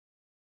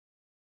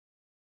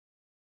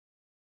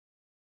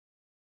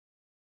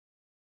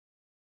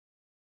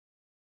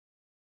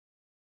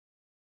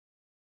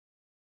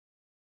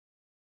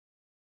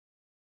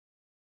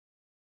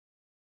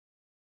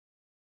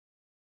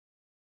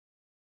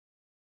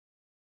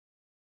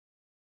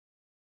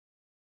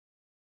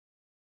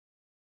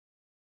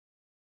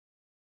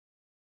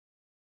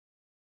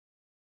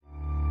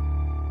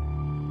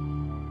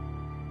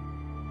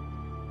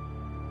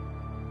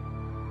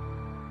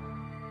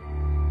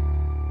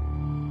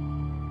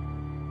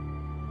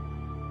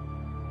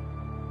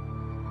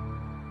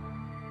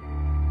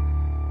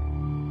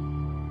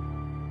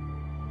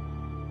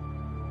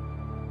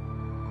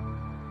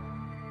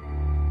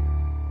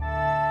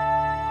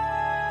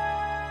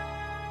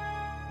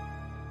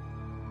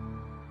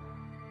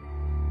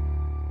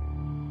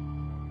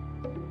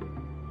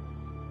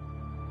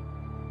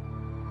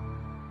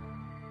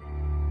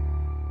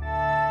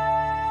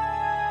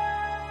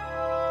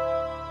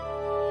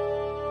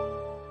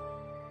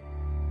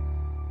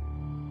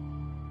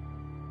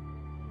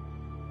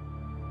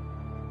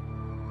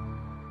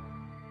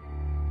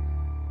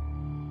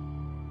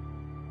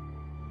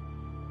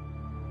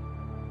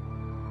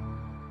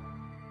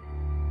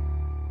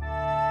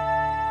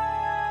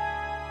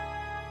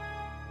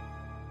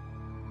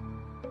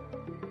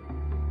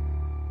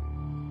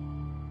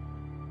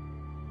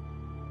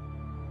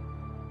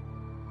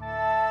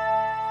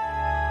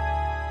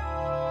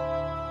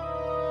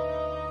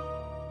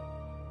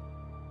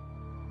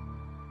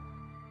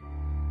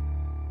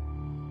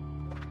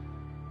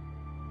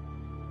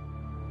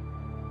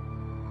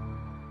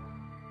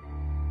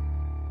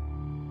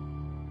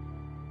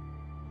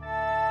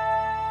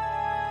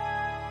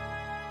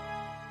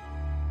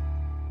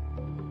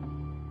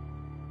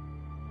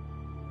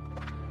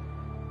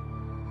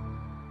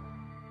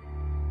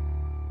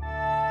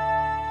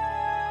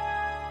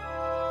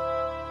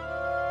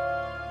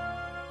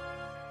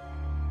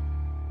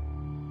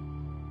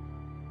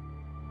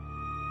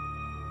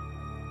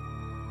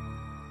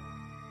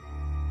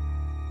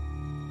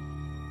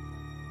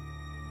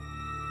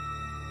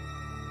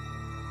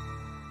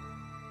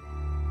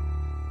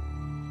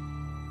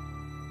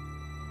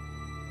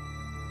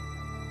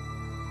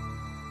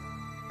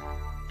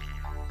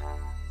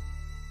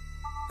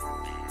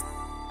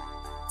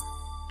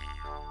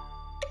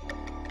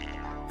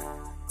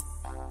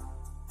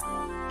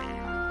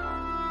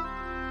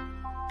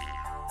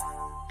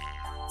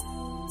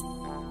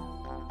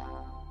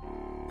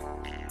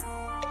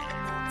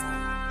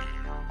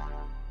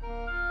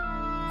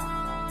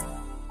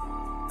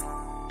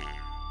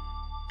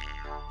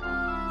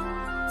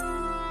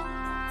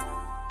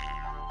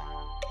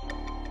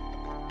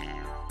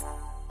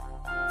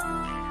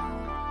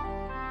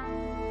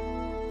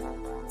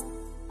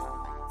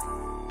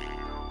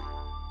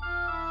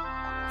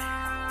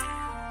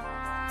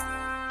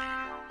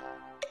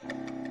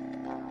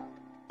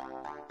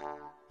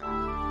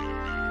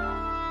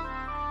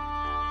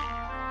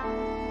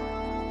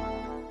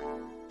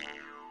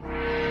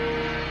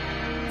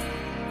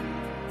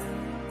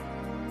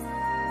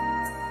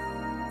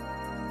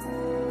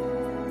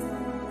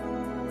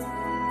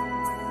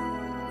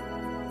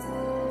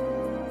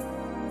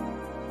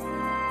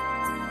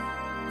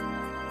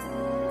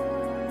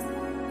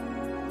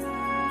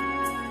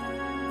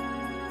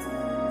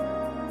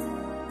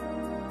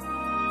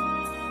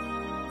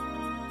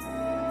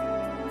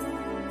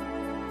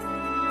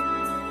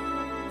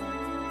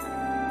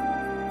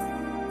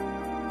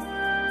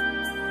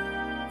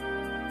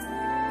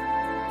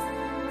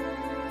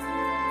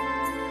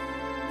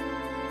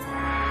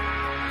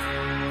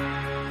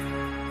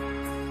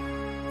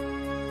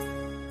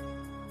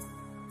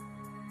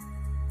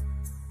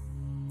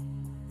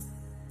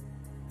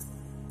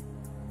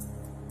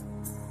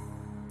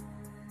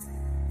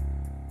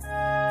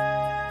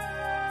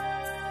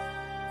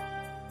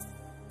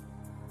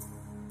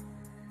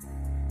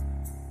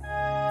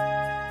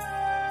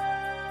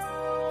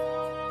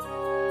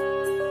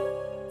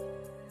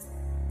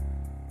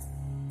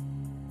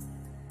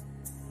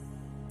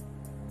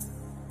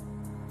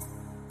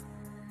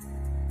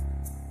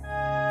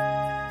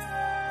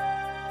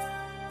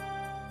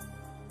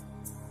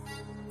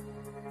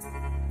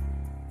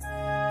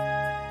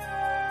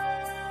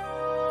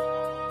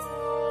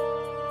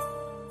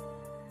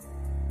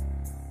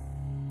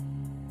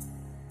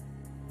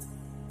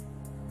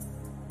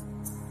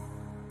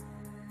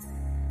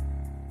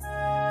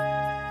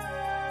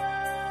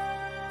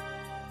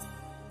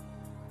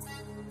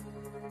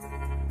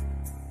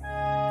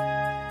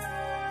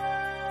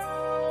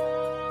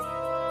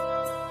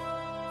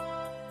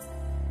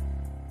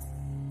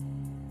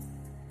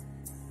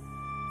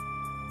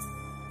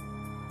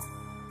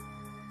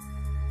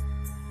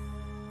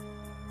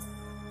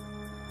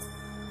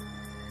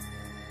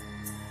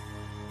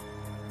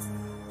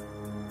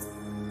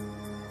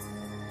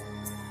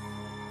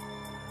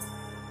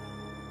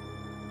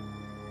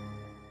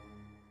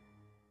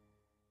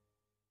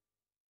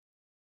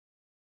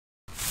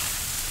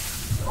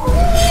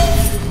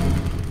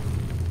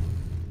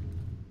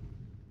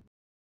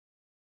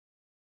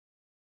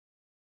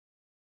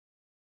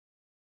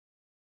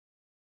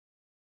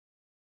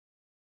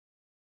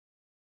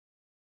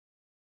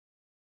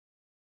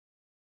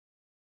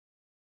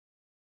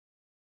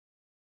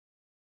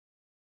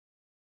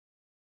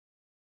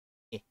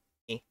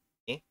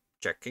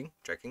Checking.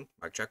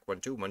 Mic check.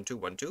 1 2 1 2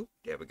 1 2.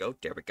 There we go.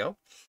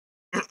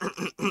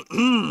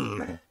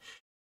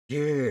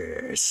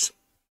 Yes.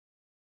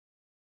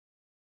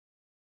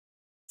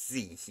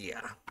 See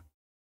here.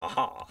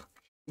 Aha.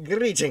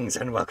 Greetings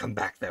and welcome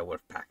back there,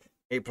 Wolfpack.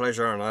 A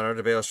pleasure and honor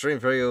to be able to stream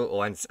for you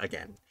once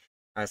again.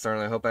 I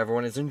certainly hope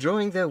everyone is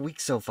enjoying their week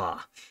so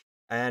far.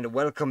 And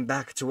welcome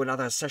back to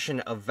another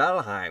session of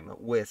Valheim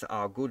with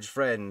our good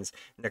friends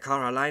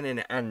Nakara Linen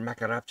and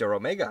Macaraptor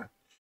Omega.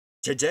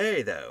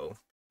 Today, though,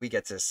 we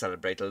get to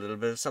celebrate a little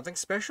bit of something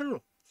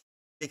special.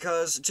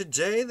 Because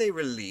today they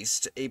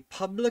released a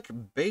public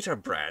beta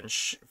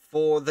branch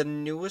for the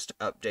newest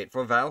update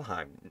for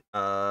Valheim.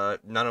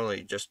 Not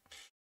only just,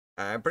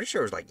 I'm pretty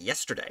sure it was like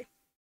yesterday.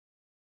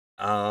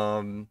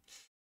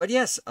 But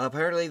yes,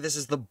 apparently this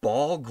is the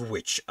Bog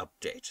Witch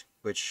update,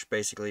 which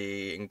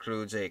basically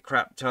includes a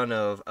crap ton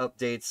of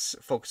updates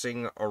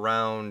focusing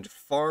around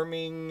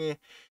farming,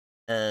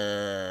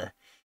 let's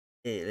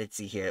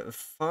see here,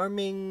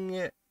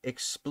 farming,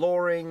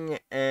 exploring,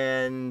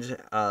 and,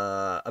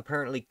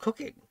 apparently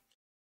cooking.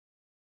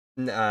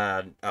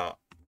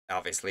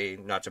 Obviously,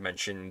 not to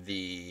mention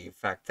the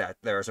fact that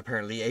there's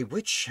apparently a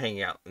witch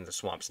hanging out in the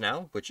swamps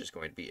now, which is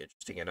going to be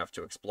interesting enough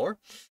to explore.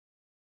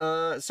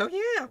 So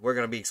yeah, we're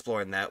going to be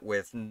exploring that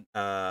with,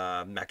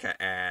 Mecha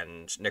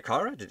and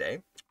Nakara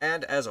today.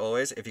 And as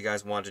always, if you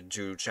guys wanted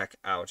to check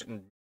out,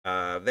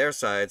 their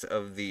sides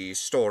of the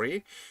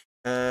story,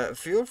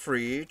 feel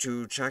free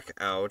to check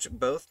out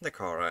both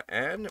Nakara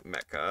and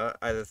Mecha,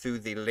 either through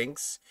the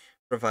links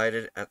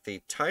provided at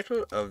the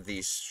title of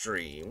the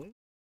stream,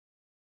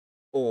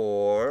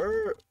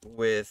 or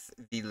with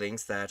the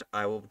links that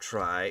I will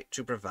try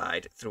to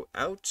provide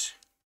throughout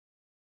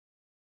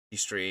the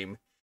stream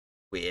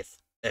with,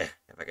 if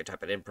I can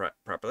type it in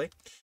properly,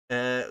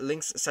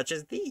 links such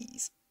as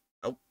these.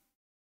 Oh,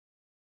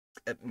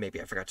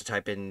 maybe I forgot to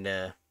type in,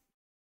 the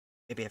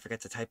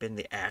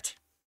at.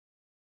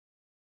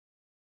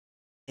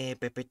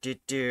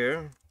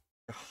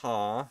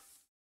 Aha.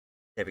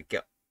 There we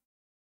go.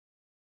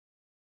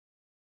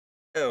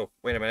 Oh,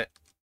 wait a minute.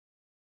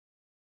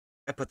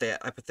 I put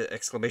the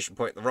exclamation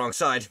point on the wrong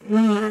side.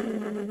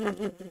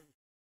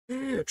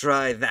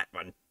 Try that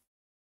one.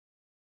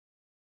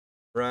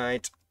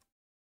 Right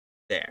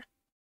there.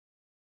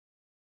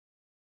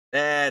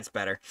 That's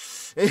better.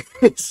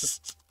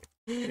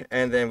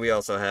 And then we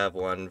also have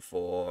one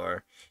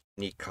for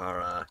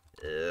Nakara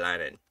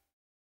Linen.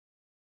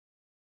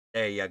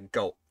 There you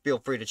go. Feel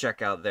free to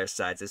check out their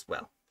sides as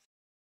well.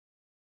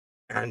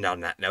 And on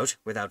that note,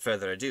 without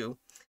further ado,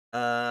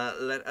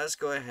 let us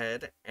go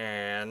ahead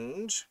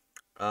and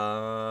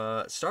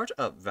start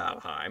up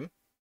Valheim.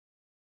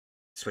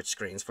 Switch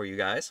screens for you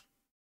guys.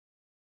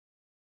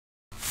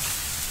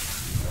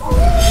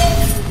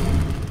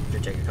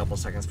 Should take a couple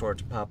seconds for it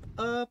to pop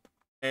up,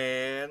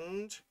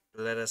 and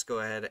let us go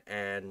ahead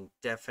and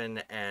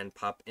deafen and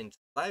pop into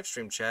live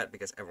stream chat,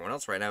 because everyone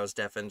else right now is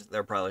deafened.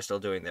 They're probably still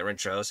doing their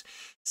intros,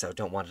 so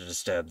don't want to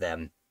disturb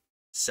them.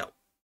 So.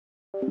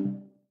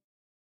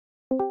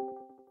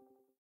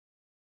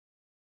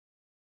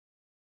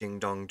 Ding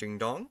dong, ding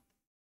dong.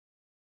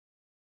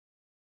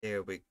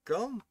 There we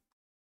go.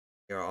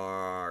 Here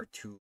are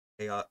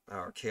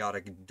our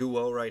chaotic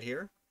duo right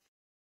here.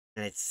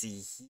 And let's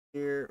see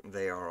here.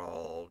 They are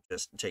all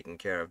just taking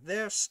care of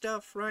their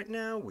stuff right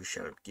now. We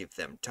shall give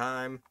them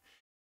time.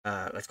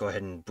 Let's go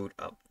ahead and boot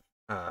up.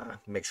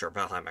 Make sure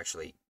Valheim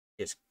actually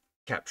is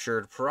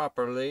captured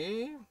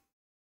properly.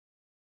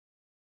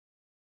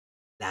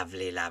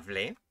 Lovely,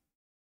 lovely.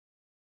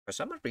 For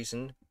some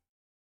reason,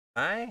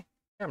 my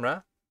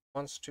camera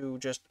wants to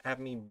just have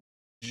me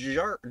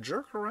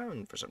jerk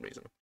around for some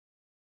reason.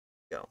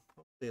 Go.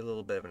 Hopefully a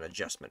little bit of an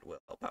adjustment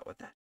will help out with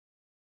that.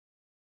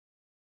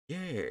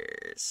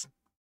 Yes.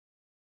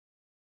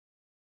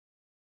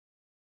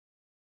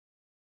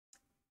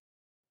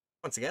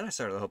 Once again, I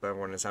certainly hope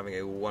everyone is having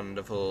a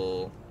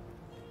wonderful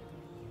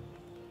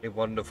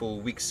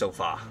week so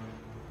far.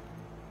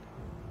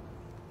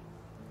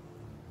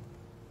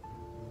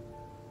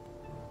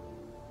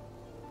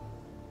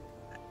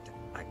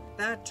 Like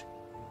that.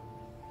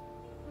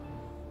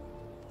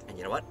 And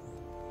you know what?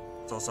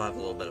 Let's also have a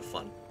little bit of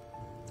fun.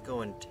 Let's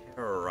go and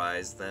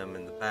terrorize them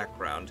in the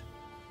background.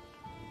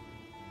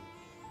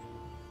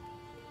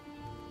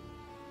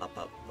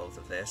 Up both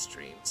of their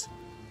streams.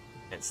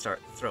 And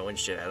start throwing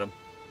shit at them.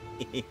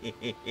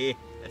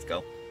 Let's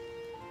go.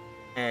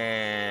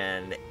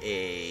 And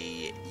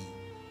a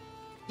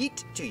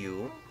yeet to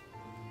you.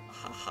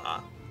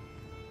 Haha.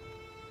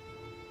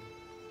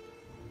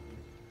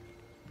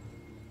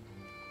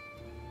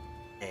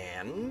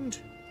 And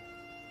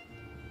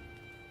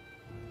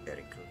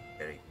very good,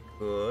 very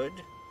good.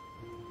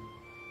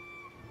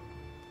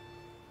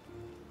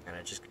 And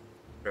I just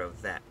throw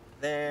that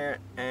there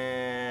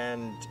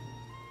and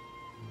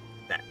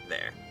that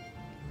there.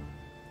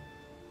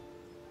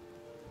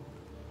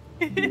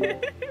 Hello.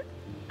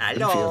 I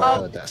feel I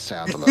heard that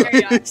sound a lot. There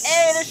you are.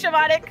 Hey, there's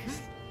Shamanic!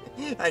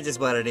 I just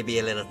wanted to be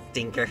a little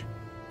stinker.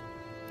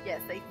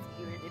 Yes, I see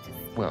you,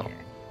 religious Well, speaker.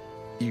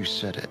 you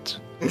said it.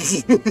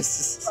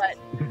 But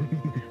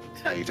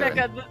How you doing?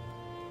 Becca,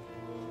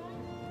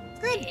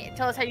 yeah,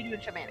 tell us how you doing,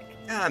 Shamanic.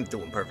 I'm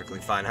doing perfectly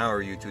fine. How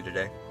are you two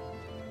today?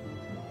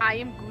 I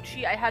am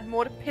Gucci. I had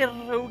more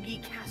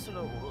pierogi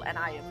casserole, and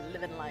I am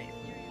living life.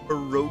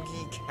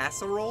 Pierogi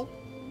casserole?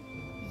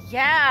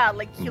 Yeah,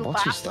 like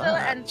What is kielbasa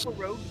that? and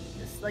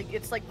pierogies. Like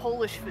it's like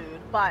Polish food,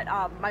 but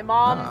my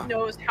mom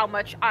knows how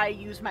much I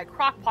use my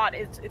crock pot.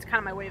 It's kind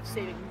of my way of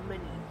saving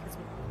money because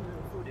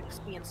food is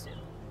expensive.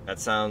 That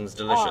sounds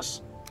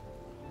delicious.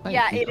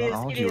 Yeah, You it can't is.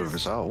 argue It with is.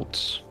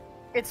 results.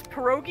 It's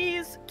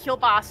pierogies,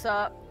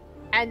 kielbasa,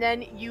 and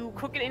then you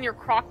cook it in your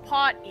crock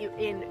pot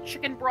in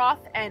chicken broth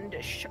and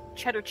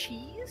cheddar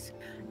cheese,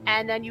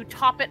 and then you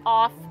top it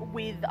off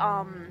with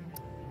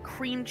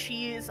cream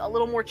cheese, a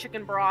little more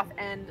chicken broth,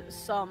 and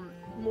some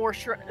more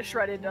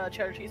shredded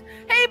cheddar cheese.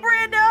 Hey,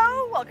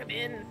 Brando! Welcome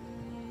in.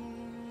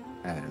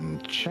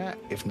 And chat,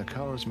 if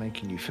Nakara's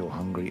making you feel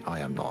hungry,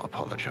 I am not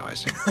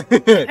apologizing.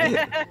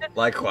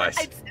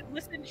 Likewise.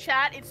 Listen,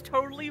 chat, it's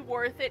totally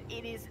worth it.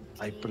 It is.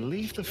 I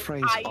believe the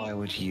phrase I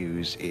would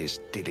use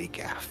is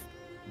diddy-gaff.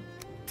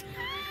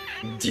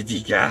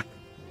 Diddy-gaff.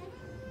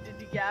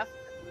 Diddy-gaff.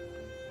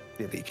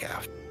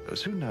 Diddy-gaff.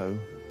 Those who know.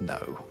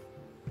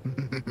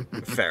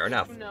 Fair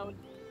enough. Who knows?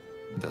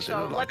 Does it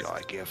So look like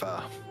I give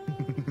a...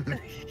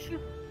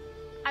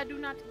 I do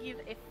not give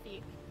a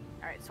fig.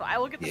 Alright, so I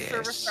will get the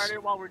server Yes. started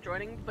while we're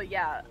joining, but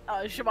yeah,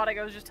 Shamanic,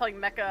 I was just telling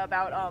Mecca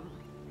about,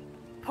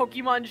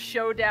 Pokemon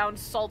Showdown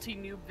salty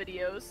noob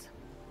videos.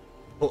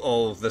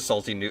 Oh, the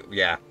salty new.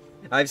 Yeah.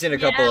 I've seen a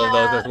couple of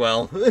those as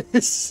well.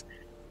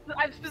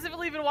 I've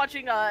specifically been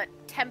watching,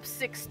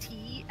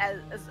 Temp6T as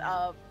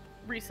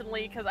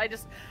recently, because I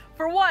just,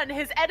 for one,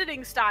 his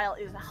editing style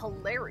is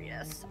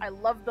hilarious. I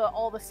love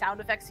all the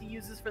sound effects he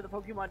uses for the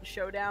Pokemon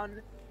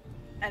Showdown.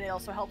 And it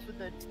also helps with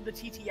the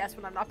TTS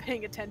when I'm not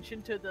paying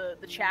attention to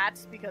the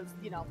chats, because,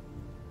 you know,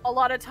 a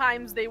lot of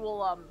times they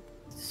will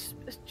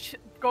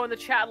go in the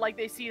chat like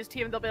they see his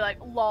team and they'll be like,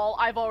 lol,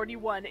 I've already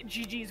won,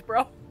 GG's,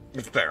 bro.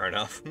 Fair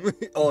enough.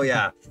 Oh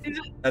yeah.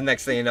 And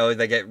next thing you know,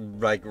 they get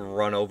like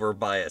run over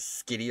by a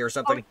skitty or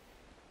something.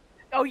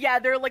 Oh yeah,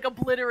 they're like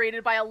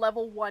obliterated by a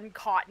level 1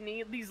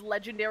 Cottony. These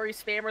legendary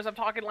spammers, I'm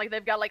talking like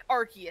they've got like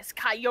Arceus,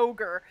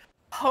 Kyogre,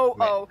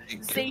 Ho-Oh,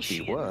 It could be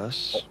Zacian.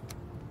 worse.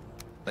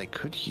 They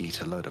could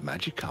yeet a load of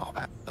Magikarp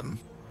at them.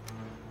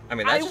 I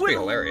mean, that should be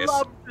hilarious. I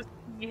would love to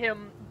see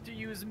him to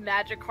use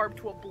Magikarp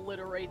to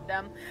obliterate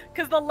them.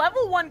 Because the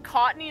level 1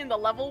 Cottony and the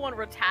level 1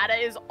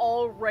 Rattata is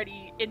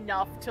already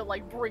enough to,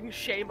 like, bring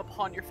shame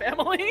upon your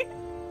family.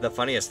 The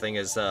funniest thing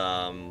is,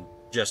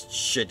 just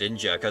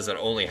Shedinja, because it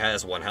only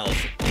has 1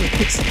 health.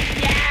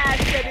 Yeah,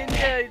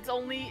 Shedinja, it's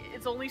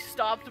only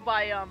stopped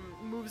by,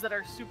 moves that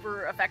are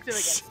super effective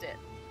against it.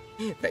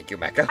 Thank you,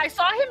 Mecha. I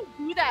saw him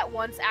do that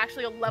once,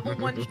 actually, a level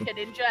 1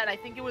 Shedinja, and I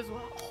think it was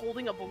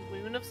holding a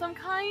balloon of some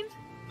kind.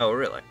 Oh,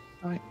 really?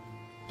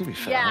 To be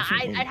fair, Yeah,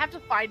 I think I'd have to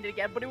find it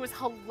again, but it was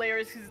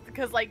hilarious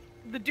because, like,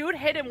 the dude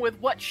hit him with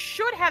what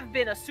should have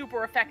been a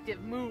super effective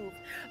move,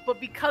 but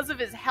because of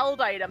his held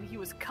item, he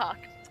was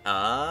cucked.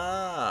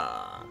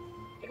 Ah.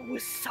 It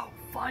was so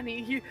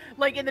funny. He,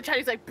 like, in the chat,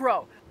 he's like,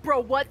 bro,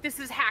 what? This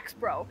is hacks,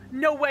 bro.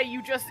 No way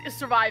you just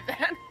survived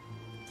that.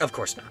 Of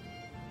course not.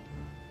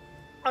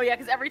 Oh yeah,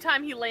 because every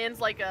time he lands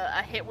like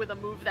a hit with a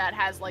move that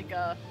has like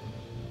a,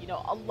 you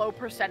know, a low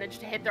percentage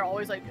to hit,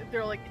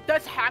 they're like,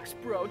 that's hacks,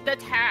 bro.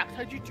 That's hacks.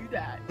 How'd you do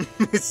that?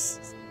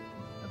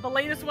 The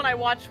latest one I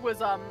watched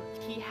was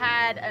he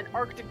had an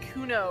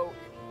Arcticuno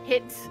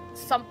hit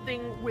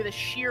something with a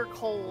sheer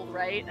cold,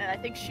 right? And I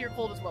think sheer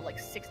cold is what, like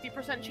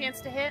 60%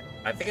 chance to hit.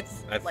 I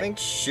think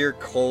sheer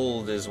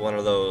cold is one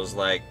of those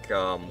like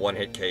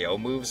 1-hit KO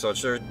moves, so it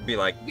should be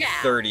like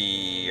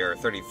 30 or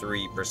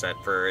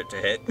 33% for it to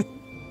hit.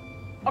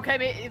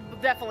 Okay,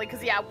 definitely,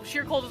 because yeah,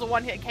 sheer cold is a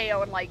 1-hit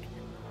KO, and like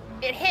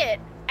it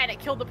hit and it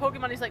killed the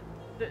Pokemon. He's like,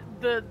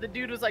 the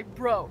dude was like,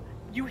 bro,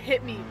 you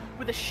hit me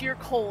with a sheer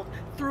cold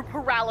through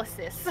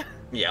paralysis.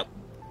 Yep.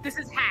 This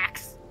is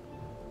hacks.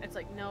 It's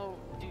like, no,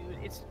 dude,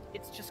 it's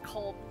just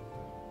called.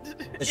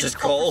 It's just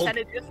called.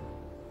 Percentages.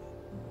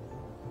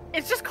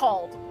 It's just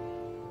called.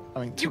 I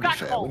mean, to be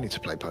fair, we need to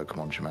play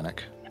Pokemon Shamanic.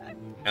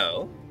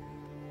 Oh.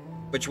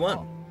 Which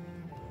one?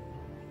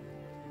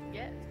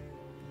 Yes.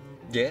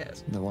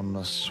 Yes. The one on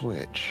the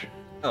Switch.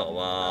 Oh,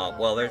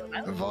 well, there's...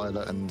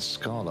 Violet and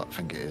Scarlet, I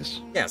think it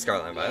is. Yeah,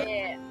 Scarlet and Violet.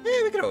 Yeah.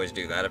 Yeah, we could always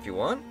do that if you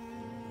want.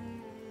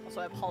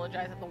 Also, I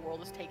apologize that the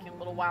world is taking a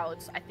little while.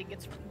 I think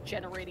it's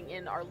generating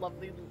in our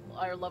lovely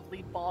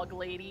bog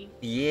lady.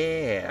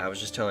 Yeah, I was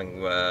just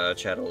telling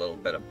Chad a little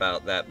bit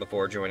about that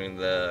before joining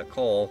the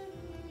call.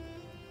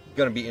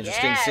 Gonna be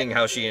interesting seeing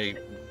how she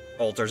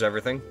alters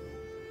everything.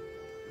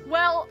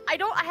 Well, I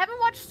haven't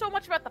watched so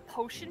much about the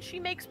potion she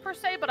makes per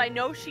se, but I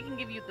know she can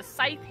give you the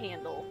scythe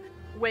handle,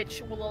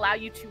 which will allow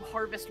you to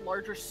harvest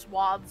larger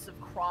swaths of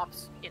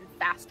crops in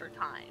faster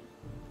time.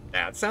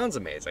 That sounds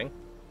amazing.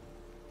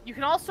 You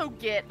can also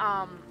get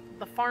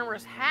the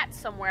farmer's hat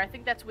somewhere. I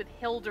think that's with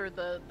Hilder,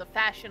 the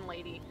fashion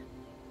lady,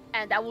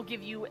 and that will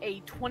give you a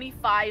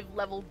 25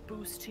 level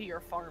boost to your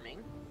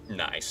farming.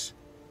 Nice.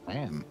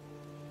 Damn.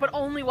 but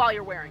only while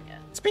you're wearing it.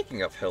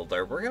 Speaking of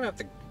Hilda, we're gonna have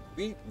to.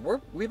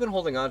 We've been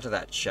holding on to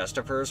that chest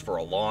of hers for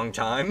a long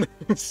time.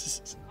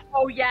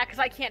 Oh yeah, because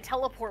I can't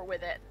teleport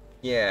with it.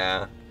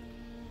 Yeah.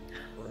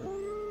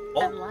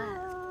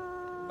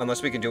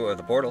 Unless we can do it with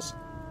the portals.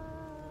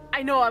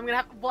 I know. I'm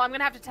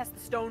gonna have to test the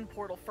stone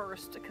portal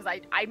first because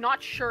I'm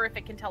not sure if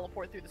it can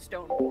teleport through the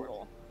stone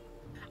portal.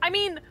 I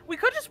mean, we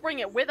could just bring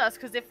it with us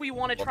because if we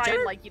want to try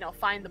and like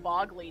find the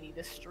bog lady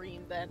this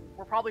stream, then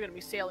we're probably gonna be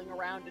sailing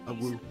around a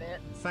decent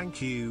bit.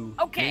 Thank you.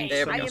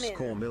 Okay,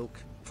 core milk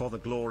for the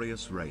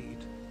glorious raid.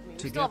 I mean,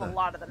 Together,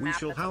 we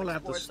shall howl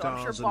at the so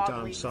stars and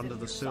dance under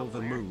the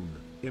silver moon,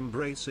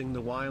 embracing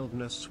the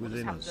wildness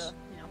within us.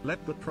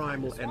 Let the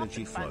primal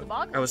energy flow.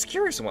 I was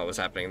curious on what was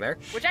happening there.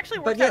 Which actually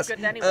but worked yes, out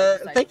good anyway.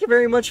 thank you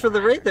very much for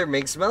the raid there,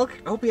 Minx Milk.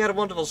 I hope you had a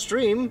wonderful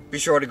stream. Be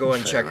sure to go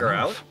and check her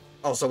out.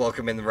 Also,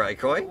 welcome in the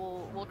Raikoi.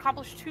 We'll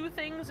accomplish 2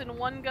 things in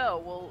one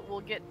go.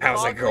 We'll get.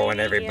 How's it going,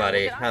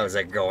 everybody? We'll How's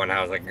it going?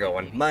 How's it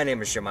going? My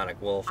name is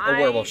Shamanic Wolf, a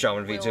werewolf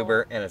shaman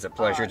VTuber, and it's a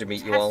pleasure to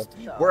meet you all.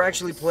 We're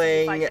actually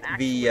playing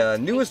the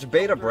newest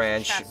beta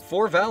branch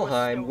for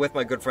Valheim with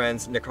my good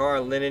friends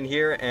Nakara Linen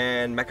here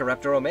and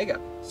Mecharaptor Omega.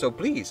 So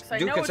please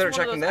do consider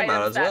checking them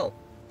out as well.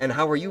 And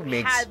how are you,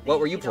 Minx? What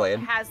were you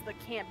playing? Has the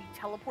can't be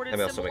teleported. Let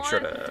me also make sure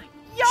to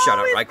Yo, shout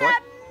out is Raikoi.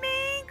 that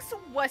Minx?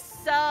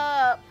 What's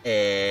up?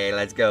 Hey,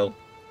 let's go.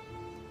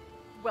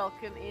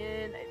 Welcome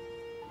in.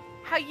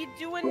 How you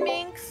doing,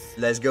 Minx?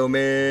 Let's go,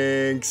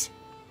 Minx.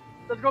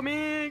 Let's go,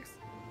 Minx.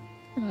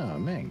 Oh,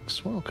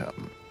 Minx,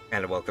 welcome.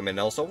 And welcome in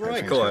also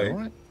Everything's going Raikoi. all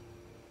right?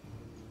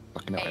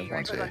 Fucking hell, Hey,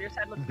 everyone's Raikoi's on here. your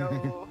side. Let's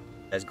go.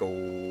 Let's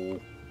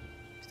go.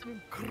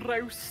 Some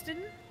grousting.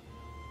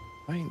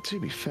 I mean, to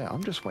be fair,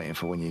 I'm just waiting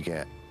for when you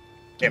get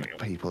There some we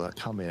go. people that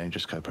come in and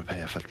just go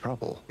prepare for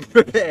trouble.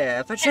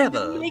 Prepare for And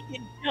trouble. make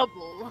it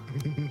double.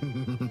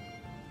 To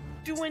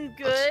Doing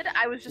good.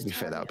 I was just. be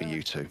fair, that would be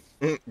you two.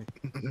 That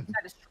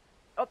is true.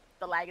 Oh,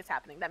 the lag is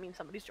happening. That means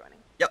somebody's joining.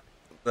 Yep.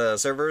 The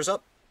server is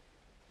up.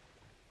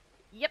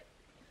 Yep.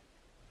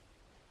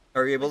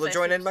 Are you able to Yes, I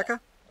join in, think so.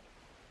 Mecca?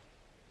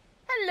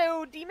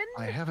 Hello, demon.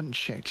 I haven't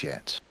checked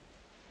yet.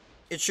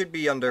 It should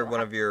be under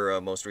one of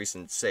your most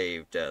recent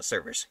saved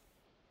servers.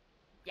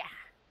 Yeah.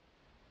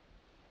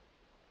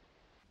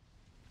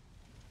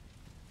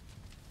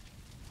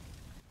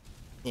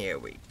 Here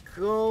we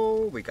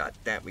go. We got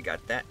that. We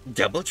got that.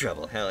 Double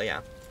trouble. Hell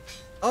yeah.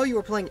 Oh, you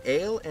were playing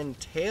Ale and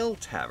Tail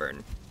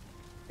Tavern.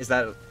 Is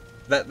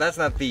that's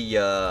not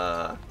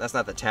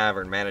the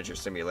tavern manager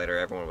simulator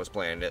everyone was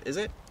playing, is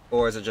it?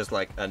 Or is it just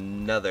like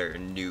another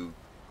new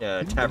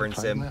Didn't we tavern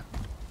play sim? that?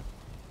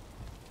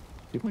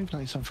 Didn't we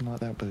play something like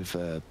that with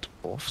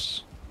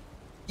dwarfs?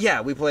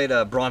 Yeah, we played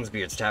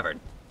Bronzebeard's Tavern.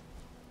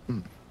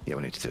 Yeah,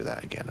 we need to do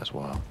that again as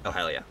well. Oh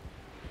hell yeah.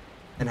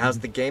 And how's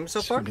the game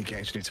so So far? many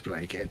games we need to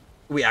play again.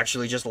 We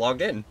actually just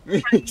logged in. How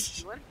you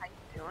doing? How you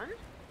doing?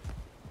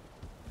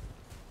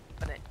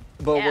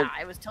 But yeah, we're-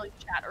 I was telling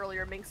chat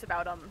earlier, Minx,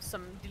 about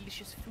some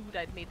delicious food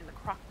I'd made in the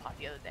crock pot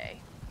the other day.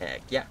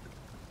 Heck yeah.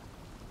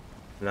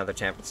 Another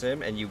Tampa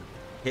sim, and you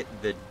hit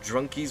the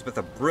drunkies with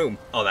a broom.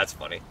 Oh, that's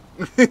funny.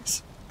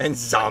 And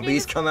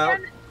zombies come out.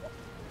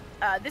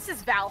 This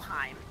is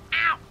Valheim.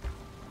 Ow!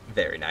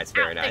 Very nice,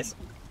 very Ow, nice.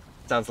 thank you.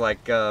 Sounds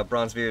like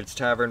Bronzebeard's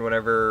Tavern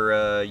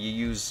whenever you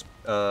use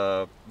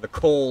the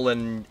coal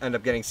and end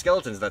up getting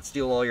skeletons that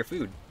steal all your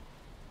food.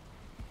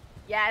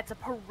 Yeah, it's a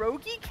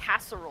pierogi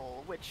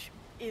casserole, which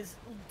is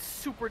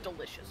super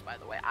delicious, by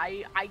the way.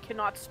 I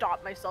cannot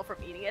stop myself from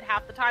eating it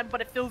half the time,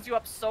 but it fills you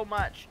up so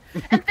much.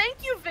 And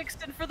thank you,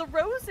 Vixen, for the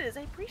roses.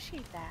 I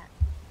appreciate that.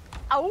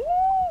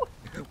 Oh!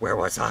 Where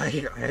was I?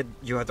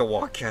 You had to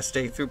walk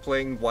Castade through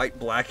playing White,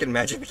 Black, and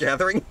Magic the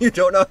Gathering? You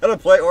don't know how to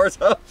play Or's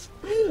House?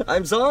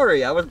 I'm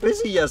sorry, I was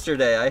busy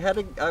yesterday.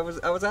 I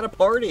was at a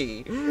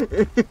party.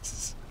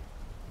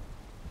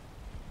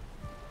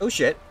 Oh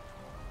shit.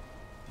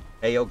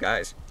 Hey yo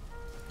guys.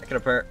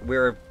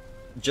 We're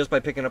just by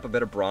picking up a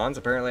bit of bronze,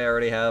 apparently I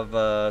already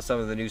have some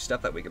of the new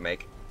stuff that we can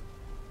make.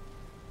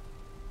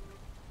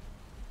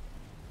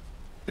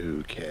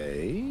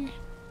 Okay.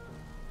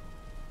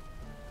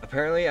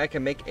 Apparently I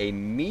can make a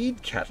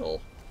mead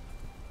kettle.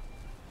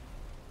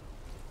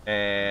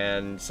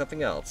 And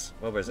something else.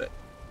 What was it?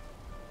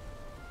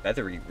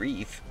 Feathery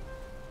wreath?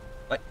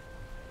 What?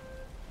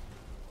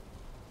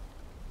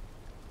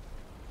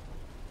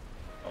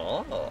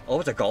 Oh,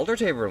 it's a Galder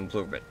table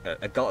improvement.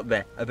 A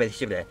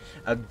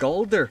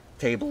Galder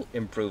table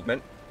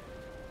improvement.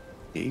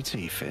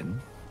 E.T.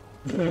 Finn.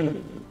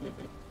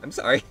 I'm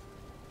sorry.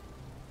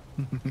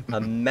 A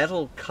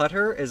metal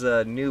cutter is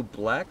a new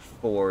Black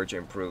Forge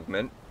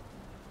improvement.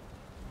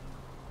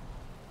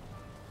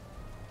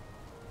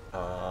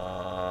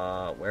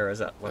 Where is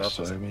that? What else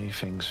was So it? many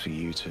things for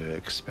you to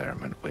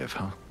experiment with,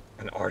 huh?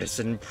 An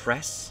artisan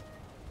press?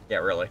 Yeah,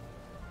 really.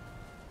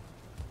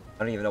 I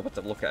don't even know what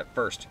to look at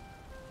first.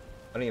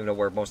 I don't even know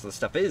where most of the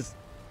stuff is.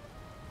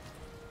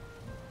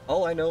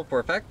 All I know for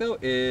a fact, though,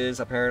 is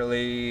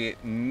apparently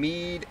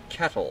mead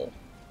kettle.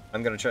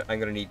 I'm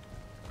gonna need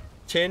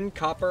tin,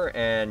 copper,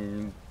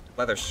 and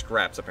leather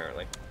scraps,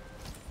 apparently.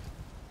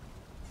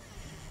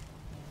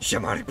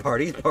 Shamanic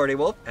parties, party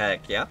wolf.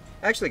 Heck yeah.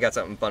 I actually got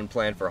something fun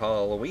planned for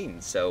Halloween,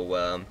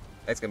 so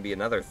that's gonna be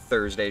another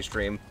Thursday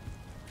stream.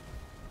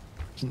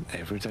 Isn't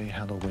every day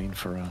Halloween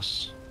for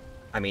us?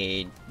 I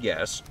mean,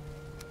 yes.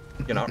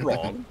 You're not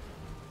wrong.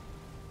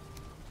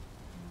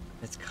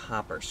 It's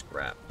copper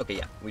scrap. Okay,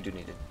 yeah, we do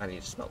need it. I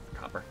need to smelt the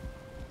copper.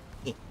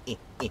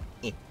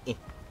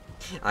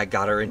 I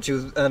got her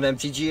into an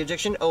MTG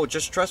addiction. Oh,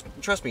 just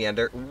trust me,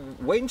 Ender.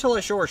 Wait until I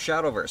show her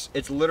Shadowverse.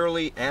 It's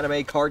literally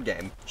anime card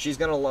game. She's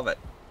gonna love it.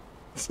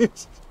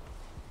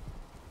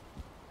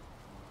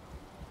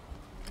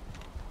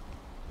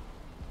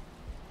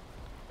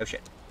 Oh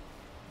shit.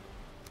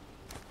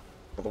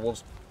 Will the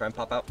wolves try and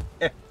pop out?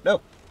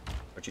 No!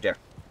 Don't you dare.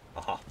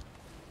 Aha.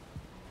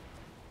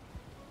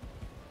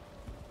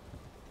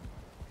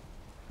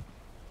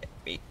 Get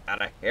me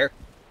out of here.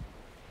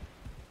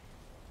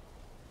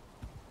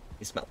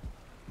 You smell.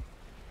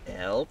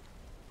 Help.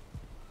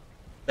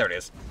 There it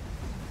is.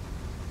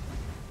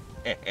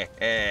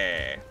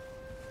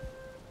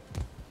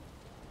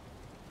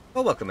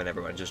 Well, welcome in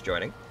everyone just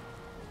joining.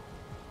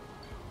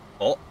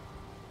 Oh.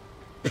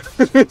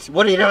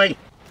 What are you doing?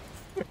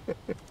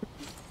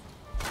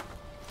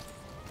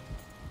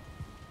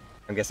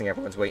 I'm guessing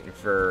everyone's waiting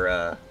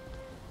for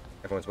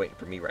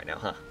me right now,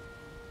 huh?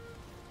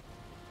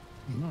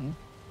 Mm-hmm.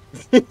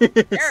 There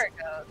it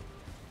goes.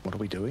 What are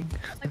we doing?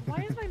 Like,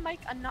 why is my mic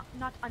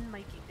not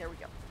unmiking? There we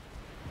go.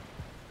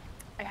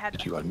 I had.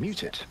 Did you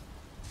unmute it?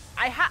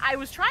 I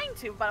was trying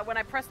to, but when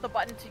I pressed the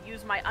button to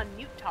use my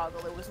unmute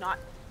toggle, it was not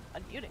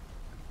unmuting.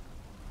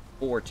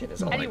 Fortune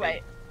is all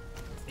Anyway,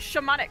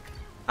 Shamanic.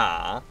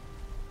 Ah.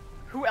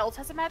 Who else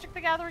has a Magic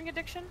the Gathering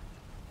addiction?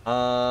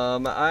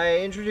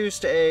 I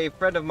introduced a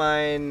friend of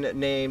mine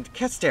named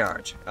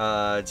Kestart,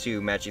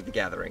 to Magic the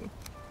Gathering.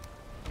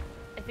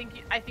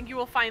 I think you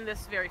will find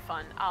this very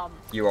fun.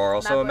 You are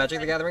also a Magic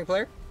the boyfriend- Gathering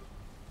player?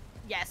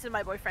 Yes, and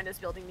my boyfriend is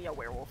building me a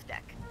werewolf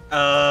deck.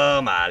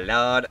 Oh my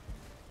lord.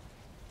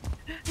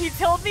 He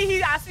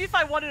asked me if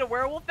I wanted a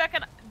werewolf deck,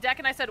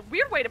 and I said,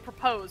 weird way to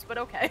propose, but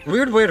okay.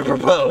 Weird way to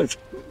propose.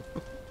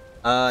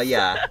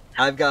 Yeah.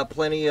 I've got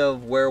plenty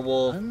of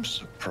werewolf. I'm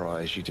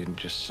surprised you didn't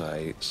just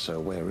say, so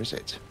where is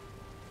it?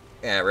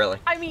 Yeah, really.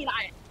 I mean,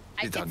 I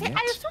done assume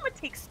yet? it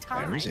takes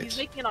time. Where is He's it?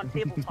 making it on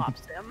Tabletop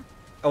Sim.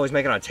 Oh, he's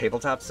making it on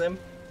Tabletop Sim?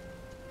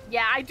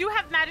 Yeah, I do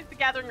have Magic the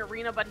Gathering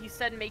Arena, but he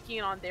said making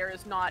it on there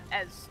is not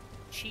as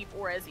cheap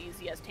or as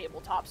easy as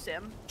Tabletop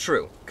Sim.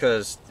 True,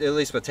 because at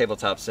least with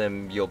Tabletop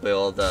Sim, you'll be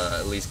able to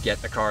at least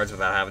get the cards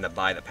without having to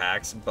buy the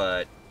packs,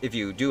 but if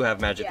you do have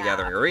Magic the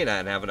Gathering Arena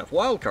and have enough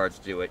wild cards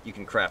to do it, you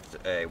can craft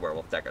a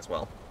werewolf deck as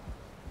well.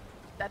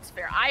 That's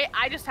fair.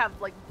 I just have,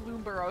 like,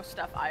 Bloomburrow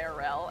stuff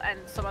IRL, and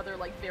some other,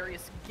 like,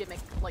 various gimmick,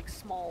 like,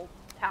 small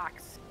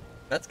packs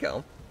Let's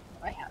go.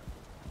 I have.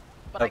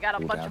 But I got a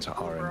All bunch down of to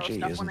Bloomburrow RNG, stuff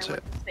when I isn't went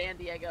it? to San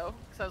Diego.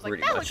 So I was like,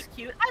 Pretty that much. looks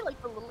cute. I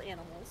like the little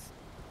animals.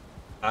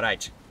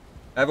 Alright.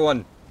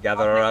 Everyone,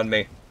 gather Okay. around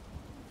me.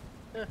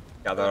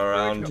 Gather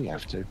around. We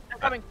have to. I'm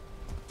coming.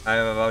 I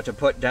am about to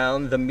put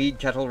down the mead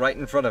kettle right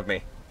in front of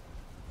me.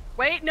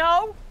 Wait,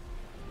 no!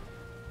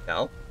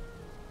 No?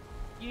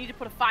 You need to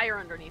put a fire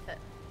underneath it.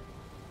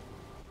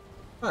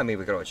 Well, I mean,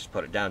 we could always just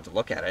put it down to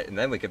look at it, and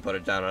then we could put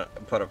it down,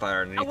 put a fire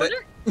I underneath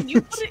wonder, can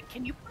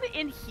you put it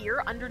in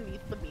here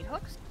underneath the meat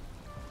hooks?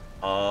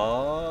 it.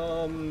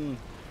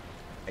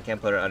 I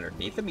can't put it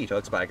underneath the meat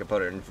hooks, but I could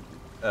put it in,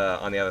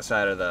 on the other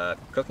side of the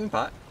cooking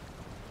pot.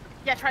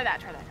 Yeah, try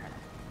that.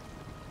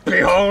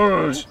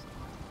 Behold!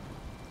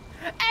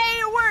 Hey,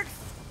 it works!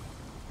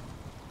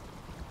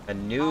 A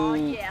new, Oh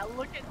yeah,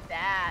 look at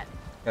that.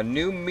 a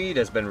new meat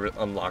has been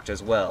unlocked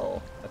as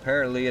well.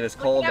 Apparently, it is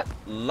called Yep.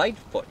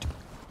 Lightfoot.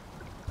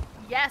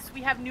 Yes,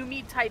 we have new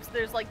meat types.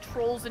 There's like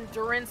Troll's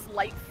Endurance,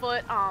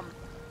 Lightfoot.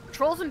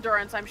 Troll's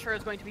Endurance, I'm sure,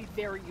 is going to be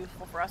very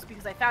useful for us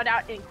because I found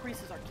out it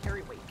increases our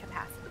carry weight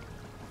capacity.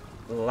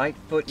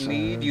 Lightfoot So,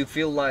 mead, you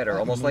feel lighter, that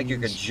almost like you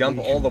could means jump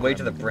we all the can way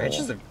to the grab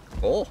branches more.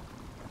 of. Oh.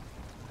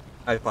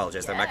 I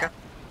apologize there, Yeah. Mecca.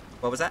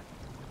 What was that?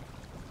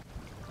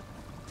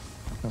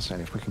 I'm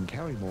saying if we can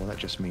carry more, that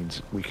just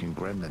means we can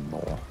gremlin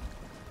more.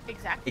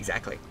 Exactly.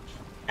 Exactly.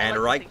 I And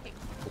like right, the thinking.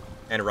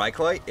 and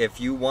Raikoi, if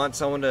you want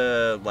someone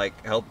to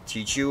like help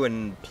teach you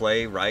and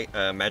play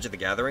Magic the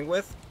Gathering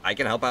with, I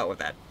can help out with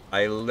that.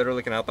 I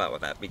literally can help out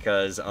with that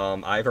because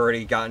I've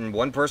already gotten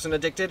one person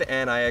addicted,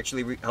 and I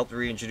actually helped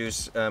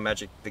reintroduce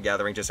Magic the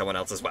Gathering to someone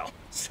else as well.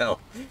 So,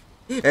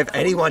 if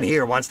anyone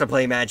here wants to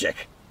play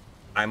Magic,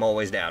 I'm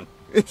always down.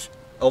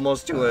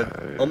 almost to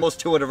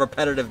a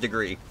repetitive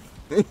degree.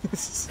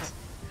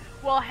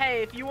 Well,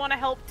 hey, if you want to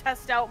help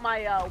test out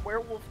my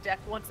werewolf deck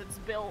once it's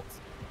built,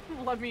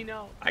 let me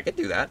know. I could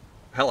do that.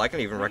 Hell, I can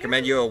even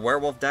recommend you a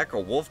werewolf deck, a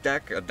wolf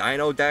deck, a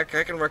dino deck.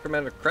 I can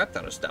recommend a crap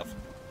ton of stuff.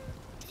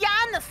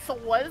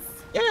 Dinosaurs!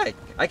 Yeah,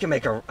 I can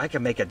make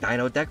a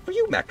dino deck for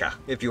you, Mecca,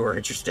 if you were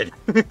interested.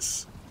 Dino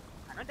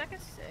deck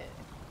is sick.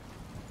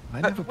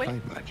 I never wait.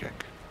 played Magic.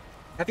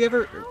 Have you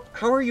ever?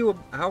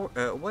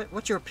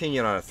 What's your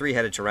opinion on a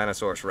three-headed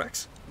Tyrannosaurus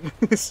Rex?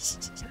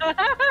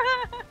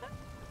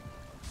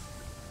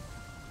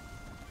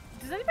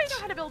 Does Does anybody know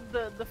how to build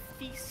the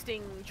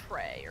feasting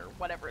tray, or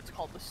whatever it's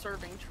called, the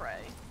serving tray?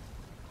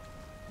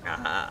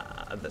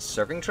 The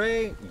serving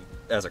tray?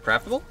 As a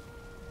craftable?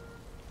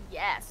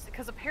 Yes,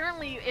 because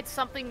apparently it's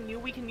something new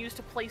we can use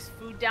to place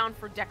food down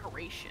for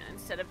decoration,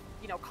 instead of,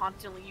 you know,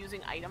 constantly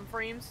using item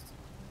frames.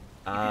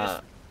 You can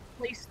just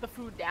place the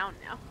food down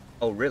now.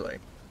 Oh, really?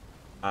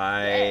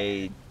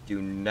 I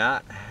do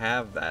not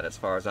have that as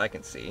far as I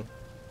can see.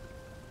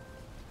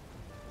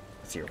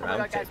 Let's see a Oh my round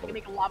god, guys, table.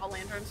 we can make lava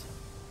lanterns.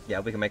 Yeah,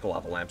 we can make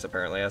lava lamps,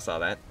 apparently. I saw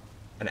that.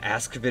 An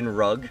Askvin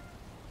rug.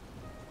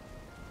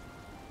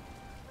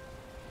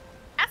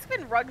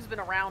 Askvin rug's been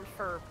around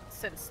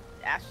since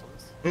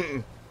Ashland's.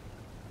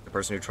 The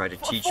person who tried to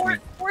teach me...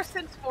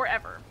 Since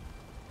forever.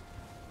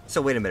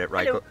 So wait a minute,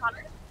 right? Hello,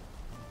 Connor.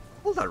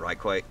 Hold on, right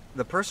quick.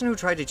 The person who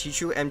tried to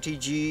teach you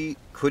MTG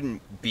couldn't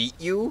beat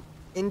you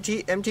in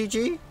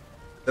MTG?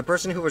 The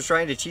person who was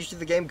trying to teach you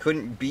the game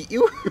couldn't beat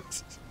you?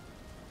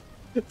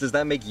 Does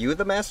that make you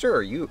the master,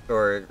 or you,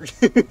 or...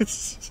 That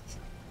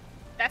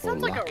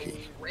sounds like lucky.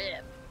 a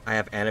rip. I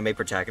have anime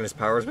protagonist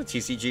powers with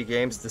TCG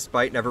games,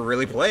 despite never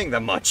really playing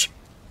them much.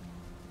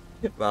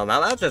 Well,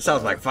 now that just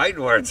sounds like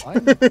fighting words. I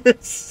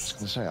was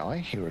gonna say, I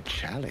hear a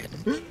challenge.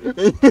 Again,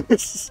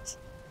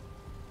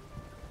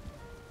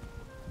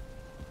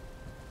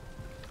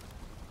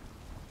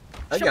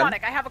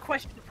 Shamanic, I have a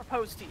question to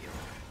propose to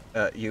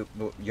you.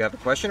 you have a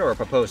question or a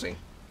proposing?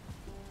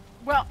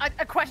 Well,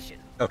 a question.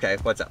 Okay,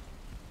 what's up?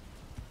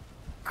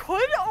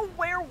 Could a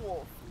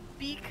werewolf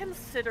be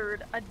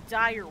considered a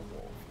dire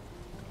wolf?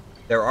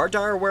 There are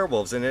dire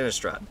werewolves in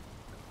Innistrad.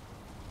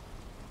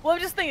 Well,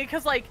 I'm just thinking,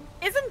 because, like,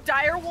 isn't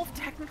dire wolf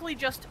technically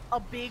just a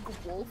big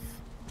wolf?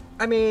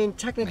 I mean,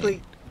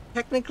 technically,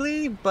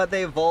 but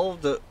they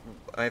evolved.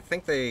 I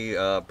think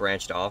they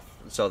branched off,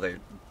 so they're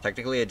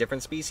technically a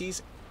different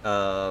species.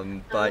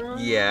 But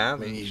yeah. I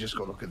mean, you just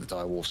got to look at the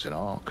direwolves in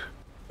Ark.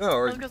 No, I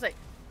or was gonna say,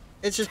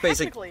 it's just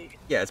technically,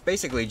 yeah, it's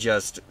basically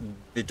just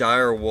the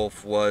dire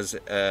wolf was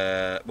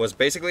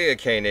basically a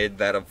canid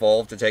that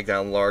evolved to take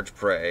down large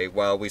prey,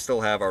 while we still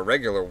have our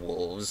regular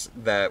wolves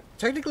that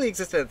technically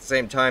existed at the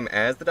same time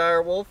as the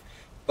dire wolf.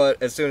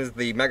 But as soon as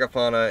the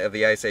megafauna of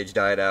the Ice Age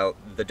died out,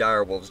 the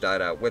dire wolves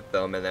died out with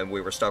them, and then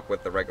we were stuck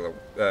with the regular.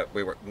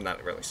 We were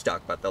not really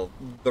stuck, but the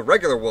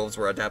regular wolves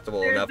were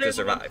adaptable enough to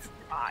survive.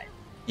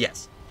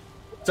 Yes.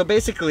 So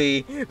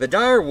basically, the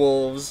dire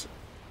wolves,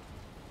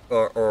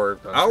 or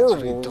our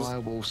wolves... Dire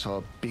wolves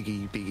are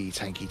biggie,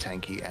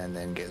 tanky, and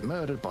then get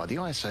murdered by the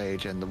Ice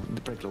Age, and the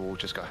regular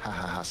wolves just go, ha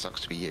ha ha,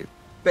 sucks to be you.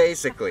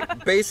 Basically.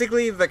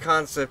 Basically, the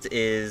concept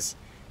is,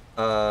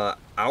 our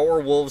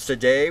wolves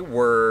today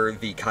were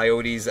the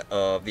coyotes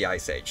of the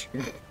Ice Age.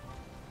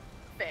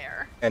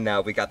 Fair. And now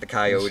we got the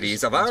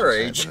coyotes of our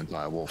age. The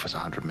dire wolf is a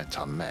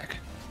 100-ton mech.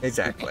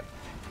 Exactly.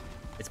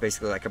 It's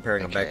basically like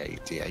comparing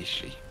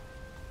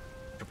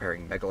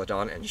comparing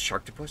Megalodon and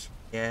Sharktopus.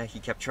 Yeah, he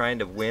kept trying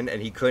to win,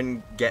 and he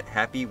couldn't get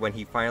happy when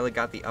he finally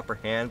got the upper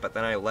hand, but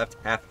then I left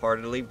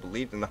half-heartedly,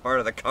 believed in the heart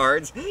of the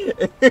cards.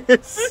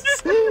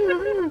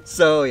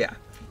 So, yeah.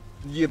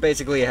 You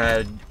basically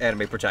had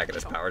anime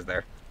protagonist powers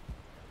there.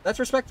 That's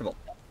respectable.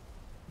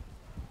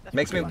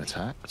 Makes me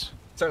attacked.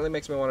 Certainly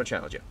makes me want to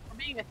challenge you. We're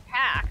being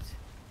attacked.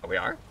 Oh, we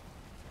are?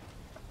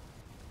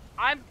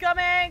 I'm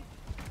coming!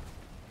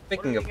 Speaking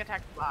what are we of... being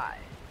attacked by?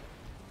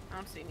 I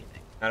don't see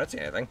anything. I don't see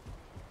anything.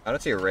 I don't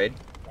see a raid.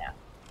 Yeah.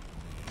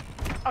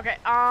 Okay,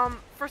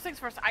 first things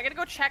first, I gotta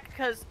go check,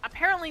 because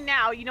apparently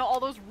now, you know all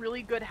those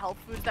really good health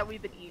foods that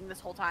we've been eating this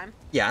whole time?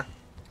 Yeah.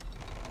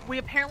 We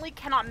apparently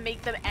cannot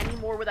make them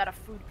anymore without a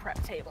food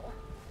prep table.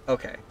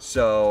 Okay,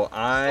 so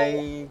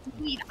we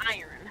need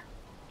iron.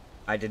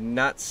 I did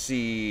not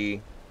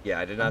see... Yeah,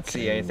 I did not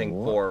see anything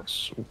for...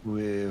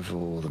 with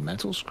all the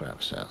metal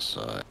scraps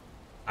outside?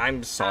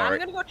 I'm sorry. I'm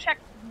gonna go check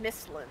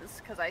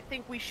Mistlands, because I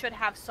think we should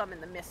have some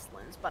in the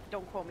Mistlands, but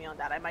don't quote me on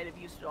that. I might have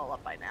used it all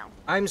up by now.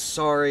 I'm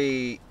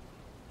sorry.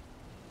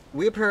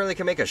 We apparently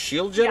can make a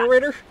shield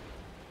generator?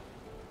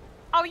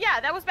 Oh yeah,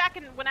 that was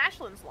back when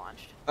Ashlands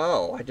launched.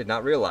 Oh, I did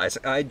not realize.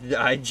 I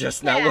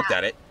just now looked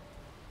at it.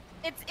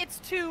 It's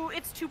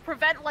to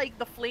prevent like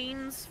the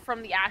flames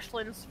from the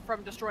Ashlands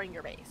from destroying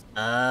your base.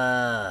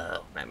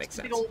 Oh, that makes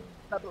sense. Big old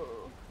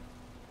bubble.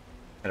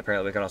 And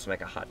apparently we can also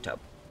make a hot tub.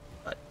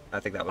 But I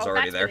think that was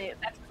already there.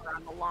 That's been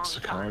around a long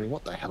Sakari, time.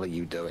 what the hell are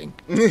you doing?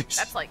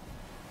 That's like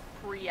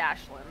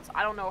pre-Ashlands.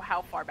 I don't know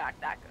how far back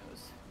that goes.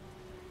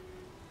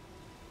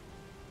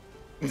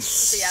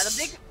 So yeah,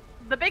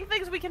 the big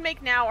things we can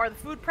make now are the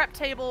food prep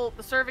table,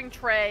 the serving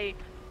tray.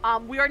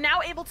 We are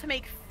now able to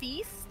make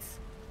feasts,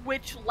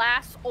 which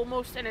lasts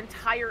almost an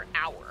entire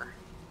hour.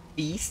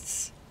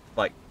 Feasts?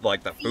 Like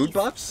the food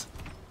buffs?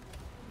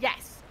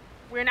 Yes.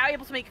 We're now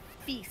able to make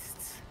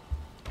feasts.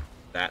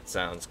 That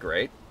sounds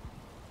great.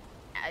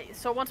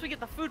 So once we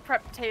get the food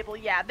prep table,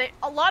 yeah,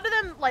 a lot of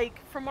them,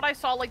 like from what I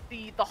saw, like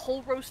the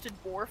whole roasted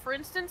boar, for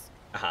instance,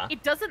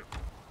 it doesn't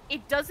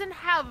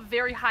have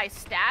very high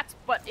stats,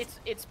 but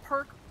its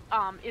perk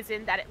is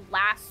in that it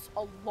lasts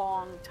a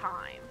long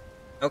time.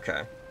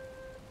 Okay.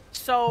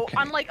 So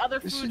unlike other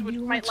foods which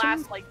might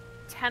last like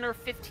 10 or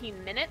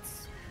 15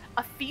 minutes,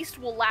 a feast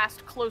will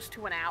last close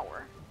to an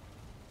hour.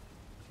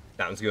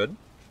 Sounds good.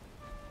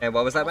 And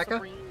what was that, Also Becca?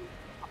 bring-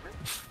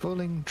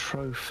 Fulling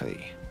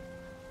trophy.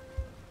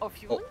 Oh,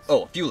 fuelings?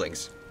 Oh,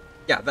 Fuelings.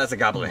 Yeah, that's a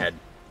goblin head.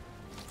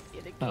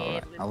 Yeah, the Oh,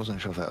 right. goblin. I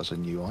wasn't sure if that was a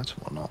new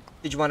item or not.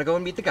 Did you want to go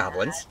and meet the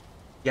goblins?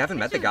 You haven't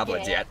met the It's a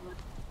goblins yet. goblin.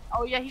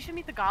 Oh yeah, he should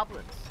meet the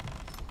goblins.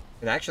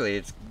 And actually,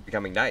 it's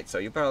becoming night, so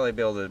you'll probably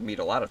be able to meet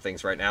a lot of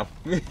things right now.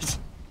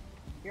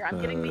 Here,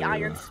 I'm getting the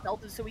iron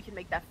smelted so we can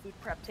make that food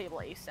prep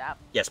table ASAP.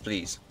 Yes,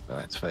 please.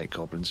 Let's fake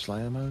Goblin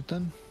Slayer mode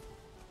then.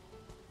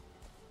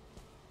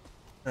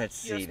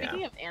 Let's You know, see now.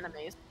 speaking of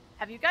animes,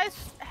 have you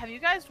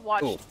guys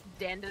watched Ooh.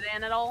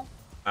 Dandadan at all?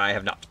 I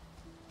have not.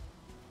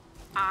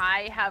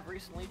 I have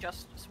recently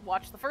just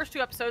watched the first 2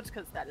 episodes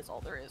because that is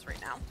all there is right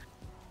now,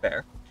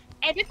 Fair.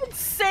 and it's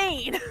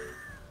insane.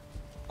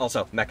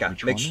 Also, Mecha.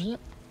 Which one is it?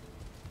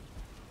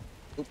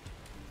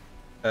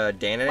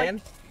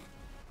 Danadan?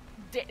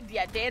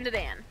 Yeah,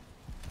 Dandadan.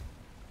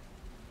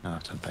 No, I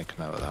don't take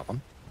a note of that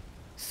one.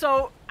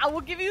 So I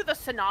will give you the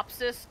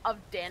synopsis of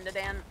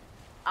Dandadan,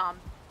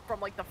 from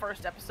like the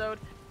first episode.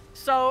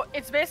 So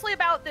it's basically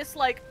about this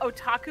like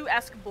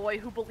otaku-esque boy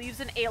who believes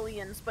in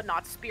aliens but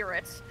not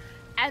spirits,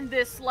 and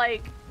this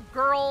like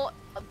girl,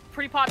 a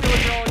pretty popular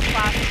girl in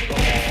class who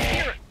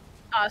believes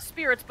in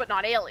spirits but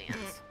not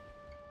aliens.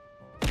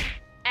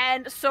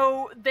 And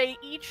so they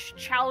each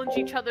challenge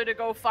each other to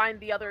go find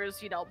the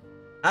other's, you know.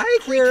 Hi,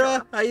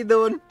 Kira. How you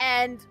doing?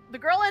 And the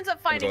girl ends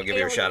up finding gonna give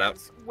you a shout out.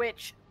 aliens,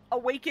 which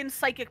awakens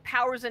psychic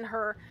powers in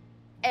her.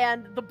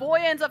 And the boy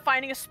ends up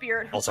finding a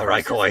spirit who Also,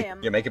 curses Raikoi, him.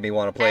 you're making me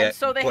want to play And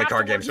so they play have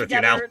card to work games with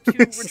you now. together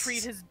to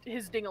retrieve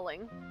his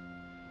dingaling.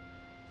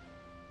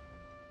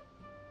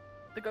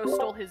 The ghost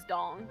stole his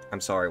dong.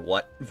 I'm sorry,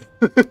 what?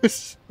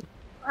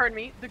 Pardon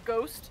me. The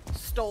ghost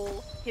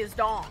stole his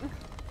dong.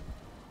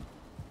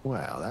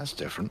 Wow, that's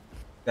different.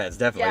 That's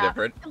definitely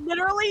different.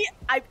 Literally,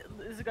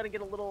 this is gonna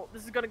get a little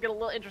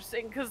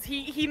interesting because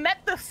he met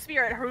the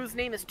spirit whose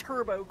name is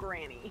Turbo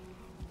Granny.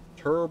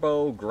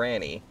 Turbo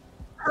Granny.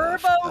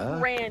 Turbo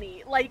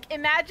Granny. Like,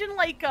 imagine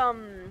like you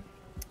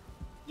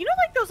know,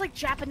 like those like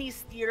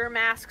Japanese theater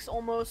masks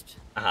almost.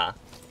 Uh-huh.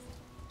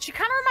 She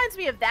kind of reminds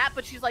me of that,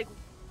 but she's like,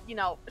 you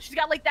know, she's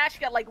got like that. She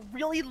got like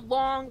really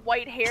long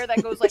white hair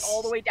that goes like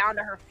all the way down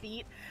to her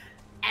feet,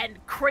 and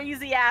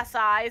crazy ass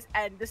eyes.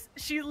 And this,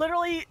 she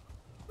literally,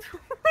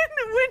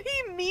 when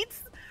he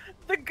meets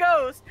the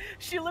ghost,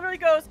 she literally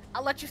goes,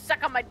 "I'll let you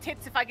suck on my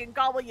tits if I can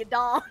gobble your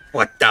dong."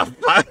 What the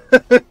fuck?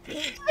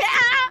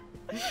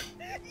 Yeah,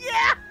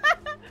 yeah.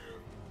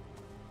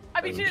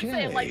 I mean, she didn't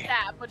say it like Okay.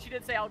 that, but she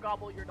did say, "I'll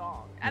gobble your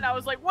dong," and I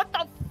was like, "What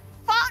the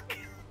fuck?"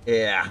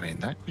 Yeah, I mean,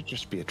 that could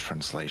just be a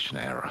translation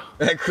error.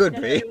 that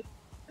could be.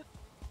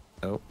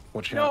 Oh,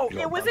 watch No, out. you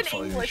got it was bug in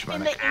following English. In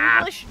Shmanek. the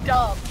English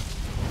dub,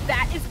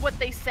 that is what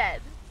they said.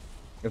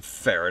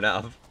 Fair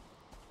enough.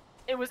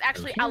 It was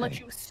actually, "I'll let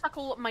Okay. you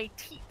suckle my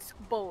teats,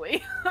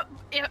 boy,"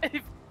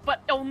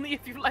 but only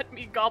if you let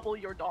me gobble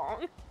your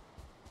dong.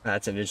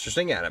 That's an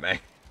interesting anime.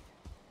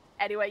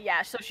 Anyway,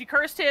 yeah. So she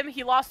cursed him.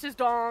 He lost his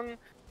dong.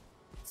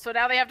 So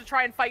now they have to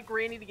try and fight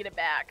Granny to get it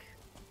back.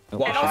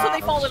 Oh, And also, they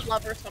fall in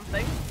love or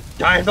something.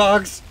 Giant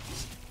bugs!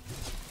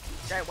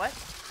 Right? What?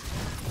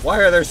 Why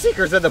are there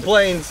seekers in the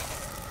plains?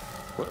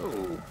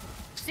 Whoa.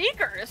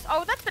 Seekers?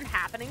 Oh, that's been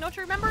happening. Don't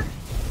you remember?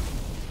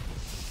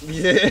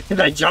 Yeah,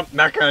 I jumped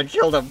Mecha and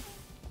killed him.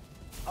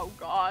 Oh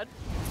God.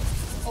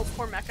 Oh,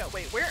 poor Mecha.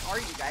 Wait, where are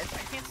you guys?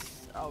 I can't.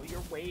 Oh,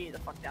 you're way the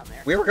fuck down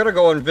there. We were gonna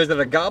go and visit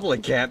a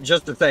goblin camp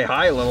just to say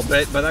hi a little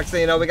bit, but next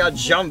thing you know, we got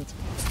jumped.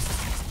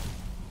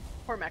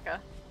 Poor Mecha.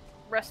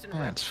 Rest in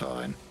rest. That's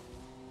fine.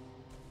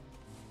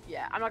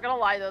 Yeah, I'm not gonna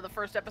lie though, the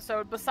first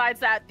episode, besides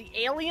that, the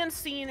alien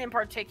scene in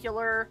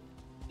particular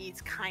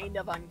is kind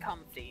of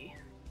uncomfy.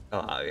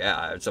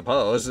 Yeah, I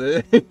suppose.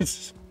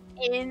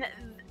 In,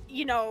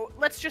 you know,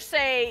 let's just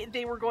say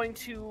they were going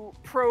to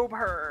probe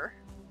her,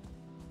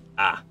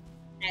 Ah,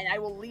 and I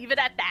will leave it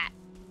at that.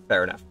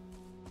 fair enough.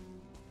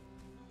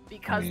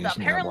 Because isn't that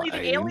apparently what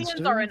the aliens aliens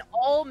do? are an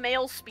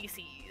all-male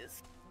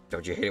species.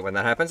 Don't you hate it when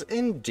that happens?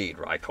 Indeed,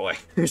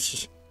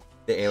 Raikoi.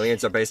 The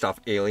aliens are based off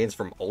aliens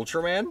from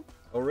Ultraman?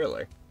 Oh,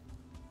 really?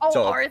 Oh,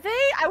 So- are they?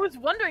 I was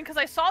wondering, because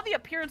I saw the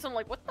appearance, and I'm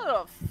like, what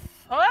the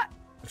fuck?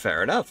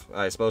 Fair enough.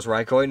 I suppose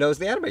Raikoi knows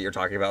the anime you're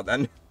talking about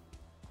then.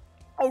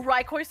 Oh,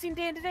 Raikoi seen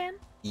Dandadan?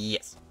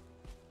 Yes.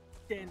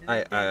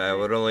 Dandadan. I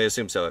would only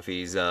assume so if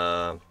he's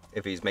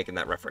making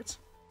that reference.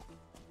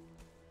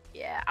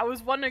 Yeah, I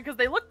was wondering because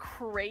they look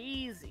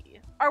crazy.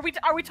 Are we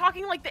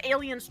talking like the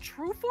aliens'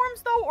 true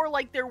forms though, or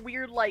like their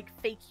weird like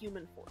fake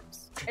human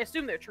forms? I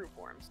assume they're true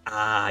forms.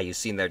 Ah, you've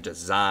seen their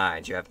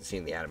designs. You haven't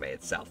seen the anime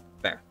itself.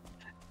 Fair.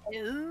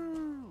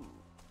 Ooh.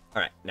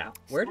 All right, now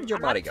where did your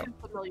I'm body not go?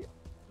 too familiar.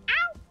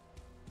 Ow!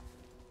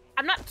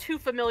 I'm not too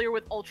familiar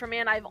with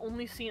Ultraman. I've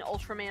only seen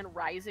Ultraman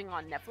Rising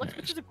on Netflix,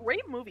 which is a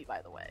great movie,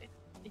 by the way.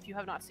 If you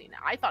have not seen it,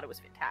 I thought it was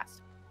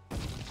fantastic.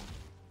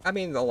 I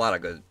mean, a lot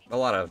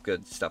of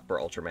good stuff for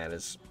Ultraman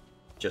is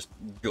just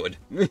good.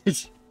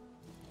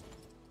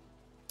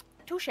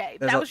 Touche. There's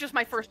That a- was just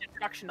my first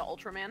introduction to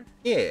Ultraman.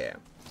 Yeah.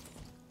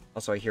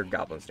 Also, I hear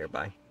goblins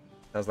nearby.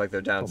 Sounds like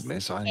they're down. Problem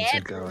is, I need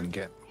to go and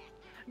get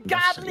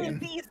Gobbling again.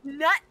 these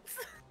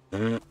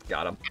nuts.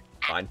 Got him.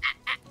 Fine.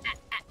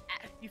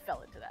 You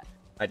fell into that.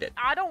 I did.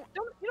 You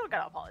don't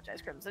gotta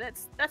apologize, Crimson.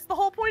 That's the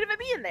whole point of it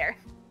being there.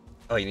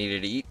 Oh, you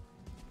needed to eat?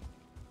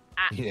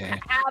 Yeah.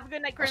 Have a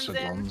good night, That's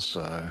Crimson. a one,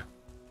 so...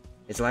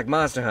 It's like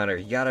Monster Hunter.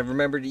 You gotta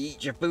remember to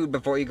eat your food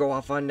before you go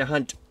off on the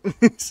hunt.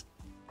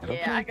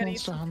 Yeah, I gotta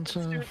eat Monster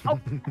Hunter. food. Oh,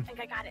 I think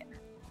I got it.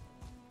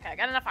 Okay, I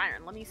got enough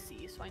iron. Let me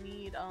see. So I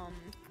need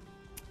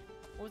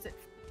what was it?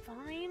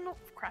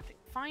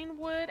 Fine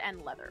wood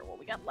and leather. Well,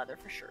 we got leather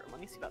for sure.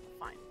 Let me see about the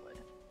fine wood.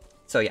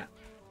 So yeah,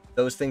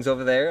 those things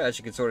over there, as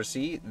you can sort of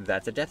see,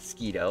 that's a death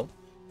skeeto.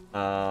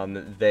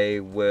 They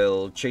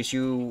will chase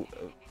you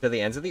to the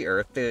ends of the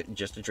earth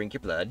just to drink your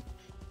blood.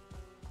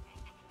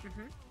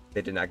 Mm-hmm.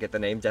 They did not get the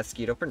name Death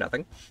Skeeto for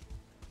nothing.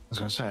 I was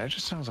gonna say, it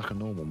just sounds like a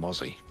normal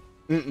mozzie.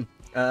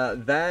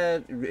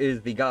 That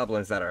is the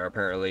goblins that are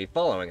apparently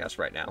following us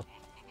right now.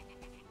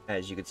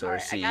 As you can sort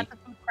of see, I got the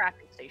food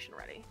crafting station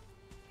ready.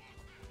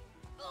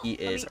 he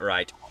is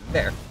right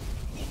there.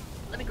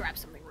 Let me grab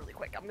something really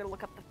quick. I'm gonna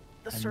look up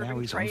the And serving now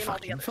he's tray on and all the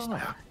fucking other fire.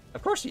 stuff.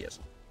 Of course he is.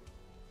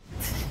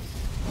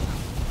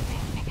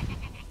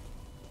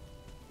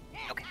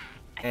 Okay.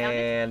 I found it.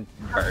 And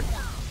bird.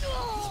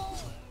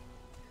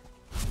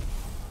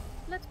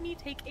 Let me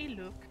take a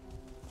look.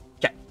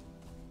 Okay.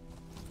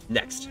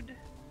 Next, Food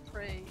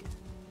tray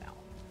found.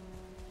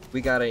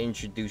 we gotta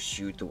introduce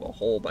you to a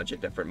whole bunch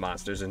of different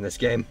monsters in this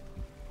game.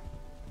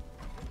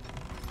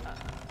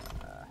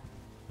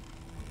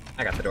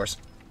 I got the doors.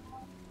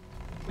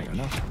 Fair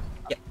enough.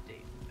 Yep.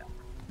 Update found.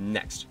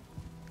 Next.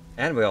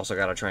 And we also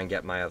gotta try and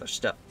get my other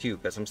stuff too,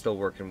 because I'm still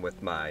working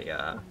with my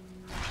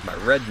my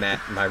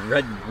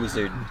red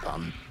wizard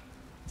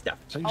stuff.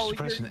 So you're just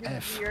pressing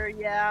F.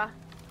 Yeah.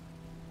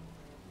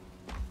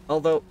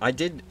 Although I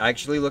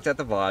actually looked at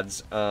the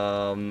VODs,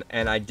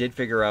 and I did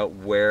figure out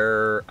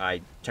where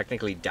I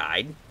technically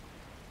died.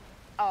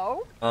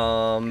 Oh.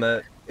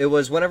 It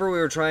was whenever we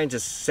were trying to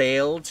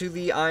sail to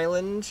the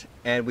island,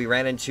 and we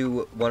ran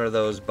into one of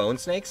those bone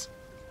snakes.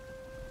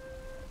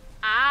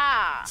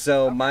 Ah.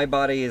 So my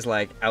body is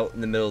like out in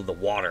the middle of the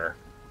water,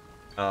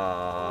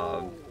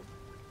 Oh.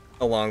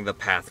 along the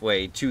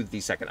pathway to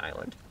the second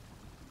island.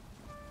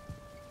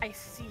 I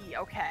see.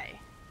 Okay.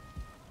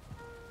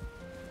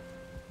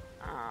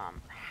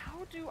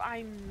 How do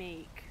I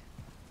make?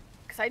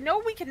 Because I know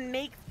we can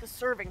make the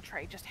serving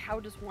tray. Just how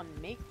does one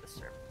make the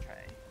serving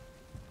tray?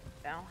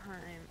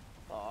 Valheim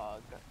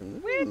bog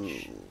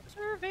witch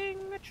serving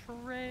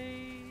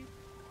tray.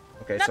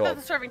 Okay, Not so that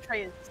the serving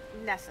tray is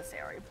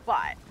necessary,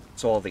 but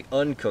all the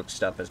uncooked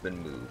stuff has been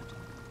moved,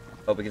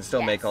 but we can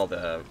still make Yes. all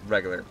the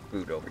regular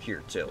food over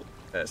here too.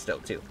 Still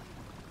too.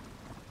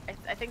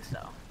 I think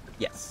so.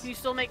 Yes. Can you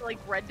still make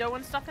like bread dough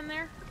and stuff in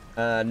there?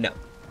 No.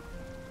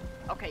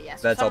 Okay,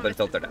 yes. That's all been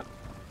filtered out.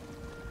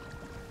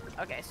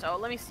 Okay, so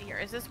let me see here.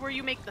 Is this where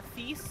you make the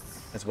feasts?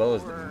 As well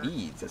as or- the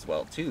meads as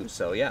well too.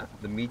 So yeah,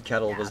 the mead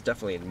kettle Yeah. was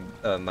definitely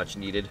much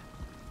needed.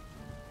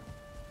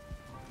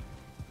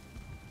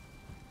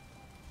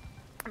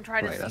 I'm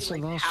trying Right, to that's see the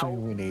like last how.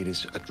 thing we need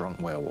is a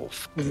drunk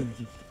werewolf.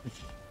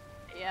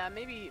 Yeah,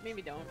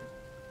 maybe don't.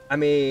 I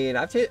mean,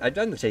 I've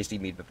done the tasty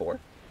mead before,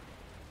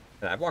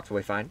 and I've walked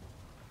away fine.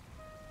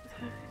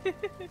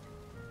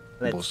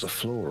 Was the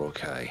floor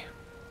okay?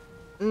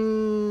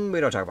 We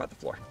don't talk about the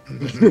floor.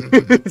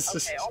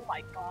 Okay, oh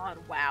my god,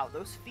 wow,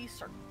 those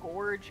feasts are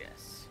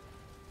gorgeous.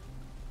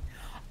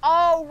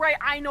 Oh, right,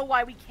 I know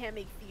why we can't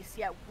make feasts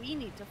yet. We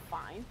need to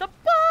find the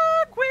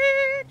bug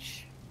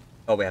witch!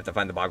 Oh, we have to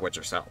find the bog witch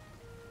herself.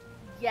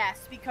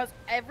 Yes, because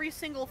every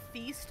single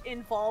feast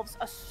involves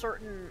a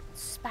certain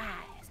spice.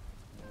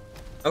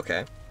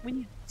 Okay. We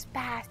need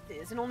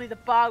spices, and only the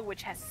bog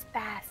witch has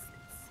spices.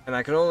 And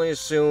I can only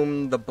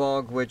assume the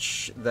bog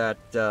witch that,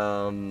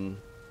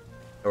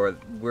 or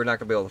we're not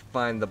gonna be able to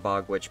find the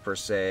bog witch per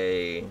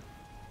se,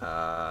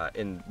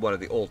 in one of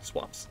the old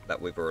swamps that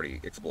we've already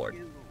explored.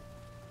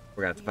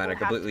 We're gonna have to find a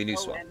completely new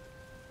swamp.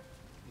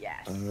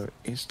 Yes.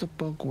 Is the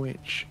bug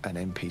witch an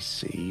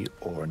NPC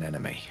or an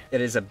enemy?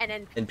 It is a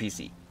And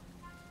NPC.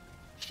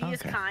 she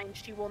is Okay. kind.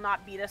 She will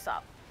not beat us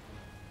up.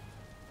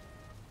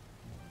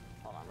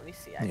 Hold on, let me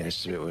see. Yeah,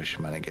 it's a bit where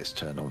Shamanic gets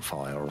turned on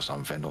fire or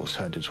something, or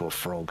turned into a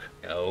frog.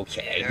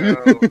 Okay.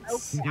 Okay, I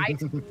see.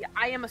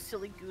 I am a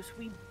silly goose.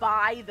 We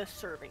buy the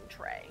serving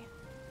tray.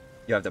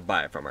 You have to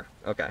buy it from her.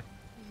 Okay.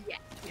 Yes,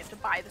 we have to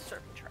buy the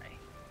serving tray.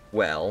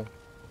 Well,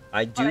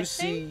 I But do I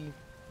see.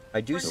 I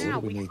do for So see. now,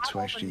 what do we we need have to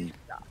all the actually new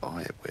stuff.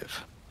 buy it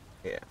with?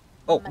 Yeah.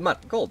 Oh, come on,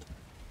 gold.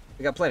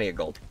 We got plenty of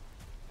gold.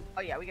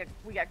 Oh yeah, we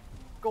got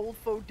gold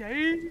for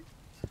days.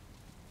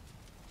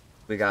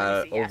 We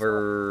got see, yeah, so-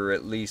 over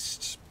at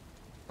least,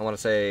 I want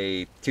to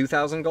say,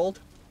 2,000 gold.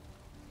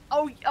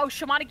 Oh,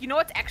 Shamanic, you know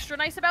what's extra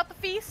nice about the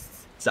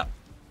feasts? So,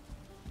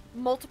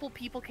 Multiple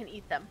people can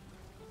eat them.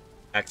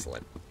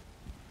 excellent.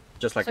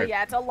 Just like So a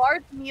yeah, it's a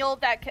large meal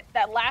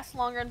that lasts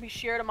longer and be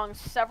shared among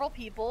several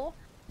people.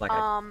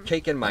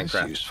 cake in That's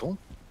Minecraft. useful.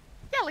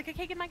 Yeah, like a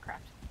cake in Minecraft.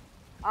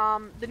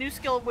 The new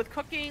skill with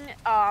cooking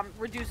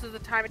reduces the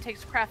time it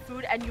takes to craft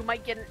food, and you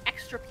might get an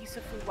extra piece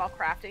of food while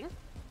crafting.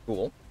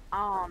 Cool.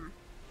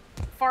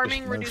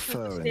 Farming Just reduces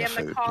no the fur in the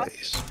stamina food,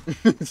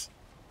 cost.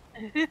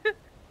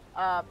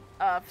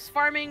 please.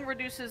 Farming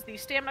reduces the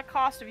stamina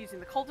cost of using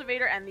the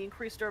cultivator and the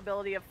increased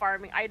durability of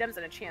farming items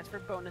and a chance for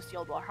bonus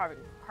yield while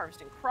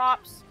harvesting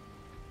crops.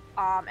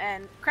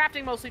 And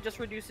crafting mostly just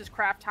reduces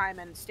craft time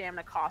and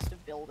stamina cost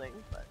of building,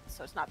 but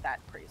so it's not that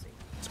crazy.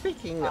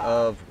 Speaking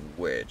of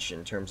which,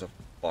 in terms of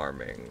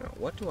farming,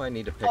 what do I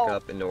need to pick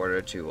up in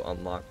order to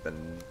unlock the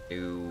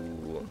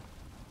new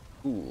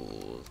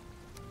tools?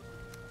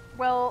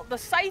 Well, the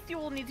scythe you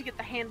will need to get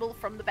the handle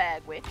from the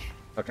bag witch.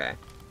 Okay.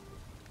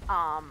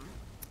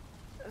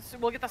 So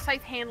we'll get the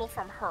scythe handle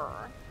from her.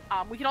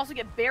 We can also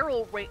get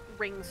barrel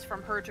rings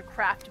from her to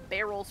craft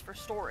barrels for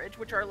storage,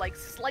 which are like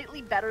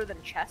slightly better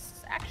than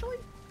chests, actually.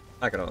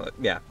 I can,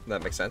 yeah,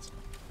 that makes sense.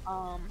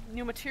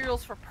 New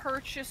materials for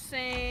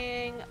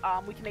purchasing.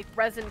 We can make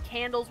resin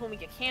candles when we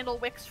get candle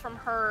wicks from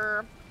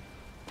her.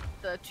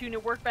 The 2 new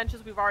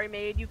workbenches we've already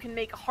made. You can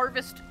make a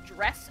harvest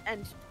dress,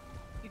 and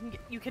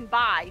you can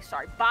buy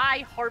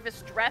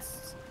harvest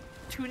dress,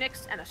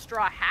 tunics, and a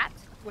straw hat,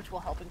 which will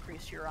help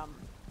increase your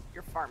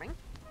farming.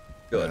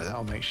 Good.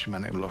 That'll make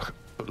Shemanek look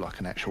like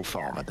an actual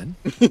farmer then.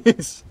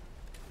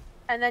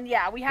 And then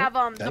yeah, we have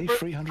Day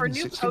for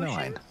new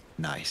 369. potions.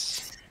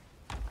 Nice.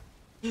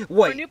 For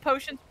Wait, new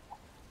potions.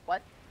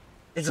 What?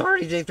 it's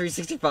already day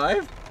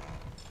 365?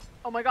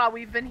 Oh my god,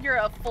 we've been here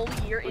a full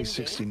year in game.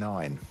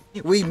 369.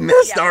 We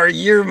missed Yeah. our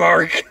year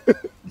mark!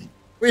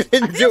 We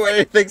didn't do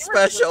anything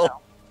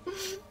special!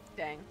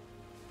 Dang.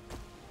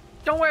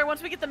 Don't worry,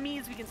 once we get the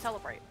meads, we can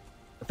celebrate.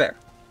 Fair.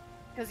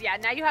 Because yeah,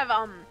 now you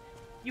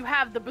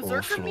have the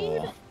Berserker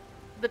mead, Floor.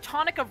 the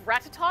Tonic of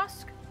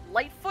Ratatosk,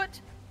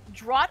 Lightfoot,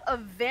 Draught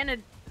of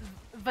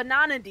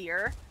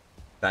Vananadir,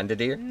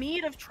 Vandadir?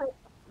 Mead of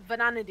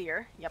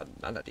Vananadir, yep,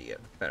 Vandadir.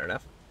 Fair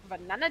enough.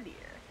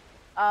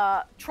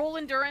 Vananadir, Troll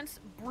Endurance,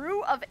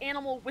 Brew of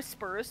Animal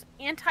Whispers,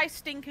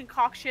 Anti-Sting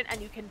Concoction,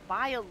 and you can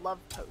buy a Love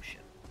Potion.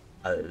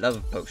 A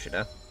love potion,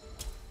 huh?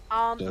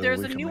 So There's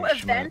we a can new make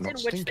Shemanek event not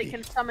in which they stinky.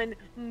 can summon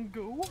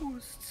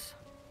ghosts.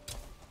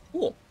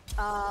 Cool.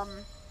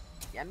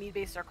 Yeah, meat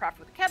bases are crafted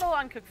with a kettle,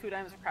 uncooked food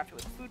items are crafted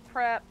with food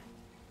prep.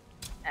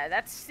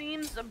 That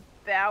seems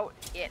about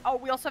it. Oh,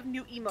 we also have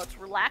new emotes: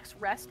 relax,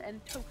 rest,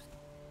 and toast.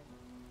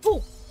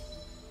 Cool.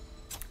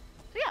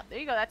 So yeah, there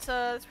you go. That's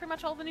pretty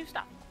much all the new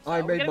stuff. So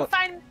I we're made gonna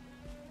my-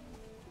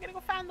 we're gonna go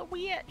find the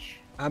witch.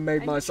 I made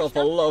And myself a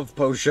stuff? love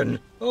potion.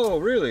 Oh,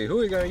 really? Who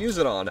are you gonna use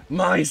it on?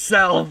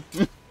 Myself!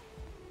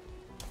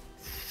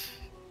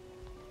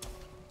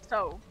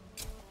 So,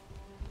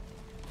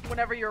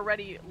 whenever you're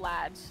ready,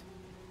 lads.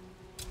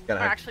 Gonna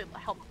Or have... actually,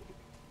 help.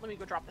 Let me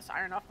go drop this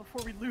iron off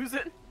before we lose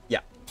it. Yeah.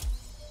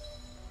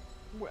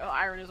 Well,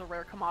 iron is a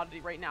rare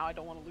commodity right now. I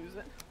don't want to lose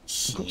it.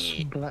 I've got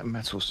some black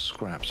metal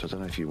scraps. I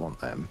don't know if you want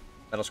them.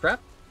 Metal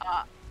scrap?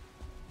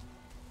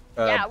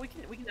 Yeah, we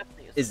can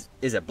definitely use it.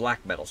 Is it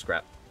black metal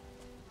scrap?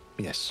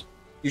 Yes.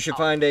 You should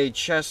find a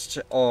chest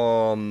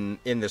in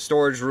the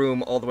storage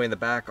room all the way in the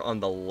back on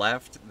the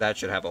left. That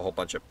should have a whole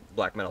bunch of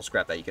black metal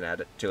scrap that you can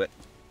add to it.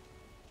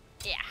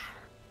 Yeah.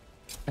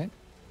 Okay.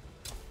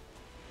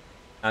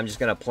 I'm just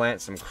gonna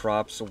plant some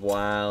crops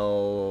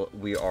while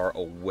we are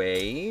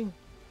away.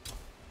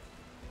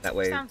 That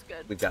way Sounds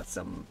good. we've got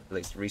some, at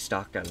least,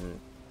 restock on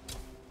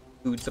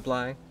food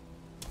supply.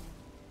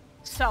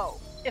 So,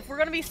 if we're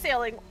gonna be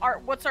sailing,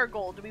 what's our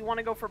goal? Do we want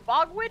to go for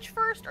Bog Witch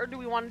first, or do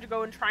we want to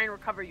go and try and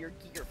recover your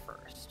gear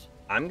first?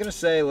 I'm gonna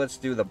say let's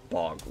do the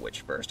Bog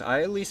Witch first.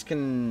 I at least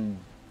can,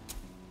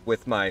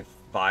 with my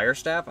fire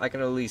staff, I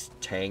can at least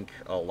tank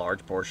a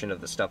large portion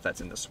of the stuff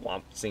that's in the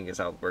swamp, seeing as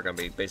how we're gonna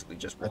be basically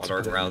just Let's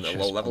wandering put it in around the chest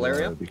low-level below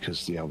area.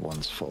 because the other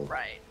one's full.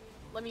 Right.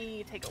 Let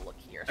me take a look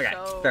here. Okay,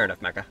 So, fair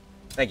enough, Mecha.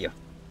 Thank you.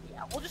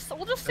 Yeah, we'll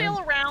just sail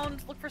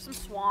around, look for some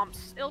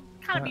swamps. It'll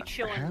kind of be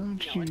chilling. How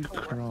do you until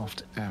we're-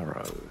 craft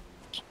arrows?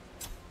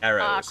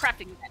 Arrows.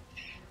 crafting bench.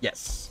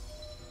 Yes.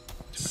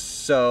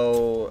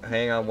 So,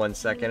 hang on one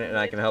second, and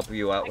I can help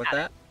you out with got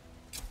it.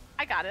 that.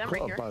 I got it. I'm I've right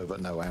got a here. bow, but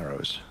no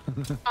arrows.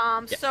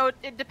 Yes. So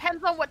it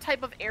depends on what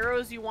type of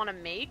arrows you want to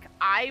make.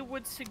 I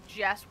would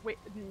suggest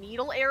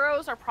needle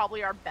arrows are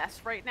probably our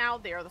best right now.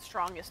 They are the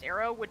strongest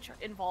arrow, which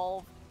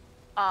involve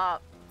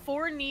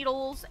 4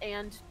 needles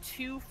and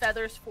 2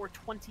 feathers for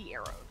 20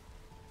 arrows.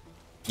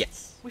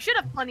 Yes. We should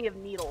have plenty of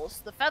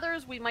needles. The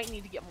feathers we might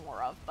need to get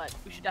more of, but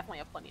we should definitely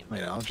have plenty of I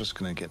mean, needles. I'm just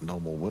gonna get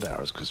normal wood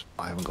arrows because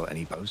I haven't got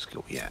any bow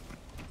skill yet.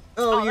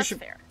 Oh, you that's should.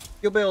 fair.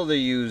 You'll be able to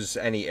use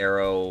any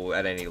arrow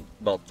at any.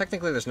 Well,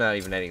 technically, there's not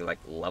even any like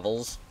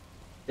levels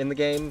in the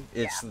game.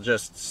 It's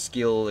just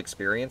skill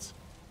experience.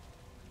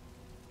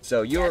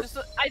 So Yeah, you're. just,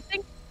 I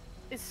think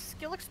is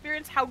skill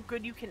experience how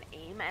good you can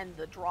aim and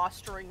the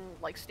drawstring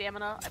like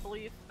stamina, I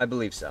believe. I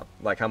believe so.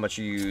 Like how much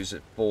you use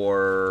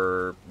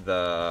for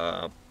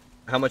the.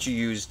 How much you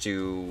use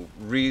to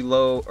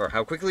reload, or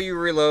how quickly you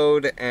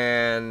reload,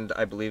 and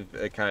I believe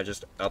it kind of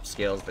just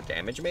upscales the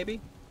damage, maybe?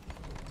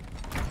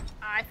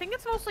 I think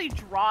it's mostly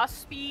draw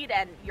speed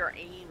and your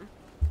aim.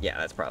 Yeah,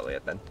 that's probably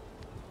it then.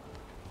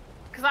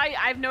 Because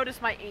I've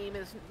noticed my aim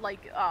is,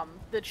 like,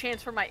 the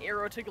chance for my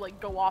arrow to, like,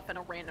 go off in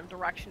a random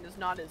direction is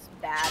not as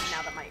bad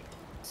now that my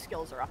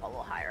skills are up a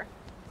little higher.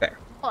 Fair.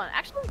 Hold on,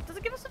 actually, does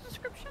it give us a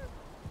description?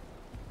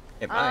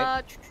 It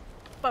might.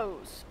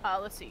 Bows.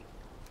 Let's see.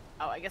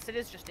 Oh, I guess it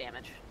is just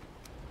damage.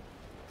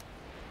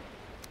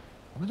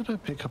 Where did I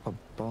pick up a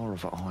bar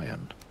of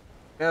iron?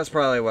 That's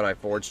probably what I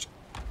forged.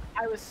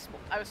 I was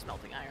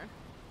smelting iron.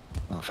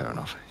 Oh, fair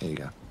enough. Here you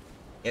go.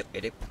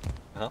 Yep.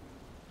 Huh?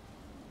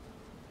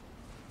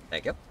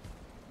 Thank you.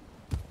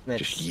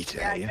 Just yeet it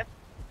Yeah, at you.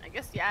 I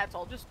guess, yeah, it's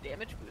all just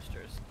damage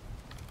boosters.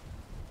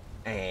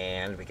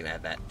 And we can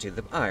add that to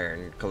the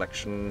iron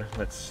collection.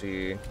 Let's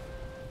see.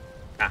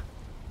 I'm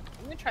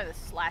gonna try this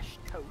slash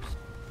toast.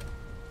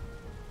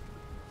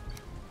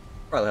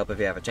 Probably help if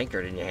you have a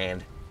tankard in your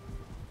hand.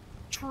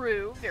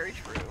 True, very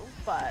true.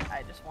 But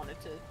I just wanted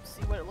to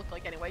see what it looked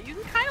like anyway. You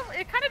can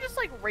it kind of just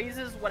like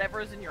raises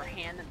whatever's in your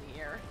hand in the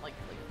air, like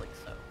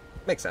so.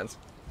 Makes sense.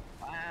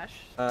 Slash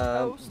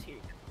Um, toast here.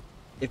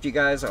 If you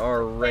guys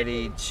are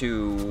ready to,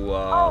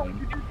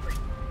 You do great.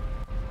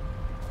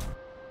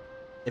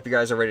 if you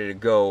guys are ready to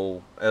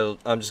go,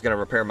 I'm just gonna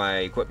repair my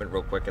equipment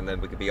real quick, and then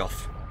we could be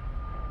off.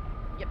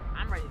 Yep,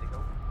 I'm ready to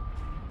go.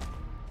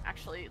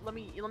 Actually, let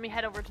me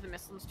head over to the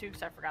Mistlands too,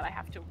 because I forgot I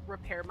have to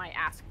repair my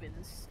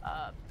Askvin's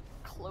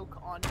cloak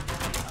on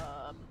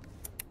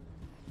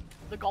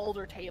the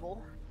Galder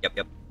table.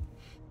 Yep.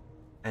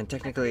 And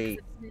technically,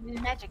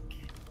 It's magic.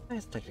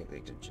 it's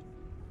technically just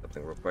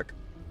something real quick.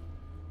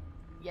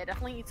 Yeah,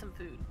 definitely eat some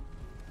food.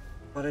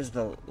 What is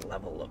the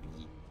level of?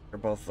 You're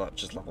both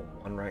just level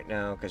 1 right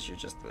now, because you're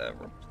just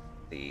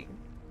the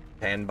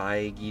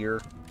standby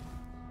gear.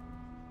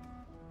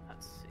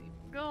 Let's see.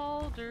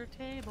 Galder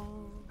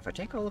table. If I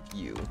take all of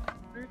you,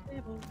 Galder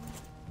table.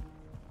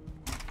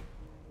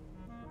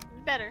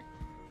 Better.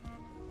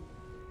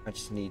 I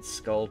just need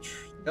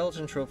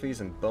skeleton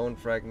trophies and bone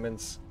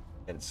fragments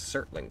and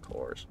circling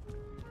cores.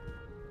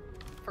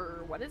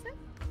 For what is it?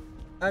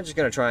 I'm just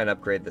gonna try and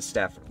upgrade the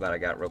staff that I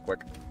got real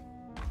quick.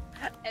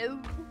 Oh.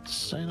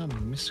 Saying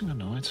I'm missing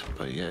an item,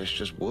 but yeah, it's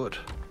just wood.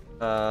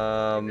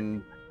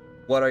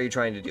 What are you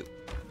trying to do?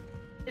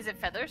 Is it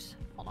feathers?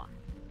 Hold on.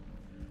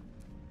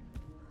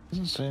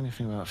 Doesn't say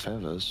anything about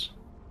feathers.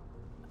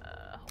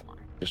 Hold on.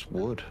 Just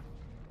wood.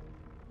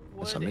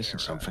 Unless I'm Wood missing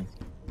arrows. something.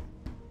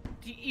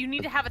 You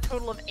need to have a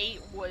total of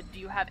 8 wood. Do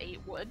you have 8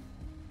 wood?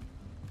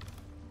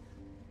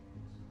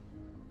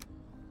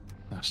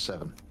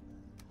 7.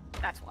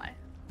 That's why.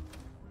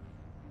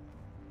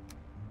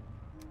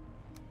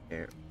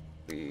 Here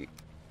we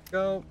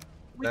go.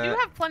 We do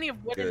have plenty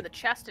of wood in good. the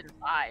chest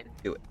inside.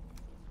 Do it.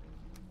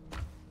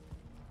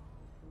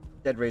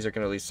 Dead Razor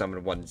can at least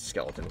summon 1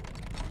 skeleton.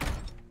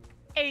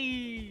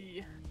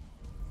 Hey.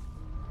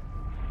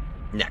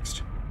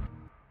 Next.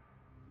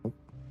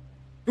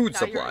 Food No,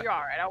 supply. you're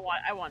all right.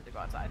 I wanted to go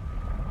outside.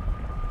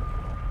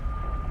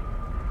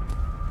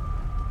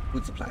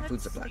 Food supply. Food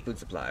Let's supply. see. Food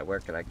supply. Where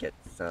can I get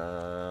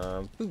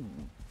some food?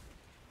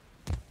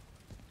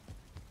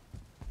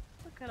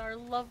 Look at our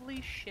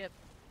lovely ship.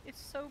 It's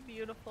so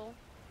beautiful.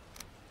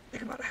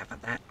 Think about half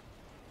of that.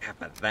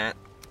 Half of that.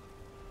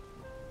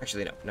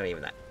 Actually, no, not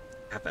even that.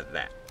 Half of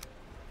that.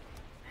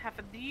 Half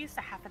of these,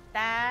 a half of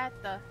that,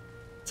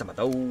 Some of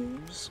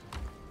those.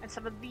 and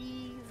some of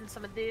these, and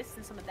some of this,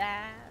 and some of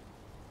that.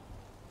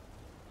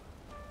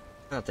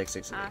 I'll take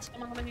 6 of these.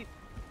 I'm gonna need.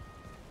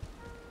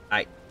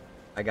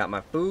 I got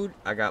my food.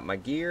 I got my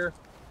gear.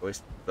 At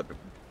least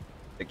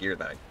the gear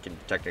that I can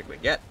technically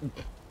get.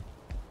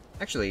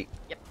 Actually,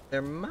 Yep.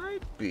 there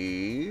might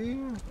be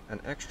an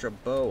extra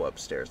bow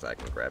upstairs that I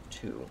can grab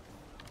too.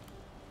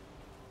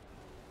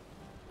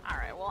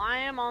 Alright, well, I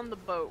am on the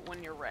boat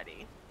when you're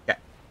ready. Okay.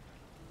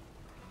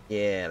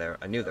 Yeah,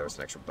 I knew there was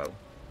an extra bow.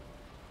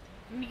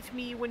 Meet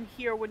me when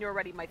you're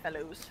ready, my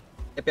fellows.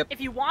 Yep.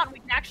 If you want, we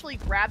can actually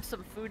grab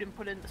some food and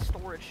put it in the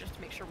storage just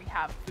to make sure we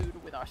have food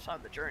with us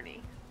on the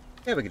journey.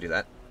 Yeah, we could do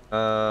that.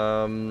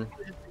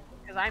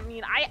 Because, I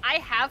mean, I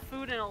have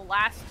food and it'll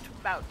last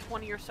about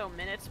 20 or so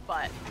minutes,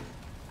 but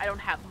I don't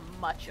have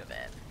much of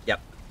it. Yep.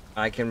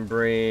 I can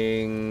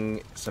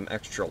bring some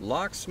extra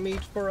locksmeat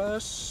for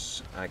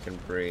us. I can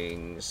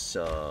bring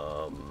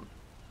some...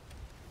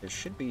 There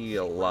should be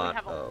a lot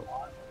have a of...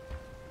 lot.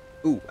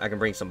 Ooh, I can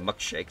bring some muck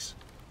shakes.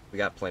 We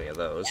got plenty of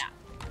those. Yeah.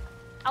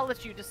 I'll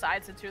let you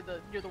decide since you're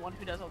the one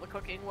who does all the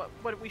cooking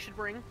what we should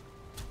bring.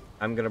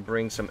 I'm gonna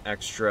bring some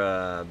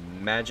extra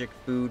magic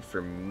food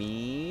for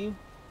me.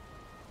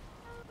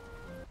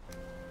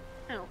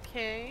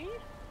 Okay.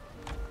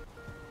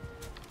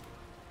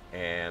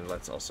 And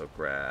let's also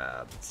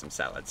grab some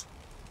salads.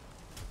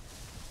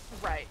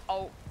 Right.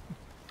 Oh.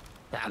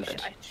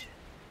 Salad.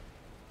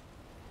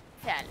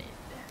 Salad.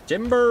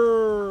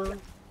 Timber!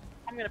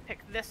 I'm gonna pick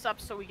this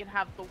up so we can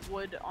have the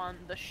wood on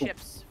the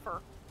ships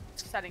for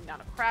setting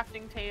down a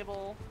crafting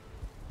table.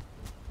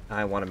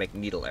 I want to make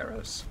needle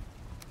arrows.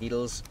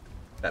 Needles,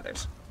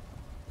 feathers.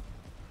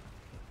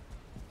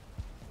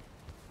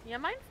 Yeah,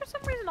 mine for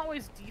some reason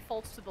always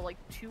defaults to the like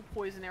 2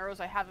 poison arrows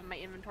I have in my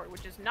inventory,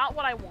 which is not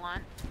what I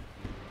want.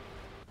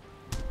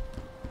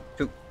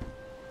 2,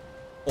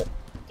 4,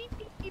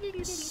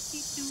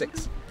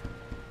 6,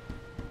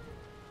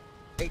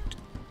 8.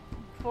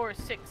 4,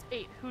 6,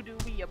 8. Who do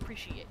we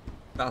appreciate?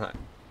 Valheim.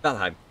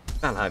 Valheim.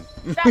 Valheim.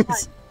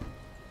 Valheim.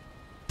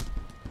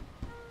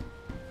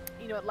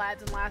 You know what,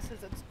 lads and lasses?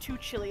 It's too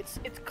chilly.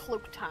 It's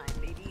cloak time,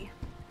 baby.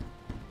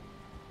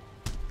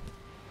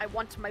 I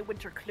want my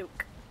winter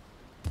cloak.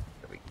 There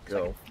we So I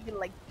go. can feel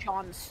like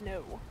Jon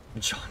Snow.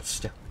 Jon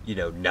Snow. You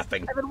know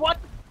nothing. I've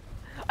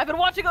been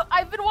watching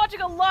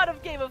a lot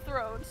of Game of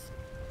Thrones.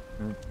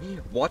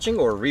 Watching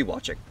or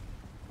rewatching?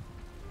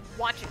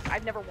 Watching.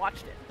 I've never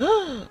watched it.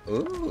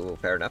 Ooh,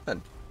 fair enough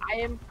then. I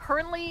am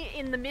currently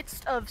in the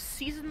midst of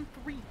season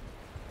 3.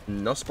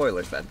 No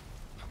spoilers then.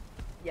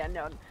 Yeah,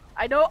 no.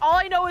 All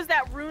I know is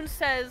that Rune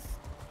says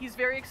he's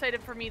very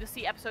excited for me to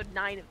see episode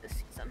 9 of this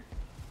season.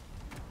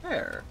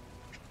 Fair.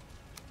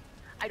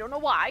 I don't know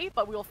why,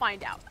 but we'll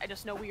find out. I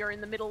just know we are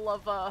in the middle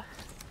of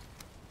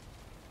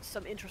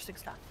some interesting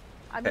stuff.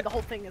 I mean, Okay. the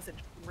whole thing is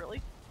interesting,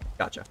 really.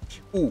 Gotcha.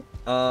 Ooh,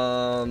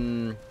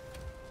 to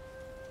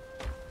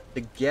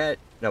get...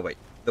 No, wait.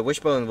 The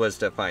wishbone was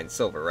to find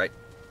silver, right?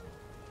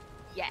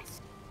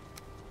 Yes.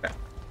 Okay.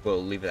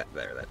 We'll leave that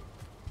there, then.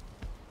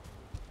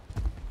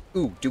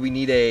 Ooh, do we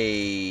need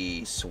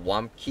a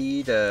swamp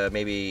key to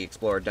maybe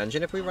explore a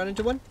dungeon if we run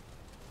into one?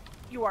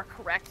 You are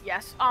correct,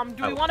 yes.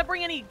 Do we Oh. want to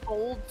bring any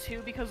gold,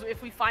 too? Because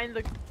if we find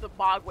the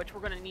bog witch,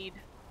 we're gonna need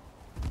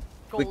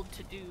gold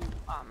to do,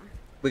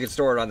 We can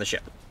store it on the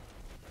ship.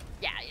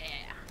 Yeah.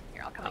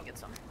 Here, I'll come and get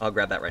some. I'll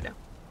grab that right now.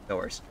 No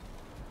worries.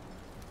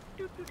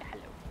 Hello.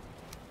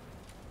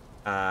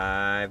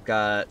 I've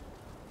got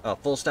a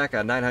full stack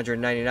of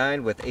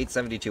 999 with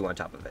 872 on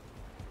top of it.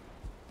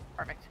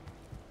 Perfect.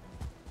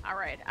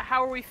 Alright,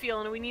 how are we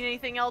feeling? Do we need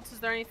anything else? Is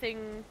there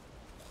anything...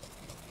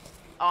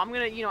 Oh, I'm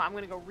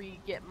gonna go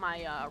re-get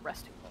my,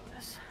 resting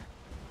bonus.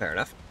 Fair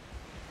enough.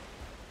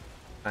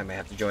 I may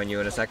have to join you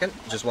in a second.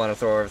 Just want to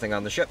throw everything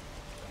on the ship.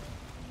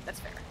 That's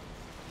fair.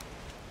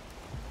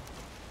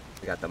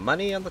 We got the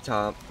money on the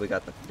top. We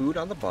got the food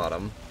on the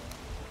bottom.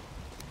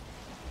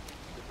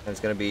 And it's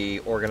going to be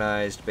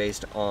organized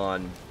based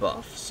on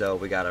buff. So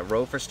we got a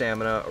row for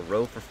stamina, a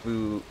row for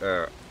food,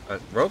 a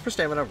row for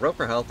stamina, a row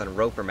for health, and a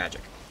row for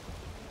magic.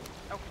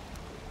 Okay.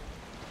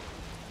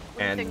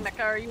 What do you think,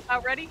 Mecha? Are you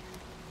about ready?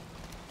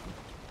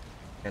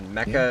 And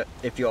Mecha,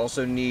 if you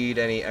also need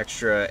any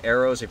extra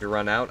arrows, if you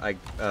run out, I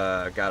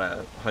got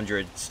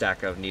 100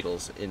 stack of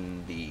needles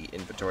in the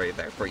inventory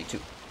there for you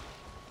too.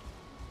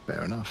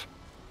 Fair enough.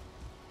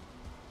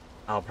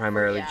 I'll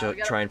primarily Yeah, we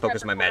gotta- try and we gotta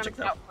focus my plan magic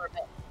them though. out for a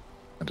bit.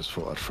 I just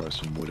thought I'd throw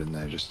some wood in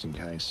there just in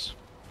case.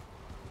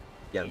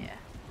 Yeah. Yeah.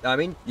 I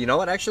mean, you know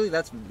what? Actually,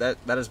 that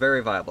is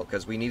very viable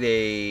because we need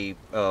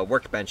a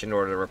workbench in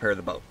order to repair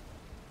the boat.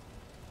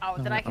 Oh,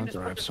 then I can I'll just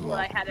grab put the some wood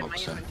I more had in my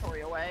blocks then.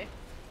 inventory away.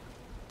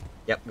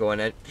 Yep, go on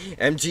in.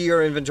 Empty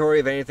your inventory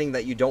of anything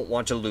that you don't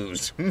want to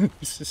lose.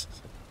 Truth.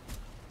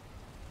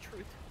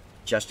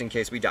 Just in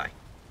case we die.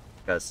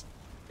 Because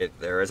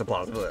there is a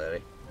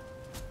possibility.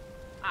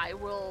 I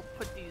will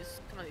put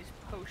some of these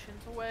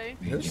potions away.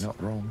 You're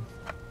not wrong.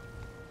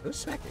 Who's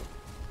smacking?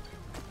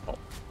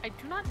 I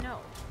do not know.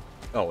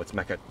 Oh, it's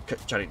Mecha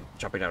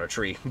chopping down a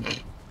tree.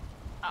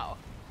 Oh.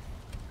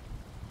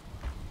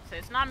 So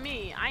it's not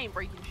me. I ain't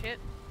breaking shit.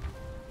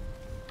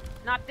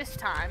 Not this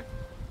time.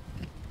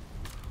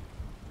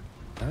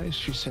 As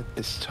she said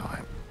this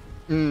time.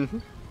 Mm-hmm.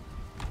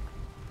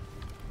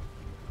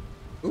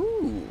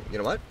 Ooh, you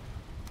know what?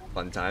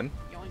 Fun time.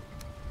 Yoink.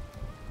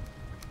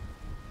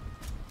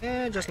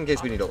 And just in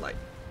case we need a light.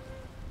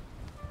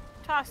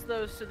 Toss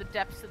those to the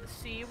depths of the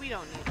sea. We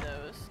don't need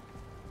those.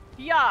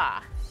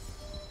 Yeah.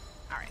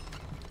 Alright.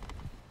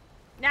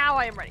 Now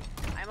I am ready.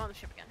 I am on the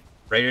ship again.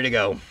 Ready to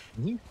go.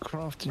 New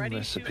crafting Ready to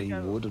recipe,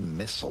 go. wooden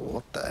missile.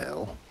 What the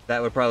hell?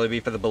 That would probably be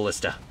for the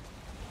ballista.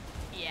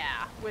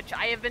 Yeah, which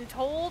I have been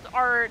told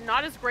are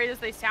not as great as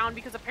they sound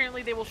because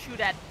apparently they will shoot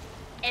at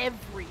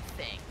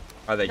everything.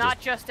 Are they Not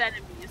just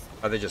enemies.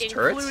 Are they just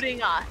turrets?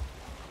 Including us.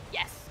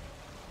 Yes.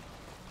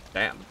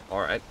 Damn.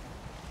 All right.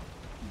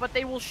 But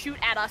they will shoot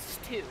at us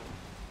too.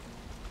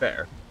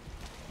 Fair.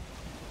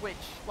 Which,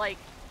 like,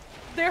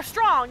 they're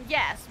strong,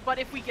 yes, but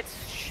if we get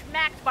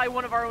smacked by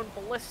one of our own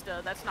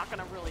ballista, that's not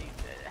gonna really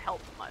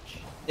help much.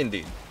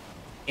 Indeed.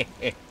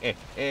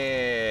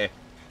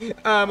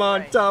 I'm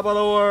on Alright. top of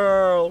the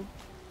world.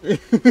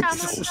 I'm on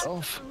Sold top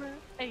off. of the world.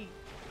 Hey,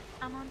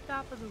 I'm on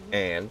top of the world.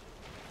 And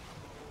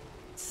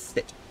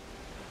sit.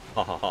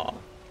 Ha ha ha.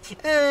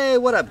 Hey,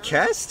 what up,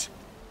 Chest?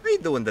 How you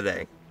doing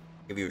today?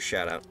 Give you a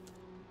shout out.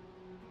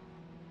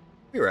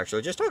 We were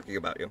actually just talking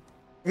about you.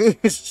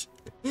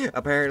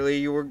 Apparently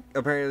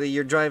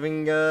you're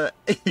driving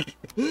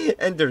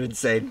Ender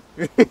insane.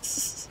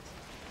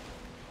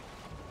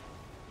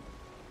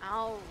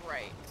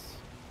 Alright.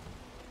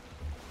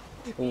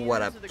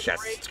 What Into up, the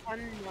Chest? great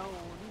unknown.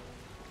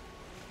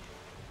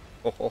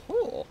 Ho ho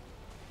ho.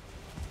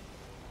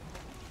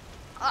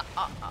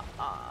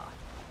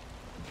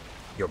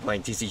 You're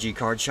playing TCG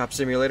Card Shop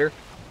Simulator?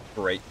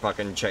 Great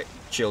fucking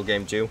chill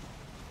game too.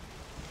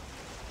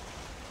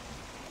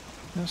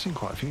 I've seen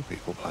quite a few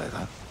people play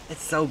that.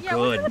 It's so Yeah,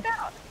 what's it good.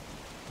 about?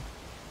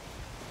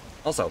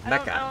 Also, I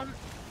don't- Mecha. I don't-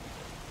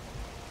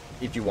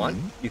 If you want,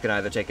 you can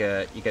either take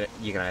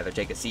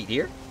a seat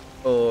here,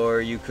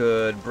 or you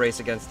could brace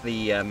against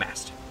the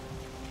mast.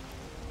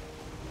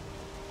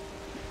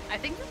 I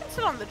think you can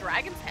sit on the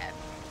dragon's head.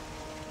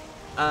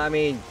 I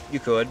mean, you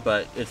could,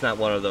 but it's not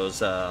one of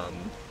those.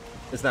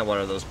 It's not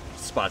one of those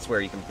spots where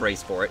you can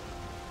brace for it.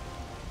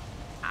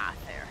 Ah,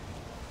 there.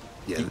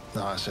 Yeah,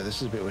 no, so this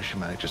is a bit where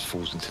Shamanic just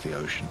falls into the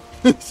ocean.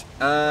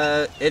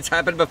 It's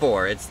happened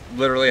before. It's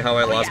literally how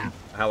I Oh,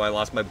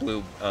 lost my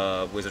blue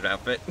wizard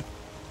outfit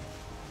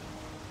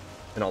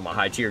and all my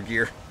high tier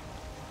gear.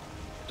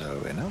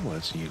 So, in other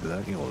words, you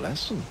learned your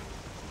lesson.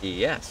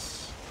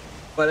 Yes,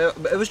 but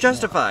it was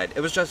justified.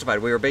 It was justified.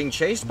 We were being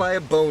chased by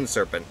a bone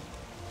serpent.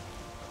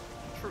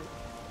 True.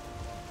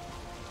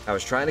 I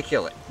was trying to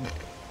kill it.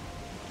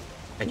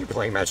 And you're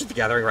playing Magic the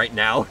Gathering right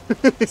now?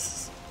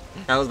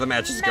 How's the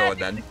matches going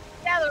then? Magic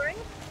the Gathering.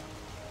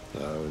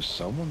 So,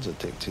 someone's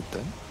addicted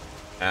then.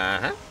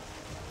 Uh-huh.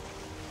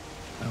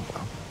 Oh,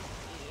 well.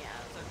 Yeah,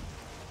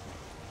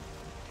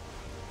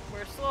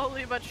 we're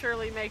slowly but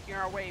surely making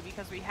our way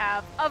because we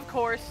have, of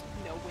course,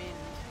 no wind.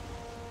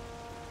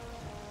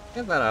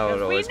 Isn't that how it Because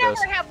we always never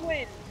goes? have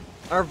wind.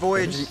 Our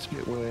voyage... This is the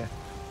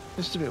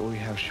bit where we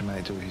have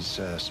Shamanic do his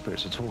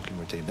Spirits of Talking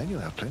redeem. Then you'll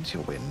have plenty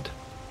of wind.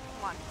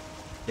 Come on.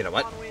 You know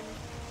what? Come on, wind.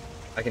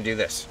 I can do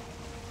this.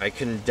 I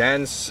can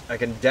dance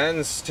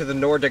to the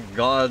Nordic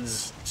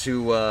gods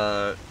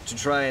to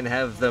try and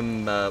have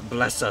them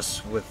bless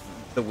us with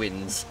the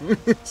winds.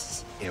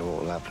 Yeah,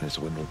 what will happen is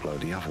the wind will blow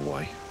the other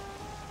way.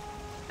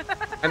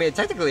 I mean, it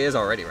technically is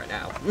already right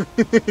now.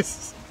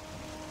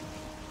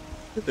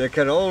 It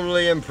can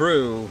only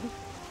improve.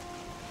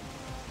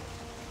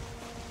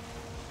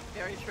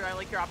 Very true. I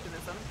like your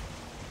optimism.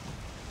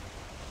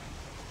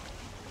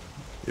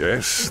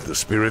 Yes, the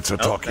spirits are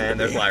talking and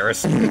to there's me.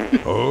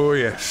 Lyris. Oh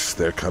yes,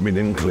 they're coming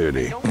in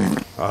clearly. Don't.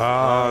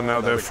 Ah,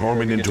 now they're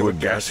forming into a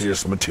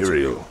gaseous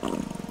material.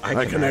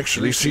 I can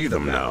actually see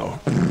them now.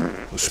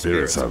 The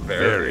spirits are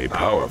very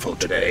powerful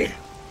today.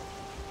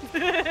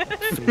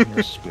 Feeling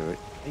the spirit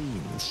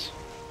means.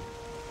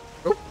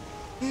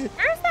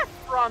 Where's that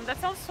from? That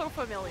sounds so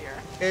familiar.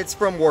 It's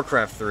from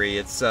Warcraft 3.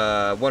 It's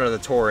one of the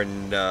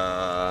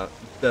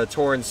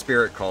Tauren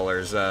spirit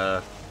callers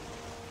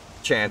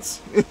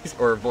chants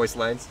or voice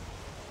lines.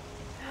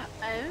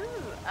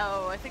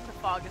 Oh, I think the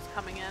fog is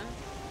coming in.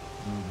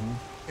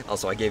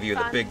 Also, I gave you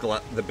the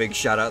Fun. big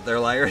shout out there,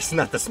 Lyris,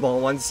 not the small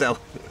one. So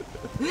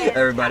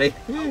everybody,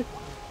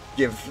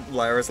 give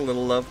Lyris a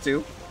little love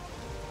too.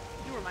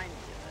 You remind me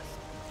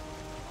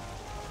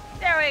of this.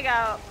 There we go.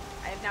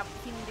 I have now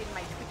pinned in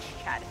my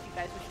Twitch chat if you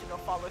guys wish to go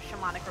follow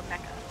Shamanic or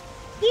Mecha.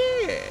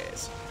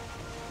 Yes.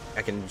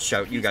 I can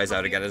shout you guys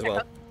out again as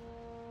well.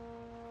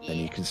 Then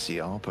you can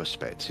see our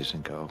perspectives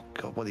and go,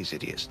 God, what are these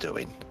idiots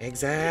doing?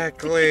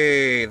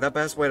 Exactly. The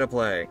best way to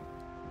play.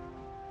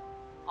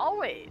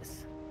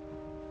 Always.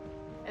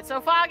 It's so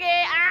foggy.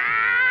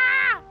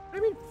 Ah! What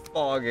do you mean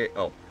foggy?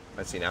 Oh,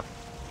 I see now.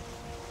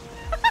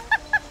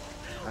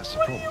 That's the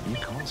What do problem. You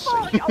mean can't it's see.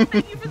 foggy? I'll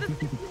thank you for the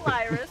sticky,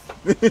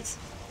 Lyris. It's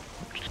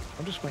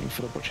I'm just waiting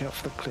for the watch out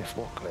for the cliff.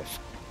 What cliff?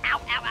 Ow,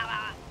 ow,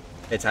 ow,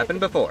 ow. happened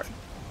before.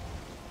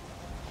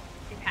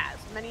 It has.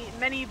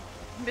 Many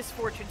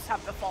misfortunes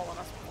have befallen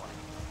us before.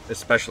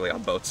 Especially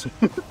on boats.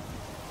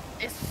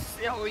 It's,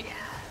 oh yeah.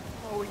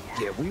 Oh yeah.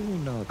 Yeah, we all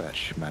know about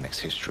Shamanic's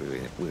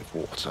history with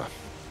water.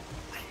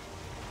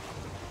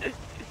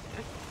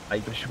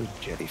 Especially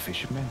with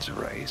jellyfish and manta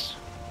rays.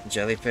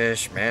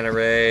 Jellyfish, manta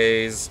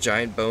rays,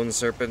 giant bone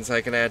serpents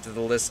I can add to the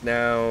list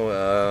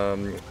now.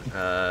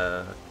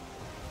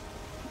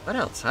 What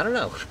else? I don't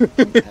know.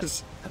 At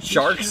least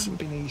Sharks? You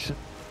haven't been eaten.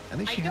 At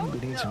least you I haven't don't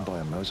been eaten know. by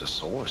a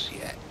mosasaurus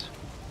yet.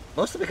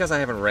 Mostly because I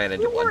haven't ran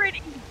into You one. weren't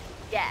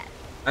yet.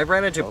 I've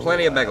ran into Oh,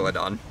 plenty of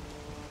Megalodon.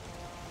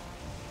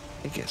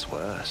 It gets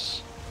worse.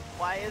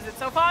 Why is it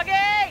so foggy?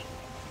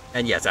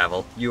 And yes,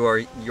 Avel,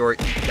 you're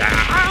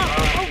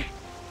ah!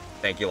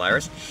 Thank you,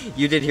 Lyris.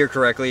 You did hear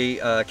correctly.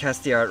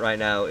 Castiart right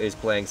now is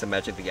playing some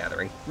Magic the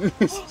Gathering. Oh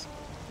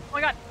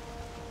my god.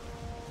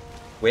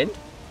 Wind?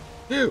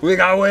 We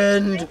got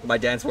wind! My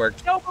dance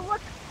worked. No, but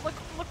look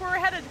where we're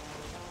headed.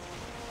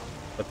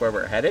 Look where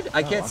we're headed.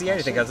 I can't I see can't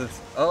anything see. because it's...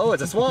 Oh,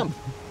 it's a swamp.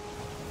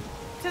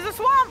 Tis a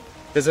swamp.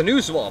 There's a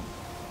new swamp.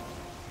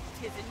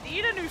 Tis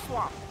indeed a new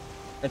swamp.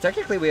 And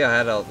technically we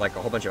had a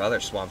whole bunch of other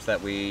swamps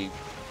that we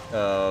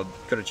could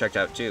have checked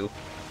out too.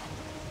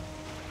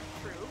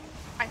 True.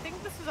 I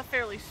think this is a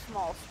fairly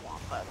small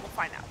swamp, but we'll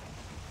find out.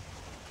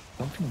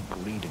 Something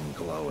green and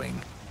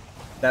glowing.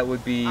 That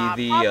would be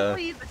the...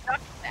 Probably the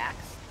duck stacks.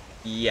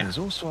 Yeah. There's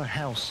also a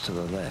house to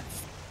the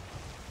left.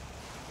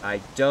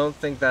 I don't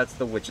think that's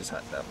the witch's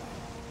hut though.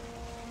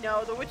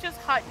 No, the witch's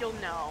hut, you'll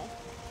know.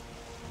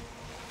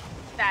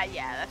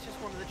 Yeah, that's just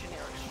one of the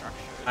generic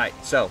structures. Alright,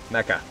 so,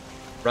 Mecha.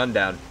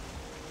 Rundown.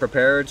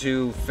 Prepare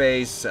to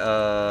face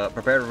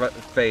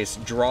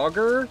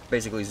Draugr,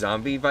 basically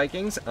zombie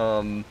Vikings.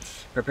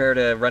 Prepare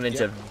to run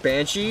into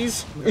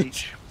Banshees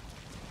Reach.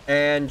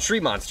 and tree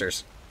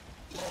monsters.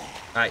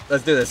 Alright,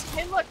 let's do this.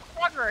 Hey, look,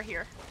 Frogger are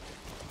here.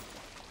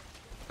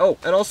 Oh,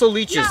 and also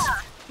leeches. Yeah.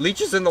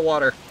 Leeches in the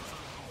water.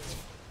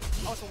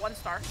 Oh, it's a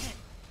 1-star.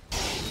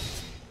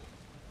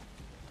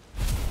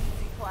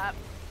 Clap.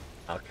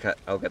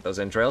 I'll get those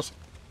entrails.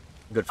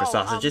 Good for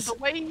sausages. The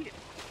way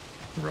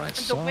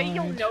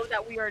you'll know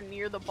that we are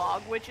near the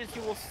bog witch is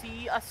you will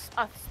see a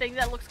thing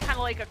that looks kind of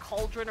like a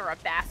cauldron or a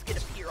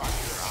basket appear on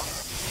your map.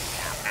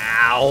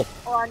 Ow!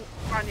 Or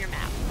on your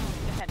map,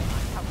 depending on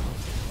how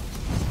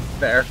close.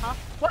 There. Huh?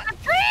 What? A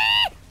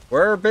tree!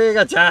 We're being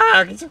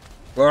attacked!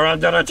 We're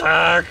under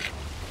attack!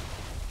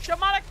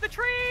 Shamanic the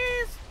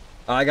trees!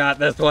 I got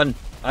this one.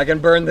 I can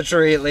burn the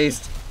tree at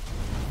least.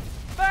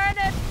 Burn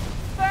it!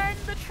 Burn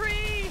the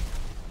tree!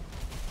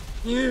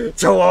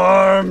 To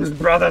arms,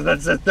 brothers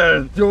and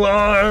sisters! To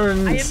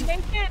arms! I am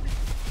naked!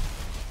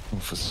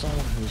 Well, for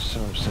someone who's so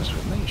obsessed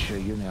with nature,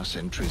 you now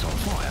send trees on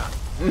fire.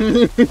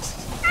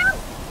 Ow!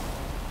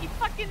 You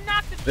fucking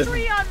knocked a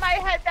tree on my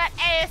head, that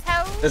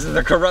asshole! This is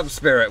a corrupt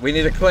spirit. We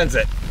need to cleanse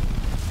it.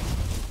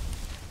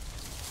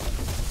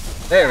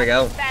 There we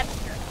go. That's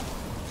good.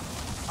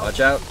 Watch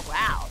out.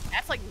 Wow,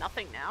 that's like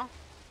nothing now.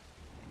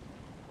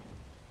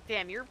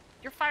 Damn, your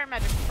fire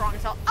magic's strong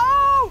as hell.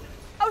 Oh!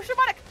 Oh,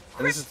 Shamanic!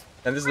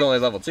 And this is only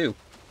level 2.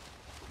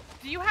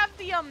 Do you have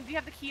the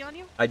key on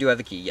you? I do have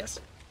the key, yes.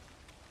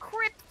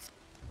 Crypt!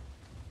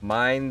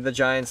 Mine the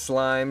giant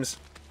slimes.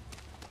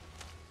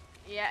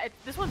 Yeah,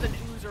 this one's an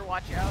oozer,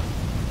 watch out.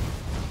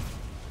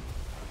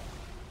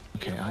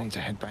 Okay, I need to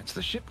head back to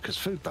the ship because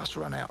food buffs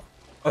run out.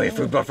 Oh, your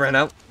food buff ran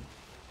out?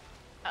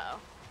 Uh-oh.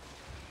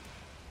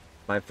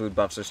 My food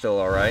buffs are still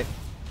alright.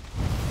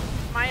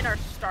 Mine are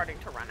starting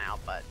to run out,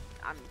 but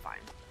I'm fine.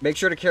 Make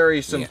sure to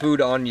carry some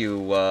food on you,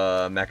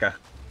 Mecha.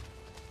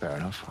 Fair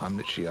enough. I'm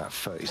literally at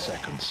 30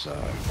 seconds, so...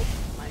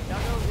 My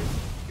doggo is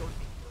yours.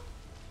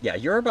 Yeah,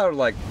 you're about,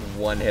 like,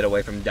 1 hit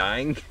away from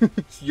dying.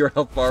 Your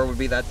health bar would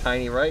be that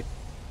tiny, right?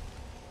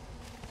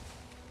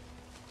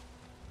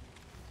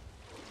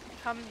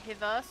 Come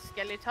hither,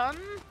 skeleton.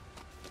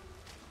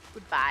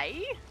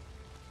 Goodbye.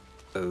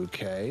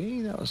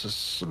 Okay, that was a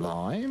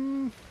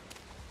slime.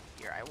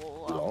 Here, I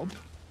will... Blob.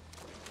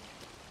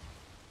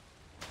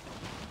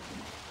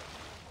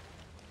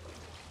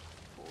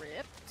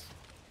 Crypt.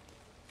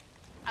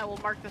 I will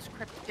mark this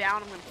crypt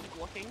down. I'm gonna keep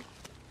looking.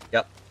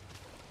 Yep.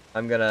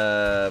 I'm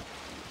gonna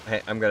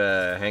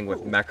hang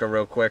with Mecha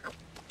real quick,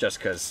 just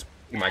because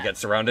you might get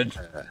surrounded.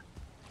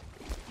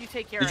 You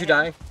take care Did of you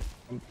him. die?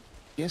 I'm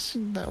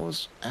guessing that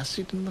was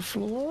acid in the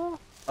floor?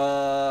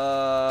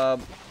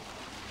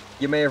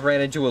 You may have ran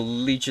into a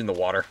leech in the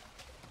water.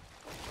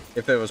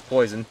 If it was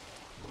poison.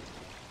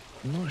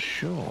 I'm not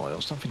sure. It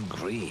was something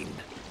green.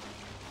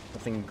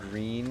 Something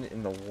green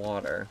in the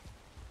water.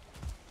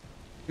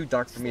 Too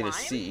dark for me to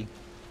Slime? see.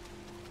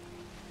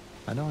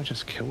 I know I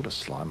just killed a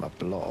slime, a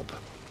blob.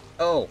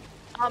 Oh,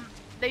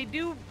 They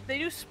do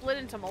split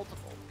into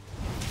multiple.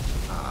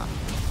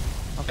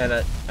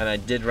 Okay. and I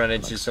did run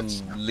into Makes some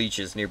sense now.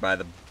 leeches nearby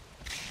the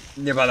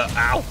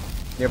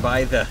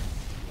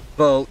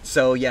boat.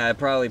 So yeah, you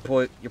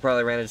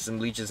probably ran into some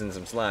leeches and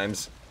some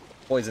slimes,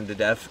 poisoned to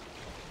death.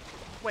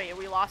 Wait,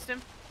 we lost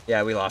him?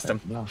 Yeah, we lost him.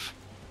 Fair enough.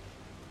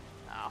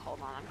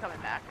 Hold on, I'm coming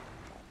back.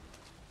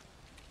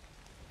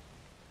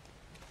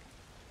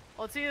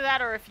 Well, it's either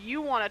that or if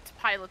you want to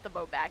pilot the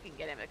boat back and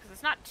get him, because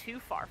it's not too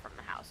far from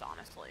the house,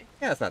 honestly.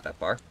 Yeah, it's not that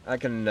far. I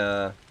can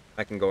go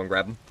and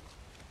grab him.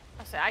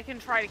 I'll say I can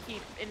try to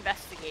keep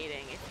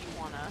investigating if you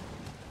want to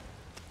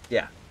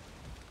Yeah,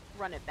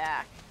 run it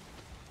back.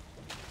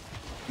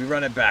 we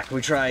run it back.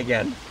 We try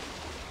again.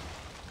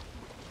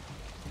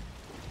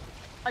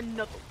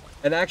 Another one.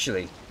 And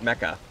actually,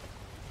 Mecha,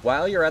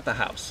 while you're at the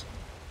house,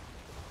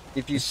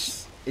 if you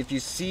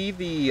see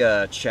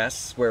the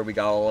chests where we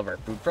got all of our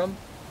food from,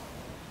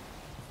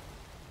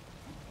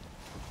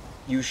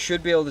 you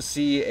should be able to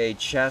see a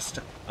chest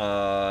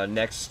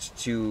next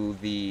to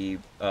the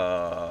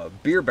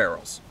beer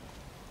barrels.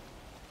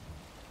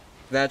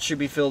 That should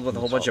be filled with a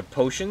whole bunch of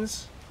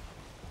potions.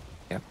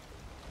 Yep.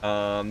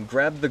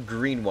 Grab the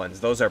green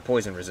ones. Those are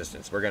poison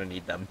resistance. We're gonna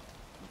need them.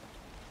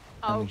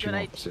 How Oh, many do good you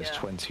want? 'Cause idea. there's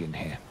 20 in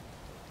here.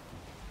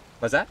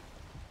 What's that?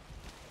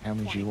 How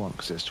many do you want?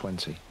 Because there's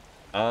 20.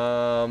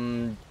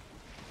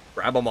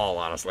 Grab them all,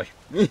 honestly.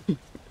 Okay.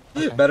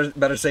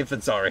 Better safe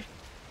than sorry.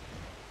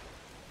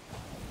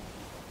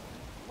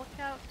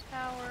 Lookout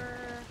tower.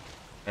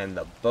 And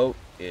the boat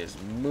is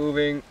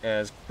moving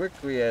as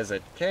quickly as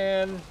it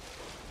can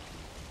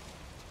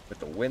with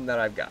the wind that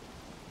I've got.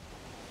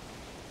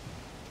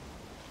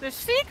 There's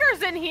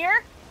seekers in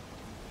here.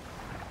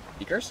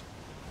 Seekers?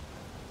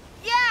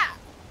 Yeah.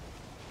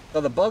 So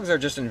the bugs are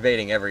just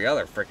invading every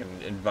other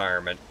freaking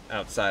environment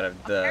outside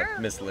of the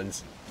Apparently.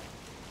 Mistlands.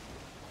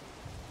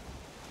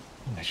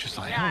 It's just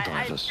like Yeah.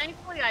 Helldivers.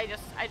 Thankfully, I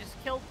just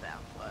killed them,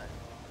 but.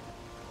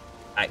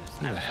 I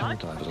You're the I'm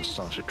Helldivers or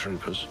Starship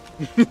Troopers.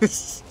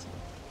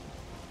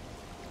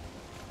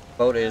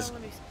 Boat is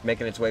let me see.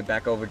 making its way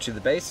back over to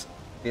the base.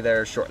 Be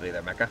there shortly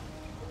there, Mecha.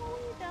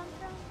 Down.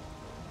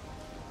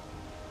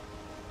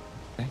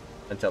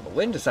 Until the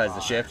wind decides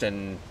to shift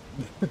and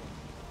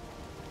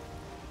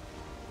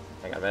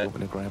Hang on a You minute. want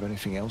me to grab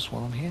anything else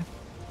while I'm here?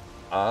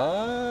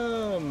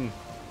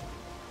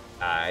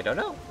 I don't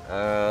know.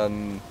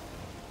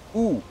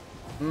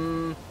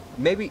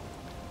 Maybe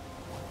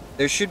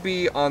there should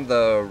be on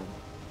the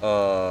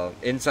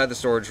inside the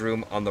storage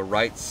room on the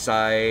right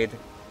side,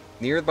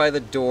 nearby the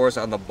doors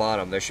on the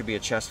bottom. There should be a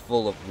chest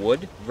full of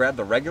wood. Grab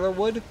the regular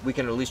wood. We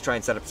can at least try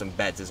and set up some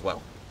beds as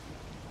well.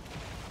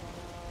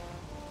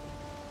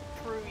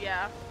 True,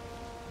 yeah.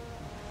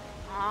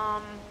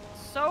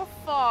 So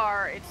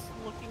far, it's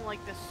looking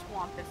like this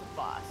swamp is a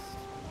bust.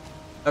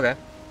 Okay.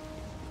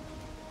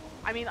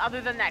 I mean,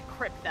 other than that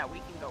crypt that we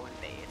can go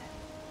invade.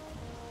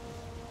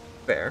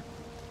 Fair.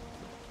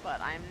 But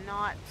I'm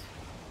not...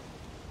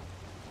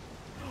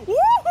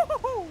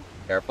 Woo!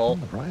 Careful.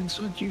 On the right hand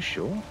side, you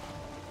sure?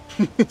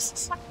 Fuck you,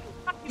 fuck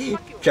you,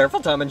 fuck you.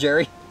 Careful, Tom and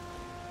Jerry.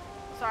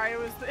 Sorry,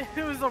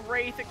 it was a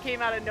wraith that came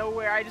out of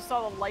nowhere. I just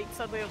saw the light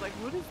suddenly. I was like,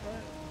 what is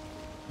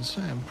that?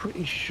 So I'm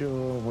pretty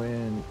sure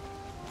when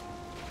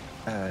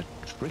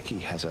Tricky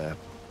has a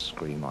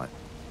screen like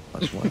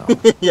as well.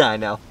 Yeah, I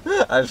know.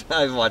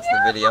 I've watched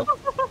the video.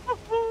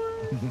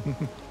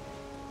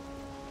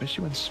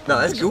 Especially when No,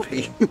 that's spiders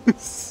goofy. appear.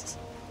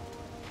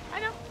 I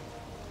know.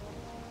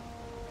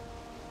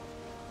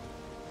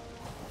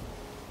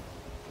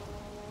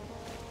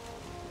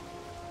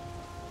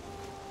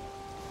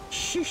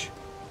 Sheesh.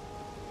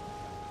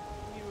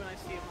 You when I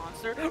see a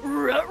monster.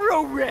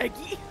 Ruh-roh,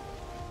 Raggy.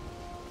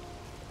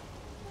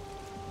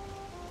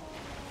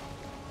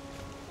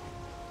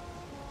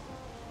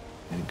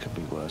 And it could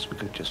be worse. We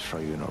could just throw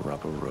you in a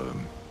rubber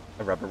room.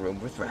 A rubber room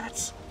with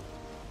rats.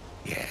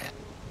 Yeah.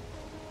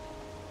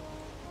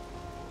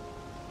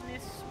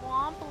 Miss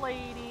Swamp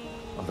Lady.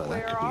 Although where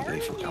that could be are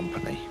lethal you?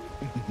 company.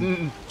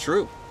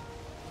 True.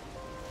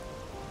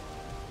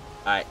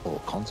 Alright. Or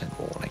content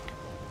warning.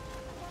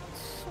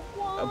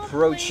 Swamp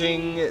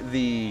Approaching Lady.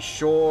 the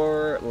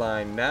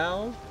shoreline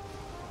now.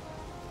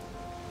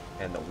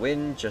 And the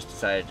wind just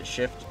decided to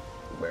shift to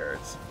where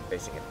it's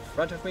facing in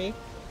front of me.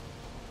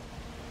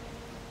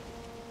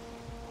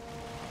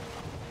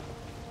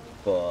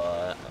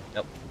 But,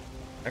 nope.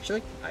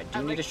 Actually, I do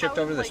I need like to shift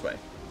how over it's this way.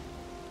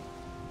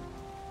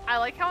 I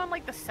like how in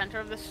like the center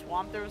of the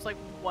swamp there was like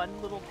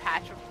one little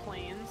patch of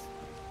plains.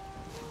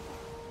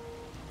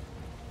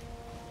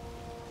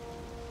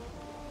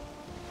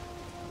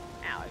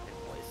 Ow, I've been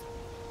poisoned.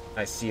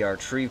 I see our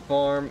tree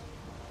farm,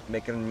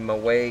 making my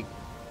way.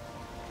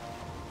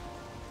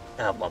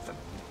 Oh, well,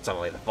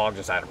 suddenly the fog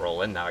decided to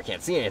roll in. Now I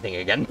can't see anything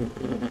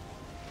again.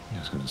 I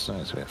was going to say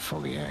it's a bit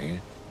foggy out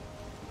here.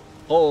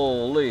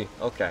 Holy.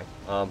 Okay.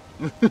 Gotta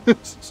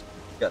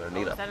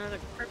need Is that another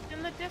crypt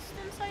in the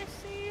distance I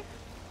see?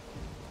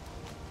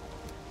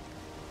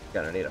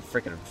 Gonna need a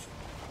freaking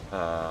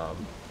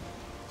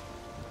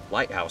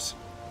lighthouse.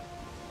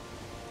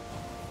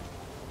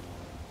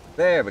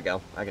 There we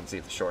go. I can see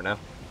the shore now.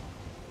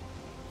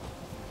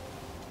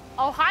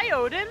 Oh, hi,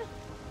 Odin.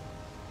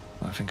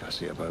 I think I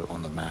see a boat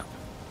on the map.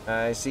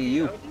 I see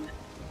you.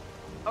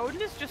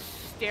 Odin is just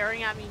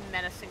staring at me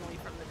menacingly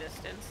from the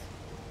distance.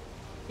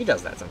 He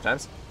does that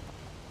sometimes.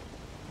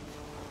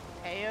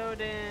 Hey,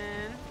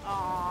 Odin.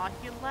 Aw,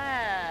 he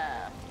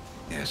left.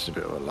 Yeah, it's a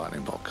bit of a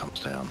lightning bolt comes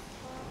down.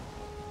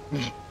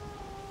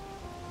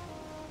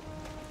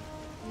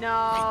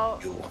 No,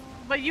 You-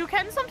 but you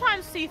can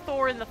sometimes see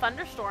Thor in the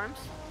thunderstorms.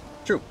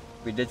 True.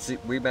 We did see.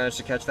 We managed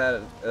to catch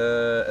that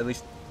at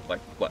least like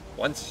what,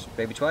 once,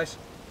 maybe twice.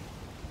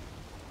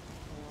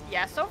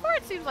 Yeah, so far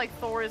it seems like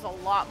Thor is a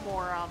lot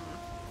more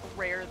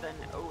rare than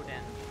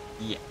Odin.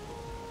 Yeah.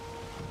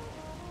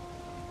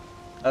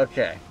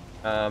 Okay.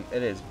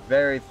 It is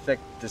very thick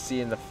to see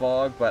in the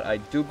fog, but I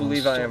do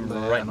believe I am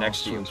Stop there right and I'll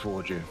next to you. swim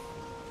towards you.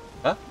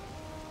 Huh?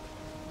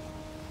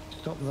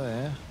 Stop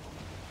there.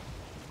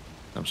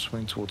 I'm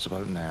swimming towards the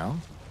boat now.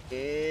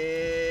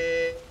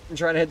 I'm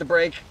trying to hit the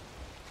brake.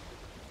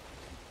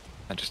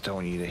 I just don't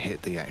want you to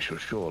hit the actual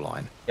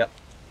shoreline. Yep.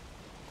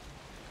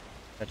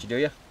 That you do,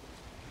 ya?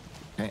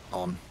 Okay,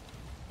 on.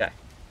 Okay.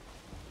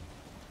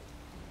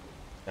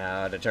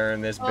 Now to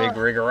turn this big Ugh.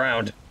 rig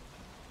around.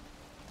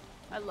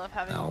 I love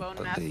having Oh, a bone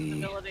but mass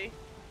the- ability.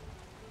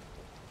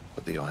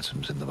 Put the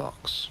items in the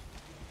box.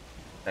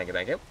 Thank you,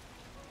 thank you.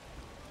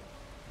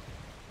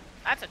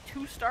 That's a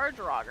 2-star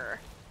Draugr.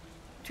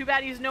 Too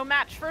bad he's no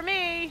match for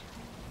me.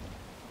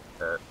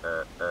 Er.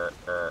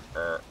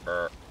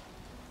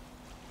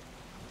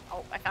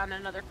 Oh, I found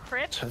another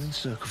crit. Turn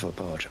circle for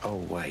barge. Oh,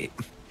 wait.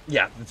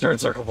 Yeah, the third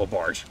circleable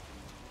barge.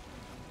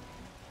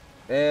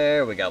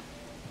 There we go.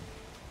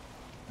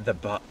 The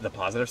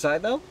positive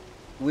side, though,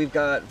 we've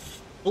got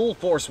full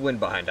force wind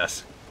behind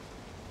us.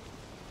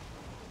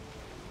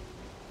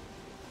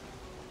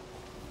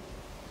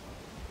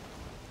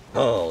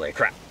 Holy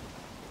crap.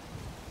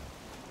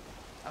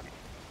 Okay.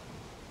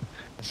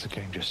 As the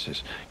game just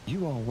says,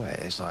 you are wet.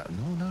 It's like,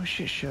 no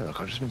shit,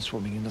 Sherlock. I've just been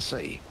swimming in the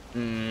sea.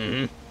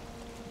 Mm-hmm.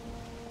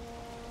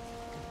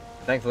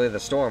 Thankfully, the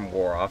storm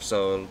wore off,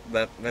 so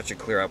that should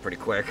clear out pretty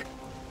quick.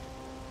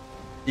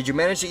 Did you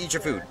manage to eat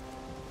your food?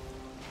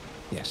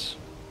 Yes.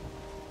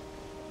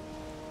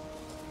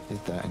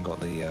 Did that and got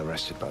the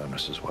rested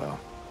bonus as well.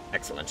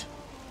 Excellent.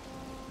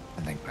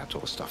 And then grabbed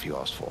all the stuff you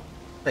asked for.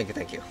 Thank you,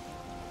 thank you.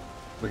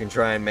 We can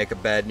try and make a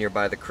bed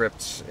nearby the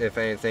crypts, if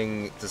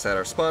anything, to set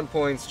our spawn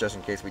points, just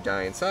in case we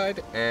die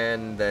inside,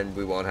 and then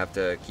we won't have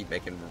to keep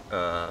making,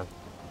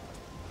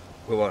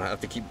 we won't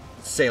have to keep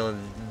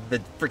sailing the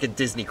freaking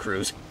Disney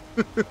cruise.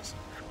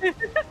 Oh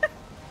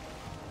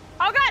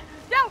god!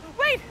 No!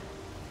 Wait!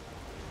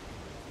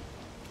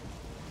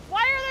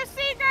 Why are there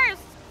seekers?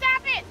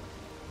 Stop it!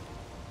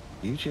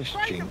 You just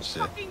Try to jinxed it.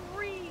 fucking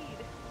read!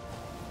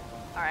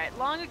 Alright,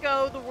 long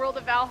ago, the world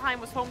of Valheim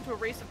was home to a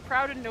race of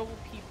proud and noble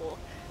people.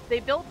 They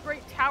built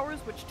great towers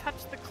which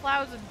touched the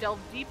clouds and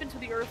delved deep into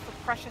the earth for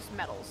precious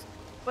metals.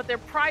 But their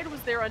pride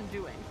was their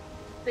undoing.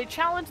 They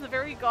challenged the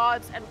very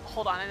gods and...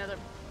 Hold on, another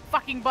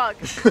fucking bug.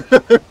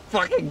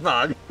 Fucking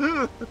bug.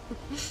 Get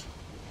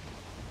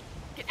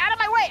out of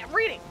my way, I'm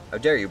reading! How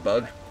dare you,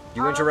 bug.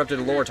 You interrupted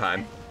lore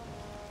time.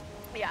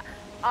 Yeah.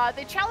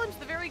 They challenged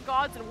the very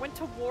gods and went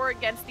to war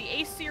against the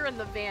Aesir and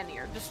the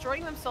Vanir,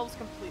 destroying themselves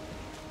completely.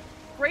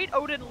 Great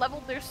Odin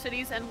leveled their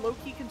cities and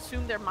Loki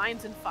consumed their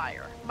mines in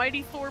fire.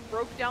 Mighty Thor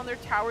broke down their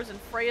towers and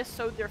Freya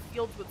sowed their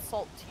fields with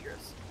salt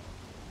tears.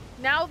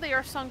 Now they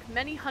are sunk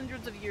many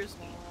hundreds of years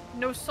deep.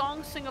 No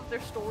songs sing of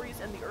their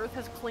stories and the earth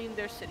has claimed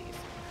their cities.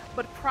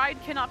 But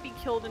pride cannot be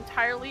killed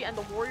entirely and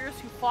the warriors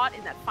who fought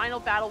in that final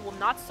battle will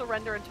not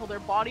surrender until their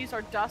bodies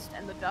are dust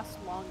and the dust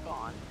long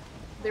gone.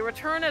 They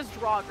return as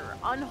Draugr,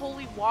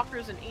 unholy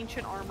walkers in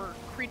ancient armor,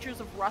 creatures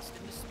of rust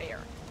and despair.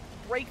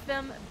 Break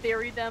them,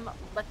 bury them,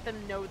 let them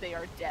know they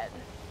are dead.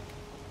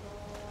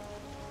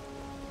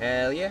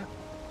 Hell yeah.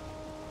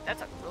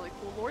 That's a really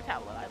cool lore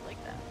tablet, I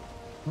like that.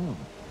 Hmm.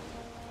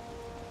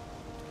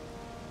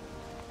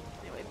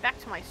 Anyway, back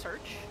to my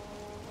search.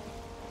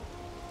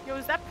 Yo,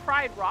 is that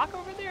Pride Rock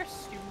over there?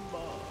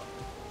 Stumba.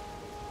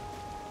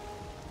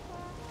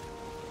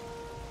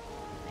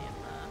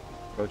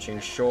 Approaching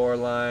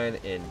shoreline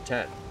in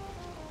 10,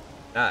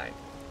 9,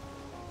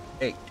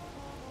 8,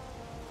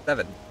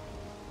 7,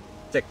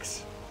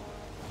 6,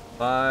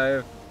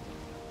 5,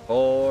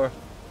 4,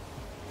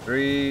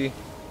 3,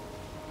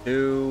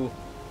 2,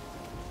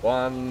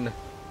 1,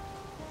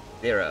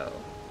 0.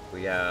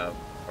 We have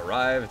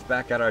arrived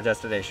back at our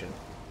destination.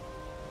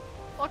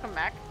 Welcome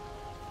back.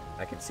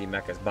 I can see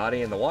Mecha's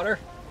body in the water.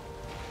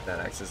 That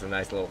acts as a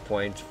nice little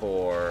point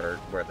for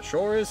where the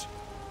shore is.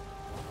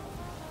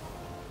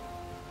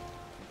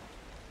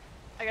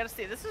 I gotta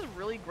say, this is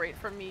really great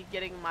for me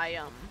getting my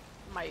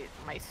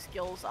my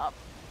skills up.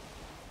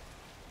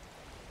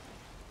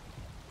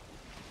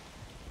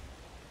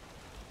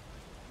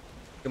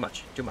 Too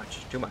much, too much,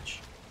 too much.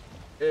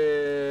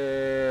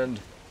 And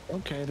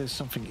Okay, there's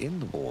something in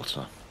the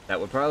water. that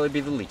would probably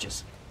be the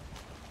leeches.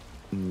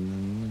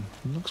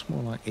 Looks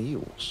more like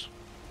eels.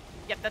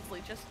 Yep, that's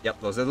leeches. Yep,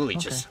 those are the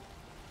leeches. Okay.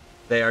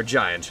 They are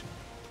giant.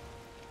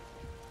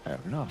 Fair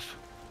enough.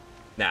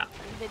 Now,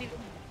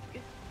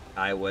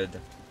 I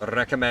would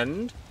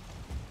recommend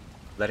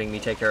letting me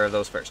take care of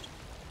those first.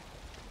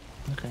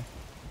 Okay.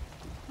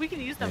 We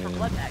can use them for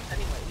blood bags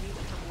anyway. We need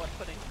them for blood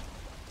pudding.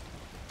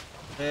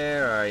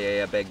 There are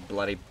you big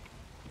bloody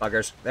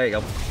buggers. There you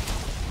go.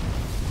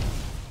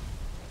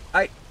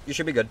 Alright, you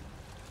should be good.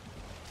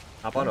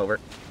 Hop on over.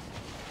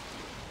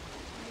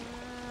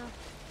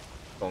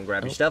 Go and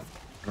grab your stuff.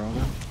 Draugr.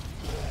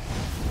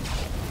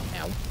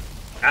 Ow.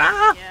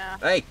 Ah! Yeah.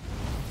 Hey!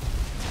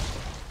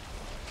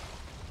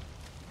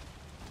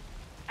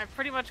 I've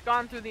pretty much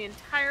gone through the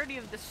entirety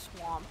of this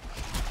swamp.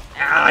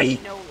 Aye.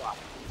 No luck.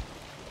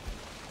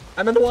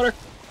 I'm in the water.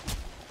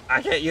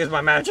 I can't use my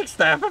magic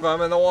staff if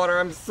I'm in the water.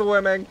 I'm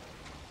swimming.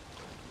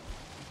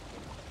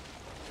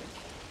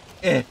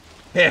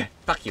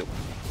 Fuck you.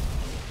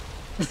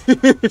 I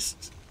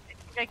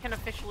think I can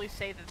officially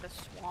say that the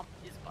swamp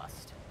is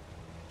bust.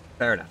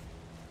 Fair enough.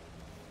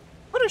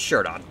 Put a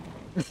shirt on.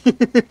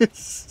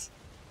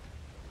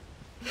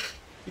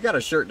 You got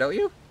a shirt, don't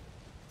you?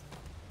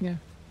 Yeah.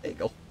 There you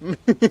go.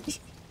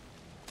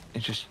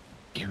 It's just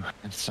you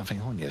had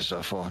something on you, so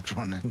I thought I'd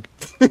run and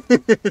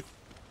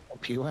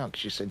help you out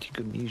because you said you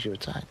couldn't use your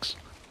attacks.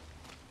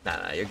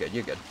 Nah, you're good,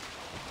 you're good.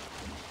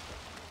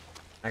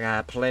 I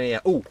got plenty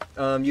of... Ooh,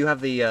 you have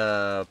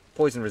the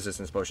poison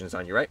resistance potions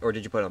on you, right? Or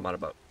did you put them on a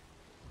boat?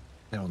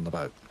 They're on the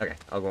boat. Okay,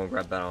 I'll go and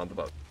grab that on the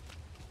boat.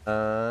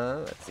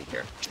 Let's see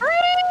here.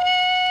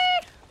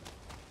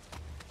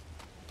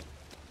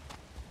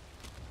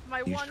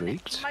 My You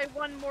streaked? my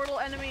one mortal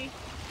enemy.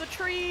 The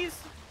trees.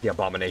 The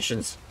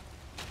abominations.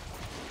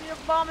 The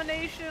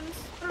abominations.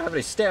 I don't have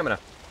any stamina.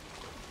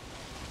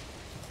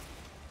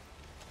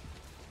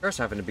 Yours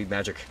happen to be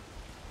magic.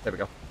 There we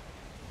go.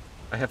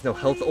 I have no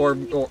health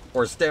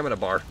or stamina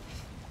bar.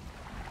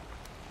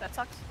 That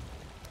sucks.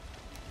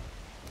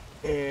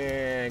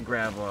 And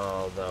grab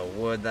all the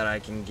wood that I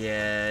can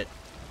get.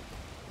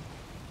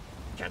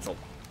 Cancel.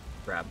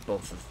 Grab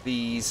both of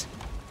these.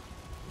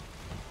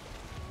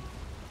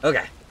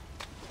 Okay.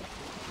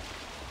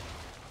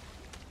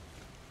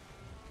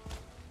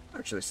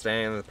 Actually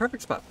staying in the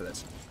perfect spot for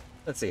this.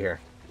 Let's see here.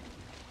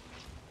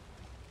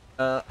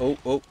 Oh,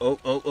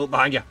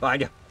 behind you,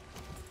 behind you.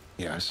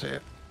 Yeah, I see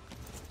it.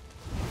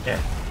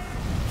 Yeah.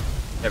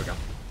 There we go.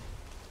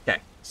 Okay,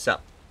 so,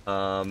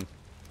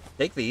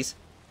 take these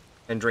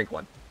and drink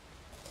one.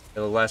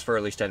 It'll last for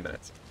at least 10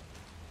 minutes.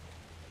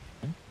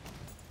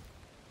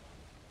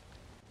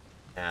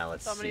 Now,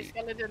 let's So many see.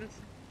 skeletons.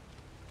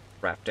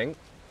 Crafting.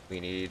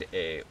 We need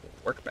a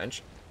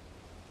workbench.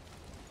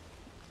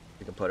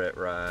 We can put it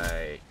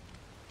right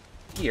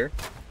here.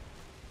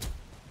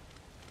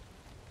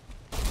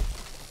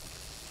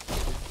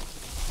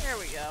 There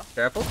we go.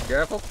 Careful,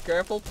 careful,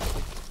 careful.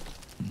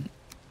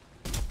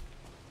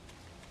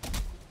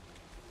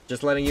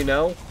 Just letting you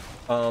know,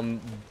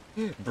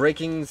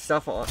 breaking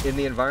stuff in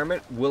the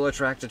environment will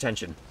attract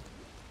attention.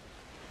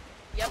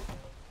 Yep.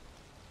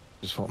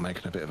 Just thought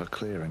making a bit of a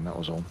clearing, that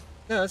was all.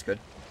 Yeah, that's good.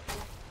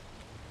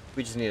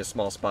 We just need a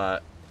small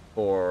spot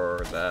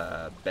for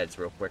the beds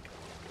real quick.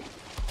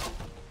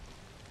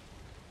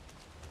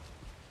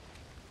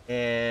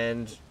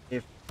 And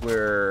if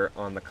we're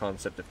on the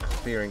concept of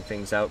clearing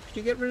things out, could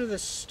you get rid of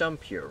this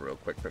stump here real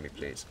quick for me,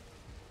 please?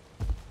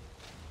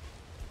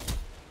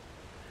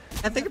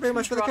 And thank you very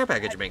much for the care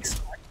package, Minx.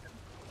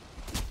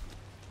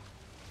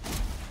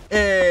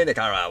 Hey,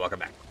 Nikara, welcome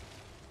back.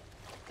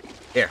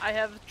 Here, I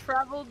have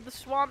traveled the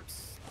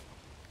swamps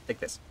take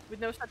this. with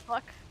no such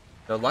luck.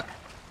 No luck?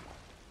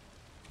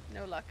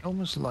 No luck.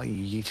 Almost like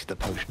you yeeted the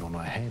potion on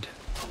my head.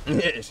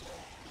 That's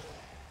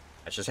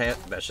just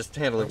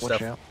handling Watch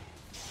stuff. out.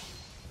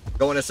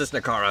 Go and assist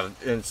Nikara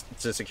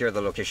to secure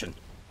the location.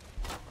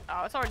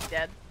 Oh, it's already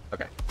dead.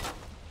 Okay.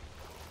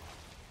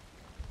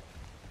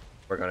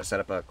 We're gonna set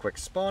up a quick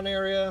spawn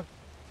area.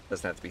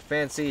 Doesn't have to be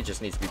fancy, it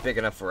just needs to be big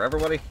enough for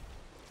everybody.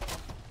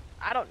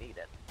 I don't need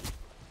it.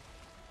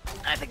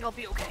 I think I'll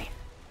be okay.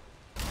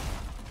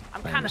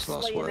 I'm kind of Famous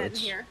last slaying it in words.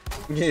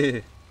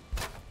 here.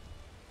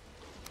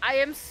 I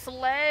am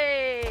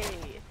slay.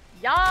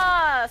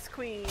 Yas,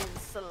 queen,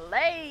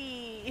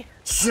 slay.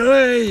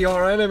 Slay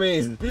your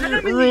enemies!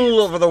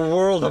 Rule over the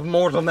world of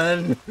mortal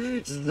men!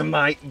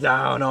 Smite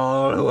down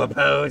all who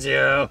oppose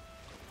you!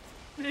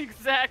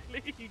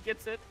 Exactly, he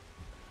gets it.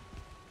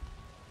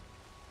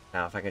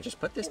 Now if I can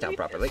just put this down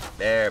properly.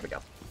 There we go.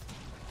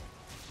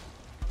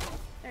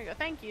 There you go,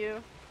 thank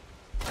you.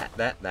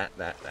 That.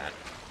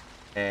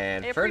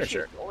 And I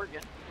furniture. appreciate the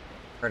organ.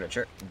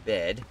 Furniture.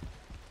 Bed.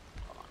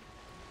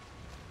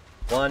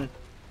 1,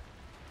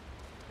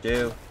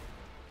 2,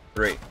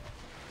 3.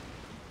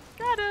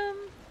 Got him.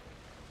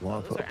 Will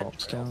I Those put a are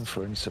box entrails. down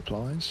for any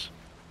supplies?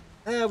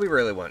 We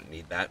really won't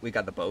need that. We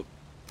got the boat.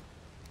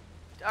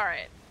 All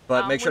right.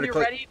 But make sure when to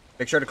you're ready,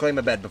 make sure to claim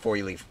a bed before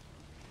you leave.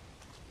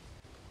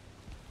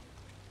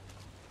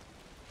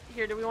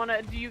 here.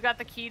 Do you got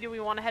the key? Do we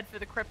want to head for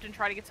the crypt and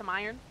try to get some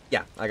iron?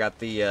 Yeah, I got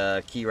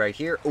the key right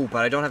here. Oh,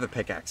 but I don't have a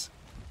pickaxe.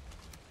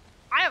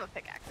 I have a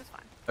pickaxe. It's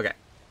fine. Okay.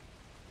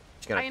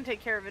 Just gonna... I can take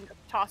care of it.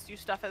 Toss you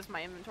stuff as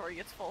my inventory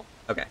gets full.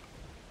 Okay.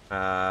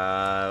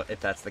 If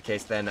that's the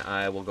case, then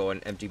I will go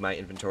and empty my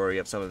inventory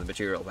of some of the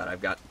material that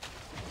I've got.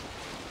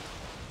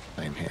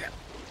 Same here.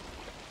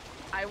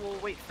 I will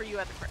wait for you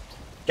at the crypt.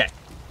 Okay.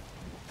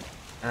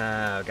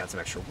 I've got some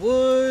extra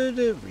wood.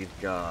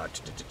 We've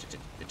got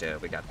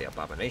the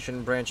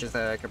abomination branches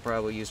that I could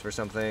probably use for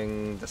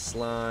something. The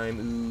slime,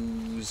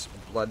 ooze,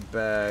 blood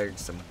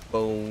bags, some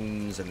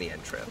bones, and the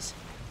entrails.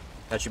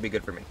 That should be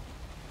good for me.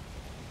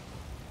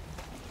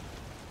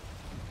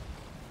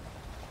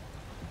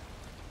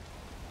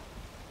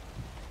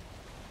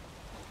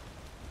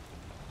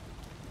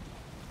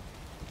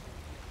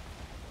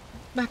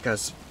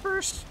 Mecca's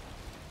first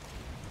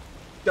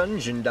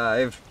dungeon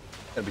dive.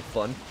 That'll be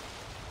fun.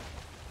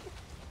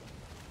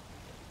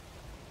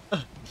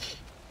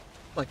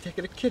 Like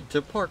taking a kid to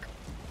a park.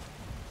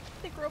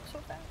 They grow up so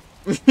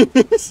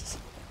fast.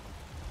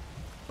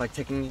 Like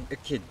taking a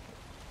kid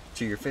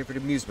to your favorite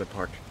amusement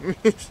park.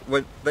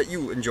 What that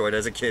you enjoyed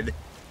as a kid.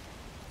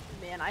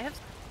 Man, I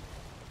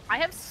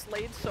have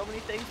slayed so many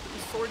things, but the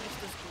sword just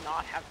does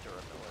not have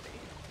durability.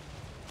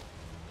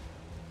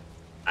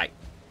 Alright.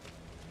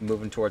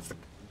 Moving towards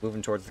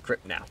the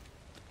crypt now.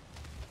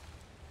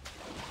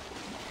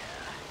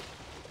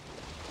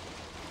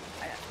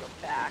 I have to go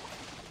back.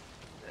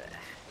 Ugh.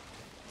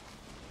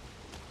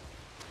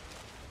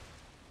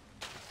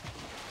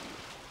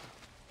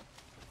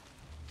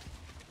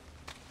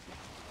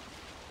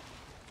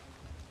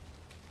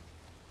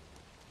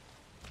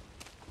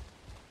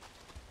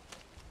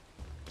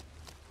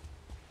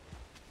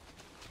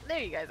 There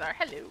you guys are.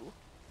 Hello.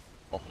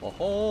 Ho ho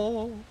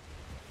ho.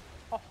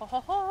 Ho, ho,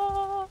 ho,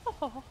 ho,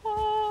 ho,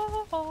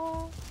 ho,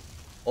 ho.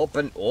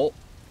 Open. Oh,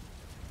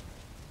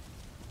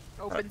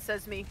 Open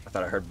sesame. I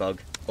thought I heard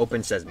bug.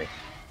 Open sesame.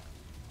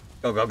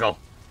 Go, go, go.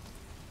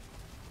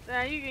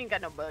 Nah, you ain't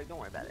got no bug. Don't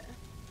worry about it.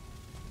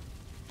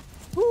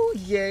 Ooh,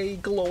 yay,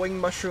 glowing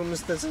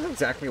mushrooms. This is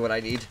exactly what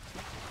I need.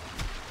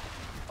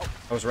 Oh.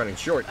 I was running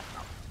short.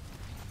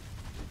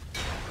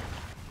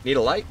 Need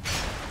a light?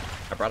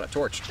 I brought a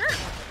torch. Sure.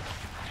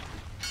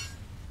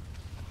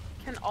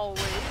 Can always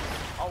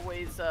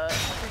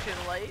appreciate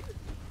a light.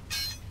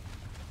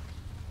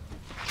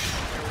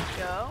 There we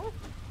go.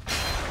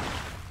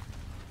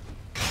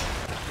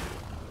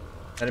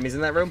 Enemies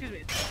in that room? Excuse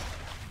me.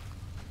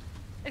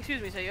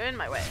 Excuse me, so you're in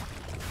my way.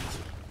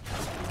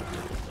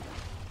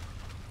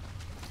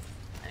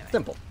 Anyway.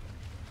 Simple.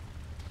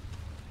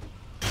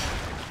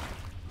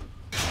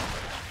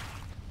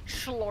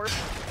 Schlorp.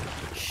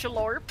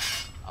 Schlorp.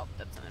 Oh,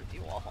 that's an empty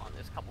wall. Hold on,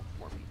 there's a couple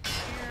more people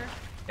here.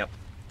 Yep.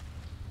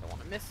 Don't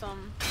want to miss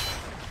them.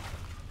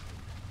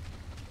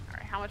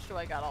 Alright, how much do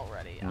I got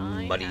already?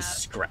 Muddy I have...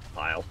 scrap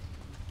pile.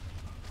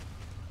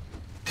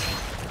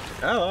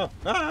 Oh,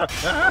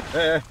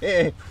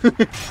 eh.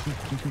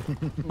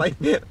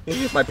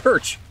 my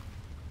perch.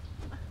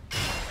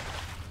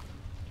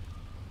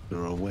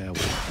 You're a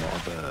werewolf, not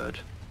a bird.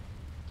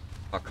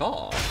 A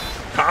caw.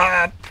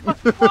 Caw.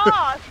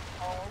 Ah!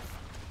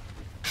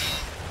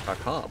 A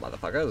caw,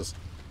 motherfuckers.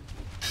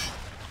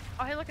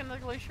 Oh, hey, look, another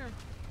glacier.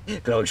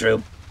 Go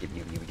true.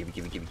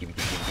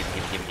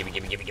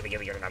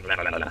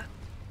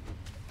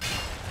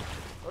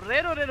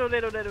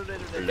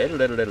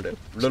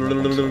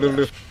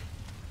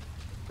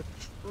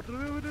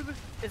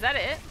 Is that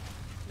it?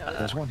 No.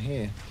 There's one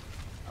here.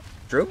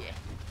 True? Yeah.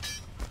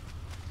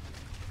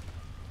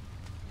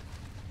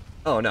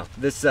 Oh no,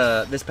 this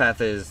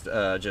path is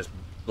just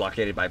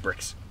blockaded by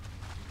bricks.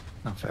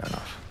 Oh, fair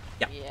enough.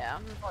 Yeah,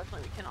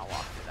 unfortunately we cannot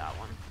walk through that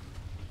one.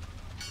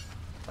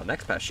 The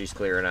next path she's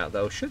clearing out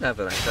though should have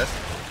an access.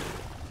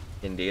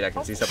 Indeed, I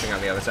can see something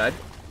on the other side.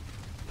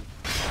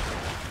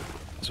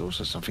 There's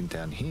also something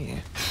down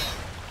here.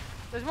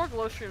 There's more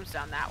glow streams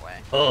down that way.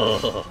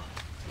 Oh,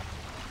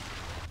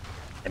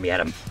 let me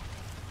at him.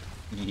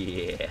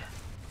 Yeah.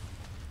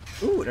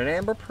 Ooh, an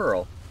amber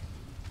pearl.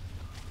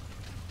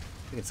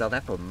 We can sell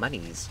that for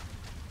monies.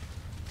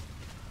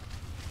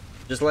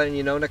 Just letting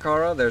you know,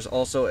 Nakara, there's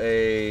also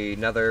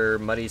another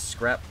muddy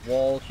scrap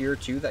wall here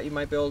too that you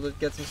might be able to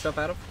get some stuff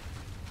out of.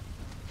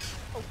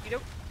 Okie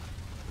doke.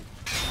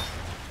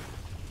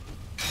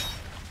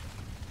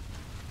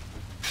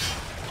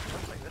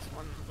 Looks like this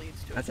one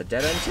leads to That's a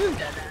dead end too.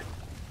 dead end.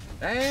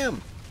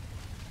 Damn.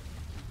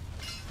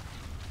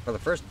 For the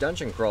first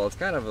dungeon crawl, it's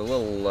kind of a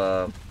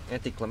little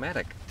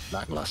anticlimactic.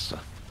 Lackluster.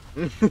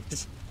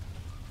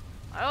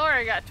 I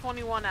already got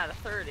 21 out of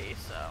 30,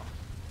 so...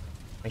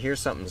 I hear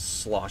something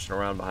sloshing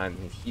around behind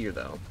me here,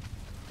 though.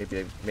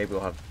 Maybe we'll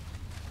have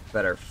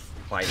better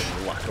fighting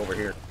luck over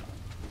here.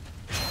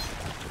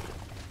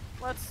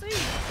 Let's see.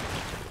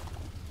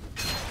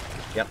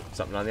 Yep,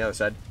 something on the other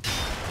side.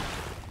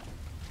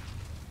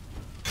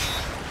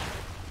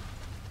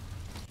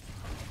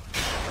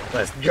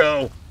 Let's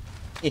go!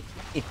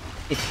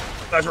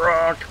 Let's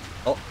rock!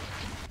 Oh.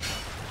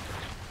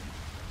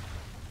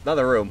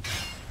 Another room.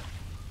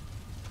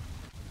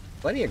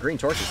 Plenty of green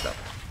torches, though.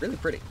 Really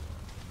pretty.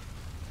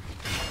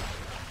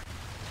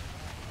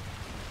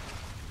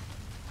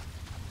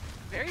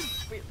 Very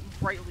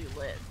brightly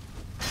lit.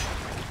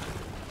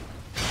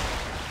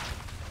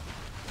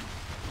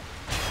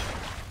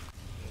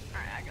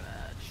 Alright, I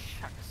gotta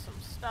check some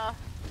stuff.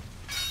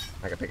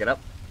 I can pick it up.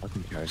 I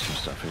can carry some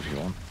stuff if you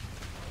want.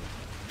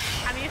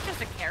 I mean, it's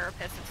just a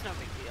carapace, it's no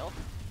big deal.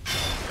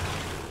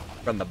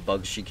 From the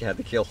bugs she had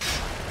to kill.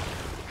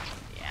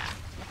 Yeah.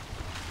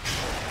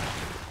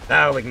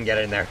 Now we can get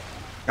in there.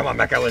 Come on,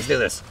 Mecha, let's do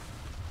this.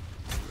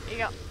 Here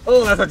you go.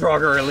 Oh, that's a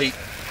Draugr elite.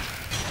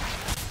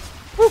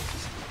 Woo.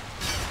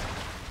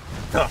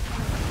 Huh.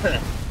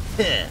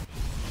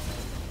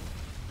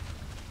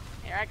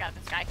 Here, I got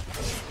this guy.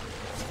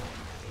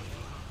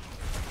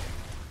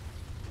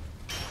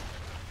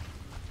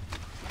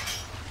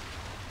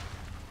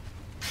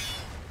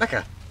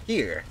 Mecha,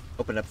 here.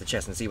 Open up the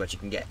chest and see what you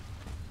can get.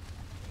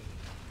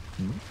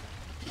 Hmm?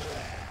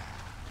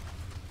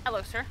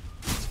 Hello, sir.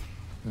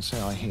 And say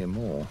I hear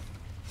more.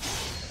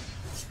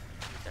 Is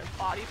there a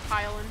body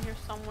pile in here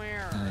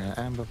somewhere? Or...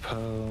 Amber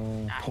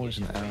pearl, Ah,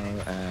 poison here's your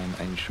arrow, and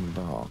ancient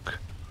bark.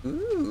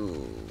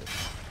 Ooh.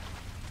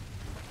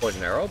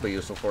 Poison arrow will be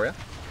useful for you.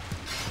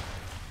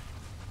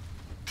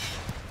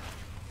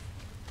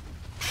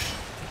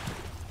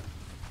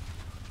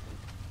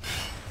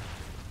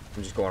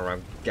 I'm just going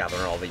around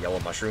gathering all the yellow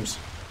mushrooms.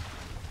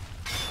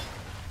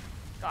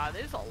 God,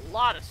 there's a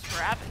lot of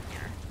scrap in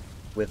here.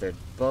 Withered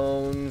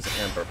bones,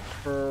 amber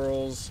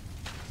pearls.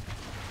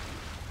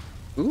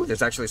 Ooh,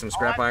 there's actually some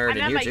scrap iron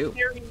in here too.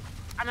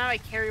 I'm at my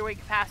carry weight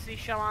capacity,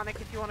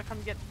 Shamanic, if you want to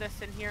come get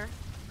this in here.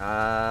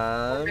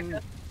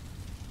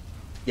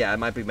 Yeah, it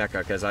might be Mecha,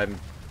 because I'm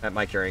at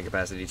my carrying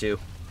capacity too.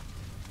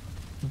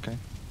 Okay.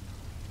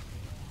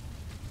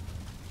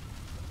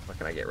 What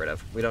can I get rid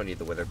of? We don't need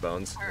the withered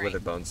bones. All The right.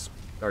 withered bones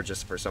are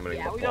just for summoning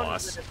Yeah, the we don't need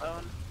boss. the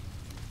bone.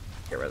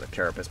 Get rid of the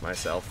carapace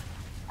myself.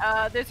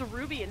 There's a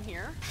ruby in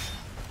here.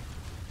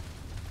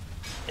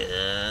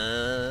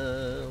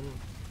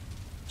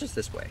 Just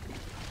this way.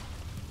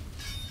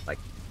 Like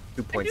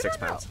I 2.6 do not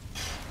pounds.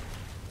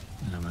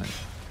 No, mate.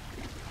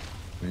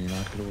 I mean,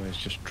 I could always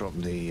just drop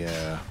the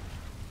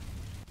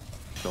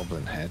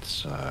goblin head,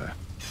 so...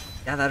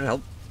 Yeah, that'd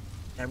help.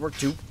 That'd work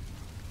too.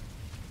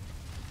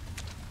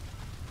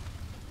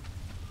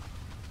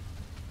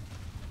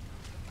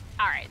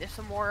 Alright, there's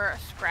some more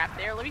scrap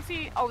there. Let me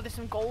see. Oh, there's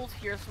some gold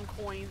here, some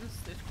coins.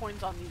 There's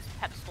coins on these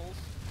pedestals.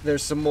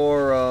 There's some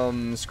more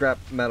scrap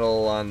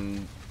metal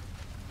on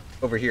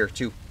over here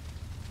too.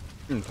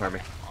 Pardon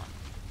me.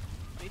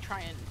 Let me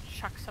try and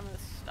chuck some of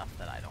this stuff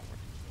that I don't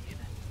need.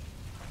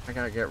 I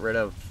gotta get rid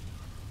of.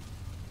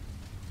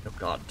 Oh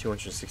god,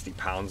 260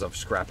 pounds of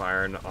scrap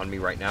iron on me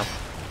right now.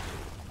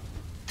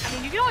 I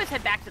mean, you can always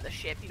head back to the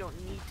ship. You don't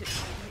need to be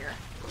in here.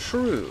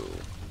 True.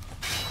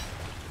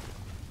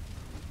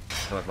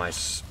 With my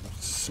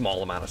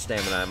small amount of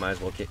stamina, I might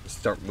as well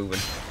start moving.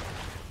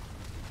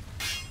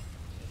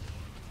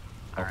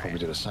 I'll probably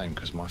do the same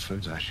because my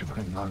food's actually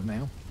running low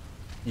now.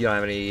 You don't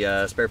have any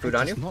spare food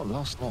on you? It does not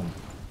last long.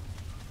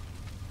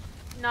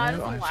 No, it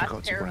doesn't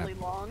last terribly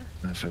long.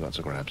 I forgot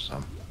to grab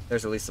some.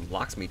 There's at least some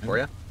lox meat for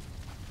you.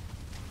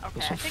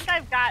 Okay, I think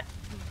I've got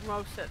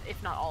most of,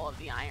 if not all of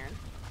the iron.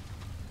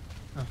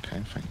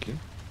 Okay, thank you.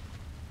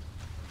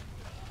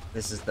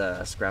 This is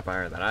the scrap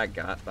iron that I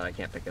got, but I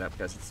can't pick it up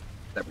because it's...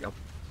 There we go.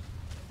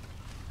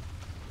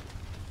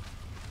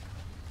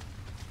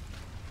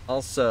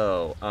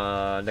 Also,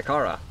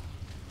 Nakara.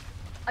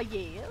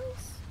 Yes?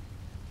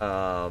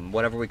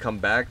 Whenever we come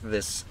back,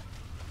 this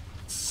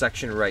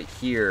section right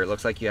here, it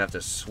looks like you have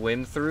to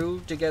swim through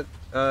to get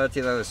to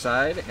the other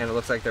side, and it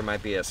looks like there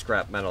might be a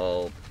scrap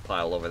metal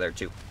pile over there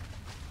too.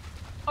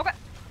 Okay.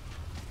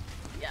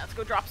 Yeah, let's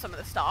go drop some of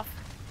the stuff.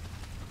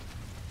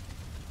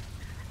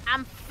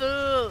 I'm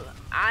full.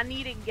 I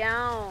need a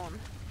gown.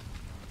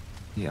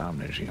 Yeah, I'm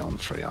literally on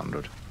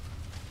 300.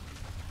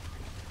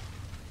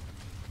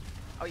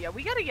 Oh yeah,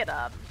 we gotta get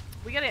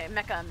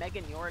Mecha and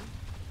Megan Yord.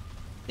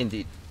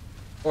 Indeed.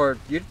 Or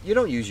you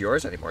don't use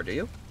yours anymore, do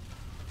you?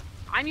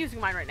 I'm using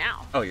mine right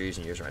now. Oh, you're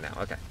using yours right now.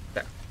 Okay,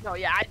 there. No,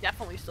 yeah, I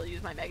definitely still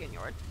use my Megan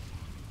Yord.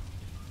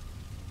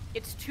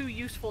 It's too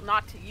useful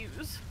not to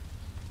use.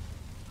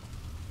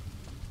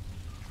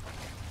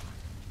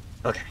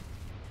 Okay.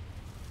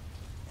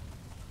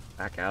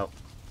 Back out.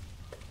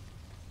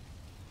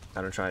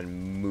 I'm gonna try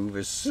and move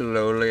as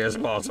slowly as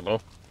possible.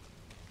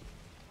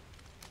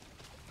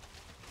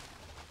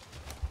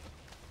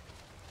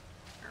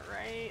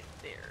 Alright,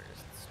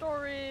 there's the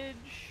storage.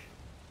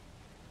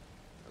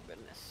 Oh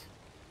goodness.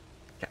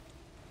 Okay.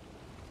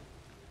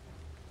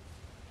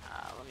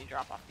 Let me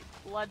drop off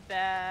the blood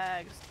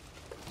bags.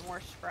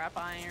 More scrap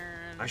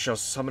iron. I shall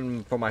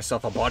summon for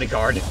myself a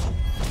bodyguard.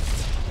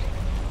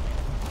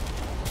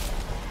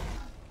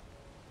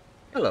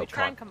 Hello,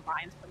 Try and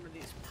combine some of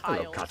these piles.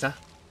 Hello, Kata.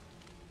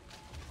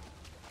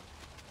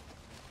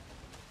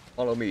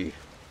 Follow me.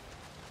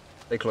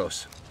 Stay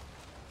close.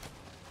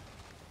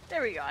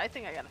 There we go. I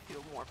think I got a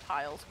few more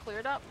piles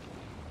cleared up.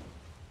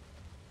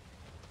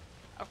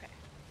 Okay.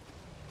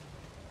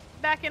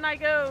 Back in I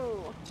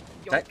go.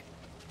 Yoink. Okay.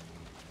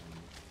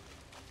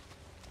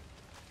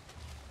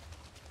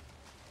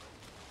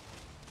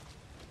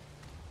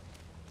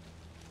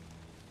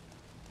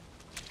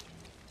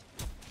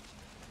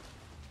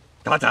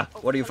 Kata,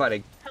 what are you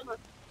fighting? Hello.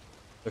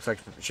 Looks like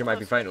she might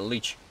be fighting a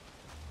leech.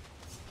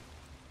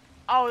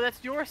 Oh,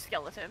 that's your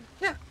skeleton.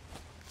 Yeah.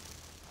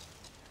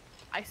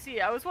 I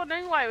see. I was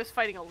wondering why I was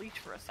fighting a leech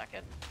for a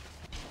second.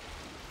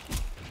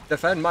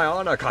 Defend my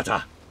honor,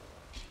 Kata.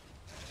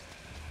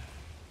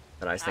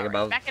 The nice thing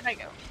about back in I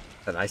go.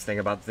 the nice thing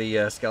about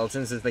the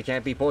skeletons is they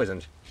can't be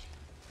poisoned.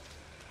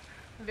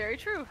 Very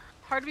true.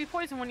 Hard to be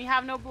poisoned when you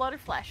have no blood or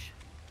flesh.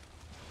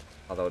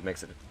 Although it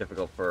makes it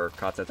difficult for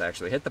Kata to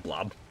actually hit the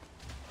blob.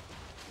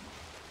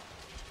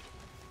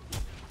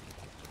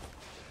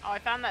 Oh, I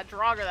found that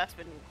Draugr that's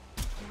been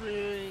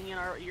ringing in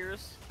our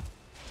ears.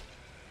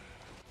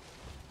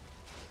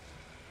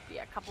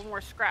 Yeah, a couple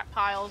more scrap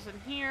piles in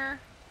here.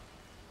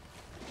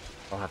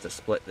 I'll have to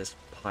split this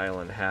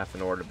pile in half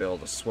in order to be able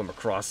to swim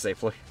across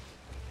safely.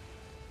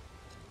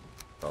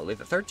 I'll leave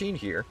the 13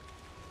 here.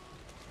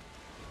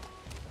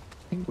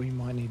 I think we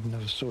might need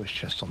another storage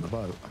chest on the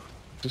boat.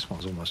 This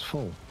one's almost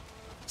full.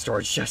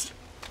 Storage chest.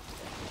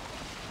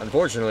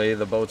 Unfortunately,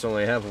 the boats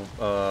only have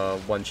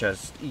one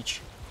chest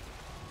each.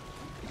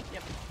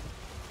 Yep.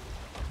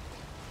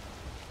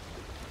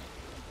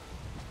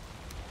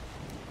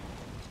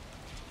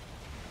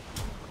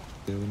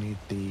 Do we need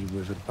the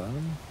withered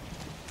bone?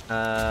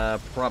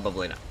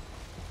 Probably not.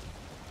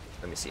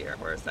 Let me see here.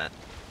 Where is that?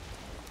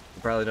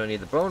 We probably don't need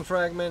the bone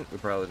fragment. We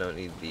probably don't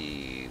need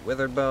the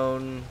withered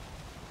bone.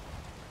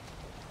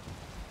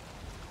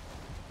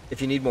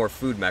 If you need more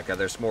food, Mecha,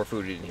 there's more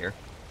food in here.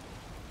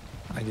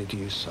 I did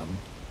use some.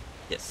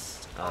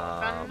 Yes.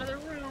 Found another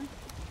room.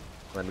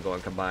 Let me go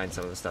and combine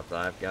some of the stuff that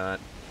I've got.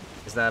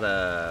 Is that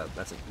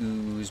that's an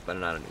ooze, but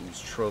not an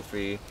ooze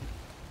trophy.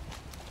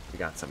 We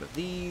got some of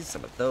these,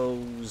 some of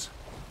those.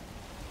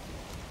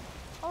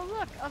 Oh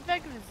look, a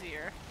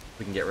Vegvizier.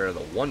 We can get rid of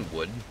the one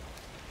wood.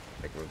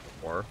 Make room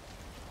for more.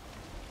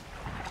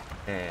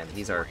 And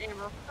these are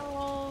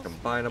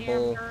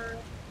combinable.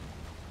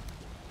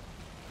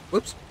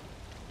 Whoops.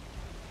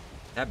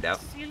 Tabbed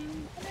out.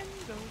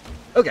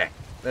 Okay,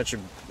 that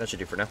should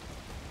do for now.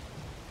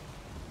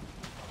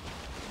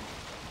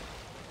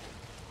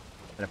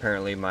 And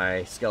apparently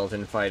my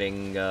skeleton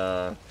fighting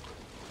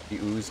The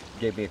ooze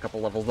gave me a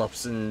couple level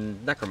ups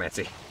in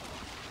necromancy.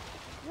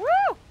 Woo!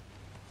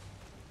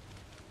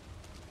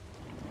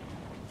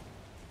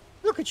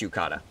 Look at you,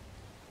 Kata.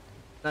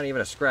 Not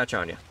even a scratch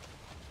on you.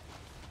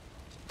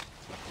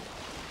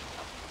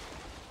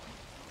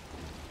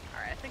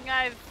 Alright, I think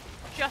I've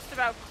just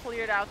about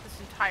cleared out this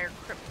entire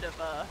crypt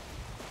of,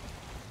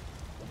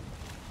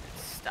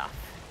 stuff.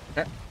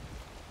 Okay.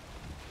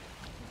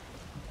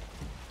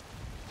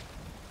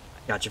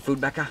 Got your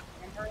food, Becca?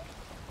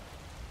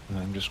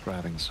 I'm just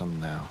grabbing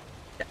some now.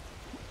 Yeah.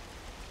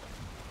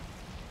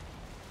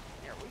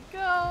 There we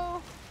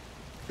go.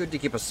 Good to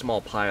keep a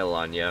small pile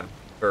on you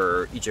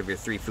for each of your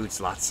 3 food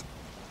slots.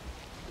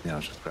 Yeah, I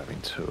was just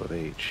grabbing 2 of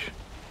each.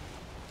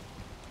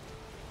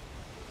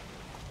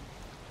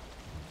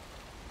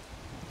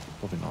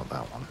 Probably not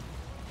that one.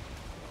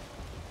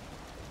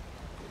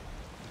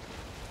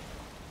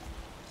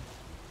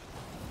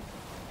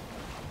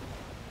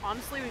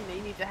 Honestly, we may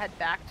need to head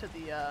back to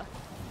the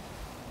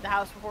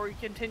house before we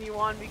continue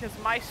on, because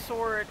my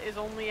sword is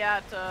only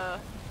at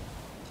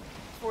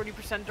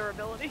 40%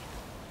 durability.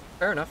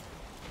 Fair enough.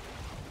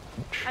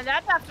 And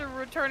that's after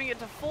returning it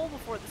to full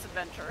before this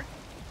adventure.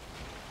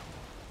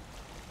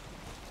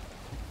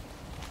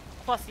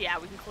 Plus, yeah,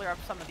 we can clear up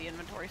some of the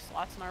inventory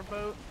slots in our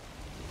boat.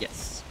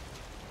 Yes.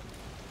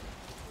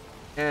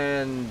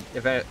 And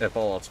if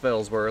all else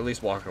fails, we're at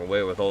least walking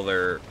away with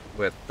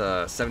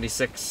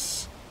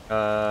 76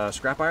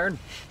 scrap iron.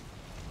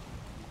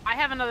 I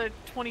have another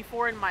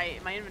 24 in my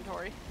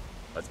inventory.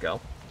 Let's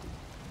go.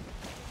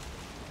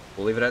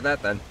 We'll leave it at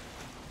that then.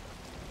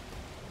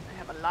 I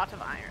have a lot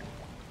of iron.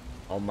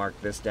 I'll mark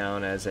this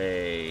down as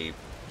a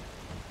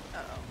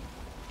Uh-oh.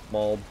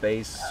 small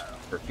base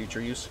for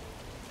future use.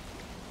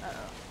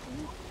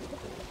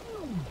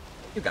 Uh-oh.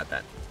 You got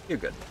that. You're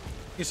good.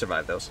 You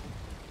survived those.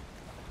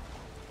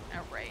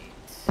 Alright.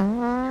 Here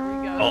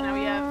we go. Oh. Now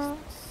we have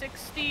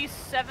 60,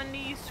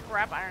 70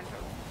 scrap iron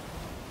total.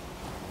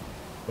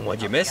 And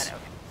what'd you Oh, miss? got it,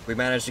 okay. We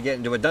managed to get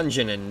into a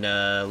dungeon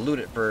and loot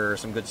it for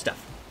some good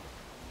stuff.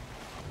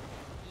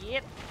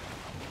 Yep.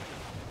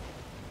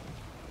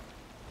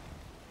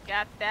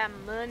 Got that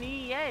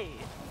money, yay.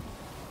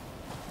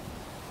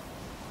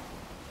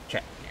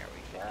 Okay. There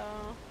we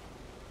go.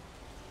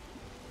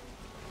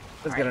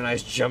 Let's get a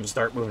nice jump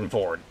start moving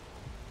forward.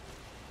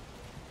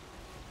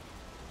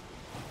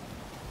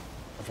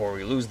 Before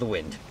we lose the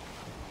wind.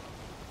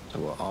 So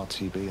we'll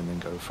RTB and then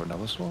go for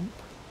another swamp?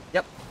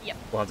 Yep. Yep.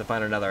 We'll have to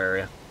find another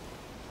area.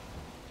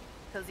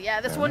 Because,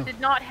 yeah, this Fair one enough. did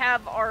not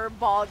have our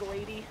bog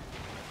lady.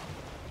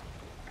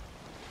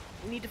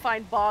 We need to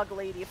find bog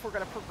lady if we're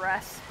going to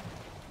progress.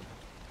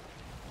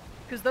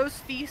 Because those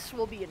feasts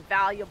will be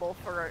invaluable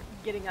for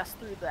getting us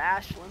through the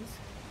Ashlands.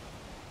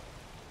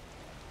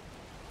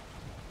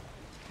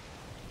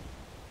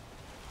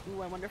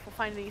 Ooh, I wonder if we'll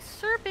find any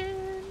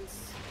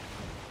serpents.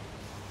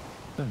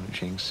 Don't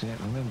jinx it.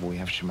 Remember, we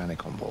have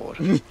shamanic on board.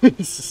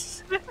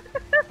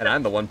 And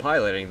I'm the one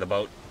piloting the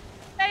boat.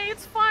 Hey,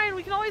 it's fine.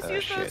 We can always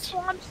use Shit. those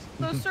swamps,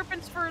 those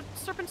serpents for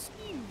serpent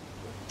stew.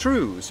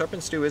 True,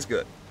 serpent stew is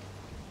good.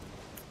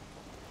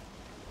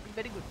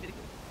 Very good, very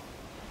good.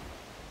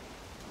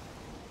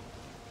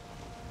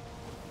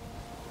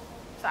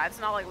 Besides,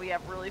 it's not like we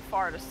have really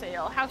far to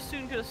sail. How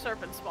soon could a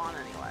serpent spawn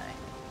anyway?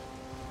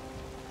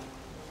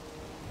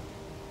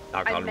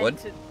 Knock I on meant wood.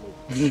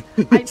 to.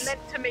 I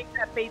meant to make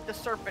that bait the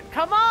serpent.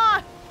 Come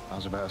on! I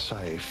was about to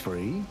say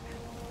 3,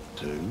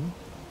 2,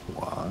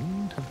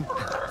 1.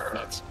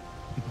 Nuts.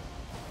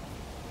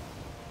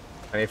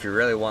 I mean, if you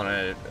really want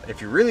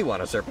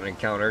a serpent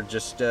encounter,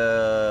 just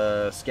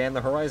scan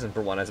the horizon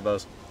for one, I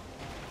suppose.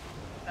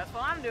 That's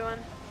what I'm doing.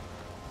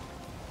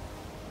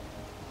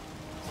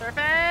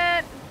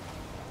 Serpent!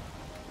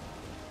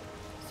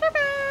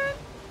 Serpent!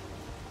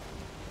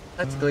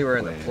 Technically, we're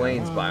in the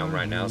plains biome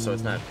right now, so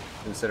it's not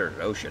considered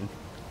an ocean.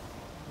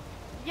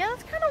 Yeah,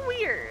 that's kind of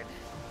weird.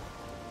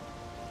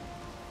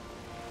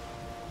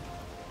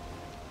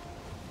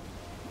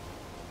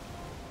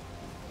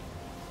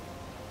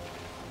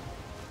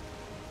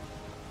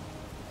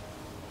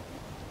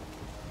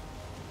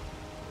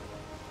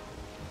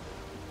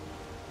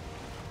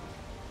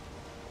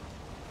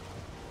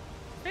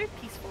 Very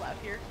peaceful out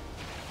here.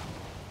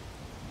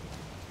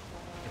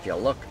 If you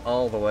look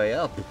all the way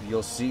up,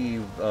 you'll see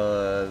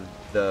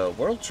the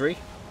world tree.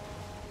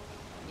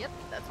 Yep,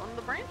 that's one of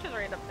the branches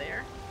right up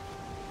there.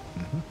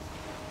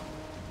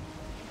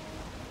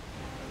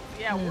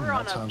 Yeah, we're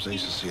on a Times I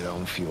used to see that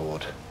on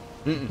Fjord.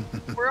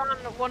 we're on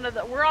one of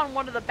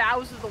the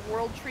boughs of the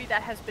world tree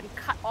that has been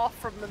cut off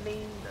from the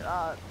main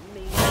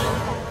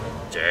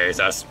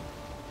Jesus.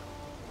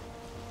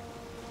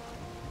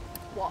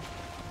 What?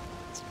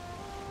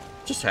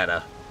 Just had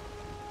a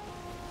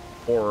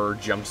horror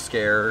jump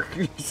scare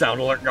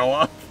sound alert go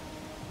off.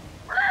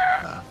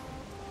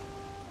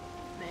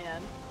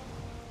 Man.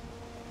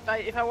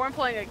 If I weren't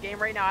playing a game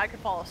right now, I could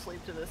fall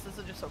asleep to this. This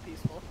is just so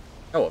peaceful.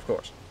 Oh, of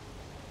course.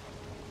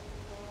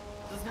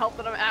 Doesn't help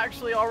that I'm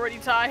actually already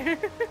tired.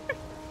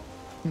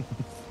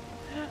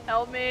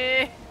 Help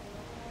me.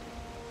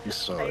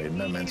 Sorry,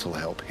 no mental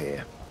help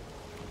here.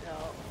 No.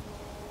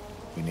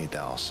 We need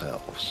that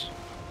ourselves.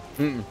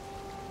 Mm.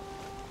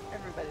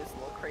 Everybody's a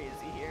little crazy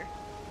here.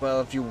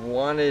 Well, if you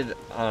wanted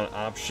an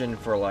option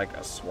for like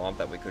a swamp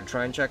that we could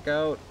try and check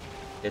out,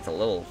 it's a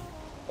little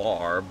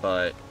far,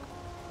 but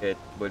it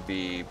would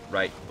be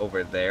right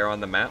over there on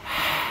the map.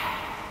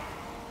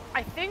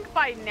 I think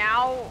by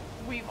now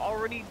we've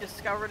already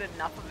discovered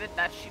enough of it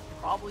that she'd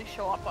probably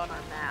show up on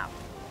our map.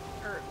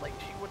 Or, like,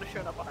 she would have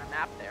showed up on our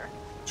map there.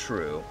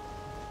 True.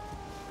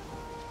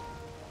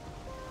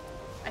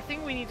 I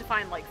think we need to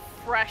find, like,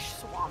 fresh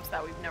swamps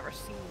that we've never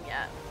seen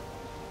yet.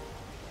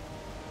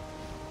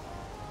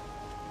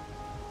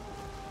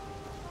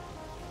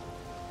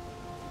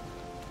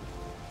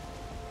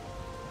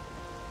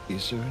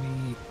 Is there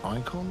any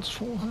icons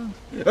for her?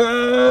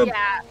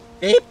 Yeah.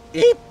 Eep,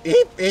 eep,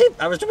 eep, eep.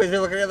 I was too busy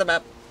looking at the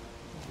map.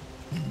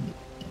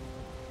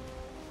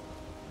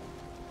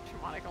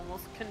 Shamanic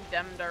almost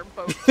condemned our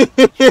boat.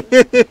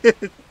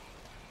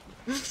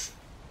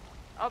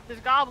 Oh, there's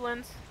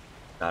goblins.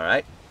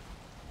 Alright.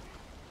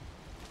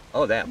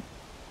 Oh, damn.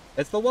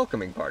 It's the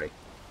welcoming party.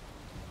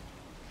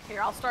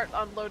 Here, I'll start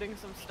unloading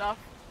some stuff.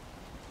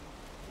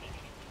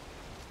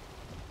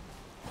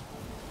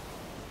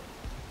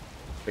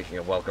 Speaking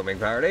of welcoming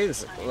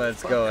parties,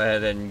 let's go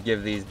ahead and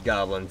give these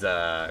goblins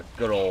a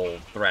good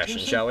old thrashing,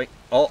 shall we?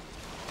 Oh!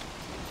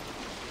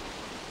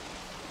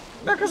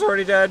 Becca's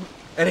already dead,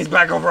 and he's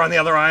back over on the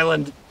other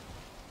island.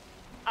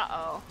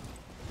 Uh-oh.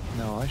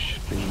 No, I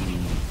should be...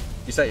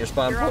 You set your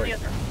spawn You're on point.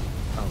 the other.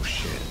 Oh,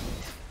 shit.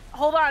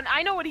 Hold on,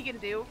 I know what he can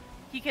do.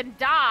 He can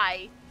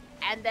die,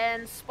 and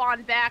then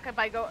spawn back if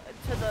I go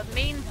to the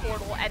main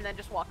portal, and then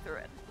just walk through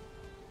it.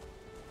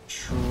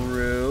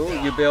 True.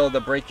 You'd be able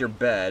to break your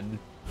bed.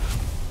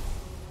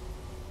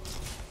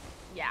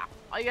 Yeah,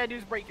 all you gotta do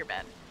is break your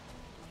bed.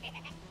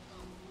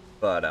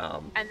 But,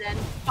 And then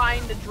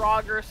find a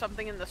drog or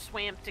something in the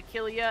swamp to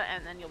kill you,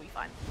 and then you'll be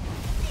fine.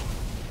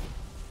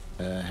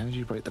 How did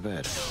you break the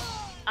bed?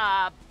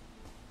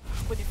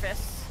 With your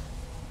fists.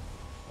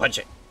 punch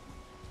it.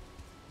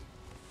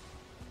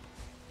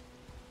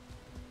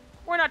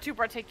 We're not too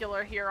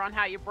particular here on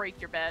how you break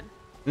your bed.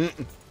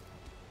 Mm-mm.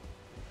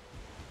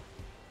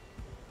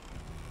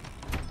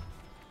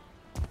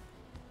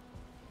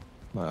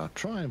 Well,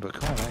 trying, but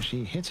can't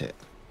actually hit it.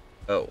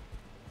 Oh.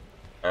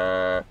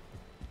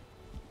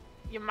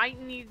 You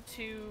might need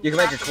to... You can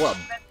make a club.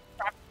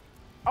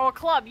 Oh, a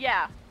club,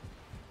 yeah.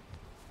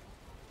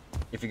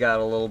 If you got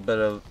a little bit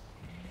of...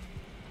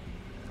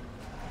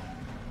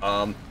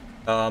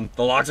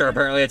 the locks are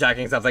apparently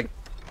attacking something.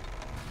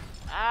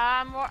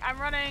 I'm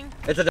running.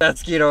 It's a death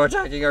mosquito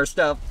attacking our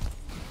stuff.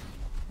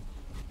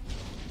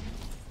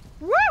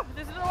 Woo!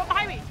 There's another one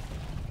behind me.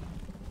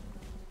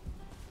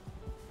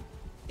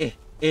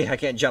 I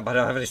can't jump. I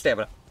don't have any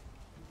stamina.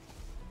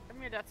 Come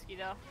here, death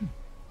mosquito.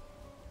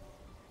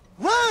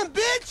 Run,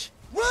 bitch!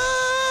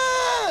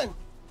 Run!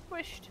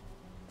 Squished.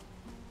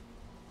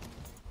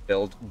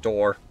 Build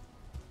door.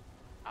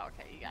 Oh,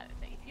 okay, you got it.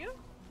 Thank you.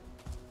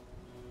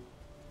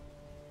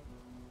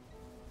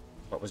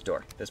 What was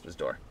door? This was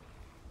door.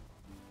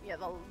 Yeah,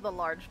 the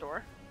large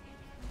door.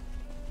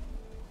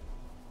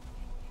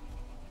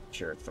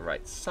 Sure, it's the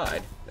right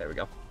side. There we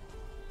go.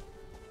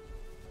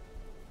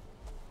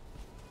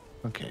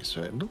 Okay,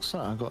 so it looks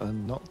like I got to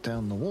knock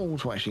down the wall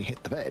to actually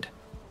hit the bed.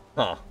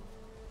 Huh.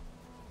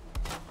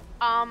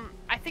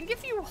 I think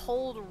if you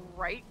hold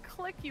right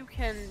click, you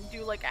can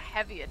do like a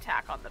heavy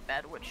attack on the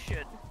bed, which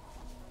should,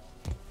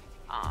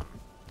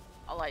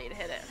 allow you to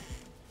hit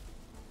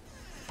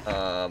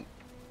it.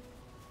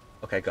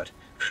 Okay, good.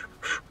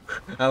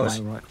 I was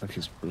My right click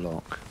is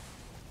block.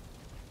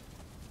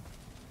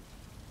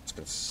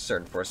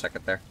 concerned for a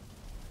second there.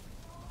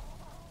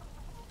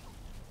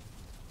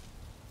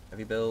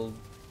 Heavy build,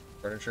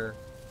 furniture.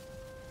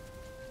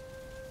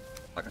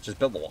 I could just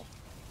build the wall.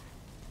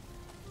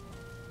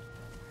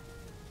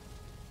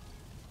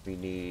 I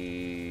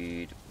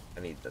need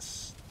the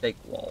stake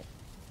wall.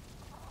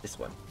 This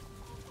one.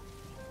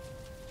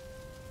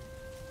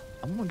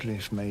 I'm wondering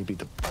if maybe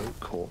the boat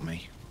caught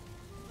me.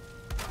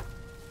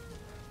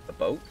 The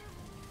boat?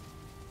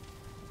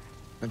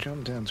 I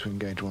jumped down to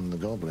engage one of the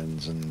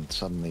goblins and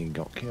suddenly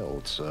got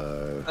killed,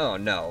 so... Oh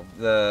no,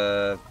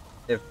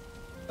 if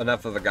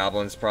enough of the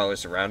goblins probably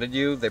surrounded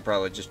you, they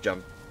probably just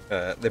jumped,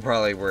 they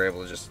probably were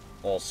able to just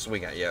all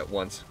swing at you at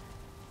once.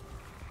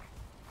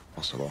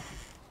 Possible.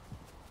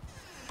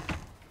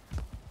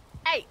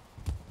 Hey!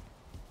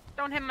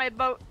 Don't hit my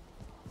boat.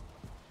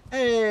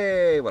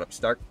 Hey, what up,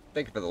 Stark?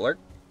 Thank you for the alert.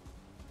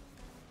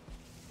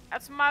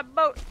 That's my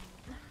boat.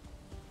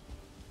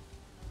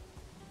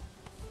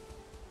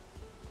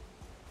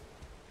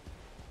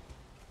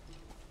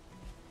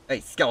 Hey,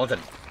 skeleton.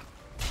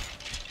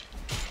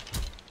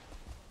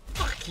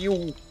 Fuck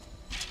you.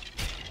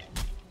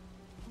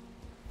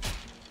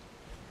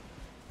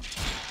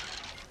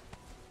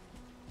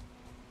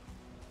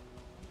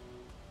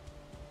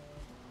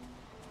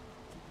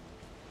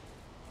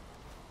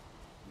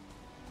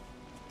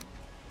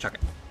 Chuck it.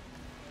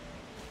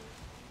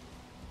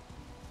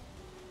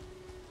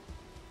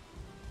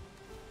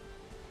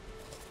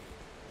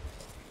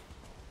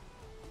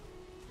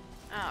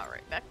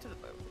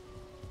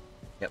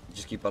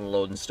 keep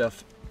unloading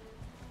stuff.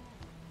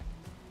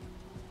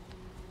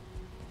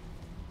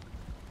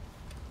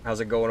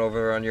 How's it going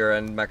over on your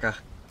end, Mecca?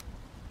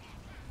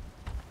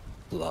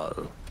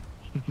 Low.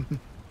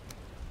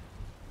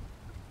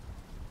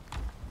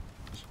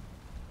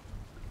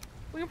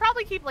 We can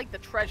probably keep like the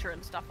treasure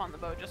and stuff on the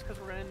boat just because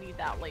we're gonna need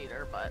that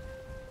later, but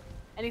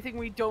anything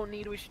we don't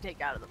need we should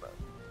take out of the boat.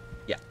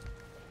 Yeah.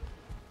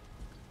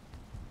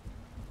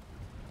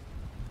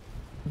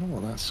 Oh,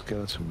 that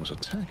skeleton was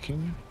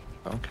attacking.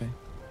 Okay.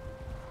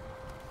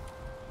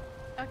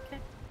 Okay.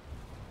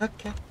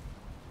 Okay.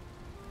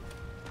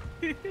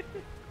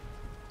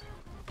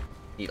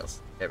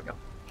 Needles. There we go.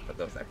 Put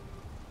those there.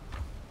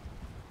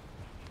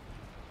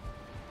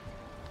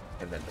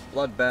 And then the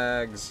blood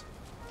bags.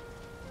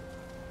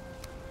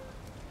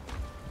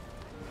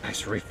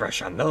 Nice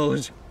refresh on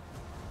those.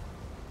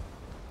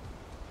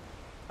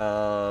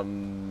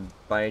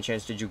 By any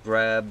chance, did you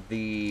grab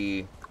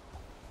the...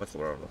 What's the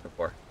word I'm looking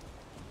for?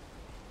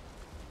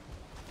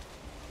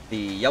 The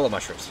yellow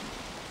mushrooms.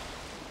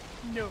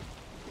 No.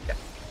 Yeah,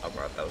 I'll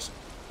grab those.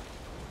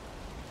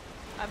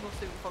 I'm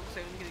mostly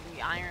focusing on getting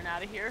the iron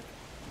out of here.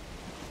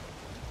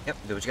 Yep,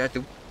 do what you gotta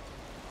do.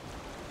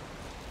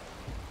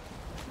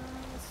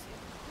 Let's see.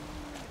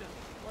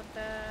 Blood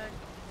bag.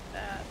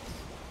 That.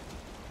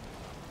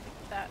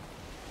 That.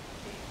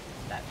 Okay,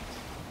 that.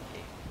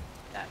 Okay,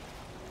 that.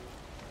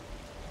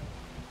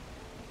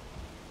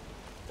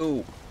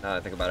 Ooh, now that I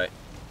think about it.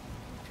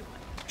 Too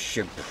much.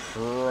 Should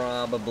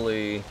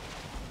probably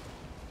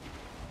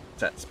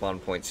set spawn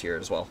points here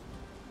as well.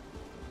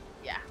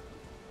 Yeah.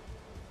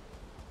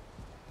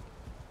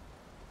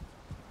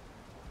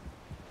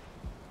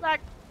 Lag.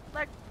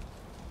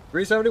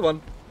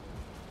 371.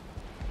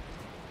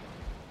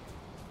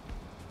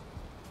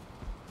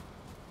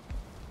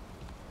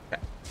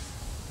 Okay.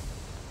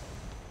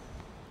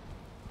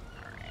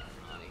 Alright,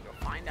 let me go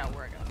find out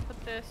where I gotta put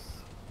this.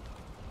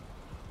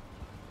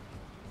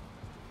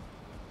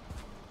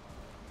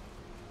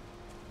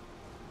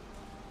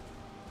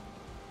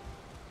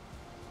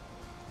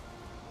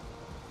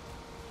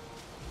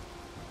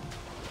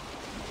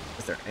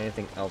 Is there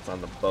anything else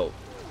on the boat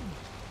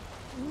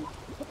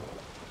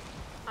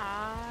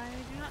I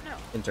do not know.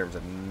 in terms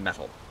of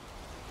metal?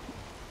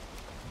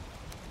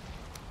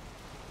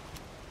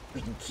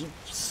 We can keep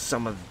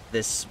some of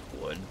this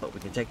wood, but we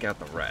can take out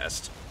the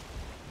rest.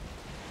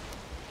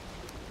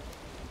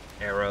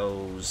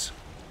 Arrows.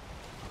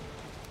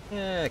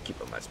 Yeah, keep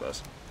them, I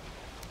suppose.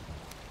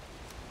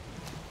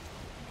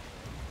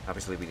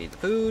 Obviously, we need the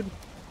food.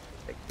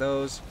 Take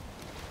those.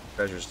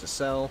 Treasures to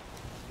sell.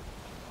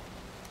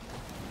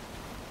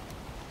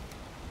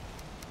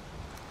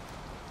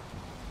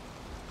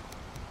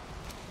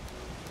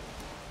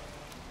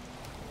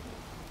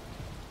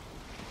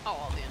 Oh,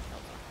 all the intel's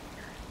on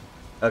here.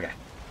 Okay.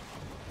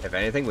 If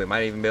anything, we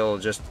might even be able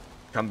to just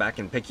come back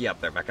and pick you up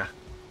there, Mecca.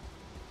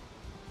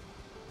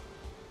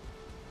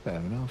 Fair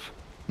enough.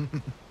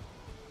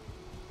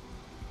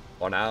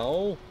 For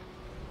now,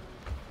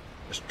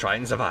 just try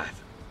and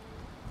survive.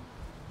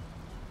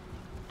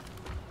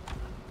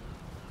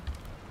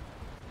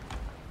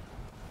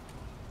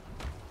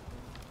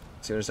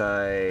 As soon as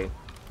I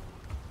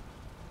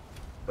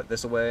put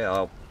this away,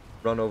 I'll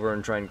run over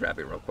and try and grab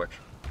it real quick.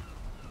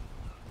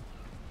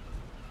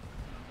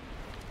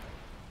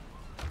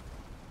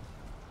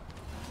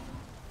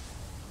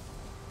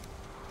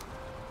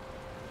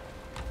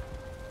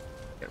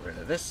 Get rid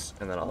of this,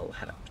 and then I'll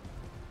head out.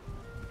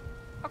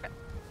 Okay.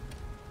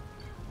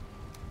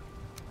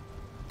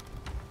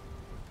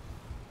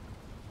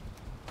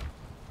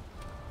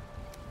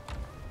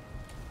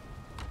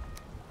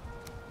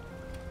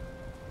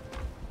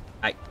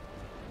 Hi.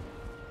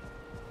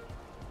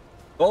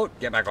 Boat,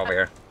 get back over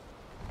here.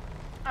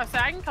 Oh, so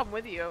I can come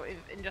with you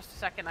in just a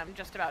second. I'm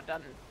just about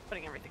done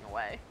putting everything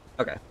away.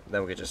 Okay,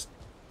 then we could just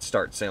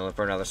start sailing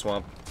for another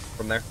swamp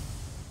from there.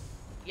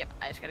 Yep,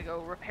 I just gotta go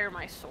repair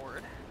my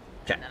sword.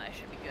 'Kay. And then I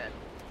should be good.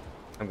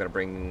 I'm gonna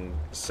bring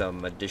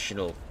some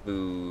additional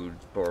food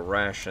for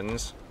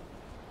rations.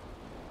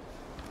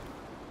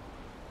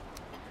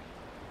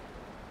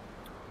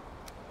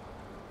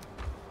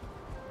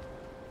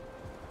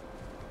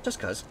 Just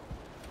cuz.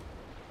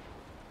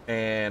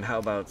 And how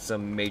about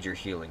some major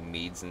healing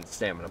meads and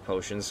stamina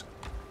potions?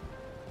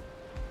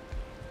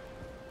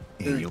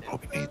 Yeah, you'll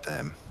probably need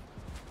them.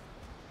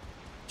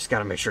 Just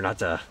gotta make sure not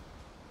to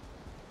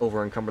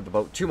over encumber the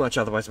boat too much,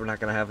 otherwise we're not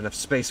gonna have enough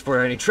space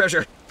for any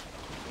treasure.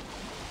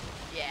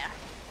 Yeah.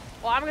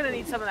 Well, I'm gonna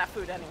need some of that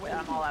food anyway.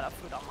 I'm all out of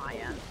food on my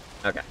end.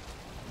 Okay.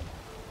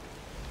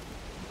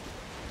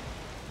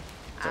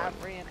 I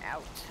ran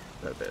out.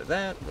 A little bit of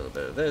that, a little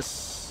bit of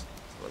this,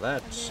 some of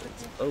that, and some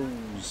of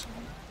those.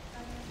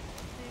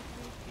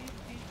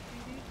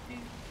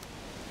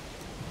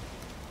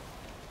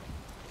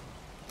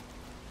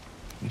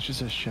 It's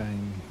just a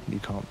shame you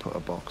can't put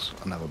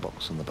another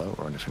box on the boat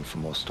or anything for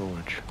more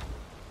storage.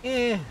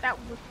 Eh. That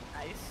would be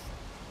nice.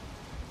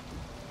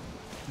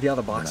 The other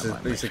And box that is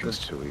might make basically...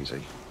 things too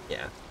easy.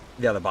 Yeah.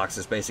 The other box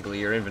is basically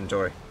your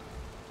inventory.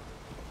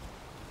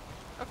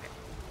 Okay.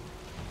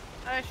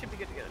 I should be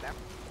good to go now.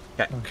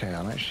 Okay,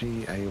 I'm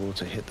actually able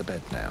to hit the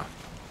bed now.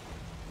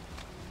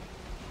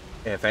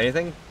 If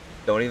anything,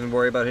 don't even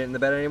worry about hitting the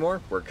bed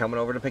anymore. We're coming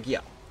over to pick you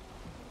up.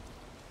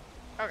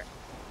 Okay.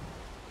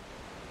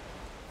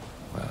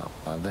 Well,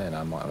 by then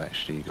I might have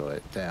actually got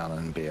it down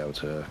and be able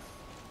to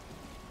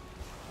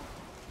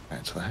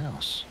back to the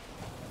house.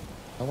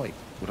 Oh wait,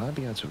 would I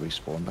be able to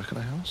respawn back at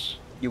the house?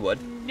 You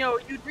would. No,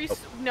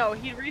 no,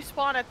 he'd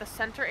respawn at the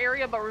center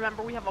area, but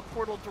remember we have a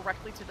portal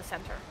directly to the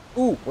center.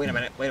 Ooh, wait a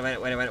minute, wait.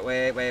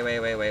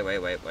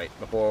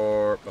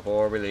 Before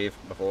we leave.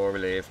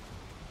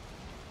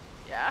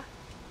 Yeah?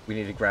 We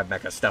need to grab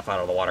Mecha's stuff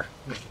out of the water.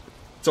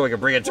 So we can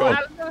bring it to him.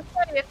 I was gonna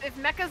say, if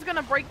Mecha's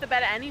gonna break the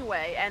bed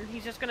anyway, and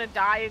he's just gonna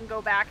die and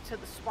go back to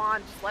the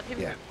spawn, just let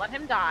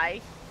him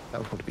die. That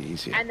would probably be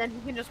easier. And then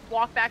he can just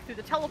walk back through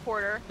the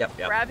teleporter,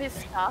 grab his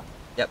stuff.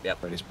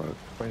 Yep. Brady's broken.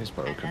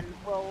 And then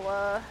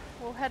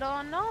we'll head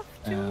on off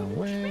to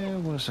where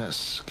was that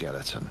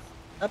skeleton?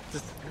 Up to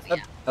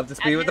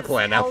speed with the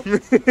plan now.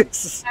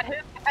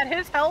 At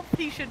his health,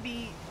 he should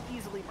be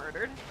easily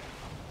murdered.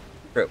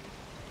 True.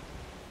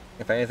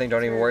 If anything,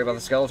 don't even worry about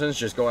the skeletons.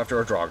 Just go after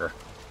a Draugr.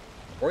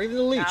 Or even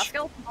the leech.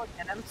 Skeleton will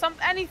get him.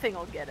 Anything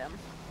will get him.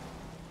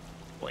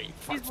 Wait,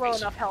 He's low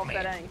enough health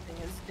that anything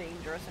is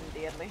dangerous and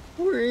deadly.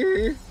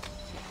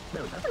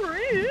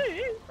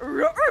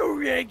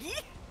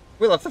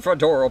 We left the front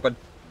door open.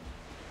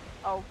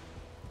 Oh,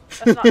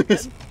 that's not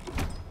good.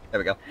 There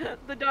we go.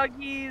 The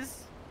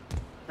doggies.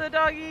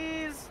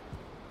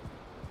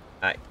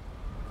 Alright.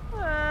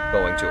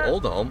 Going to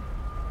Old Home.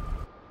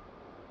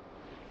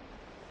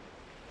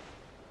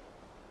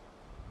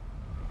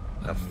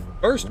 The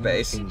first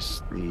base.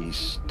 Is the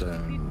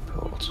stone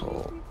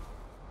portal?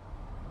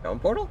 Stone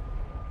portal?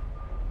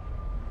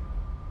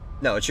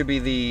 No, it should be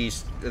the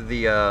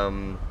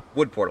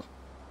wood portal.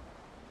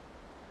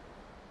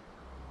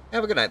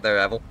 Have a good night there,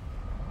 Avel.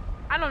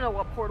 I don't know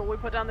what portal we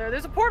put down there.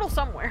 There's a portal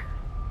somewhere.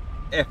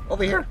 Yeah,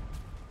 over here.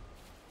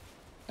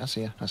 I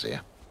see ya.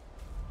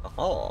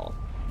 Oh.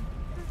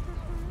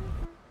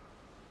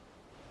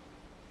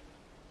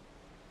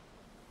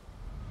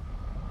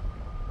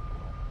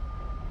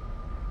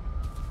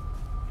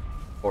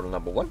 Portal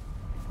number 1.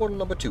 Portal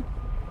number 2.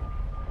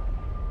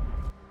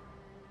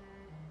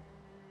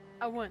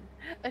 A 1,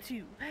 a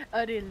 2,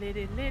 a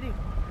little.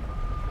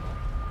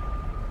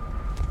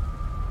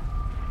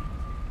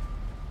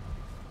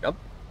 Jump.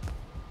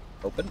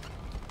 Open.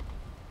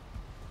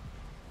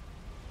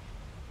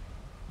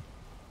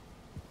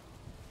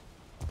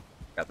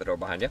 Got the door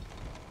behind you.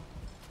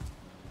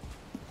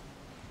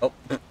 Oh.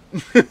 I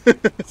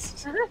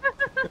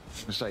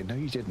say, no,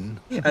 you didn't.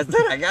 I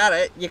said I got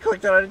it. You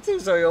clicked on it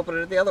too, so you opened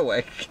it the other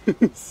way.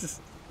 Dang.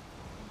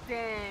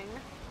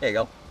 There you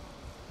go.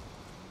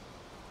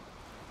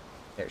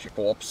 There's your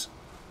corpse.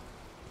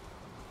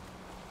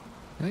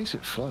 At least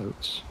it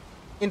floats.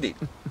 Indeed.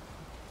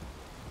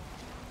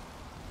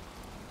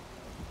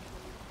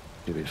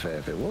 To be fair,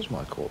 if it was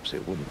my corpse,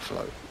 it wouldn't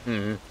float.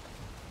 Mm-hmm.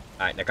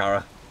 Alright,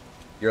 Nakara.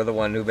 You're the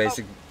one who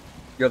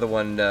You're the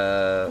one,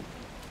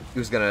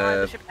 who's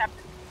gonna... The ship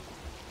captain.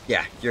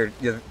 Yeah, you're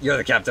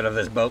the captain of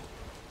this boat.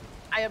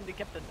 I am the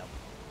captain, no.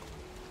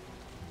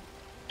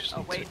 Just Oh,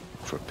 need wait. to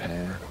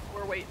prepare.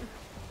 We're waiting.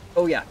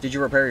 Oh yeah, did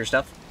you repair your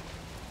stuff?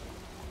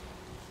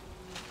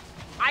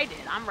 I did.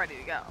 I'm ready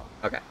to go.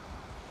 Okay.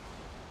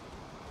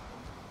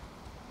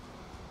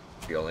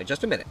 Be only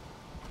just a minute.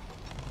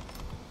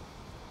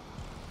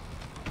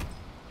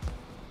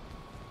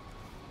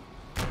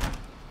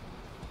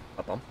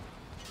 Up on.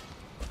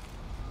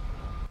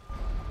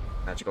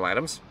 Magical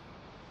items.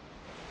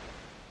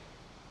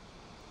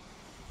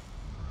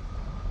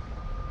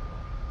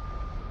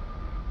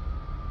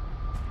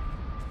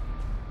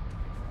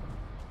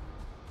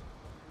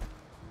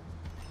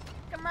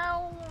 Come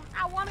on.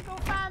 I want to go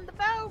find the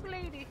Vogue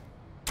lady.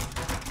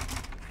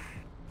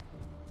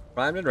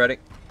 Primed and ready.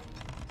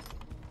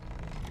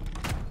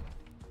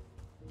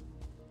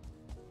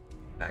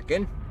 Back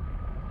in.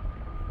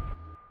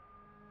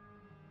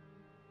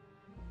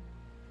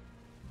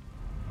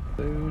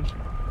 Food.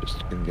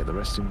 Just gonna get the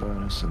resting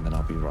bonus and then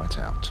I'll be right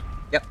out.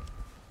 Yep.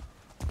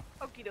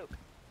 Okie doke.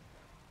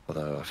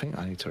 Although I think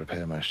I need to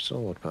repair my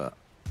sword, but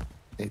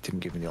it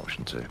didn't give me the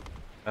option to.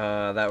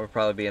 That would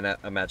probably be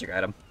a magic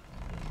item.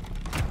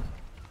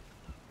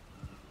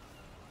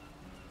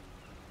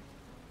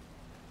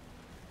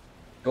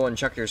 Go and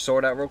chuck your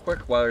sword out real quick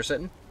while you're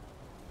sitting.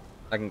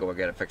 I can go and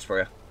get it fixed for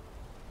you.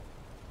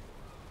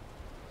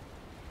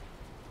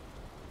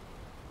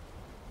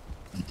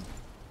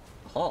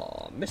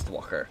 Oh,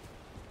 Mistwalker.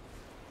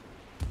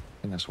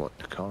 I think that's what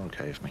Nakara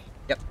gave me.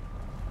 Yep.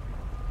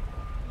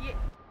 Yeah.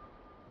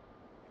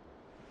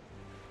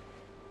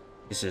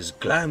 This is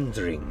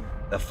Glamdring,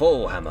 the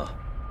foe hammer.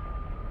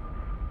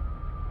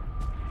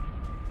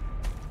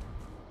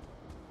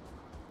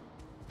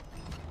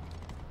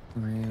 I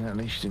mean, at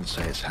least you didn't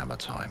say it's hammer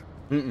time.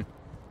 Mm-mm.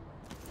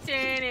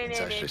 It's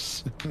actually...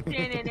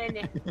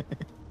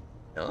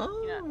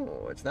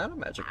 No, it's not a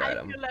magic I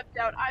item. feel left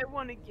out. I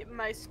want to get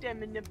my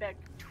stamina back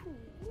too.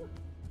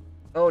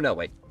 Oh no,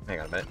 wait. Hang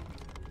on a minute.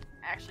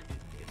 Actually,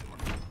 do the more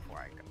before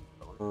I go.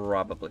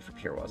 probably from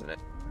here, wasn't it?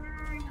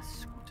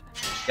 Scoot.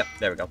 Yep,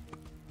 there we go.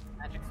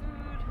 Magic food.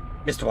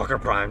 Mr. Walker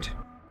primed.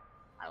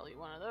 I'll eat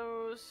one of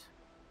those.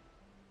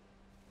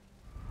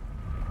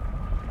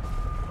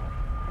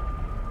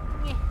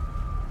 Nyeh.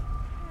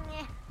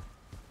 Nyeh.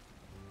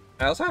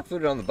 I also have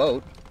food on the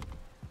boat.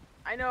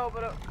 I know,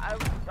 but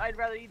I'd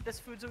rather eat this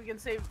food so we can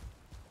save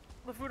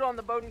the food on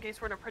the boat in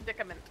case we're in a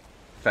predicament.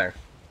 Fair.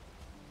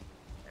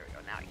 There we go,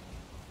 now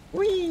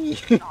Whee!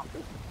 Oh.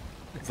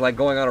 It's like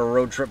going on a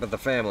road trip with the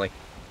family.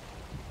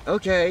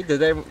 Okay,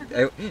 did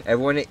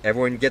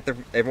everyone get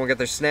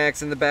their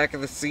snacks in the back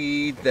of the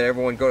seat? Did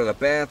everyone go to the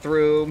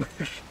bathroom?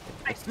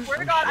 I swear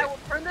to God, I will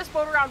turn this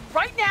boat around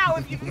right now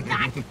if you do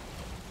not!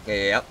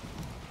 Yep.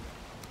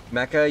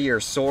 Mecha, your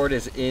sword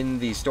is in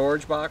the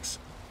storage box.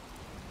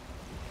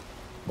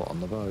 What,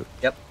 on the boat?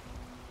 Yep.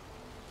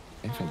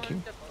 Yeah, thank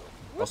you.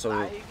 Also-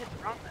 I hit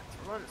the wrong button, so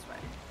we're going this way.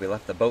 We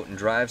left the boat in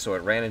drive, so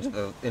it ran into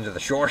the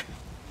shore.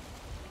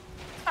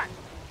 It's fine.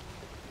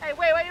 Hey,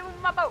 wait, move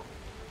my boat!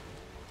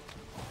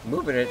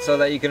 Moving it so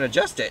that you can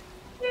adjust it.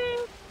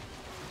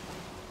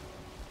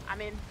 I'm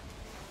in.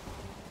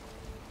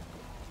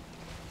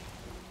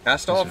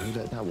 Cast So off. who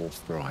let that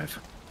wolf drive?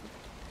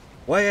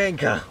 Weigh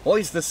anchor.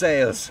 Hoist the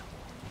sails.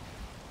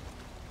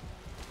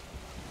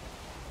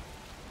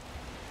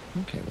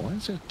 Okay, why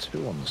is there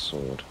 2 on the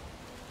sword?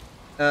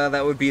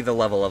 That would be the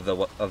level of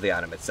the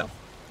item itself.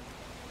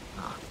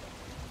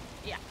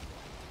 Yeah.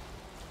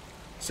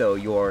 So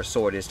your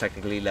sword is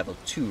technically level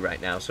 2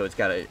 right now, so it's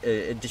got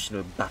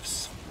additional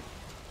buffs.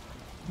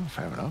 Oh,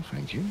 fair enough,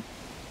 thank you. I'm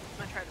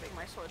gonna try to make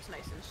my swords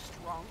nice and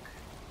strong.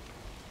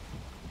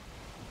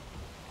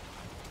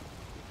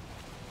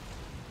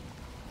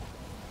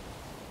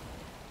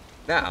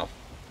 Now,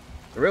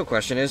 the real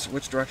question is,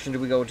 which direction do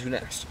we go to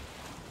next?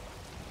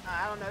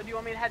 I don't know, do you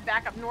want me to head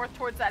back up north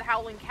towards that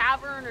Howling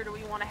Cavern, or do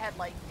we want to head,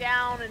 like,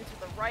 down and to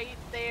the right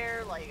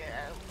there? Like,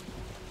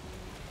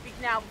 speak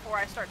now before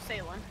I start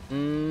sailing.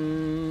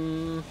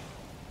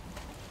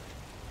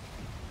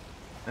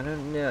 I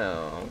don't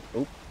know.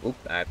 Oop,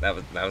 that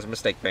was a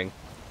mistake, Bing.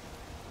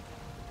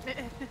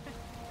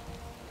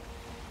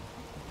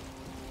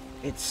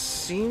 It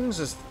seems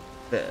as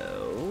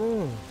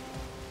though...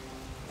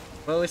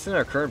 Well, at least in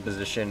our current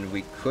position,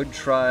 we could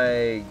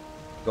try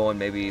going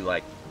maybe,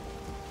 like,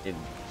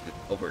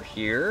 over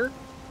here.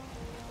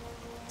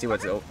 See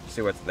what's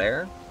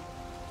there.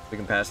 We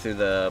can pass through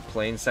the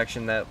plain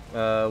section that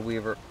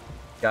we've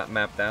got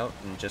mapped out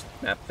and just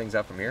map things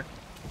out from here.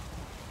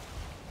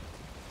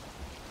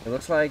 It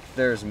looks like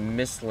there's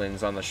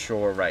mistlands on the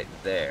shore right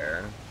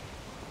there.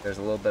 There's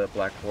a little bit of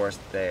black forest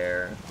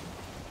there.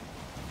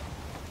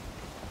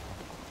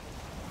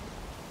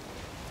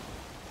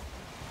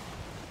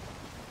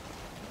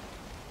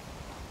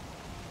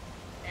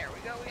 There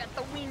we go, we got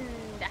the wind.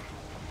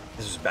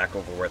 This is back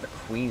over where the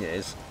queen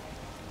is.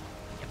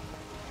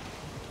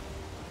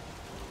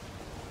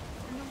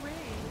 And away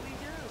we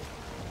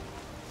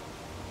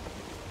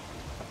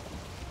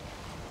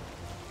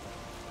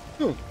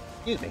go.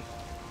 Excuse me.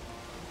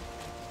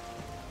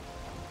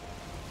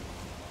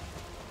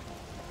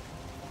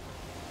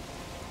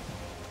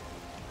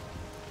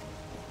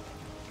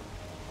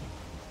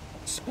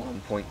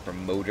 Spawn point for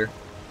motor.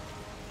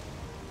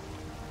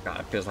 God,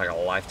 it feels like a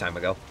lifetime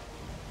ago.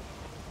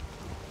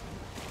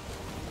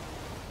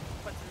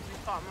 What's the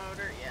thought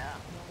motor? Yeah.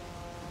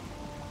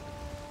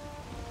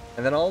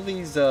 And then all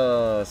these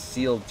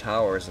sealed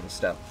towers and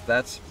stuff,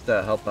 that's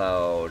to help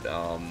out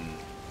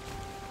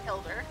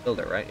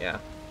Hilder, right? Yeah.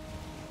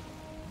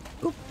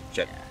 Oop,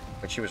 shit. Yeah.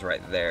 But she was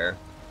right there.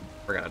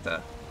 We're gonna have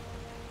to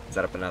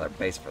set up another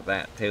base for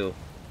that too.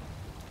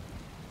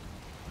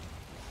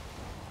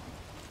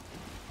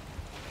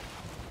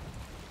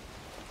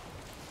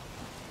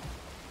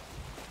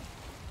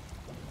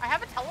 I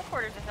have a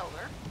teleporter to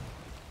Hilder.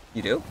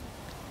 You do?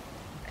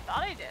 I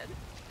thought I did.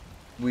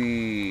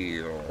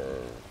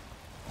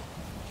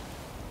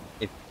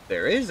 If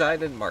there is, I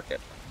didn't mark it.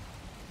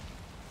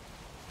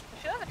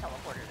 I should have a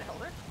teleporter to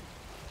Hilder.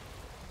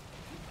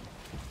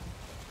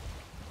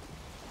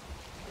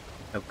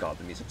 Oh god,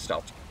 the music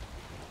stopped.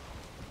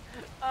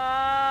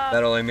 That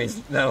That only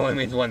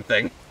means one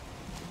thing.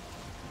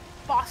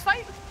 boss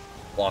fight?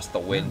 Lost the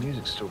The wind.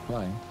 music's still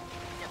playing.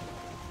 Yep.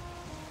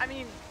 I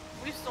mean,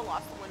 we still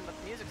lost the wind, but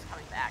the music's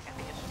coming back. I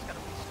think it's just gonna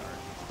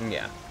restart.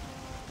 Yeah.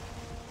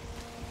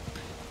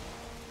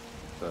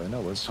 So in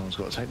other words, someone's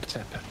got to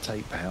take the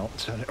tape out,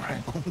 turn it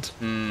around.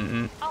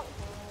 Mm-hmm. Oh,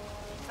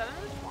 is that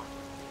another swamp?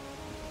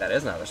 That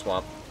is another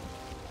swamp.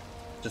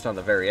 Just on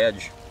the very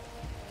edge.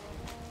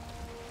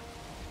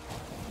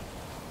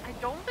 I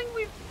don't think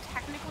we've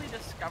technically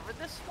discovered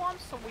this swamp,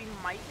 so we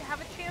might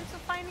have a chance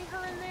of finding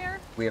her in there.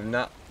 We have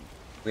not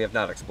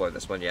explored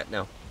this one yet,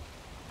 no.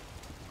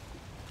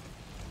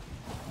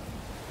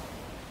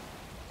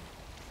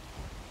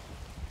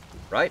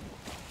 Right.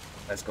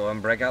 Let's go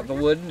and break out the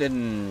wood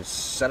and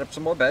set up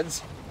some more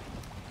beds.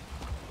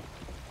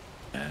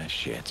 Ah,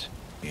 shit.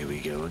 Here we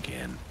go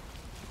again.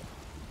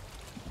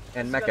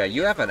 And Mecha,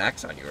 you have an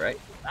axe on you, right?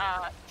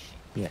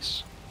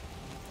 Yes.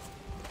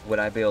 Would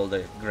I be able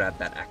to grab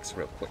that axe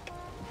real quick?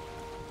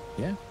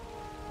 Yeah.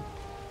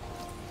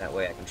 That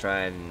way I can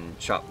try and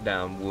chop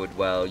down wood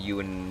while you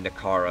and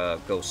Nakara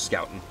go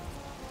scouting.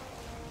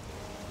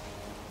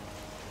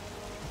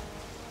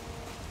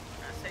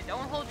 I say,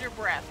 don't hold your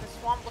breath. The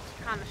swamp looks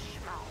kind of small.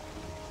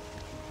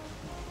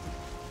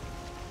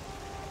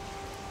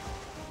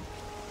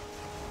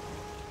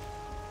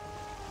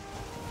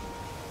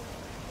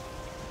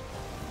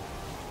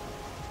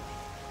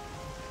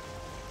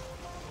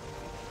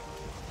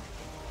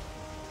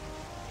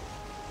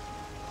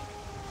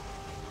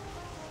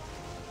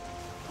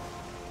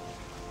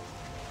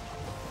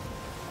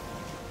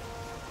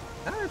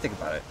 Now that I think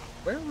about it,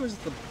 where was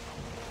the...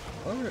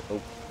 Where... Oh,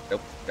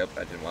 nope,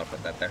 I didn't want to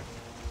put that there.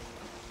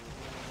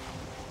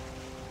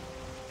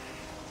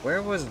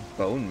 Where was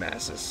Bone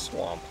Mass's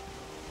swamp?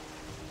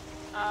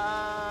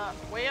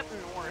 Way up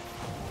north.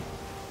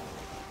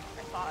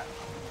 I thought.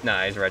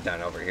 Nah, he's right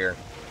down over here.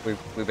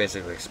 We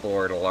basically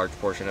explored a large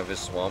portion of his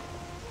swamp.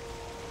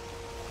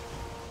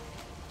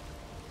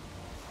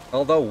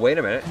 Although, wait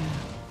a minute.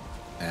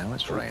 Now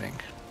it's raining.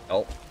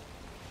 Oh,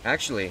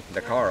 actually,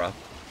 Nakara,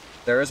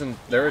 there is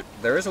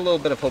a little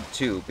bit of hope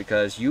too,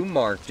 because you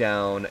marked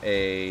down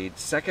a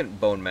second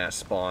bone mass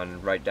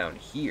spawn right down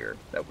here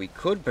that we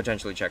could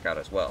potentially check out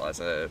as well as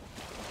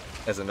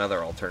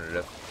another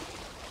alternative.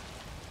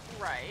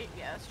 Right.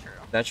 Yeah, that's true.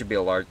 That should be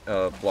a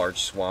large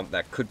swamp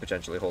that could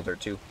potentially hold her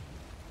too.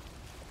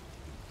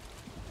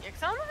 Yeah,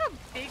 'cause I don't know how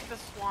big the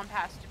swamp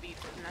has to be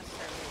to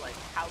necessarily like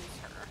house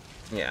her.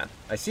 Yeah,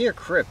 I see a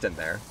crypt in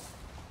there.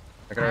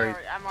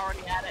 I'm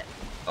already at it.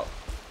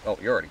 Oh,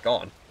 you're already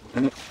gone.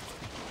 Yep,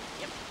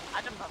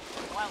 I jumped up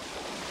for a while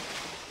ago.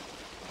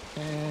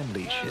 And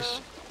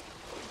leashes.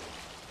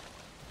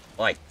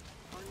 Like,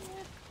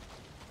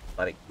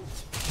 buddy,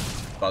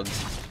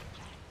 bugs.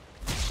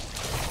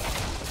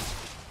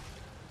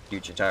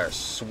 Huge entire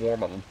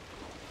swarm of them.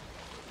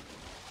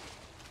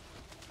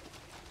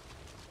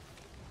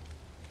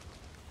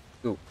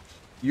 Ooh,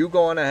 you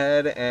go on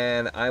ahead,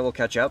 and I will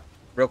catch up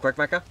real quick,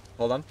 Mecca.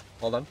 Hold on.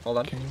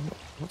 Okay,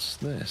 what's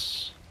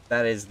this?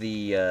 That is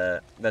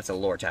the that's a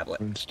lore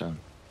tablet. Runestone.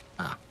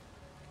 Ah.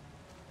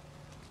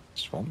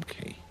 Swamp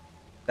key.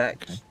 That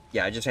Okay.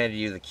 Yeah, I just handed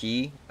you the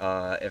key.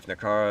 If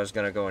Nakara is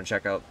gonna go and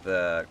check out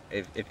the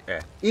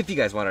if you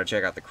guys want to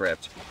check out the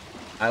crypt,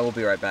 I will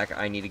be right back.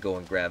 I need to go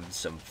and grab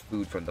some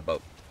food from the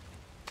boat.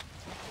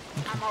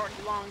 I'm already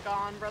long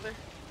gone, brother.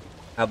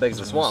 How big is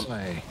the swamp?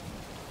 Say,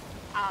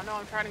 I don't know.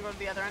 I'm trying to go to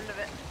the other end of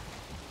it.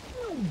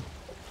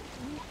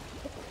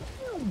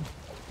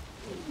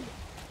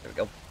 There we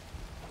go.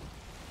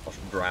 I'll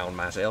drown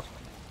myself.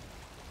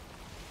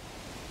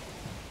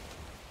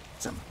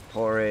 Some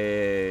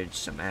porridge,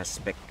 some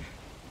aspic.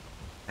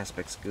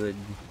 Aspic's good.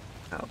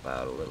 How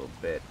about a little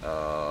bit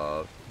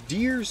of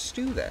deer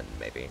stew then,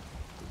 maybe?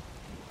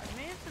 I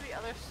made it to the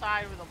other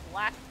side with a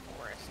black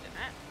forest in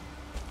it.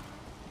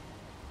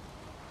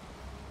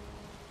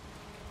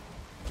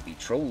 Maybe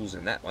trolls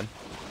in that one.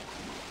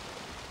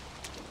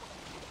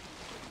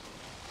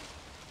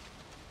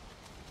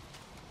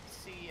 Let's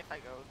see if I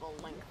go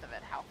the length of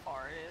it, how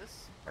far it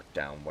is. Mark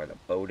down where the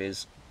boat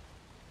is.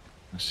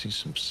 I see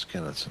some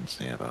skeletons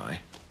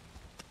nearby.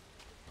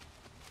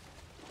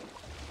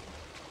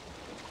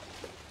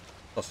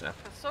 Close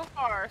enough. 'Cause so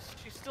far,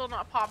 she's still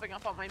not popping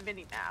up on my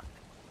mini-map.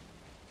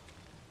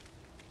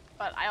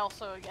 But I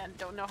also, again,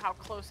 don't know how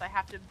close I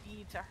have to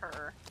be to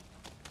her.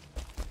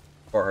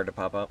 For her to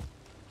pop up.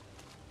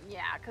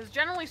 Yeah, because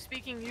generally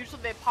speaking,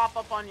 usually they pop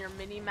up on your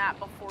mini-map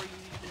before you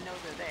even know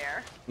they're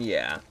there.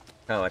 Yeah.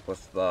 Kind of like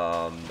with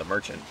the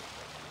merchant.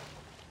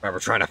 Remember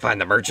trying to find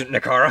the merchant,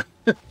 Nakara?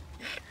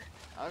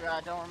 Oh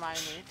god, don't remind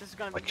me. This is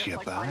gonna be What just you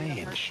like finding the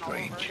buying, merchant all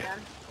over stranger?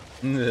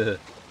 again.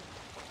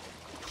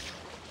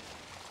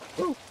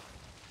 Ooh.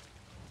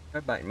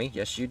 Tried biting me.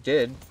 Yes, you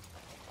did.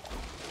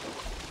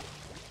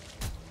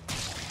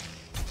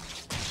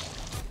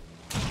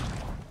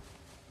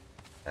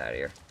 Out of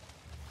here.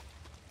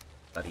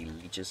 Bloody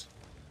leeches.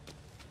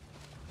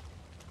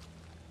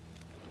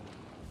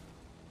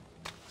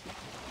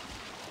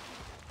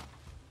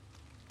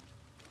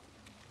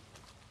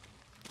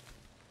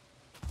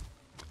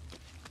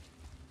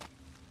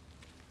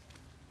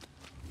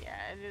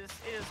 Yeah, it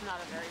is not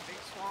a very big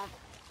swamp.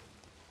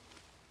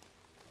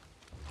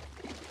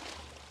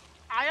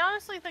 I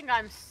honestly think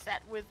I'm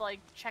set with, like,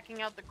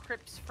 checking out the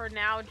crypts for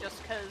now,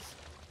 just because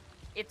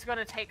it's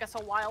gonna take us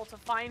a while to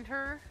find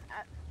her.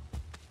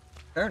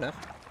 Fair enough.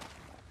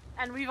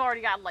 And we've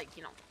already got, like,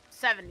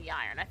 70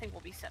 iron. I think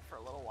we'll be set for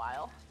a little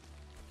while.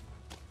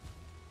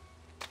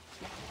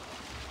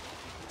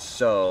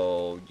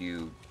 So,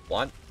 you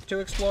want to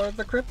explore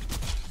the crypt?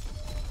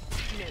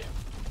 No.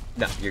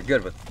 No, you're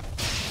good with...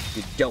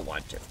 You don't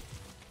want to.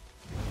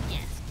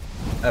 Yes.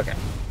 Okay.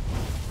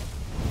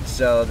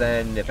 So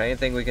then, if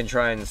anything, we can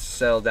try and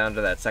settle down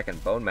to that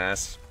second bone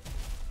mass.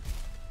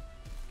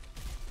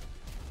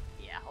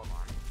 Yeah, hold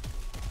on.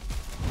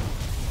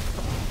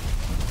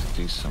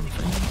 Do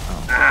something.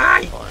 Oh.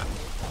 Ah!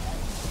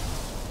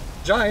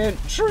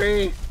 Giant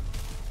tree!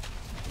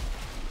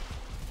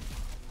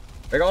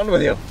 Take on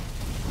with you.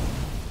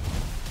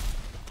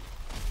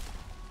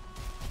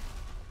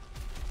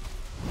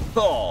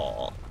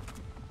 Oh.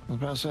 I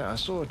was about to say, I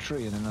saw a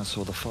tree and then I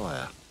saw the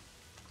fire.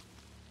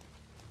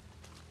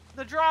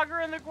 The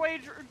Draugr and the Grey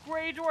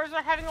Dwarves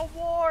are having a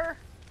war.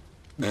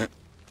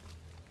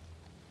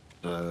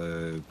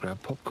 So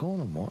grab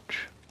popcorn and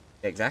watch.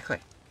 Exactly.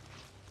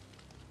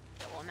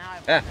 Yeah, well, now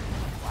I've Yeah.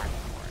 black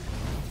for it.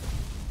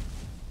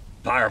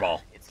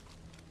 Fireball. It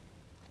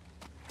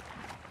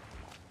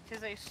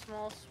is a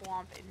small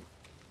swamp in.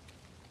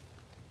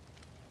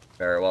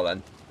 Very well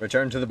then.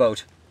 Return to the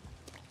boat.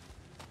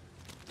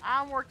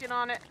 I'm working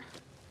on it.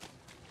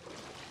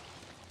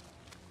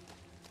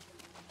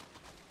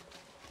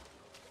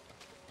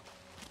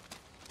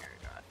 There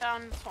we go. I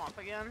found the swamp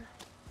again.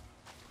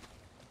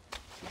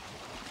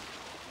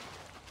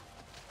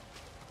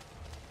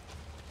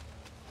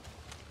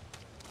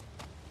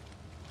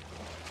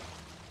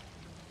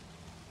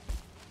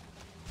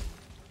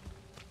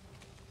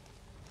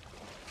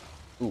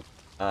 Ooh.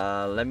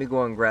 Let me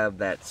go and grab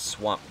that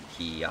swamp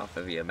key off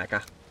of you,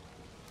 Mecha.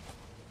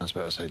 I was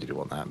about to say, did you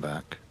want that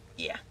back?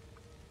 Yeah.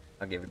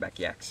 I'll give you back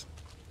the axe.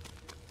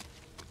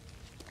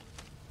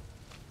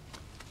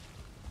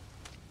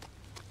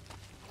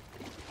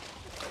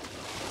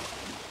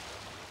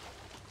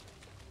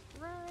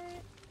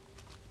 Right.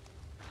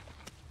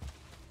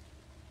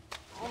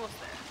 Almost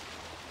there.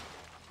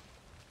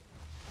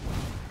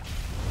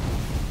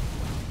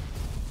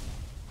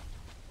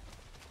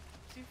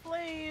 See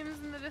flames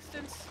in the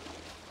distance.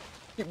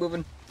 Keep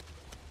moving.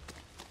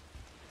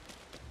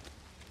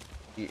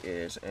 He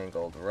is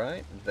angled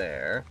right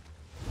there.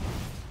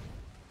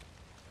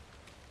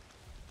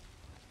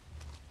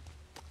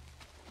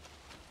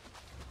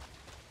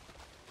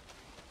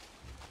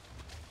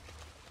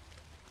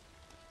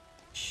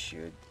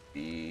 Should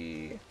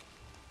be...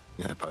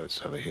 Yeah,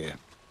 boat's over here.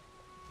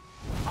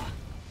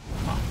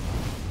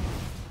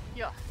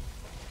 Yeah.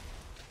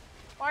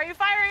 Why are you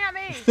firing at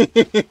me?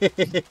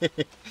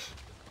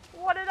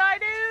 What did I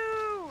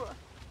do?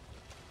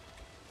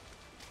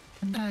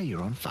 And now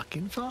you're on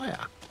fucking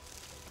fire.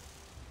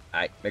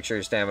 Alright, make sure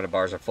your stamina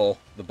bars are full.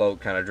 The boat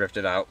kind of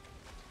drifted out.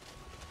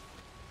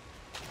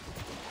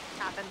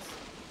 Happens.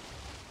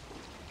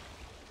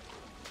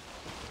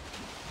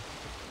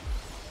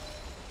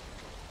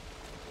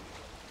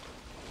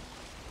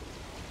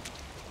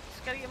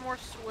 Just gotta get more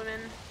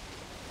swimming.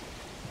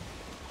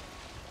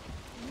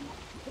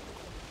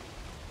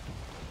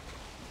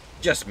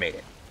 Just made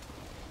it.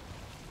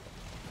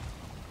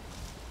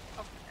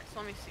 Okay, so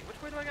let me see.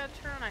 Which way do I gotta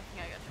turn? I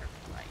think I gotta turn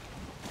right.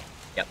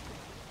 Yep.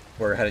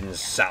 We're heading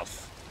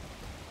south.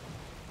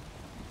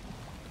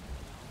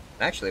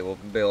 Actually, we'll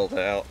be able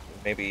to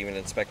maybe even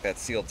inspect that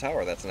sealed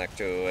tower that's next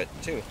to it,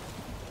 too.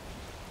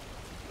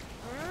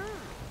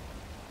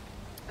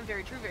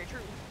 Very true, very true.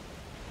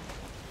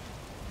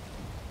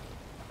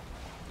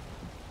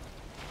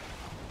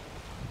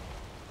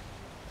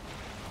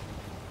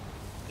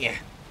 Yeah.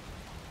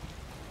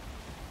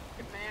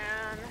 Good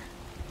man.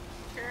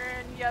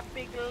 Turn, ya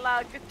big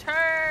lug,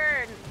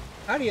 turn!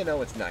 How do you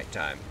know it's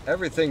nighttime?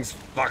 Everything's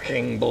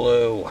fucking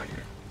blue.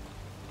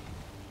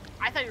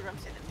 I thought you were gonna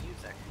say the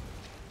music.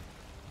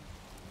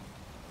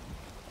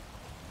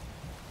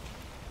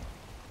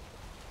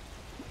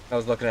 I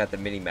was looking at the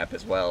mini-map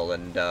as well,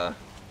 and,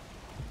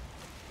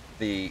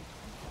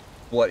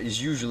 what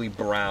is usually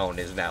brown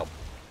is now,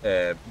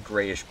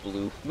 grayish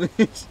blue.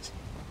 Alright.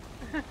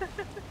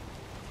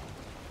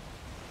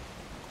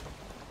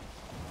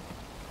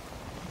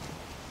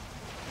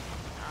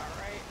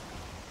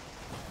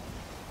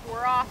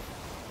 We're off.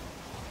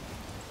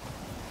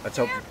 Let's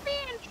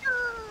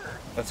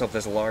hope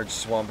this large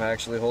swamp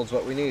actually holds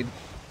what we need.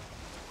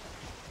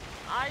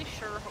 I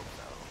sure hope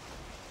so.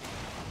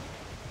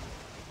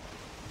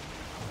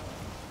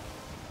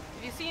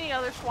 If you see any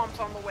other swamps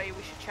on the way,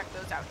 we should check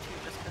those out too,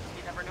 just because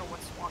you never know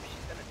what swamp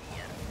she's gonna be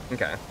in.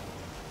 Okay.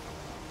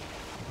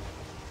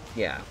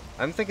 Yeah,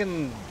 I'm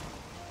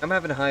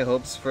having high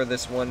hopes for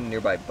this one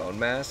nearby Bone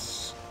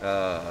Mass,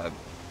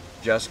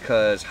 just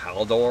because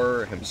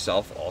Haldor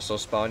himself also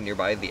spawned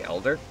nearby the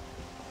Elder.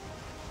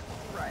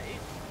 Right.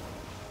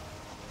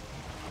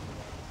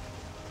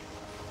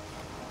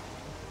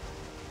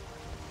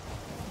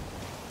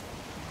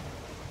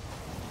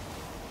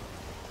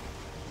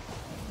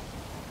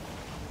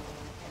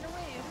 And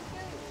away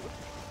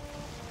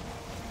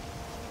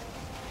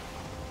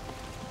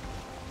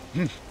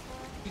we go.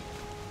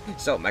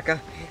 So, Mecha,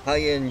 how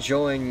you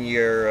enjoying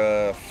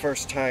your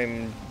first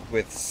time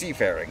with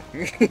seafaring?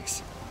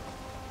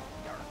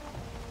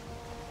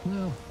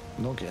 Well,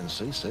 not getting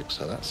seasick,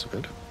 so that's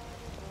good.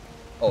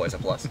 Always a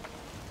plus.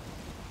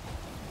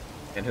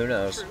 And who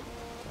knows? True.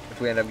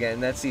 If we end up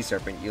getting that sea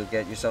serpent, you'll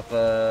get yourself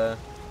a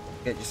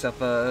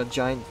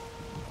giant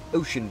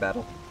ocean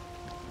battle.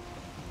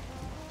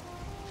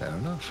 Fair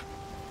enough.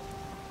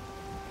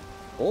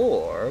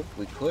 Or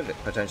we could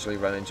potentially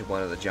run into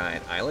one of the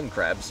giant island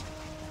crabs.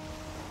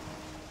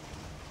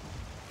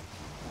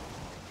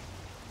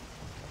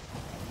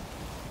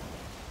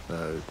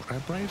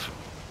 Crab Brave?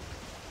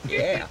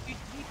 Yeah.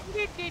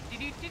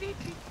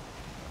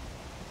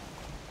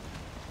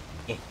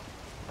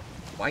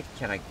 Why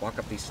can't I walk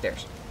up these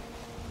stairs?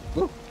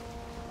 Woo.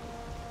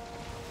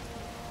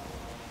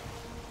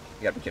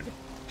 gotta be kidding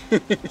me.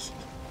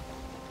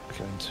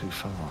 Going too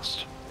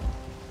fast.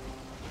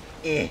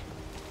 There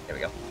we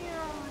go.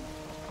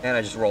 And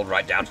I just rolled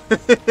right down.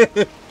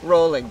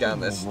 Rolling down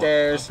the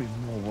stairs. I'd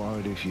be more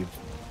worried if you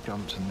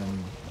jumped and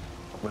then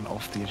went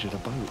off the edge of the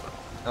boat.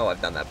 Oh,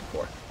 I've done that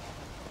before.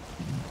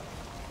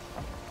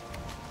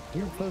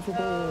 You're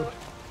overboard.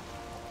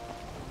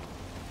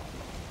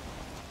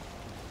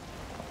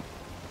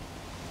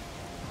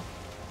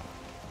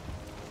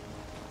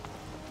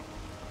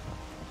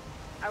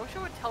 I wish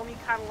it would tell me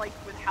kind of like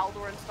with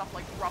Haldor and stuff,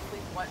 like roughly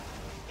what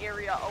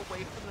area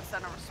away from the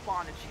center of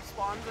spawn and she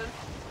spawns in.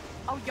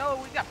 Oh,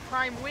 yo, we got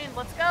prime wind.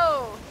 Let's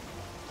go.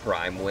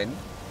 Prime wind.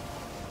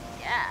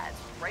 Yeah, it's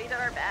right at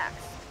our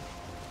backs.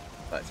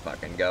 Let's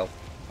fucking go.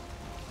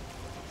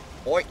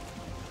 Oi.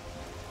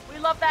 We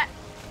love that.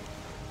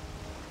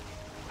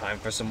 Time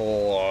for some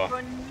more.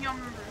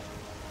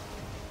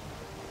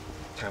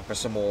 Time for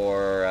some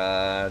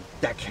more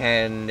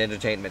deckhand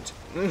entertainment.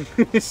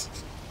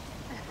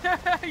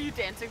 Are you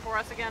dancing for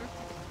us again?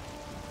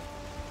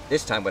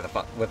 This time with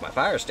my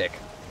fire stick.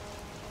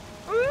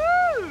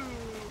 Ooh,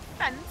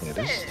 fancy. Yeah,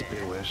 this is the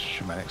bit where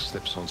Shamanic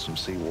slips on some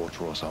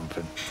seawater or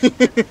something.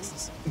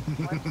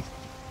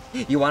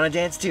 You want to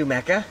dance too,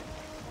 Mecha?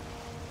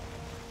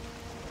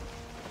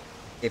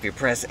 If you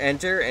press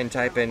enter and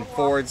type in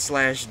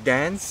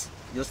 /dance,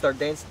 you'll start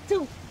dancing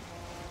too.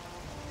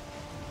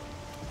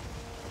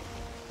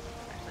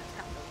 Actually, it's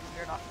kind of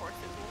weird off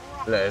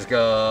horses. Let's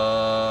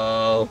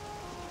go.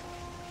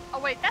 Oh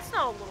wait, that's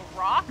not a little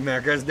rock.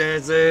 Mecha's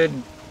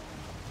dancing.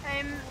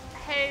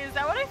 Hey, is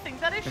that what I think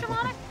that is,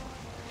 Shamanic?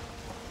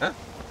 Huh?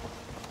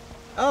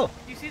 Oh,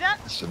 Do you see that?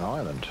 It's an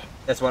island.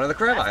 that's one of the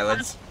crab That's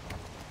islands.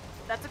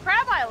 That's a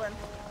crab island.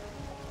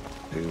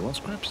 Who wants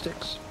crab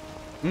sticks?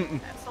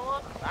 That's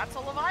a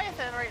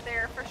Leviathan right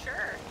there for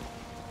sure.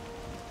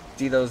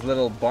 See those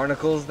little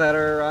barnacles that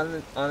are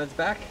on its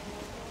back?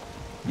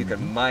 You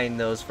can mine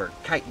those for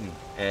chitin,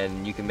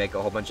 and you can make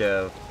a whole bunch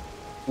of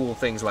cool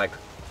things like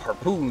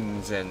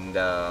harpoons and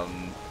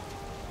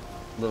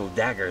little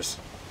daggers.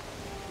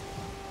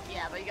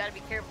 Yeah, but you gotta be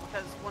careful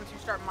because once you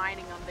start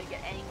mining them, they get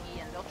angry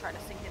and they'll try to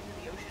sink into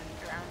the ocean and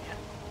drown you.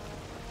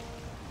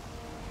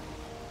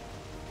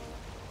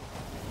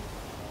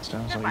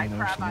 Sounds Goodbye, like you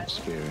know crab from island.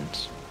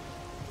 experience.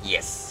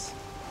 Yes.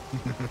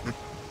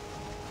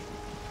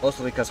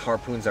 Mostly because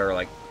harpoons are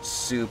like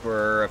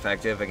super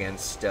effective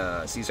against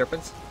sea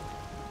serpents.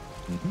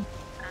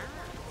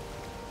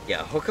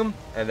 Yeah, hook them,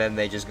 and then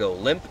they just go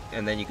limp,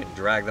 and then you can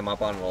drag them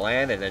up on the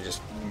land and then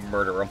just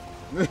murder them.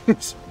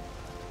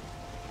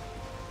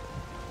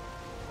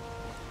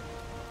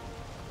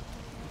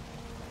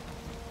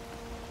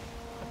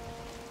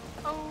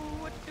 Oh,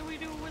 what do we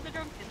do with a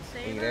drunken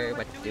sailor? Sailor,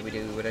 what do we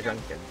do with a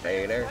drunken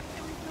sailor? What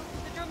do we do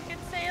with a drunken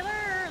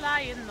sailor?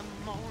 Lie in the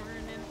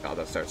morning. Oh,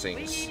 don't start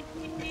singing.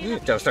 We-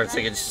 Don't start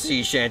singing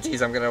sea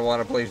shanties. I'm gonna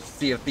want to play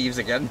Sea of Thieves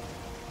again.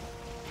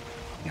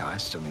 Yeah, I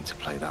still need to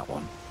play that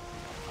one.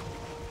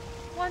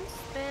 Once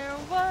there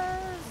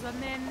was a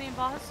man named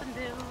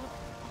Bostonville.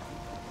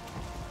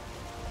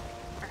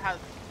 Or how?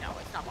 No,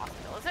 it's not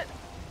Bostonville, is it?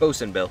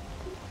 Bosun Bill.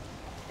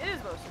 It is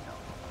Bostonville.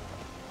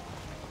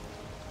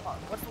 Oh,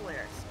 what's the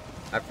lyrics?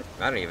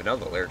 I don't even know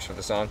the lyrics for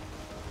the song.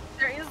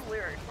 There is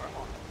lyrics for it.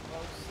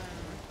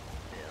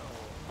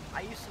 Bostonville.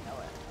 I used to know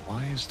it.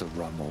 Why is the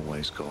rum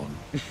always gone?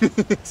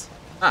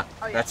 Ah,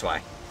 Oh, yeah. that's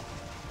why.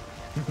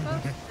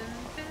 Bostonville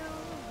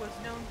was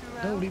known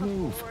throughout Nobody the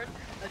move. board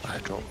as I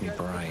truly dropped me good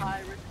brain.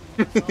 pirate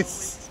who was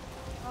always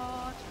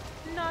taught.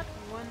 Not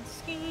one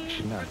scheme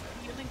Should know. for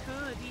stealing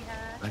could he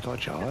have. I got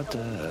jarred.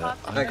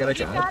 I got a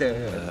jar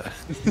there.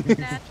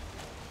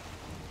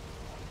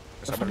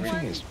 The funny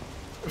thing is,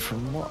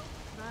 from what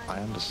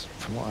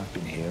from what I've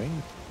been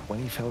hearing, when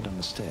he fell down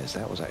the stairs,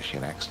 that was actually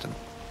an accident.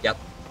 Yep.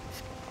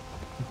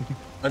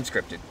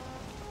 Unscripted.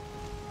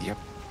 Yep,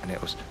 and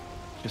it was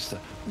just a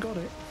got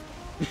it.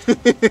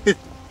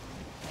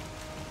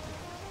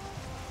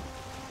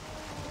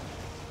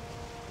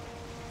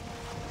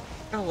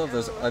 I love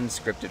those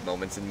unscripted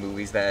moments in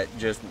movies that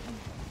just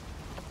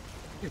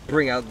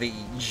bring out the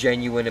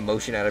genuine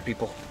emotion out of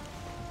people.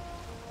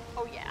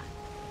 Oh yeah.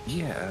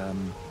 Yeah,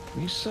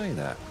 you say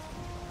that.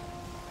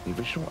 The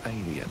original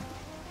Alien.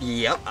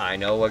 Yep, I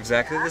know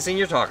exactly the scene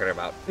you're talking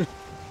about.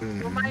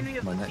 Remind me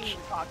of When the that scene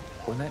you're talking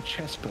about. when that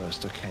chest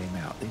burster came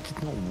out, they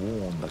did not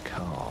warn the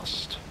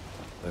cast.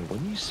 So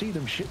when you see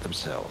them shit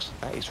themselves,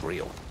 that is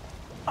real.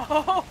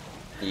 Oh.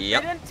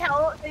 Yep.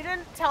 They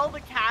didn't tell the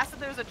cast that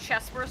there was a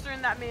chest burster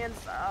in that man's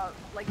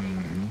outfit?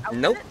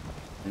 Nope.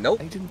 Nope.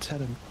 They didn't tell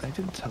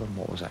them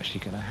what was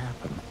actually going to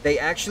happen. They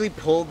actually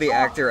pulled the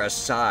actor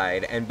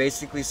aside and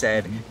basically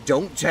said,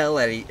 "Don't tell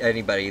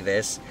anybody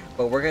this,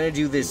 but we're gonna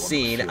do this You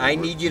want to scene. feel I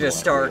need you to more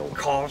start real."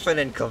 coughing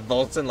and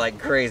convulsing like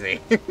crazy."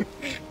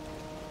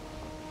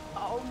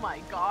 Oh my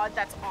god,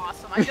 that's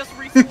awesome. I just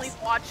recently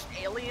watched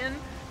Alien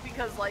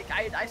because like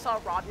I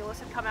saw Romulus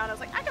had come out. I was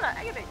like, I gotta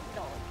get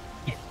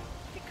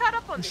caught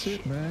up on this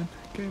shit. man.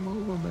 Game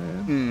over,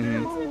 man.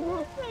 Game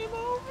over.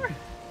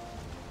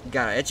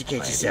 Gotta educate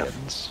yourself.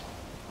 Aliens.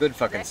 Good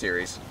fucking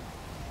series.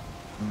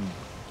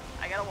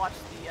 gotta watch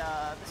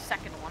the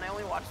second one. I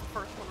only watched the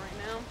first one right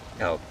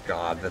now. Oh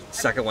god, the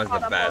second one's the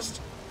best.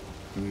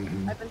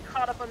 I've been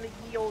caught up on the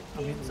ye old I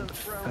mean, games the of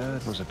Thrones.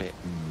 third was a bit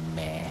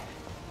meh.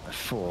 The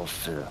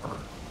fourth,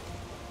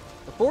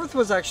 The fourth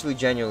was actually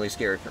genuinely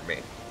scary for me.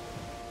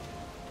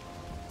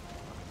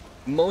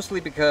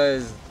 Mostly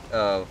because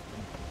of,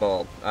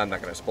 well, I'm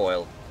not gonna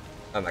spoil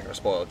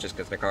it just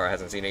because Nakara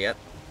hasn't seen it yet.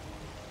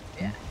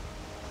 Yeah.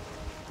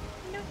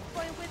 No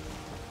spoil it.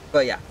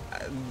 But yeah,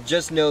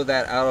 just know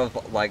that out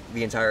of like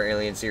the entire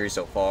Alien series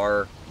so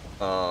far,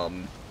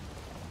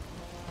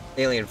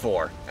 Alien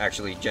 4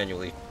 actually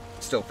genuinely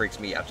still freaks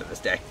me out to this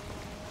day.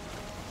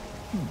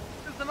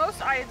 Because the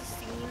most I had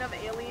seen of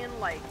Alien,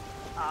 like,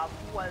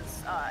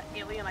 was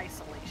Alien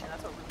Isolation.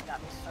 That's what really got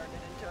me started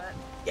into it.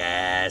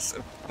 Yes,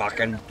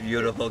 fucking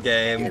beautiful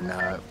game. you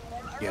know,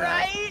 yeah.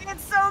 Right?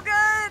 It's so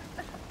good!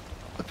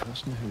 The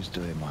person who's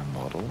doing my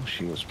model,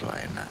 she was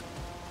playing that.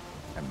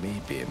 And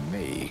me being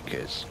me,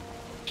 because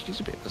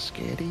she's a bit of a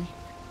scaredy.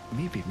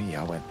 Me being me,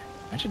 I went,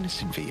 imagine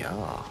this in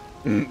VR.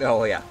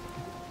 Oh yeah.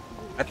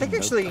 I think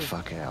Nope actually, the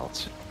fuck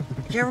out.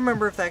 I can't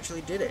remember if they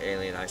actually did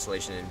Alien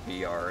Isolation in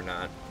VR or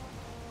not.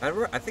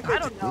 I think they I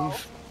did. don't know.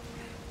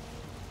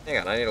 Hang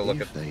on, I need to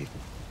look at.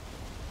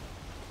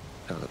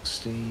 Look,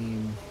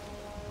 Steam.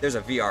 There's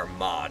a VR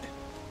mod.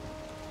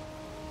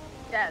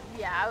 Yeah,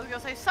 I was gonna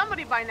say,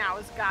 somebody by now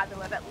has got to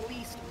have at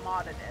least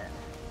modded it.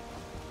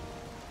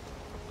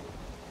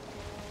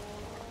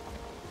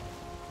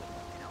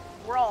 You know,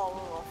 we're all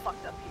a little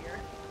fucked up here.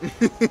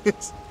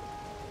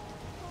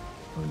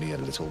 Only a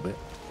little bit.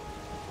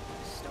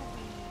 Just a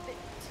wee bit.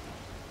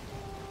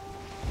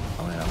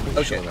 I mean, I'm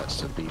pretty sure shit.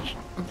 that's a beach.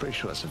 I'm pretty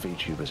sure that's a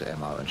VTuber's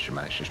MO, and she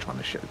managed just trying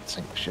to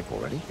sink the ship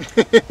already.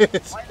 Why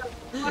the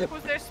fuck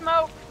was there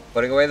smoke?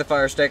 Putting away the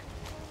fire stick.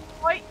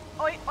 Oi,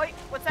 oi, oi,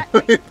 what's that?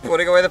 Oi,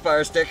 Putting away the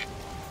fire stick.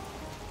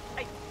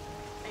 oi.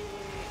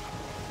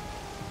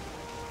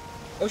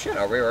 Oh shit,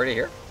 are we already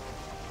here?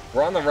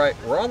 We're on the right.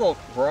 We're on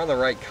the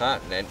right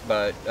continent,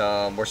 but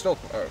we're still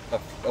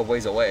a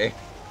ways away.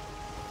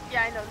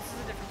 Yeah, I know, this is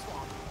a different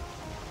swamp.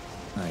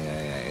 Oh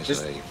yeah, it's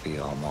Just- a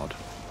VR mod.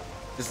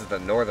 This is the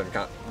northern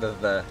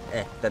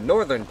the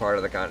northern part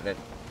of the continent.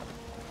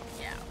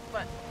 Yeah,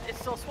 but it's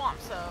still swamp,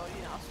 so,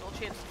 you know, still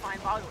a chance to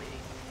find Bog Lady.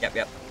 Yep.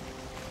 Can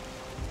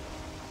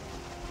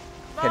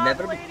Bog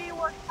never be- Lady,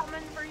 we're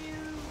coming for you.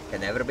 Can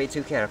never be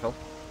too careful.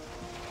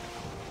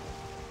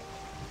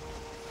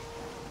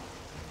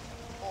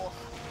 Oh,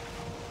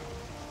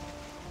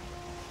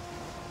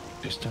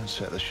 Just don't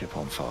set the ship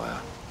on fire.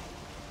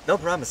 No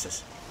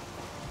promises.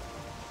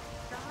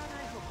 God,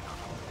 I hope not.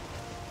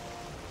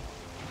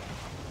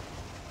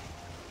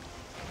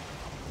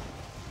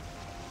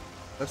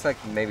 Looks like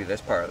maybe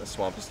this part of the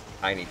swamp is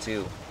tiny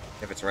too,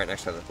 if it's right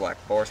next to the black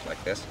forest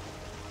like this.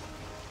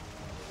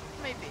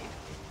 Maybe.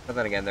 But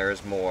then again, there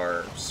is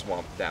more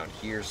swamp down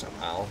here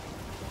somehow.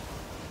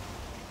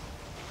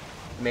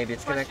 Maybe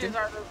it's connected?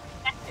 Questions, are those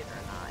connected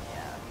or not?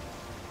 Yeah.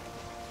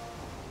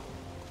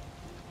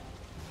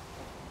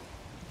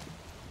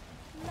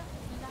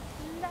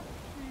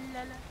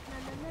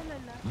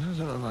 Why does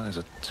it look like there's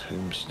a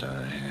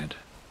tombstone ahead?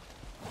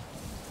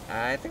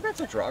 I think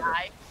that's a Draugr.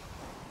 Guy.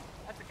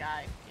 That's a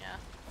guy, yeah.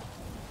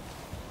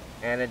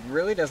 And it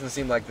really doesn't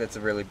seem like that's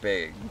really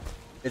big.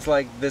 It's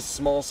like this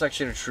small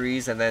section of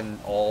trees and then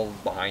all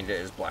behind it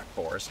is black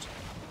forest.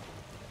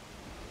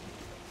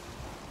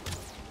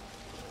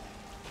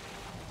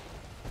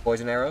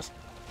 Poison arrows?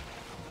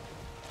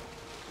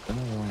 I don't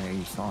know where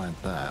you find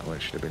that,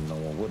 which should have been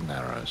normal wooden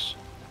arrows.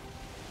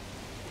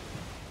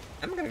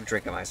 I'm gonna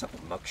drink myself a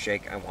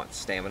milkshake. I want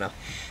stamina.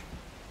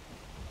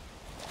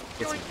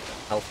 Get some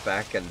health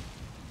back and...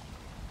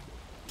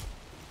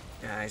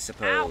 I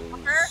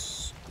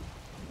suppose...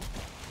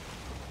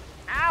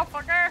 Ow,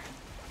 fucker!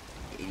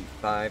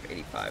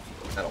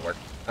 85. That'll work.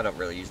 I don't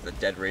really use the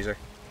dead razor.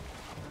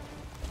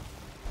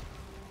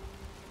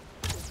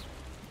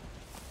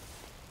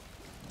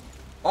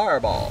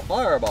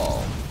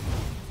 Fireball!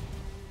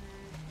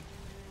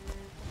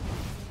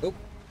 Oop.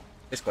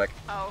 Misclick.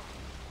 Oh.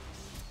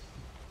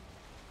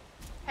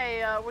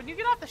 Hey, when you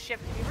get off the ship,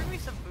 can you bring me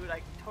some food?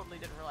 I totally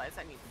didn't realize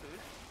I need food.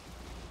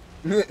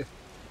 Oh,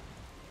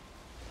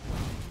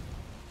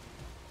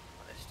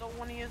 there's still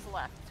one of his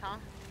left, huh?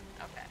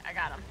 Okay, I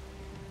got him.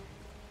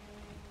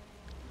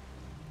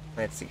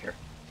 Let's see here.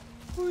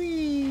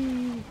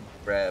 Whee!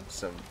 Grab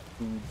some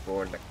food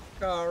for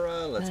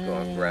Nakara. Let's go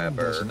and grab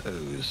There's her. an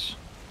ooze.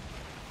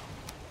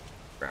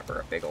 Grab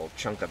her a big old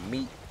chunk of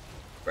meat.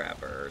 Grab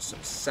her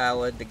some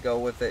salad to go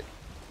with it.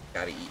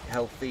 Gotta eat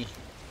healthy.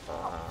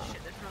 Oh,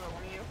 shit, there's another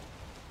one of you.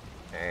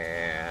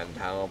 And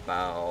how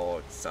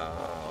about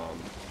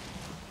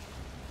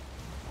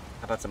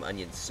some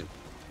onion soup?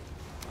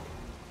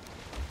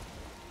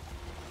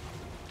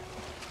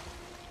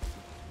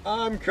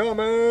 I'm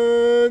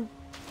coming!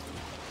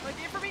 What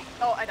do you for me?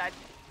 Oh, I died.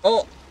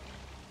 Oh!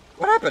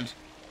 What happened?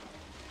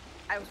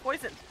 I was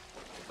poisoned.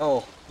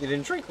 Oh, you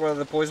didn't drink one of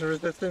the poison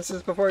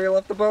resistances before you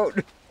left the boat?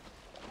 No,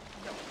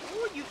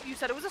 you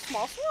said it was a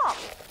small swamp.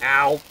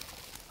 Ow!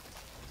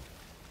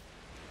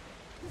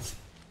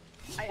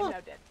 I am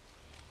now dead.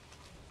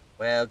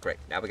 Well, great.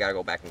 Now we gotta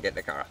go back and get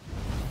Nakara.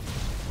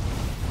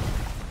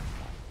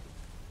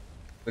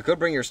 We could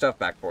bring your stuff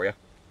back for you.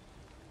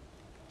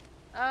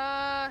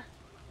 Yeah.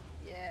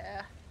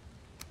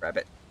 Grab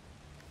it.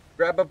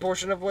 Grab a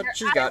portion of what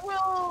she's got.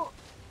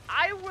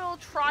 I will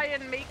try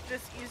and make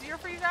this easier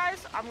for you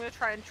guys. I'm gonna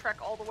try and trek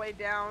all the way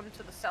down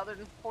to the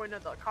southern point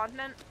of the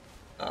continent.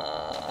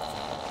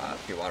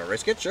 If you want to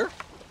risk it, sure.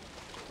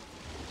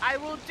 I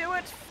will do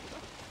it.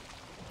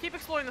 Keep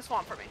exploring the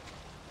swamp for me.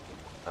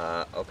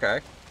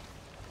 Okay.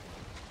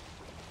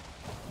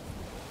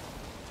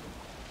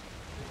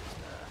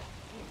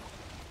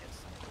 Get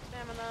some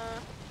stamina.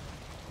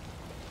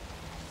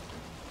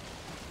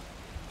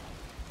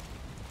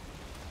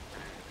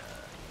 And,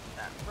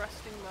 that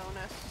resting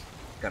bonus.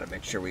 Gotta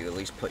make sure we at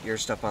least put your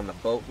stuff on the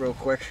boat real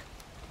quick.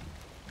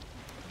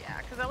 Yeah,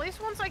 because at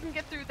least once I can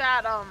get through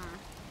that,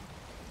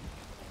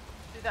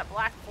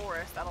 black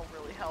forest, that'll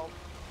really help.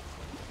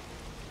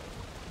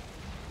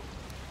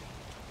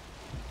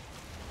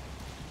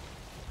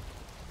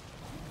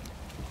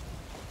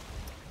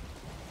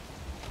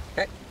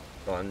 Okay.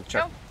 Go on,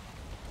 chuck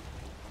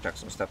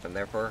some stuff in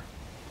there for her.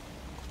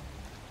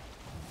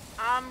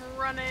 I'm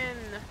running.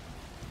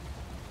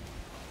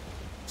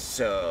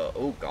 So,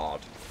 oh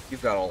god.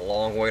 You've got a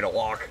long way to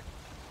walk.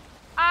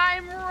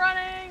 I'm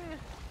running!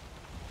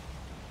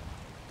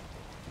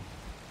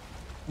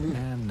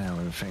 And now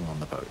everything on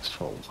the boat's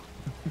full.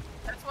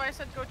 That's why I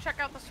said go check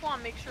out the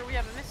swamp, make sure we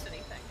haven't missed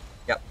anything.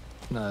 Yep.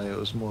 No, it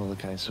was more the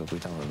case of we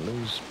don't want to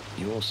lose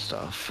your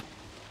stuff.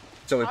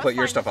 So we Oh, put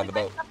your fine. stuff on the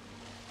boat.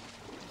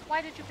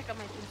 Why did you pick up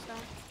my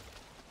tombstone?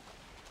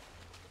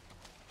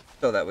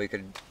 So that we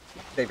could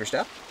save your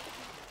stuff?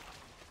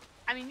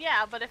 I mean,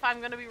 yeah, but if I'm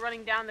going to be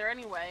running down there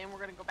anyway, and we're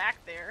going to go back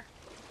there...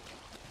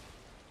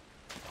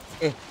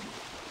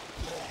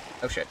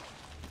 Oh shit.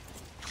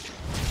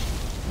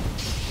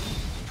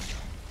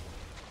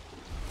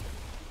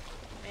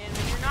 And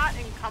when you're not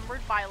encumbered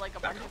by, like, a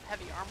bunch of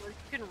heavy armor,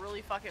 you can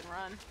really fucking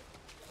run.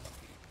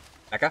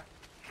 Eka?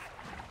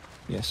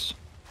 Yes.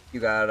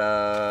 You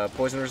got,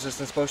 poison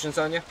resistance potions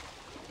on you?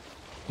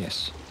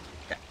 Yes.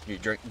 Okay.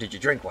 Did you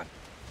drink one?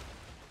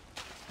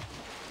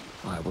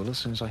 I will as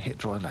soon as I hit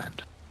dry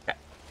land. Okay.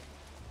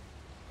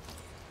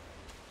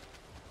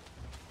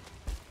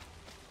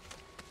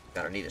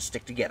 Gotta need to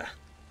stick together.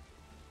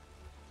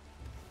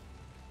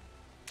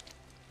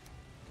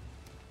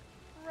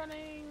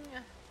 Running.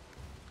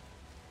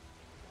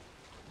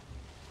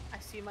 I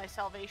see my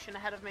salvation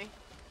ahead of me.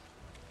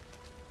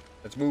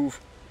 Let's move.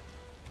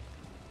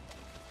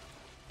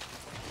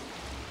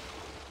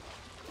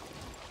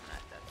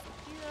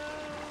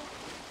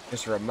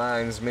 This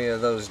reminds me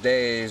of those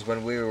days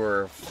when we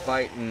were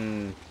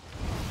fighting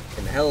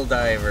in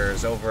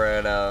Helldivers over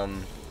at, oh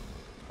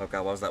god,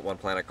 what was that one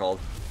planet called?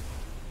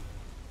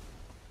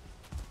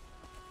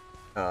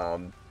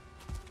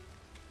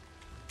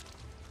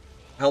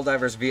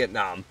 Helldivers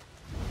Vietnam.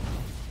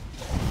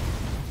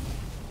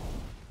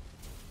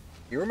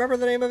 You remember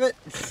the name of it?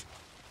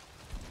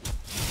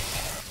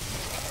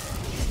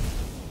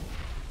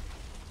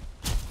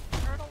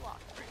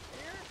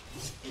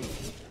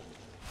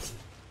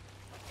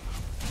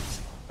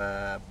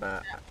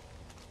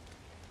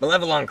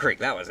 Malevelon Creek,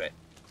 that was it.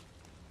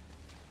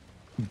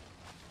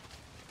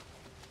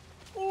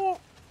 Ooh.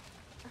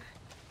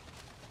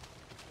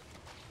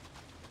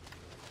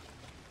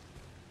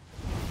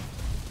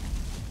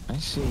 I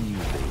see you,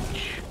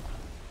 leech.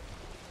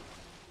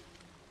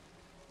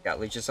 Got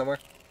leeches somewhere?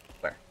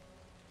 Where?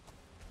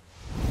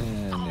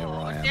 And there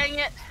I am. Dang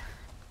it!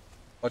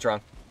 What's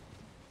wrong?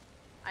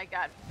 I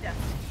got death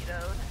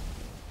mosquitoed.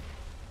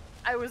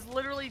 I was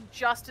literally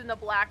just in the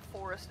Black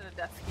Forest and a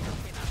death mosquito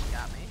came out and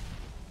got me.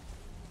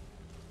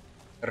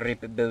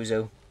 Rip it,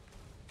 bozo.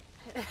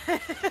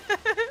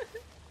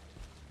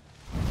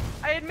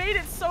 I had made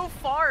it so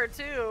far,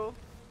 too.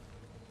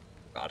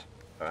 God.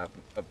 I have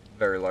a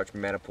very large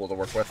mana pool to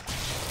work with.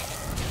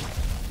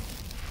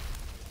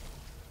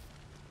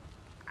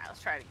 Alright,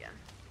 let's try it again.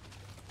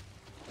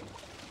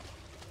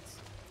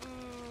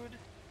 Food.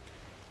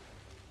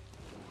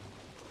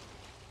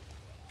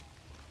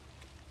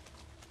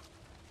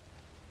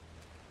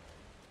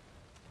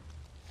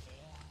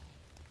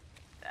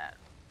 That.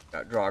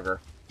 Got Draugr.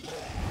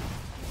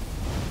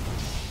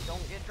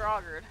 Don't get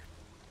Draugered.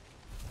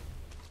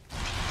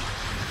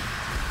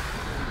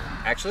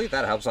 Actually,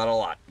 that helps out a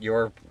lot.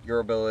 Your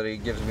ability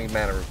gives me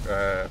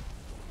mana,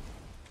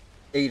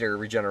 Aider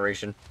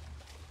regeneration.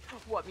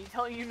 What, me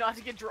telling you not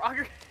to get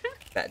Draugered?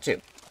 That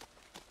too.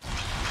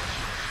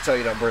 So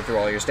you don't burn through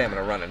all your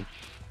stamina running.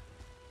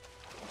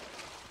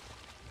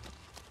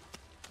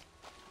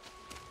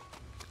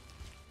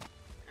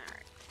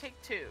 Alright, take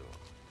two.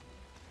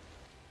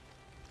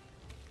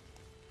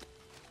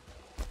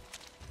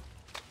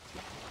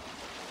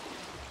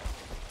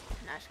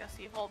 Now I just gotta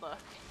see if all the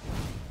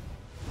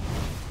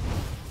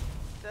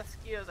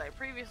mosquitoes I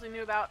previously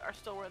knew about are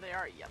still where they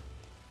are. Yep.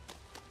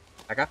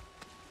 Okay.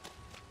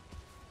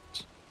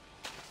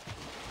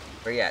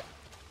 Where you at?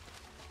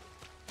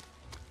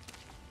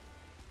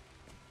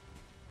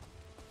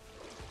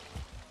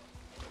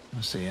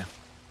 I see ya.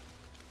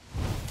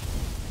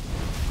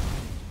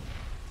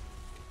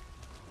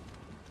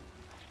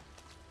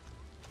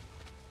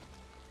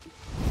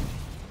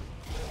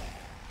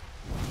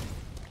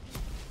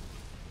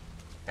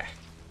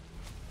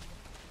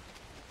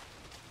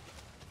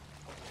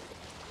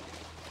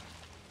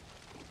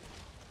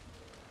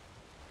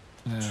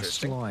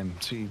 Slime,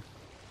 see.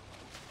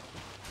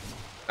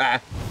 Ah.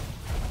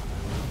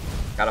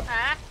 Got him.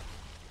 Ah.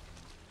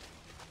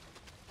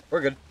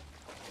 We're good.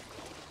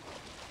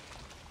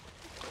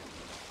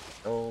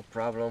 No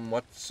problem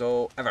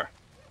whatsoever.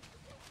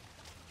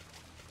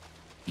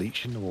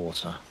 Leech in the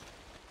water.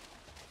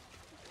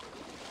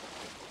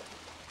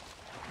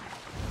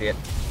 See it.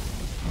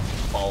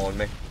 Following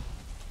me.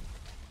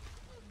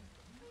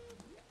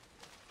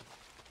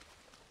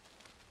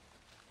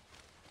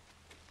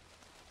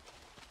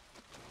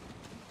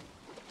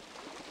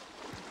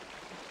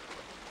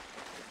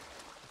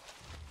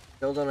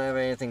 Still don't have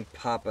anything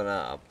popping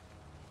up.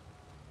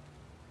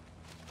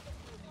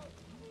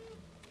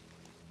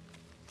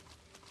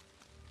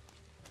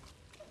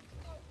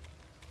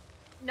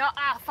 No,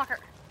 fucker.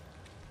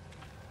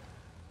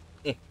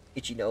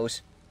 Itchy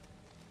nose.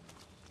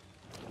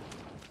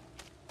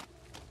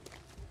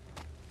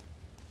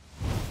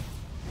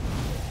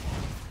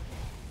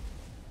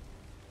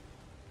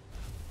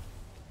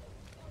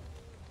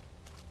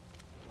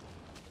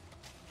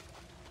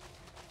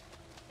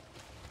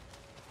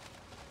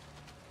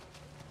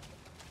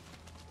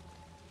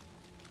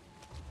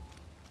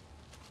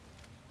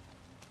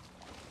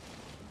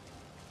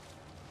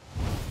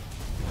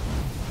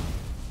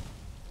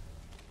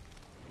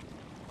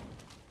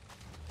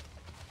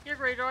 Here,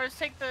 Greyjoy,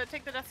 take the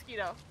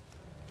Deathsquito.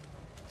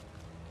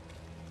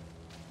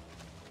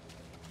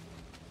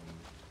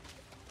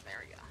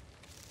 There we go.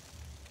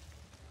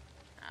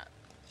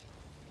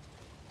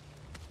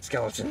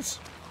 Skeletons.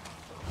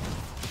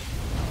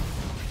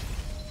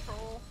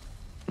 Troll.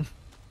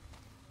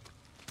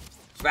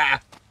 Ah!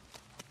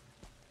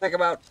 Think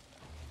about.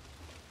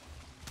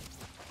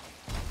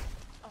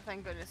 Oh,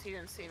 thank goodness he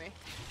didn't see me.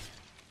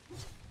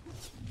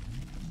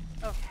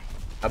 Okay.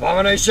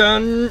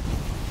 Abomination!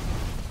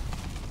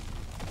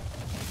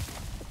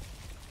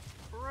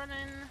 Running.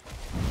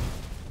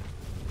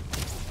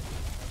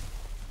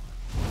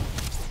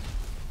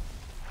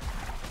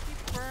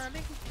 Keep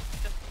running.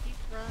 Just keep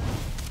running.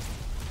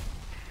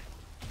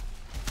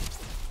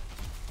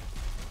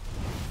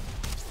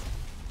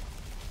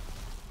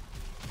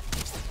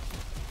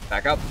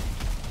 Back up.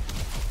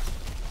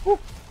 Woo.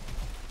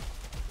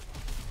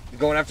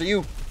 Going after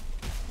you.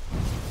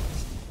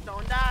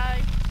 Don't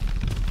die.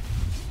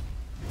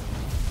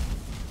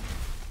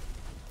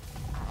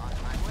 On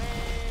my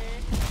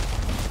way.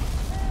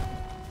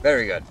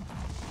 Very good.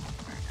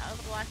 Alright, out of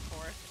the black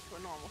forest to a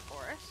normal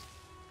forest.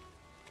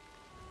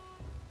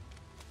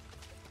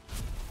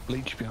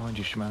 Leech behind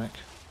you, Shamanic.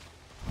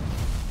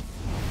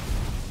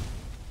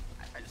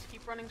 If I just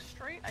keep running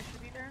straight, I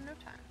should be there in no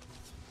time.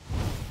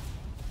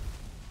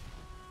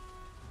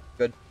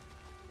 Good.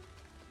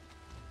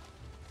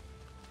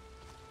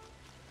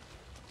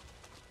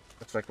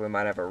 Looks like we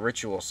might have a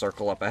ritual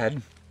circle up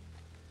ahead.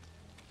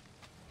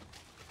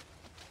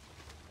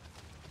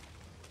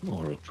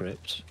 Or a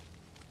crypt.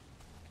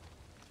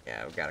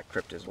 Yeah, we got a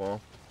crypt as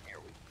well. Here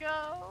we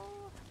go.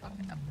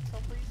 Okay, up this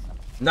hill, please.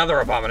 Another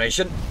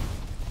abomination.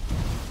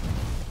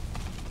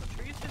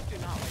 Trees just do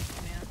not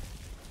like me,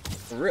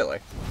 man. Really?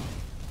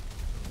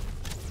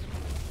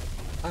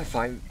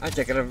 I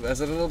take it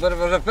as a little bit of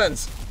a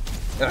defense.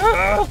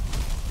 Ah!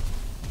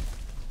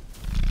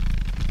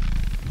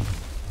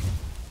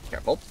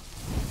 Careful.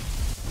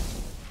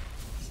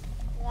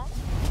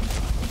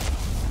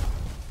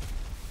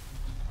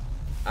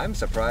 I'm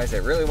surprised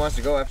it really wants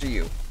to go after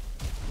you.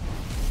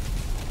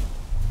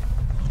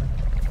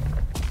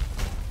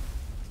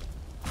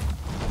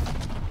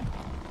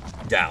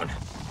 Down.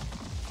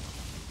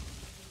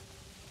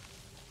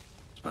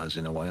 Suppose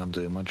in a way I'm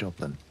doing my job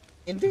then.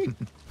 Indeed.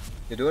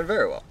 You're doing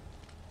very well.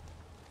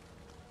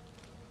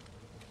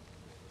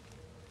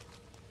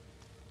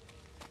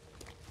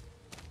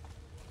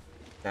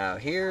 Now,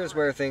 here's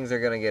where things are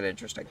going to get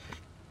interesting.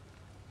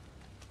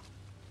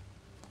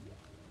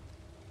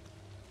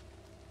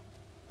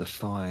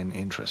 Define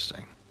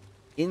interesting.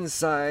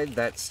 Inside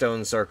that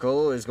stone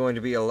circle is going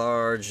to be a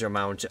large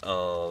amount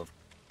of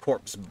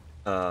corpse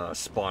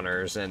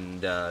spawners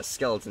and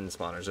skeleton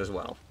spawners as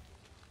well.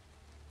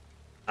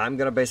 I'm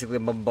going to basically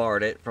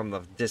bombard it from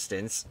a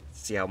distance,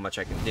 see how much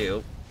I can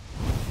do.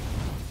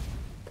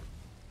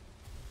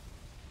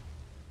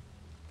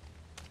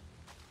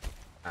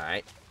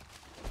 Alright.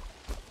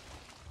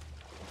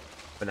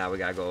 But now we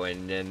gotta go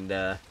in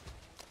and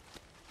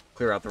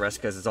clear out the rest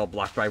because it's all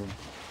blocked by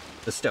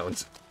the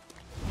stones.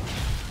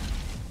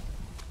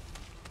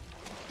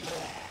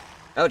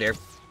 Oh dear.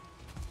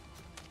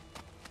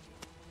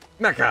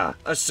 Mecha,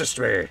 assist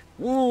me!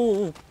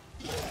 Woo!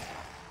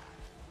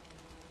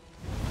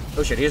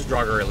 Oh shit, he is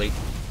Draugr Elite.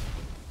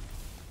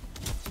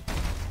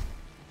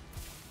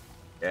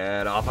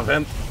 Get off of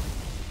him.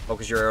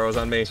 Focus your arrows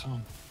on me.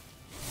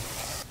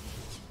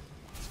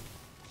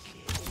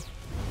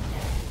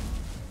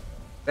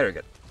 Very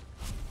good.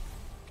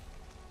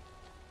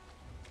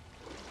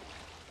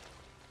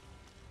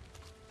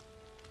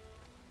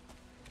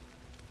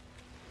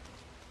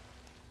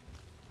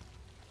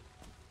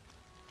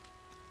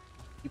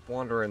 Keep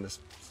wandering this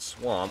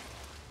swamp.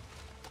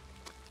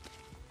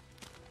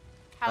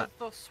 How's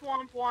the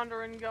swamp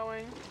wandering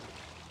going?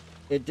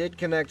 It did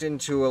connect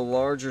into a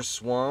larger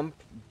swamp,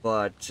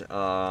 but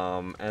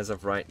as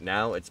of right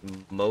now, it's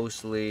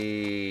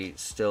mostly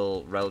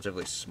still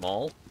relatively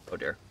small. Oh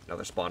dear,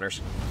 another spawners.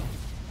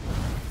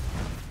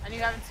 And you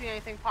haven't seen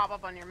anything pop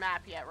up on your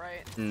map yet,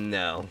 right?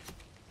 No.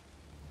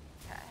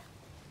 Okay.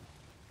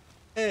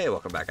 Hey,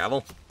 welcome back,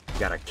 Avel.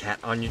 Got a cat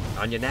on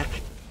your neck.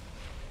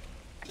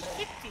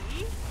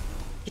 Kitty?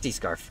 Kitty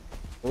scarf.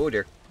 Oh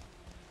dear.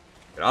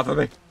 Get off of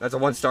me. That's a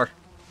 1-star.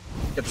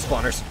 Get the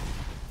spawners.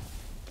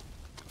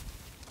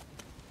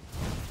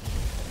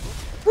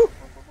 Woo.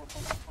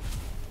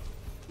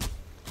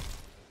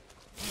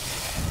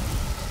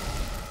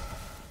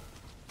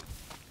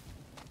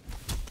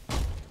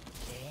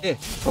 Eh,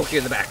 poke you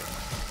in the back.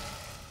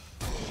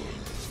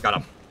 Got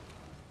him.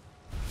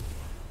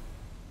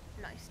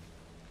 Nice.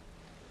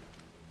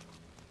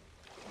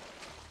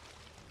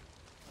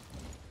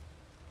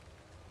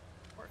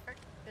 Perfect.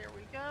 There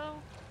we go.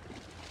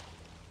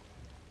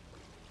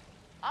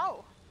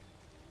 Oh.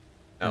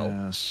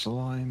 Oh.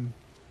 Slime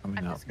coming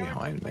I'm up just gonna-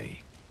 behind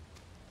me.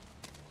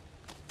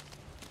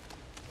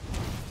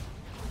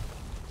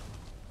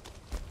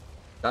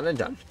 Done and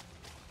done.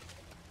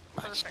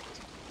 Nice. Perfect.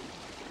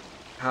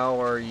 How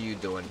are you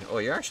doing? Oh,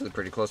 you're actually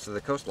pretty close to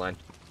the coastline.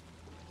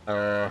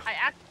 I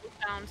actually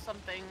found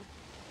something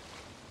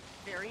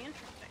very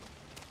interesting.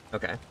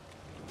 Okay.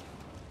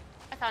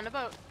 I found a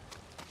boat.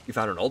 You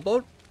found an old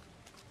boat?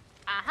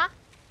 Uh-huh.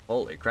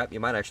 Holy crap, you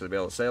might actually be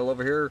able to sail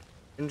over here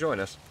and join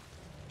us.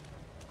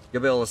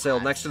 You'll be able to sail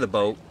next to the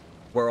boat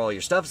where all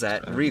your stuff's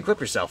at and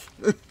re-equip yourself.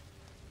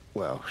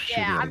 Well, should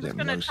Yeah, be able I'm to just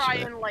get gonna most try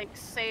of it. and like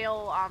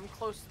sail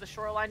close to the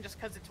shoreline just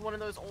because it's one of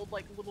those old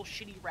like little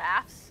shitty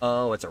rafts.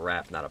 Oh, it's a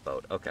raft, not a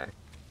boat. Okay.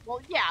 Well,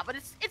 yeah, but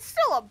it's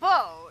still a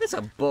boat. It's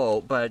a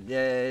boat, but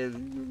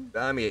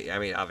I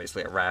mean,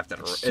 obviously a raft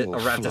and Still a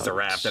raft is a floats.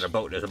 raft and a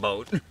boat is a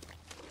boat.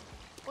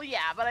 Well, yeah,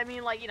 but I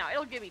mean, like, you know,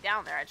 it'll get me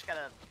down there. I just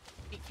gotta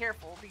be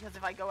careful because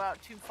if I go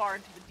out too far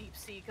into the deep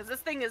sea, because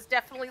this thing is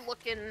definitely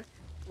looking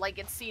like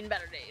it's seen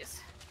better days.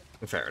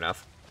 Fair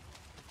enough.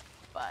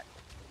 But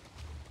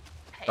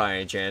hey, By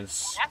any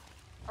chance,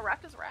 a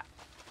raft is a raft.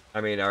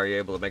 I mean, are you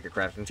able to make a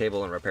crafting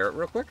table and repair it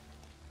real quick?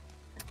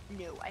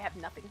 No, I have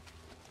nothing.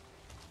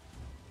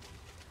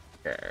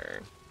 Okay.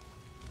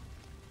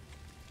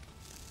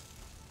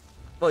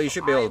 Well, you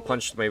should be able to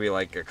punch maybe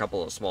like a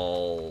couple of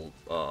small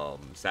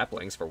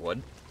saplings for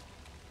wood.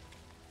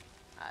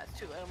 It's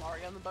too late. I'm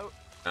already on the boat.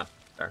 Ah,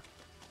 there.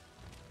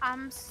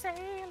 I'm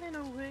sailing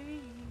away.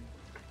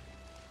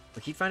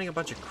 We keep finding a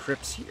bunch of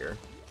crypts here.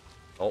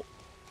 Oh.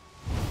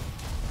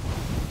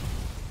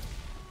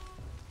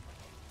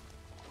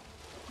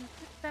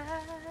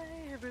 Goodbye,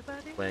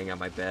 everybody. Laying on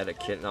my bed, a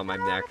kitten on my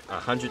neck, a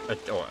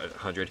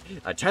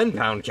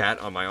 10-pound cat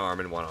on my arm,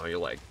 and one on your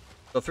leg.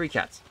 So 3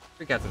 cats.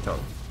 3 cats in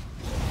total.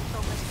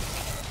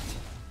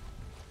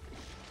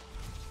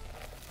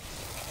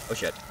 Oh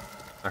shit.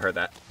 I heard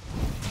that.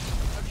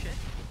 Oh shit.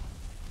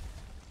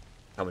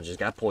 Someone just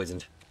got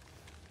poisoned.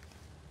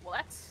 Well,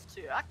 that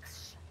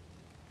sucks.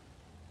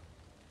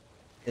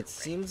 It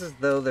seems as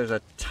though there's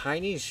a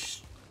tiny,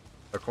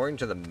 according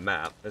to the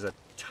map, there's a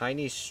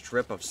tiny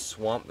strip of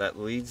swamp that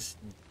leads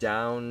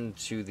down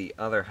to the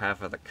other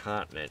half of the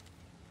continent.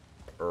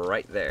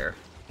 Right there.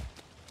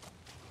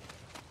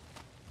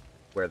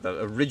 Where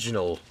the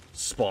original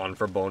spawn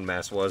for bone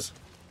mass was.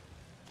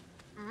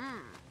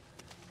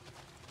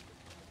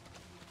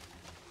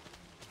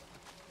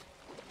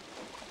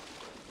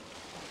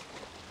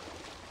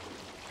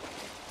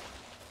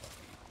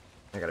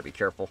 I gotta be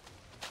careful.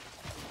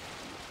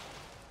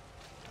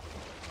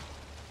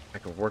 I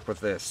can work with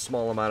the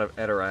small amount of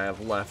Eder I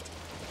have left.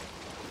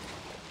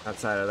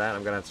 Outside of that,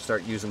 I'm gonna have to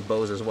start using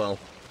bows as well.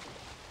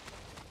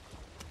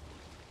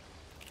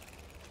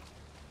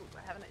 Ooh,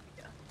 I have an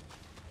idea.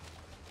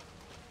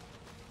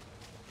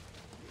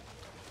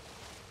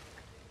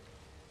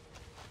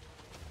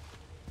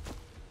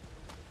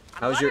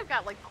 How's glad your- I've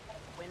got like the whole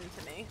wind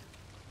to me.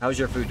 How's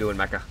your food doing,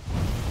 Mecca?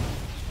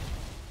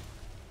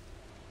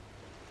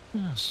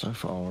 Yeah, so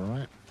far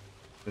alright.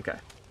 Okay.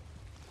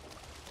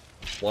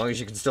 As long as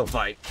you can still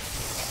fight.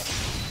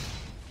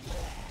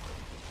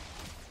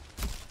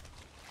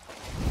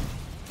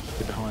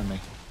 Get behind me.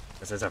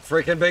 This is a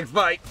freaking big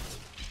fight!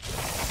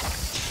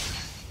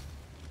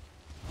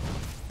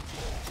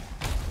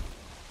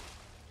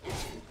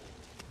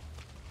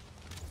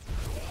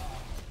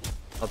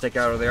 I'll take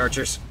out all the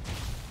archers.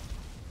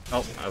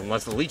 Oh,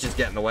 unless the leeches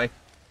get in the way.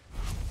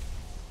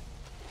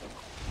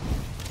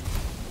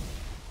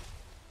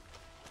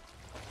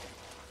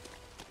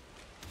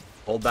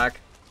 Hold back.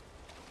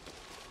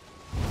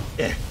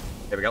 Yeah,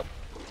 there we go.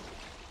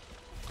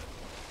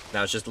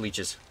 Now it's just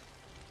leeches.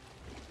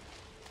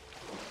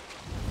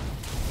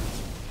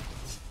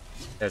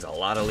 There's a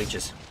lot of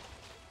leeches.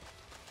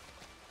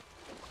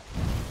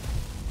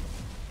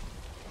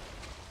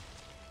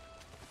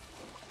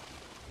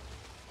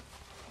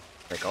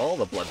 Like all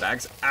the blood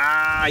bags.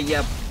 Ah,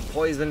 you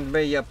poisoned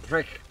me, you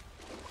prick.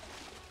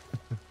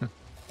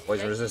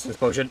 Poison resistance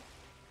potion.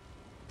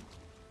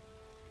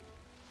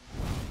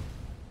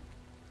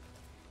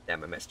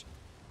 Damn, I missed.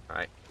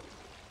 Alright.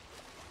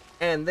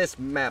 And this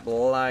map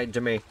lied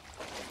to me.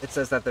 It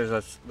says that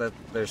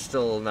there's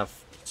still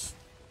enough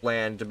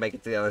land to make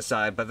it to the other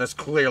side, but that's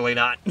clearly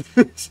not.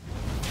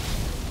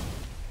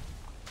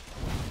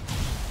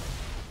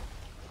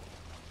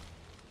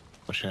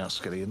 Watch out,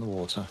 Skilly in the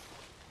water.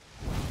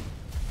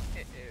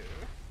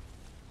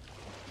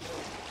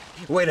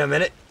 Wait a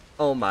minute.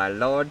 Oh my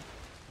lord.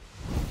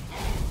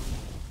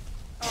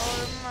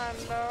 Oh my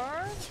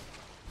lord.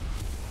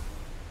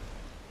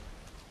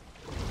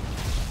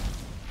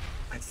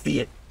 I see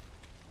it.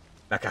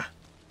 Becca.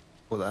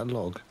 Well, that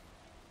log.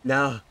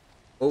 No.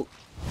 Oh.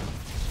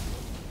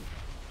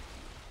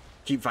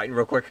 Keep fighting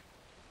real quick.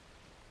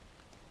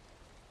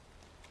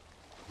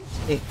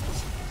 Eh.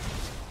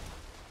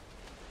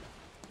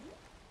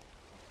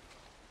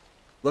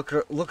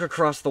 Look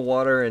across the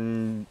water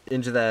and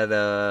into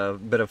that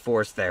bit of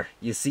forest there.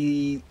 You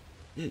see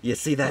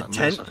that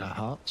tent? Looks like a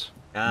hut.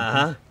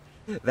 Uh-huh.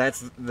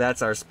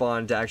 That's our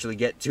spawn to actually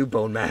get to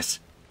Bone Mass.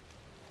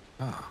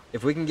 Ah.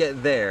 If we can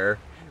get there,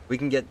 we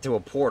can get to a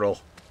portal.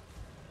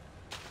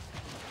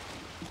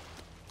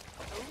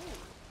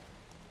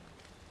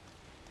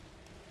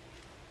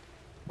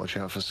 Watch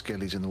out for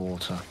Skillies in the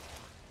water.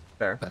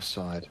 There. Left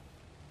side.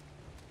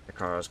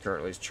 Akara's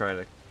currently trying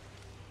to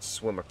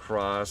swim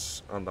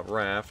across on the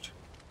raft.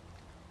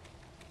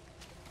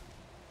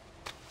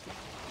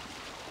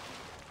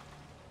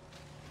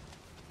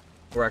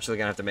 We're actually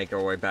gonna have to make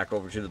our way back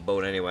over to the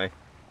boat anyway.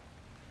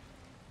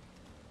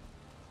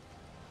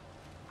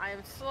 I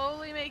am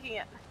slowly making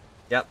it.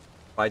 Yep.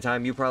 By the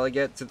time you probably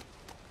get to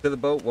the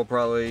boat, we'll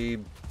probably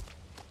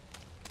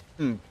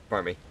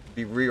pardon me,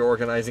 be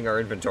reorganizing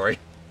our inventory.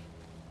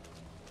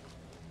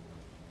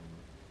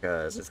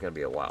 Because it's gonna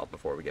be a while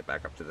before we get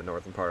back up to the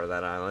northern part of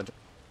that island.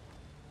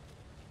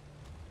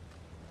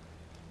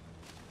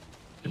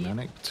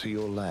 Demonic to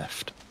your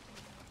left.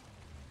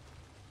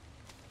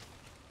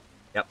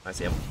 Yep, I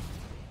see him.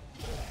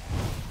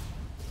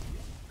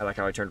 I like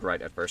how I turned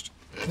right at first.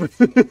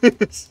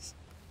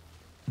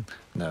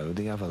 No,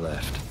 the other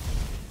left.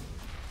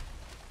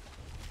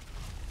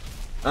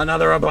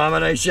 Another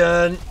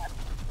abomination!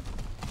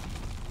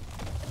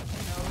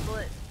 No,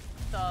 lit.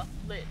 The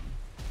lit.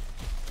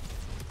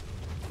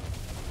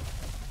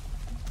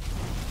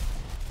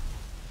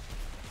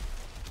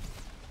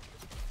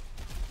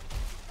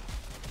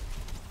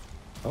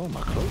 Oh,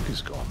 my cloak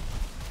is gone.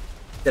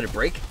 Did it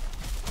break?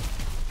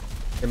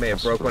 It may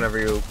have broke whenever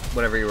you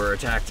were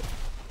attacked.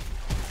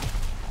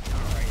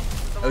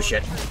 Oh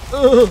shit.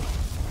 Ugh.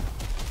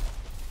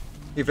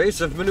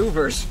 Evasive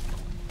maneuvers.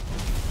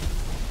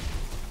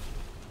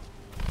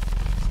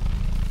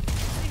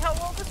 See how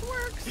well this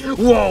works?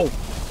 Whoa!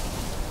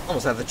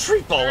 Almost had the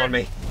tree fall on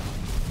me.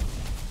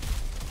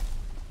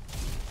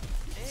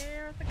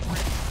 There's the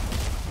clip.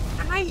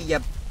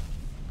 Hiya.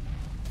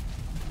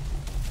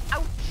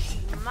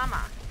 Ouchie,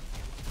 mama.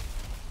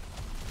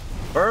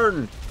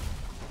 Burn.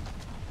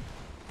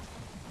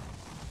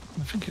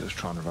 I think it was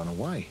trying to run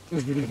away.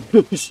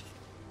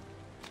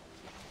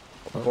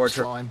 Before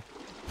Slime.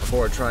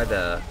 it tried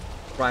to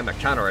prime a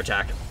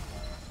counterattack.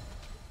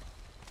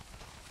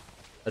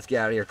 Let's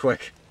get out of here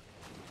quick.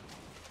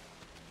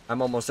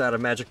 I'm almost out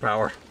of magic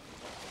power.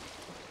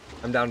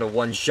 I'm down to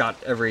one shot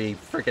every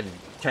freaking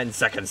 10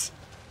 seconds.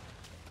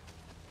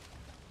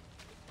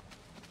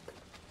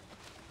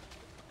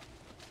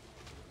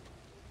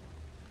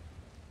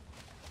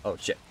 Oh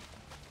shit.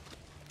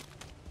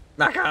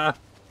 Naka!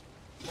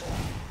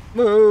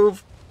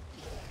 Move!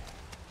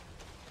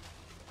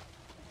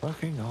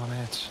 Working on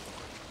it.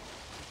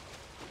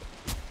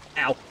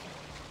 Ow!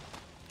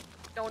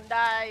 Don't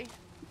die.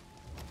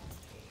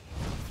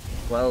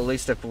 Well, at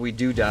least if we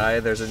do die,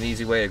 there's an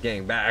easy way of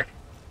getting back.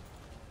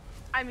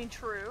 I mean,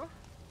 true.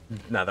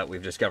 Now that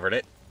we've discovered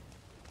it.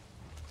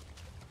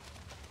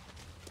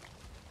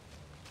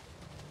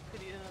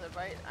 Could eat another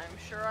bite. I'm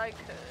sure I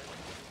could.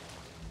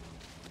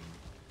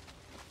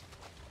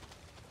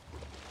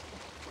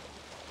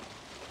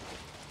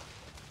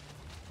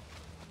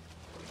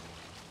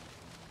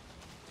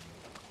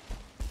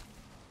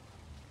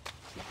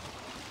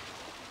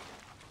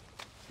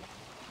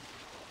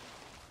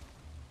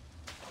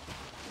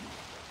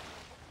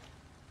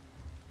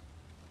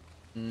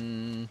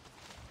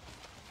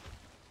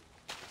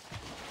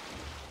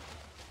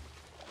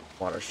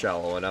 Water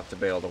shallow enough to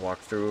be able to walk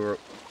through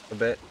a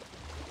bit.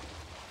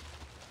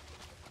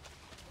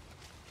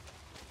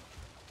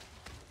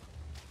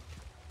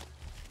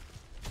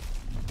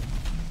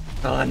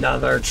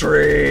 Another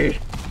tree!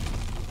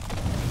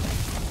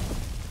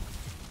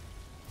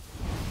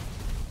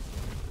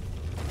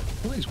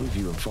 What is with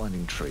you and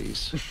finding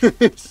trees?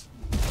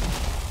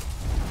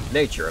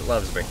 Nature, it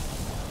loves me.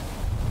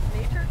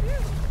 Nature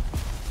too.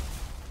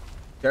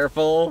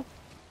 Careful!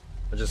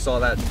 I just saw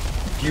that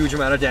huge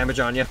amount of damage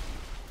on you.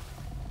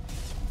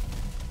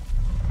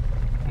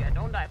 Yeah,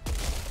 don't die.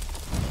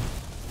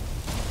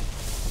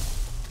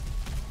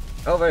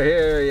 Over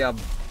here, you...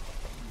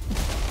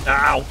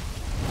 Ow!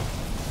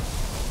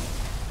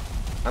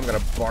 I'm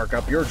gonna bark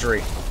up your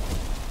tree.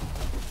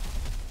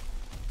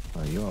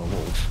 Well, you're a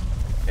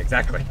wolf.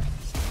 Exactly.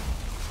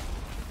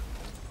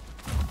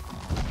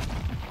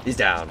 He's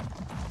down.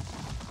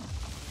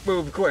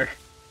 Move quick.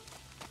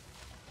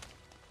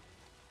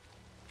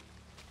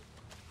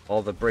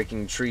 All the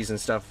breaking trees and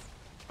stuff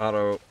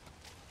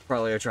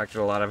probably attracted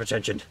a lot of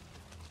attention.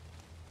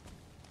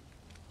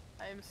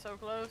 I am so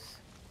close.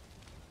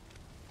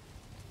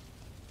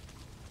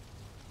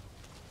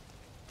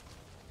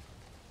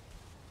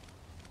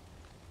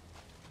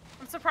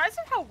 I'm surprised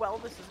at how well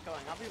this is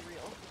going, I'll be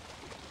real.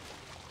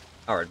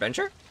 Our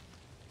adventure?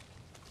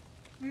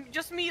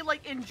 Just me,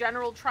 like, in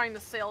general, trying to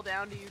sail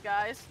down to you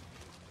guys.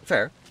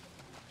 Fair.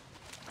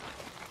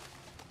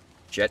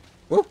 Shit.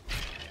 Woo!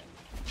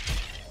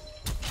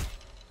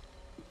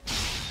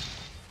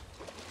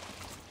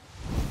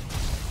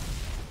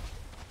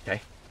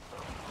 Okay.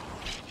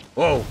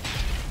 Whoa!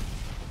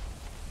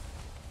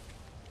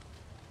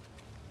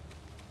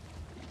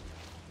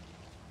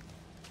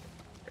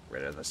 Get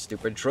rid of the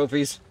stupid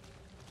trophies.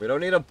 We don't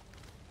need them.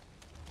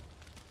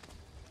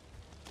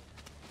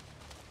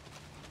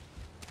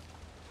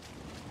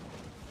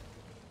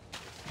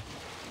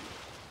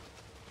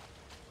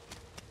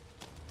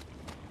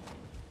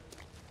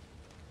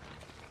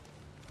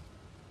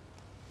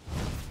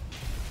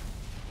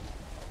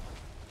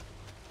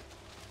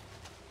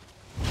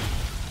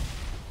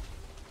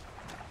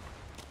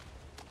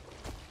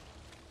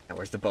 Now,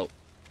 where's the boat?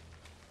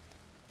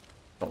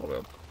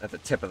 Oh, at the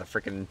tip of the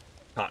freaking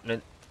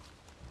continent.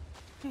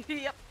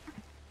 Yep.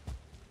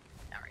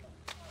 Alright.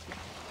 I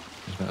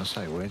was about to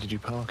say, where did you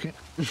park it?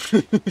 I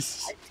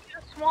see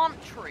a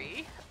swamp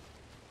tree.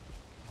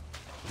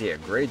 Yeah,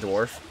 Grey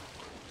Dwarf.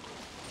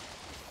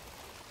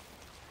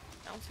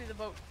 I don't see the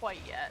boat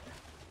quite yet.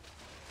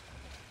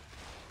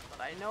 But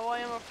I know I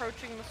am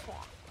approaching the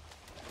swamp.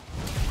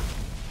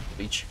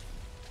 Beach.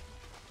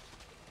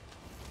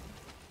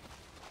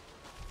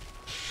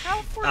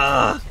 How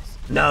fortuitous.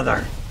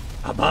 Another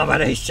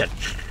abomination.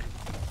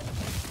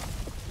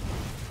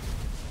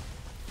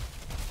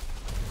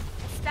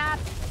 Stab.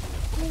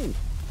 Ooh.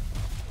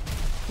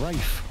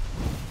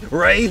 Rafe.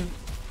 Wraith.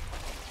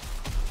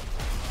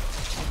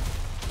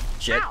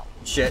 Shit. Ow.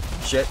 Shit.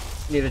 Shit.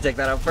 Need to take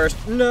that out first.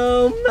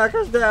 No,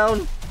 Mecha's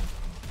down.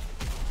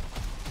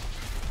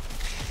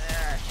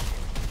 There.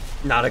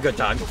 Not a good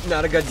time.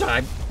 Not a good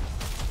time.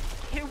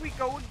 Here we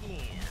go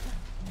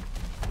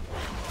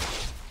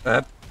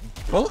again.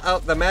 Pull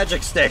out the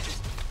magic stick.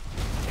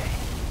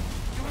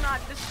 Do not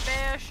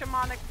despair,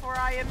 shamanic, for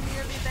I am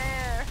nearly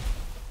there.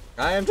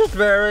 I am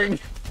despairing.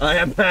 I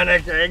am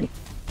panicking.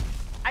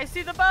 I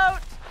see the boat.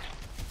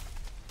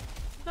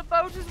 The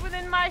boat is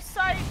within my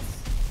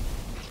sights.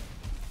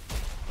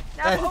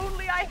 Now, if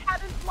only I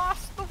hadn't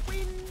lost the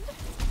wind.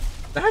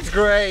 That's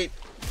great.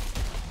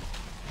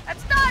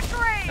 That's not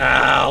great.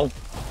 Ow.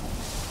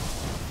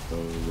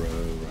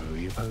 Row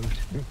your boat.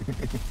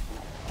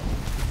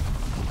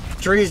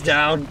 Tree's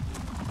down.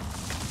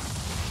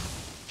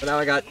 But now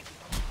I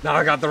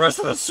got the rest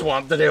of the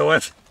swamp to deal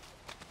with.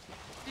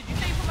 Did you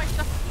say you put my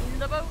stuff in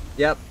the boat?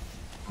 Yep.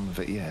 Some of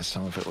it, yeah,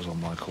 some of it was on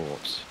my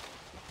corpse.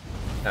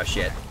 Oh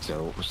shit.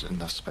 So it was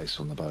enough space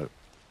on the boat.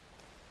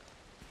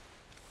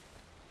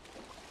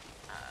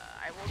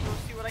 I will go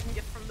see what I can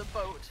get from the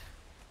boat.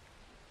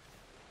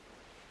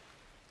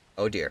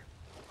 Oh dear.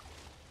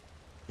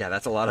 Yeah,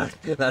 that's a lot of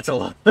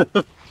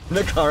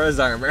Nakara's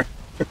armor.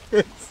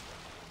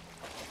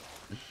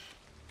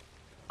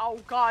 Oh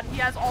god, he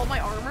has all my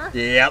armor?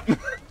 Yep.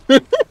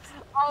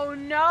 Oh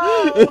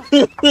no!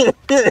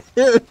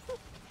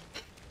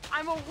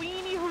 I'm a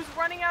weenie who's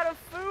running out of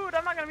food.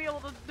 I'm not gonna be able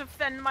to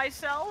defend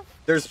myself.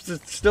 There's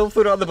still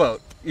food on the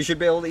boat. You should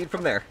be able to eat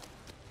from there.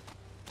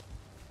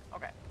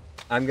 Okay.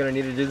 I'm gonna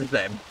need to do the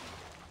same.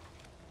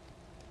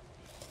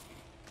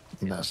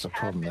 And that's the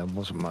problem, there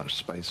wasn't much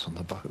space on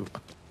the boat.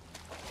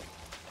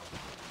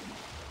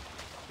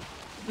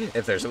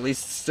 If there's at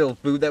least still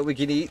food that we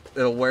can eat,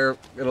 it'll wear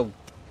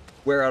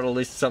out at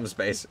least some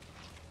space.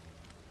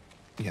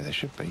 Yeah, there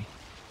should be.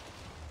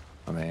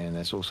 I mean,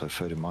 there's also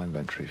food in my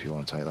inventory if you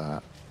want to take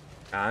that.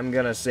 I'm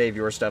gonna save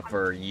your stuff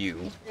for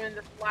you. Doing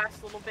this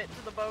last little bit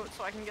to the boat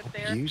so I can get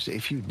there. Use it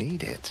if you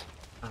need it.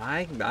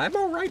 I'm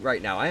alright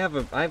right now.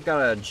 I've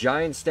got a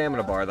giant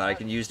stamina bar that I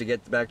can use to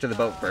get back to the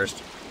boat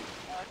first.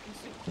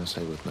 I'm going to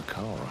say with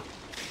Nakara.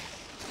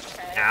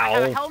 Okay. Ow. I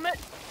have a helmet.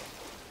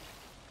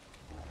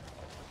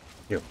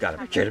 You've gotta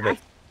be kidding me.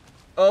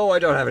 Oh, I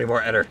don't have any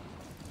more Eder.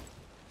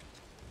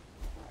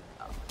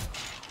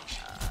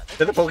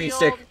 To the pokey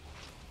stick.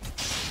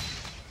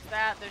 There's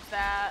that. There's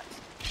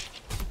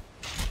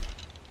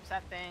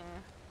that thing.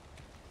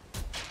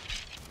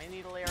 My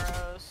needle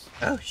arrows.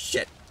 Oh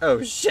shit.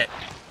 Oh shit.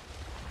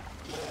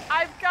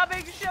 I'm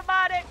coming,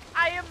 shamanic!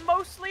 I am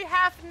mostly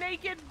half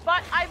naked,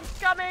 but I'm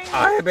coming!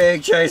 I am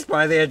being chased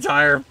by the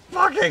entire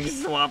fucking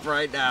swamp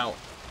right now.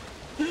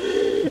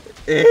 Ew.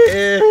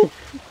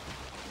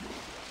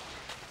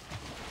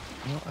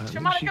 Well, at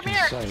Shamanic, least you come can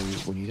here. say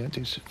when you don't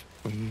do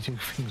when you do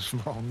things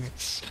wrong,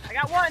 it's... I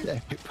got one. Yeah,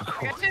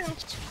 I got two.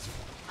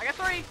 I got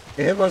three.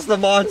 It was the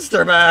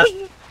monster mash.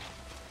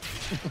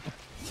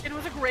 It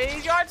was a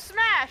graveyard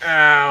smash.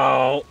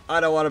 Ow! I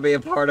don't want to be a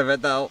part of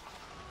it though.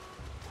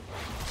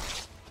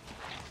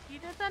 You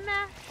did the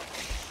mash.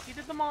 You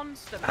did the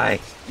monster mash. I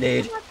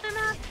need.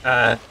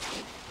 I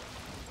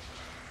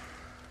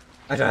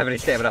don't have any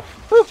stamina.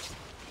 Whew.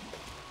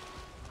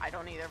 I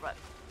don't either, but.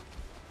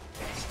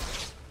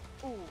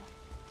 Ooh.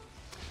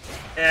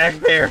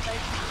 There.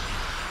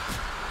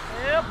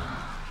 Yep.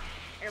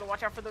 I gotta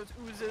watch out for those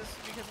oozes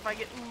because if I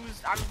get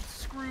oozed, I'm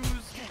screwed.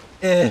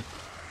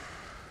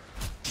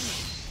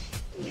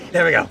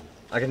 There we go.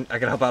 I can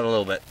help out a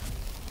little bit.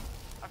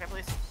 Okay,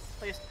 please,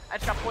 please. I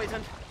just got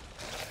poisoned.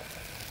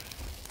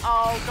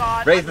 Oh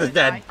God. Wraith is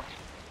dead. Die.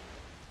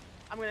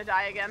 I'm gonna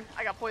die again.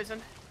 I got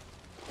poisoned.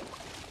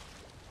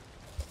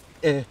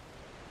 Eh.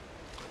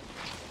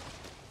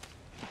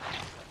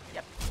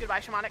 Yep. Goodbye,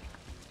 shamanic.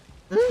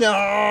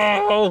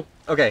 No.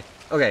 Okay.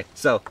 Okay.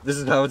 So this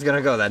is how it's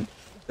gonna go then.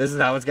 This is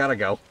how it's gotta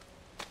go.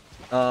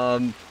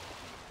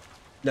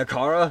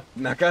 Nakara,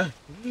 Mecha,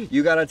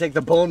 you gotta take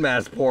the bone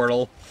mass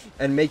portal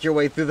and make your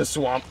way through the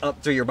swamp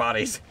up to your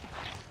bodies.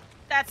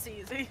 That's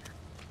easy.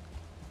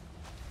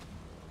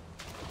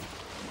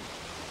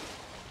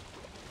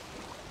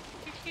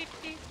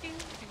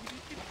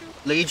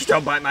 Leech,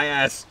 don't bite my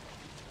ass.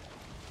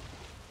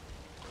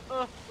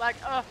 I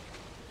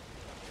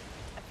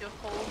feel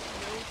cold.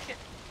 No shit.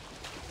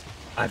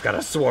 I've got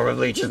a swarm of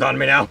leeches on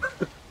me now.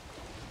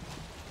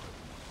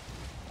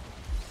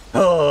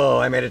 Oh,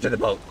 I made it to the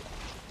boat.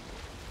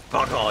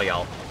 Fuck all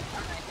y'all.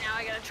 Alright, now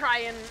I gotta try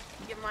and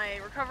get my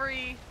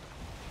recovery.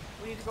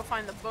 We need to go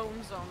find the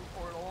bone zone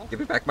portal. Give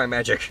me back my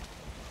magic.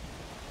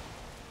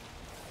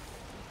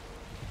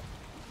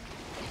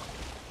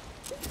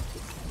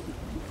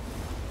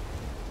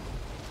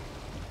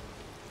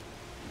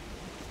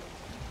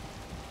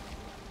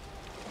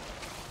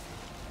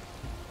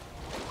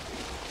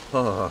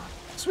 Oh,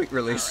 sweet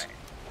release. Right.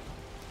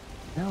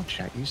 Now,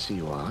 chat, you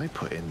see what I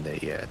put in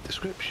the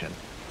description.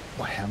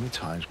 Why, how many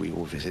times we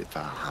will visit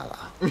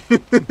Valhalla.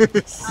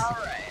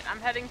 Alright, I'm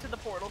heading to the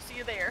portal. See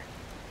you there.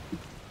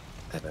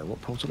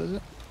 What portal is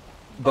it?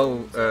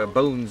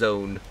 Bone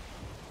zone.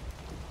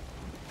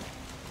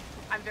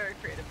 I'm very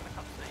creative when it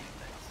comes to these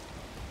things.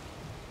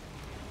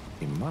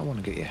 You might want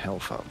to get your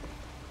health up.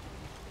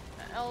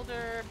 The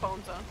Elder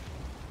Bone Zone.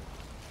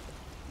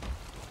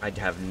 I'd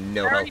have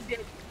no I help. already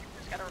did.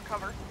 Just gotta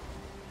recover.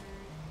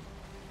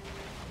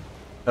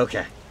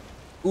 Okay.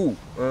 Ooh,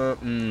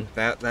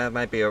 that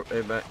might be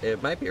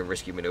it might be a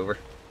risky maneuver.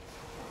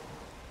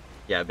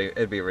 Yeah,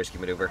 it'd be a risky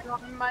maneuver. I'm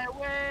on my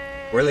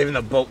way. We're leaving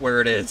the boat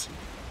where it is.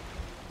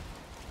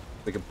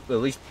 We can at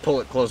least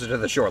pull it closer to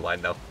the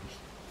shoreline, though.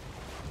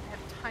 I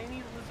have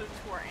tiny lizards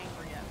who are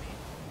angry at me.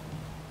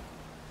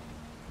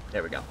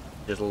 There we go.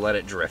 Just let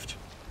it drift.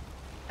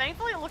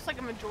 Thankfully, it looks like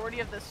a majority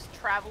of this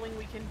traveling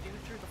we can do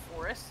through the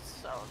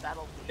forests, so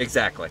that'll be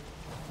Exactly.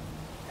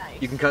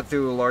 nice. You can cut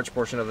through a large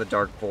portion of the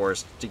dark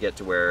forest to get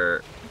to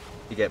where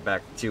you get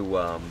back to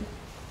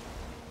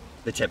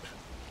the tip.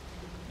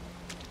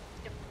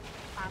 Yep.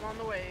 I'm on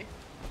the way.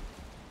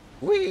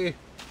 Whee!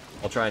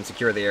 I'll try and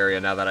secure the area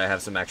now that I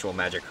have some actual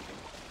magic.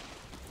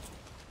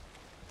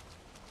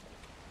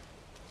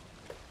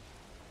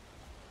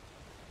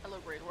 Hello,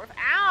 Grey Dwarf.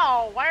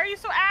 Ow! Why are you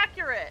so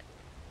accurate?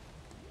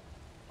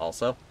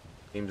 Also,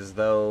 seems as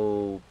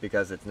though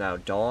because it's now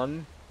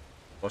dawn,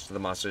 most of the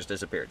monsters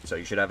disappeared, so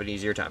you should have an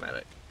easier time at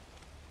it.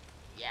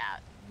 Yeah,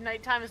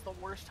 nighttime is the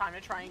worst time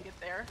to try and get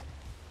there.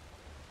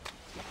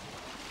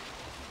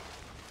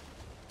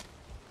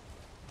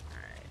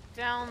 Alright,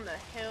 down the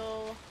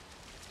hill.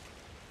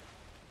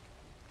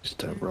 Just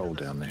don't roll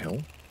down the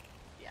hill.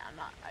 Yeah, I'm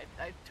not.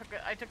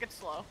 I took it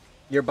slow.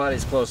 Your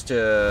body's close to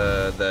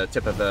the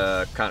tip of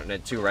the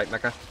continent too, right,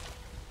 Mecha?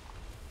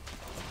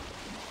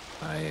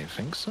 I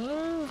think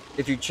so.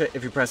 If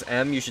you press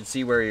M, you should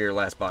see where your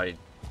last body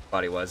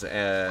was.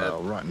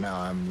 Well, right now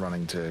I'm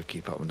running to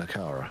keep up with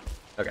Nakara.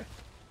 Okay.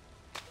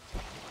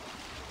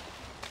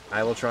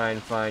 I will try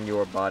and find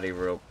your body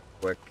real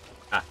quick.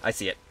 Ah, I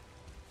see it.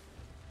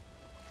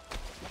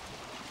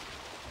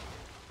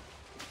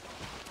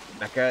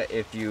 Mecha,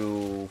 if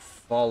you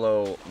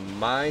follow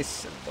my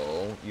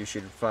symbol, you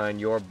should find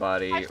your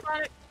body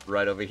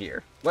right over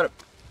here. What up?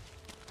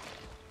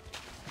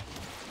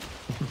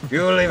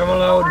 You leave him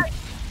alone!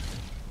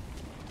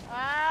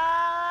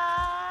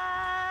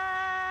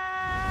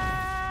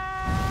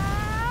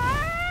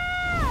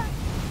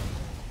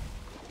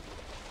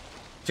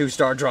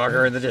 Two-star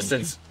Draugr in the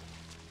distance.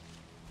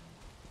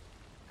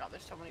 God,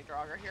 there's so many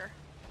Draugr here.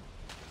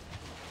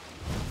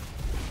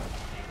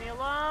 Leave me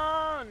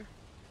alone!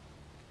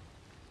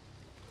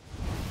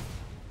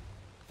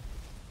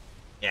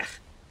 Yeah.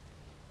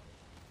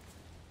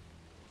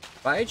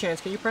 By any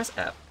chance, can you press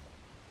F?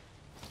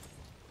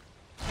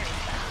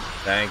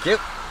 Thank you.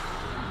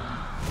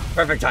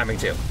 Perfect timing,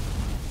 too.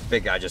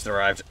 Big guy just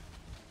arrived.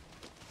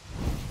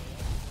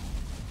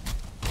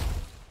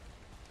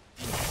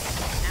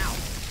 Ow.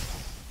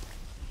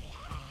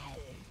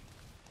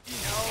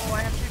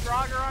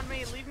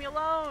 away! Leave me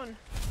alone!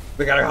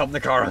 We gotta help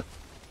Nakara.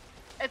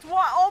 It's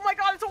one. Oh my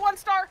god, it's a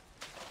 1-star!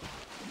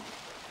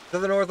 To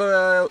the north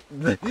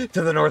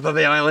of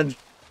the island.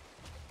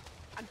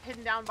 I'm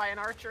pinned down by an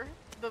archer.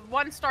 The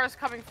 1-star is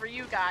coming for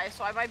you guys,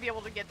 so I might be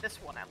able to get this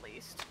one at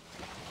least.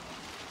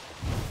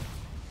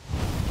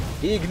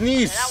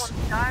 Ignis. Okay, that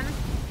one's done.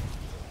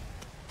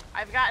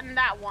 I've gotten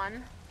that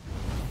one.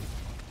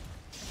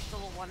 Still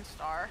a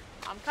 1-star.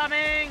 I'm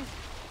coming!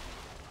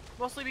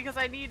 Mostly because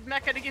I need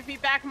Mecha to give me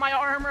back my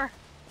armor.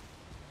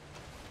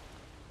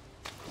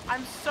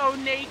 I'm so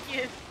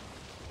naked.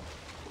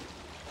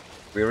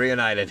 We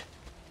reunited.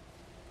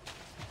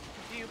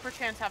 Do you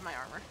perchance have my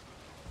armor?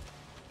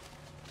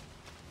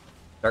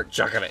 Start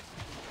chucking it.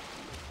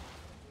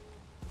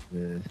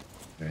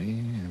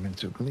 Okay,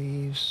 elemental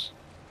leaves.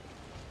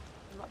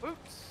 My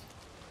boots.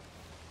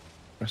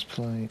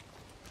 Breastplate.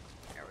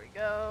 There we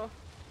go.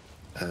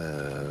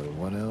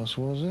 What else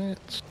was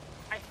it?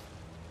 I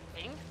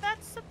think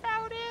that's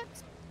about it.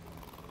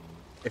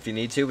 If you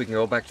need to, we can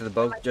go back to the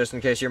boat just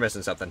in case you're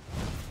missing something.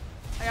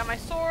 I got my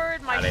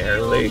sword, my Outta here,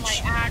 shield,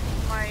 leech. my axe,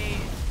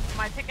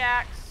 my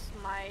pickaxe,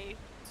 my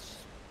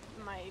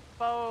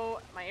bow,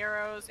 my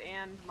arrows,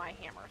 and my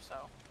hammer. So,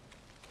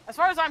 as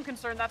far as I'm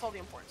concerned, that's all the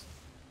importance.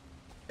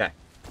 Okay.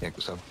 Yeah,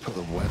 because I put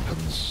the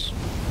weapons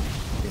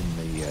in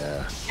the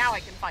Now I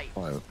can fight.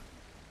 boat.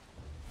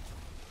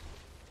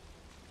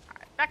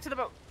 Alright, back to the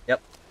boat.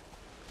 Yep.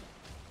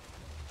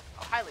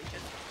 Oh, hi,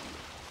 leeches.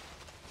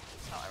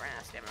 Oh, I ran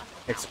out of stamina.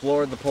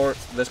 Explored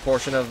this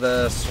portion of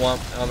the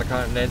swamp on the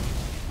continent.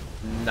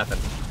 Nothing.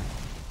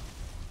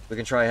 We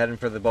can try heading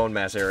for the bone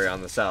mass area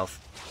on the south,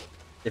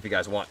 if you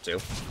guys want to.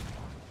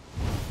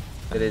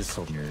 It is.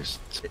 Problem is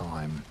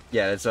time.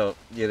 Yeah, it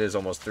is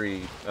almost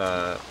going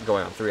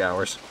on 3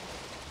 hours.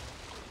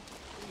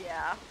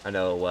 Yeah. I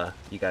know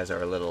you guys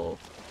are a little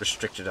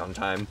restricted on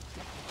time.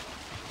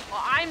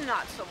 Well, I'm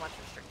not so much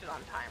restricted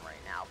on time right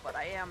now, but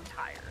I am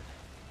tired.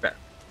 Fair.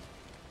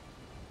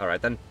 All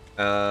right then.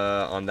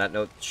 On that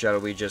note, shall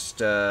we just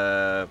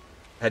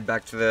head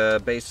back to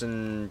the base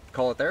and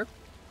call it there?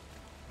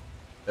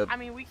 I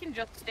mean, we can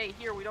just stay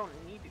here. We don't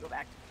need to go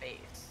back to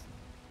base.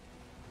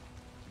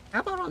 How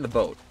about on the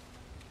boat?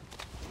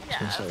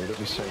 Yeah. So it'll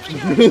be safe You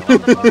to know, be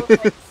on the boat,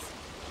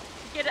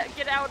 like,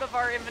 get out of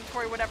our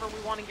inventory whatever we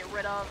want to get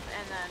rid of,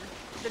 and then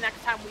the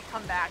next time we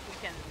come back, we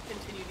can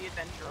continue the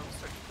adventure of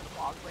searching for the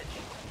Bog Witch.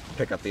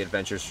 Pick up the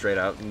adventure straight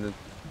out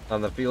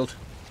on the field.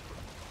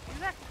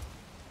 Exactly.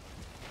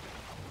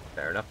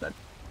 Fair enough then.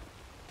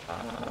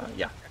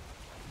 Yeah.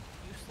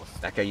 Useless.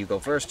 Becca, you go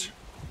first.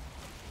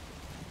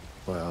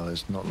 Well,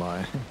 there's not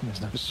like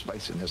there's no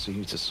space in there, so you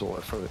need to sort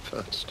it through it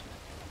first.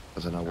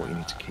 Because I know what you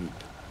need to keep.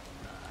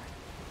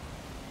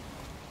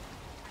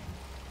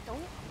 Don't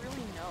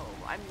really know.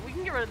 I mean, we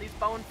can get rid of these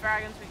bone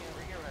fragments. We can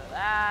get rid of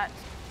that.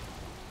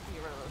 We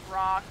can get rid of those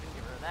rocks. We can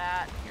get rid of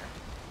that. Here.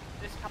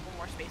 There's a couple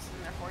more spaces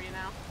in there for you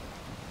now.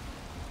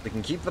 We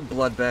can keep the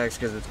blood bags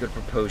because it's good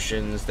for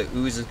potions. The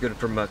ooze is good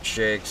for muck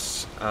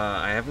shakes.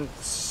 I haven't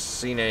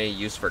seen any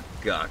use for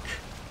guck.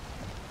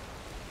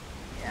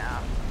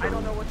 Yeah. I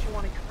don't know what you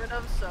want to get rid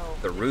of, so...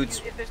 The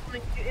roots... If there's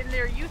something in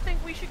there you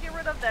think we should get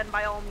rid of, then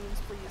by all means,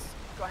 please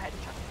go ahead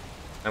and chuck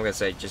it. I'm gonna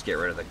say just get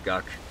rid of the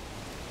guck.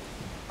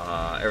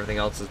 Everything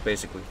else is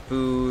basically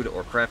food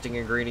or crafting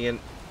ingredient.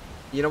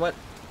 You know what?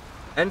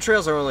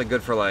 Entrails are only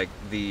good for, like,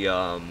 the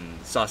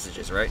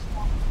sausages, right?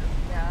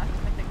 Yeah,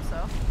 I think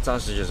so.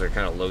 Sausages are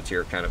kind of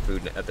low-tier kind of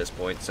food at this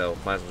point, so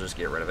might as well just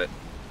get rid of it.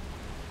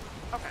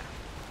 Okay.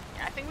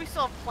 Yeah, I think we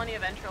still have plenty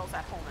of entrails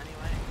at home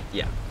anyway.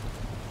 Yeah.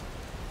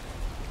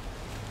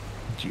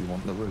 Do you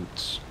want the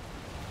roots?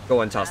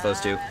 Go and toss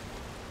those two. Yeah,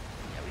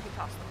 we can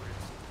toss the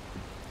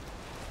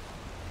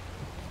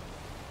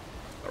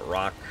roots. A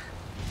rock.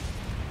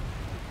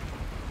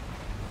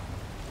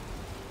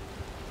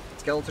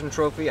 Skeleton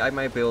trophy, I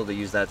might be able to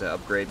use that to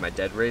upgrade my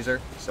dead razor,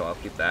 so I'll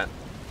keep that.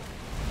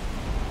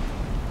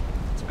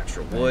 Some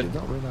extra I wood. did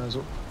not realize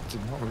all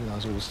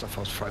the stuff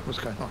I was throwing was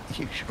going on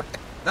usually.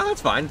 No,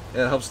 that's fine.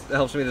 It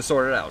helps me to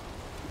sort it out.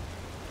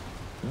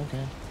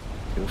 Okay.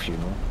 Do a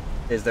funeral.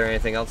 Is there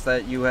anything else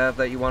that you have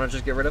that you want to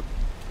just get rid of?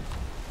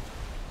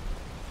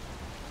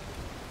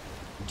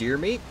 Deer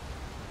meat?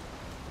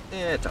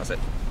 Toss it.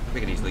 We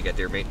could easily get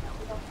deer meat.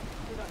 We don't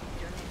need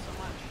deer meat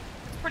so much.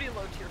 It's pretty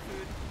low tier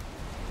food.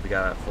 We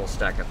got a full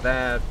stack of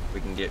that. We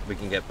can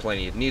get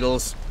plenty of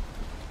needles.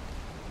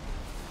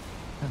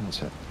 And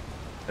that's it.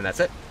 And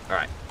that's it.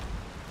 Alright.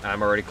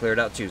 I'm already cleared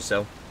out too,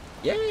 so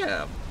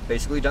yeah,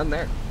 basically done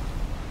there.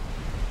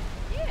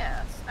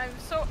 Yes.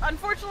 So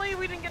unfortunately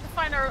we didn't get to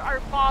find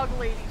our bog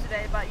lady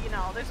today, but you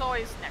know, there's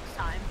always next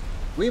time.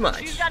 We might.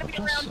 She's got to be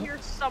Plus, around here On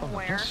the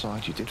somewhere. plus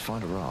side, you did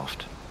find a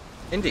raft.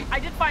 Indeed. I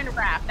did find a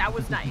raft. That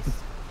was nice.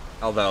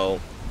 Although,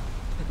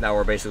 now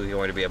we're basically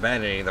going to be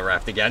abandoning the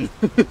raft again.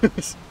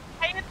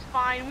 Hey, it's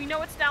fine. We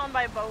know it's down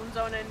by Bone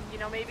Zone, and you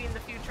know, maybe in the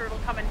future it'll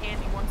come in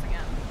handy once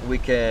again. We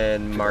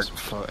can mark.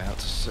 Float out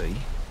to sea.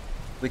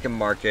 We can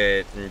mark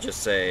it and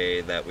just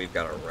say that we've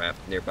got a raft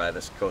nearby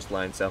this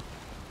coastline. So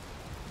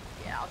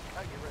Yeah,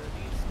 I'll get rid of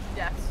these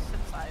deaths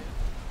since I've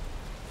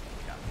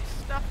got these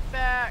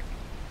back.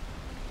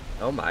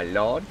 Oh my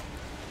lord.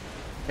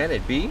 Can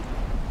it be?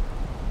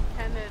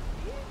 Can it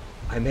be?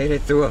 I made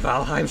it through a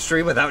Valheim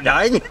stream without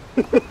dying?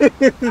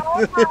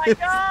 Oh my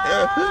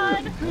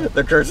god!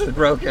 The curse is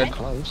broken.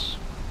 Close.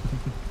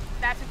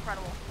 That's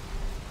incredible.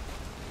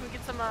 Can we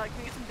get some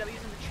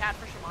W's in the chat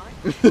for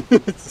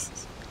Shamanic?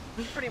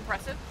 Pretty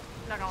impressive,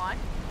 not gonna lie.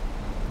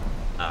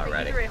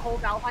 Alrighty. Through a whole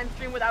Valheim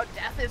stream without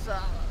death is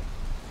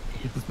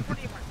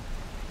pretty impressive.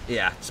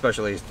 Yeah,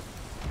 especially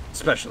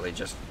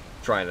just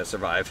trying to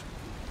survive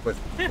with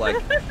like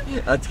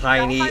a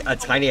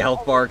tiny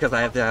health bar because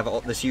I have to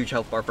have this huge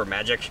health bar for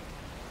magic.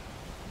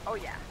 Oh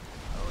yeah.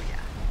 Oh yeah.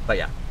 But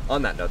yeah,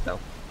 on that note though,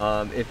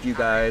 if you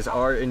guys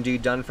are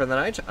indeed done for the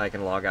night, I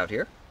can log out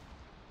here.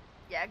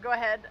 Yeah, go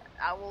ahead.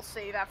 I will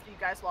save after you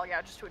guys log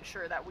out just to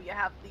ensure that we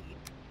have the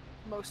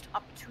most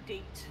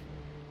up-to-date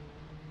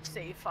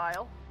save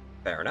file.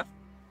 Fair enough.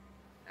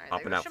 All right,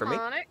 Popping there out goes for me.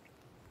 Shamanic.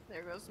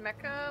 There goes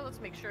Mecha.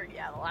 Let's make sure.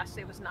 Yeah, the last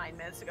save was 9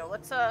 minutes ago.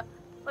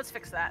 Let's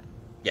fix that.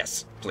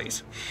 Yes,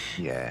 please.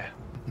 Yeah.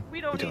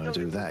 We don't need to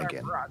do lose that our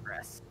again.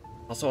 progress.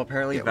 Also,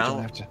 apparently Yeah, we Val.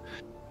 don't have to.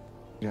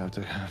 You have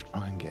to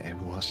try and get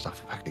everyone's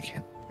stuff back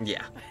again.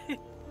 Yeah.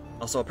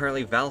 Also,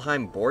 apparently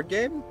Valheim board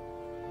game.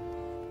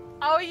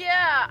 Oh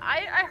yeah,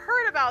 I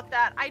heard about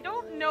that. I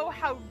don't know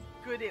how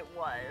good it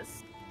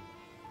was.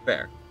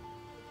 Fair.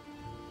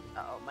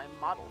 Uh-oh, my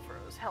model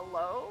froze.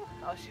 Hello?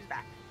 Oh, she's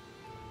back.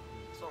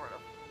 Sort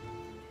of.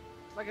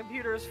 My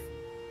computer's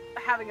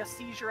having a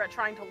seizure at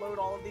trying to load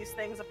all of these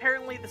things.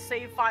 Apparently the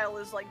save file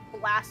is, like,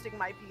 blasting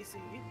my PC.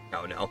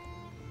 Oh no.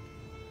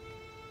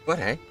 But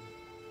hey,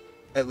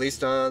 at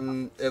least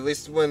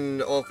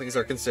when all things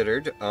are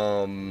considered,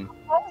 Oh,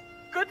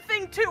 good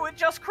thing, too, it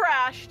just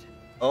crashed.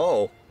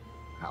 Oh.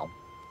 Ow.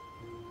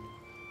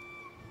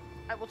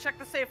 I will check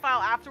the save file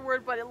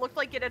afterward, but it looked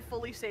like it had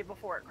fully saved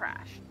before it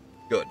crashed.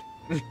 Good.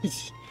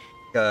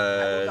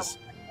 Because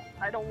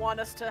I don't want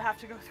us to have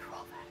to go through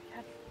all that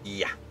again.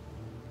 yeah.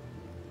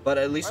 But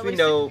at least Or at we least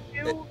know. if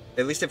you do-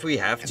 At least if we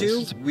have Yeah, to, this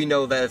is- we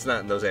know that it's not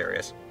in those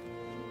areas.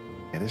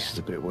 Yeah, this is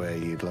the bit where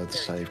you load the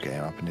save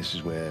game up, and this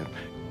is where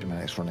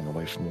Dramatic's running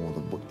away from all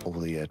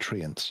the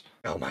treants.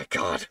 Oh my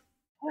god.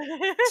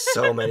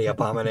 So many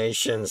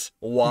abominations.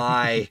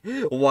 Why?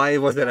 Why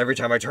was it every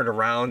time I turned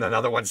around,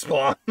 another one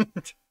spawned? And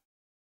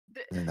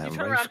then that you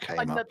turn Wraith around, came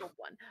up. another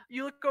one.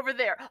 You look over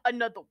there,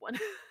 another one.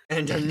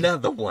 And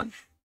another one.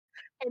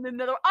 And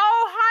another.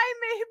 Oh, hi,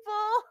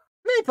 Maple!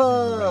 And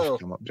then the Wraith Maple!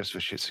 come up just for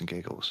shits and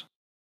giggles.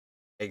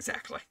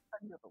 Exactly.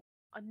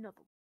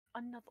 Another.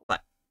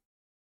 But,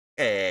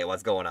 hey,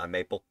 what's going on,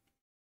 Maple?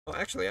 Oh,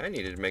 actually, I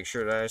needed to make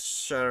sure that I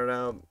shouted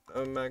out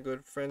my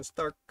good friend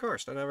Stark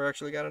Karst. I never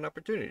actually got an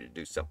opportunity to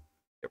do so.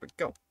 There we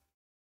go.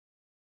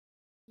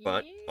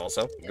 But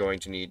also, going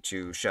to need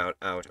to shout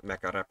out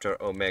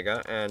Mecha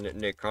Omega and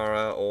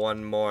Nikara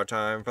one more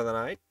time for the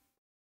night.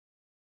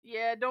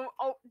 Yeah, don't.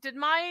 Oh, did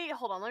my.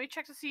 Hold on, let me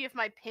check to see if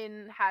my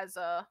pin has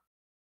a.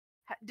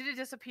 Did it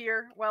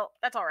disappear? Well,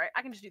 that's alright.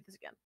 I can just do this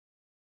again.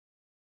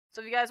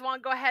 So if you guys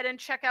want, go ahead and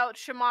check out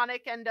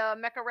Shamanic and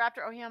Mecha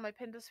Raptor. Oh yeah, my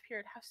pin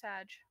disappeared. How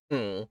sad.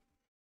 Hmm.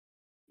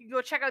 You can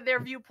go check out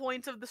their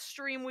viewpoints of the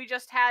stream we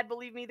just had.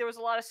 Believe me, there was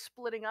a lot of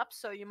splitting up,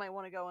 so you might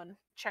want to go and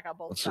check out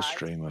both What's a sides.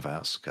 stream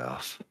without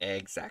Scarf?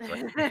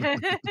 Exactly.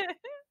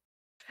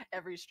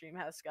 Every stream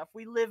has scuff.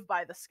 We live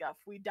by the scuff.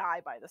 We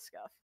die by the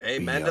scuff.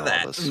 Amen We to are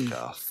that. The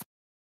Scarf.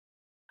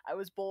 I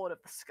was born of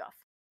the scuff,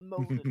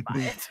 molded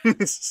by it.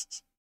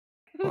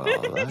 Well,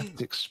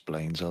 that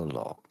explains a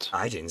lot.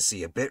 I didn't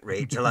see a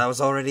bitrate till I was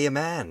already a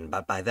man,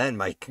 but by then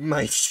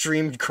my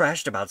stream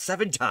crashed about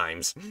 7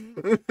 times.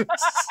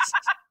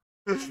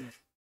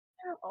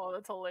 Oh,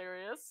 that's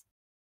hilarious.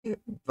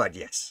 But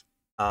yes.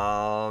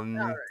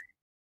 Alright.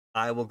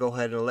 I will go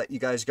ahead and let you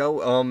guys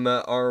go.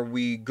 Are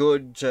we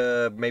good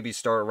to maybe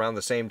start around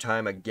the same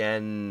time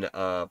again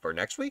for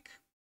next week?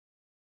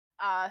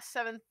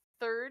 7:30.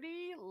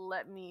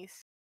 Let me.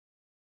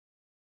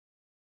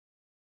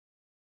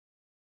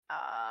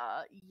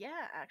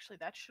 Yeah, actually,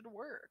 that should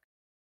work.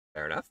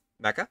 Fair enough.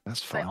 Mecca?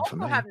 That's I fine also for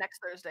me. have next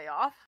Thursday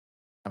off.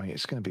 I mean,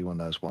 it's going to be one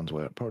of those ones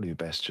where it'd probably be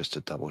best just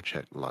to double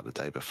check like the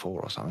day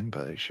before or something,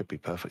 but it should be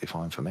perfectly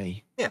fine for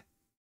me.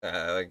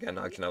 Again,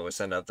 I can always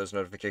send out those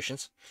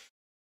notifications.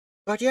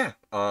 But yeah,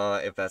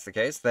 if that's the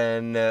case,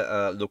 then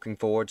looking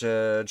forward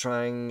to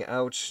trying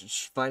out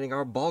finding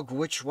our bog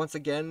witch once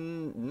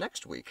again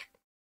next week.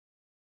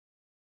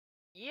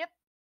 Yep.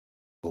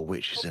 Or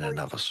which is in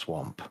another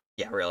swamp.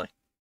 Yeah, really.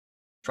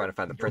 Trying to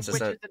find the princess.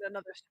 Witches in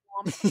another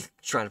swamp.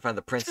 Trying to find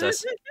the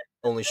princess.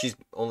 only she's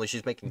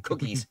making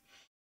cookies.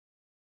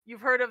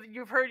 You've heard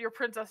your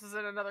princesses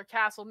in another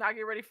castle. Now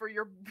get ready for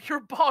your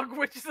bog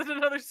witches in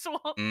another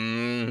swamp.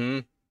 Mm-hmm.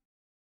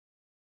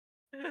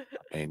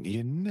 And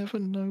you never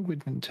know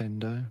with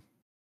Nintendo.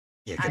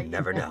 You can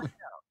never know.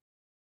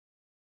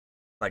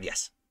 But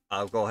yes,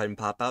 I'll go ahead and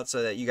pop out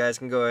so that you guys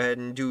can go ahead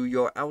and do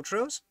your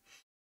outros.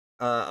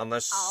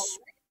 Unless,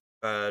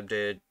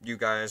 did you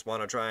guys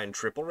want to try and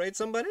triple rate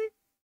somebody?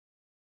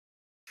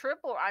 trip,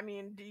 or I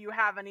mean, do you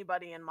have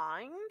anybody in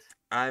mind?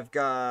 I've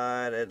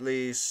got at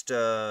least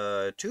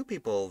 2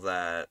 people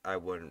that I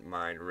wouldn't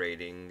mind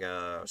rating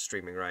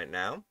streaming right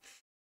now.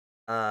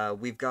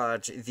 We've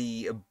got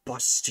the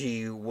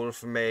Busty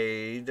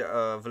Wolfmaid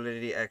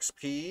Validity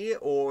XP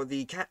or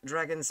the Cat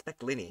Dragon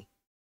Speclini.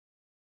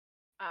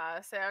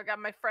 So I got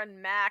my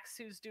friend Max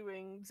who's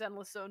doing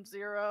Zenless Zone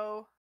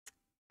 0.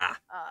 Ah.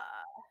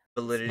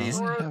 Validity.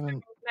 I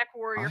haven't, Mech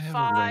Warrior I haven't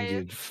 5.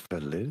 rated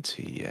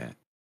Validity yet.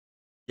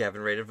 You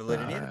haven't rated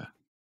Validity yet?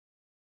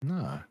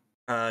 No.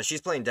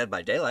 She's playing Dead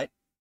by Daylight.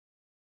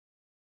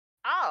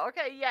 Oh,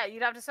 okay, yeah,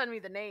 you'd have to send me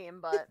the name,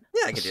 but...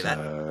 Yeah, I can do that.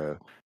 So,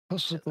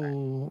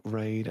 possible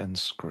raid and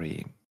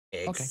scream.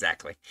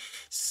 Exactly. Okay.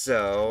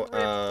 So,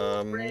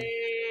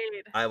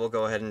 Raid. I will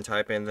go ahead and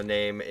type in the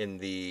name in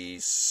the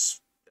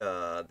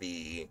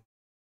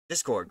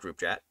Discord group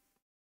chat.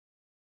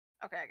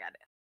 Okay, I got it.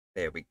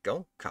 There we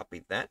go.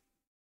 Copy that.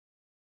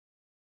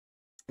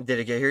 Did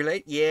it get here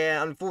late?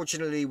 Yeah,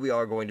 unfortunately, we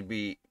are going to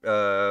be,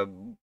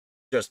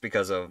 just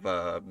because of,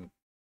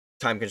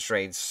 time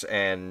constraints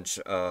and,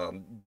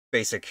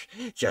 basic,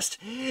 just,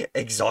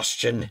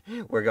 exhaustion,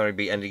 we're going to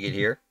be ending it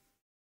here.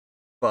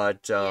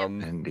 But,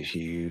 And if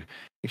you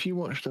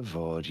watch the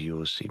VOD,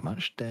 you'll see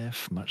much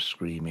death, much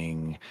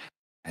screaming,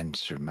 and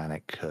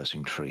dramatic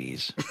cursing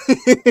trees.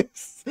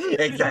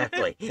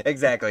 Exactly.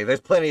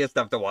 There's plenty of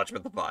stuff to watch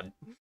with the VOD.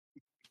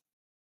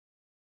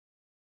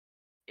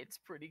 It's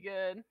pretty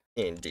good.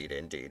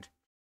 Indeed.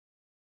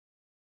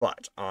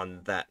 But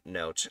on that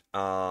note,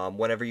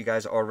 whenever you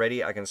guys are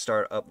ready, I can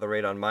start up the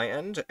raid on my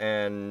end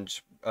and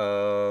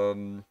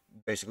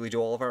basically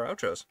do all of our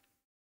outros.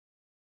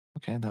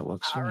 Okay, that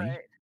works for me.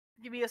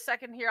 Give me a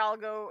second here. I'll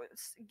go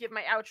get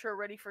my outro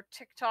ready for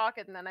TikTok,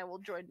 and then I will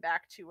join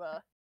back to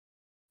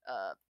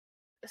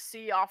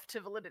see off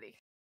to Validity.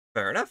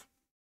 Fair enough.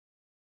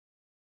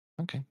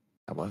 Okay,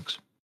 that works.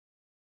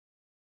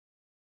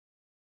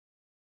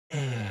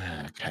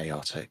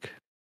 Chaotic.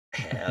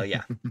 Hell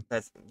yeah.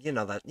 That's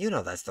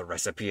that's the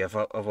recipe of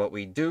what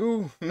we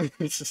do.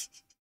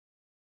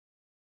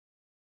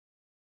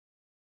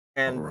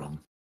 Not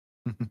wrong.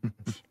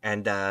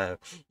 And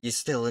you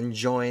still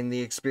enjoying the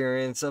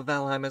experience of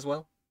Valheim as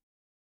well?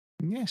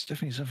 Yes,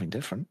 definitely something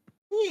different.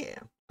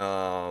 Yeah.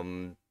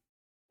 One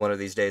of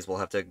these days we'll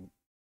have to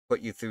put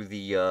you through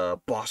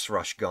the boss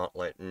rush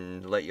gauntlet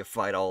and let you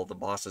fight all the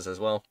bosses as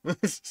well.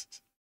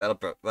 that'll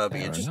be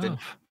interesting.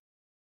 Enough.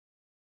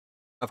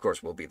 Of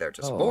course, we'll be there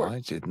to support. I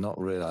did not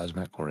realize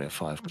Mech Warrior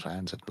 5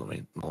 clans had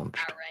launched. All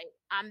right,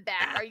 I'm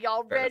back. Are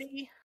y'all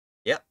ready?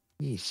 Yep.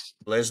 Yes.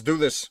 Let's do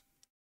this.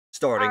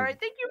 Starting. All right,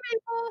 thank you,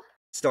 Maple.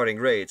 Starting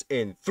raids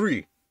in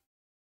 3,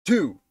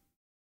 2,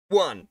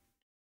 1,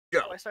 go.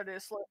 Oh, I started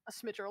a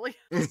smidge early.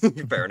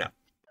 Fair enough.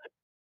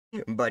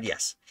 But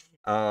yes,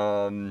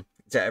 to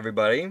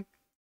everybody,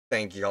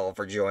 thank you all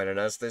for joining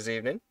us this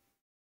evening.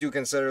 Do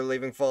consider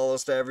leaving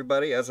follows to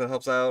everybody, as it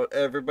helps out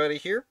everybody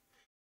here.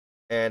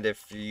 And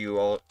if we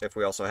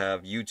also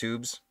have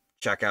YouTubes,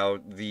 check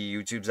out the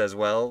YouTubes as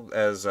well,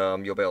 as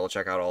you'll be able to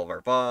check out all of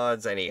our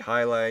VODs, any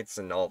highlights,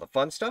 and all the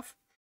fun stuff.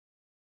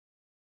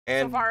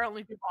 And so far, I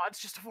only do VODs,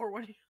 just to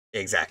forewarn you.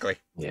 Exactly.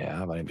 Yeah,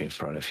 I've only been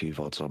throwing a few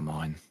VODs on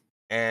mine.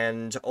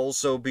 And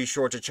also be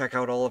sure to check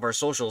out all of our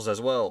socials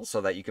as well, so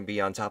that you can be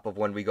on top of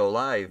when we go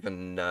live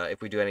and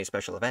if we do any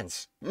special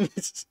events. Yeah.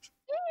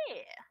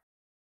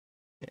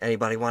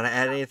 Anybody want to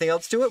add anything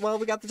else to it while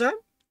we got the time?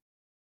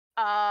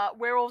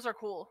 Werewolves are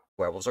cool.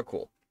 Werewolves are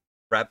cool.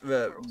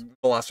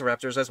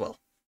 Velociraptors as well.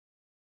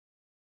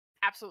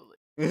 Absolutely.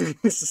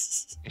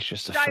 It's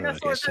just a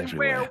dinosaurs and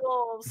everywhere.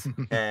 werewolves.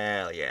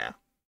 Hell yeah.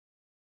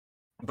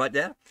 But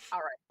yeah. All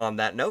right. On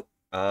that note,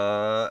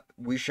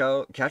 we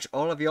shall catch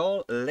all of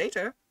y'all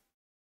later.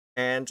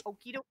 And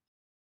Okie doke.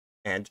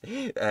 And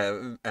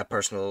a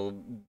personal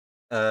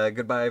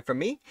goodbye from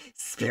me.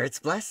 Spirits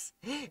bless,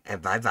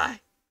 and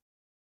bye-bye.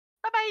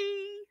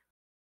 Bye-bye.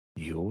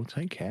 You all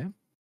take care.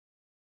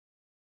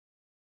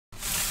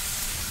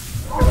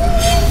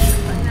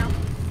 Now.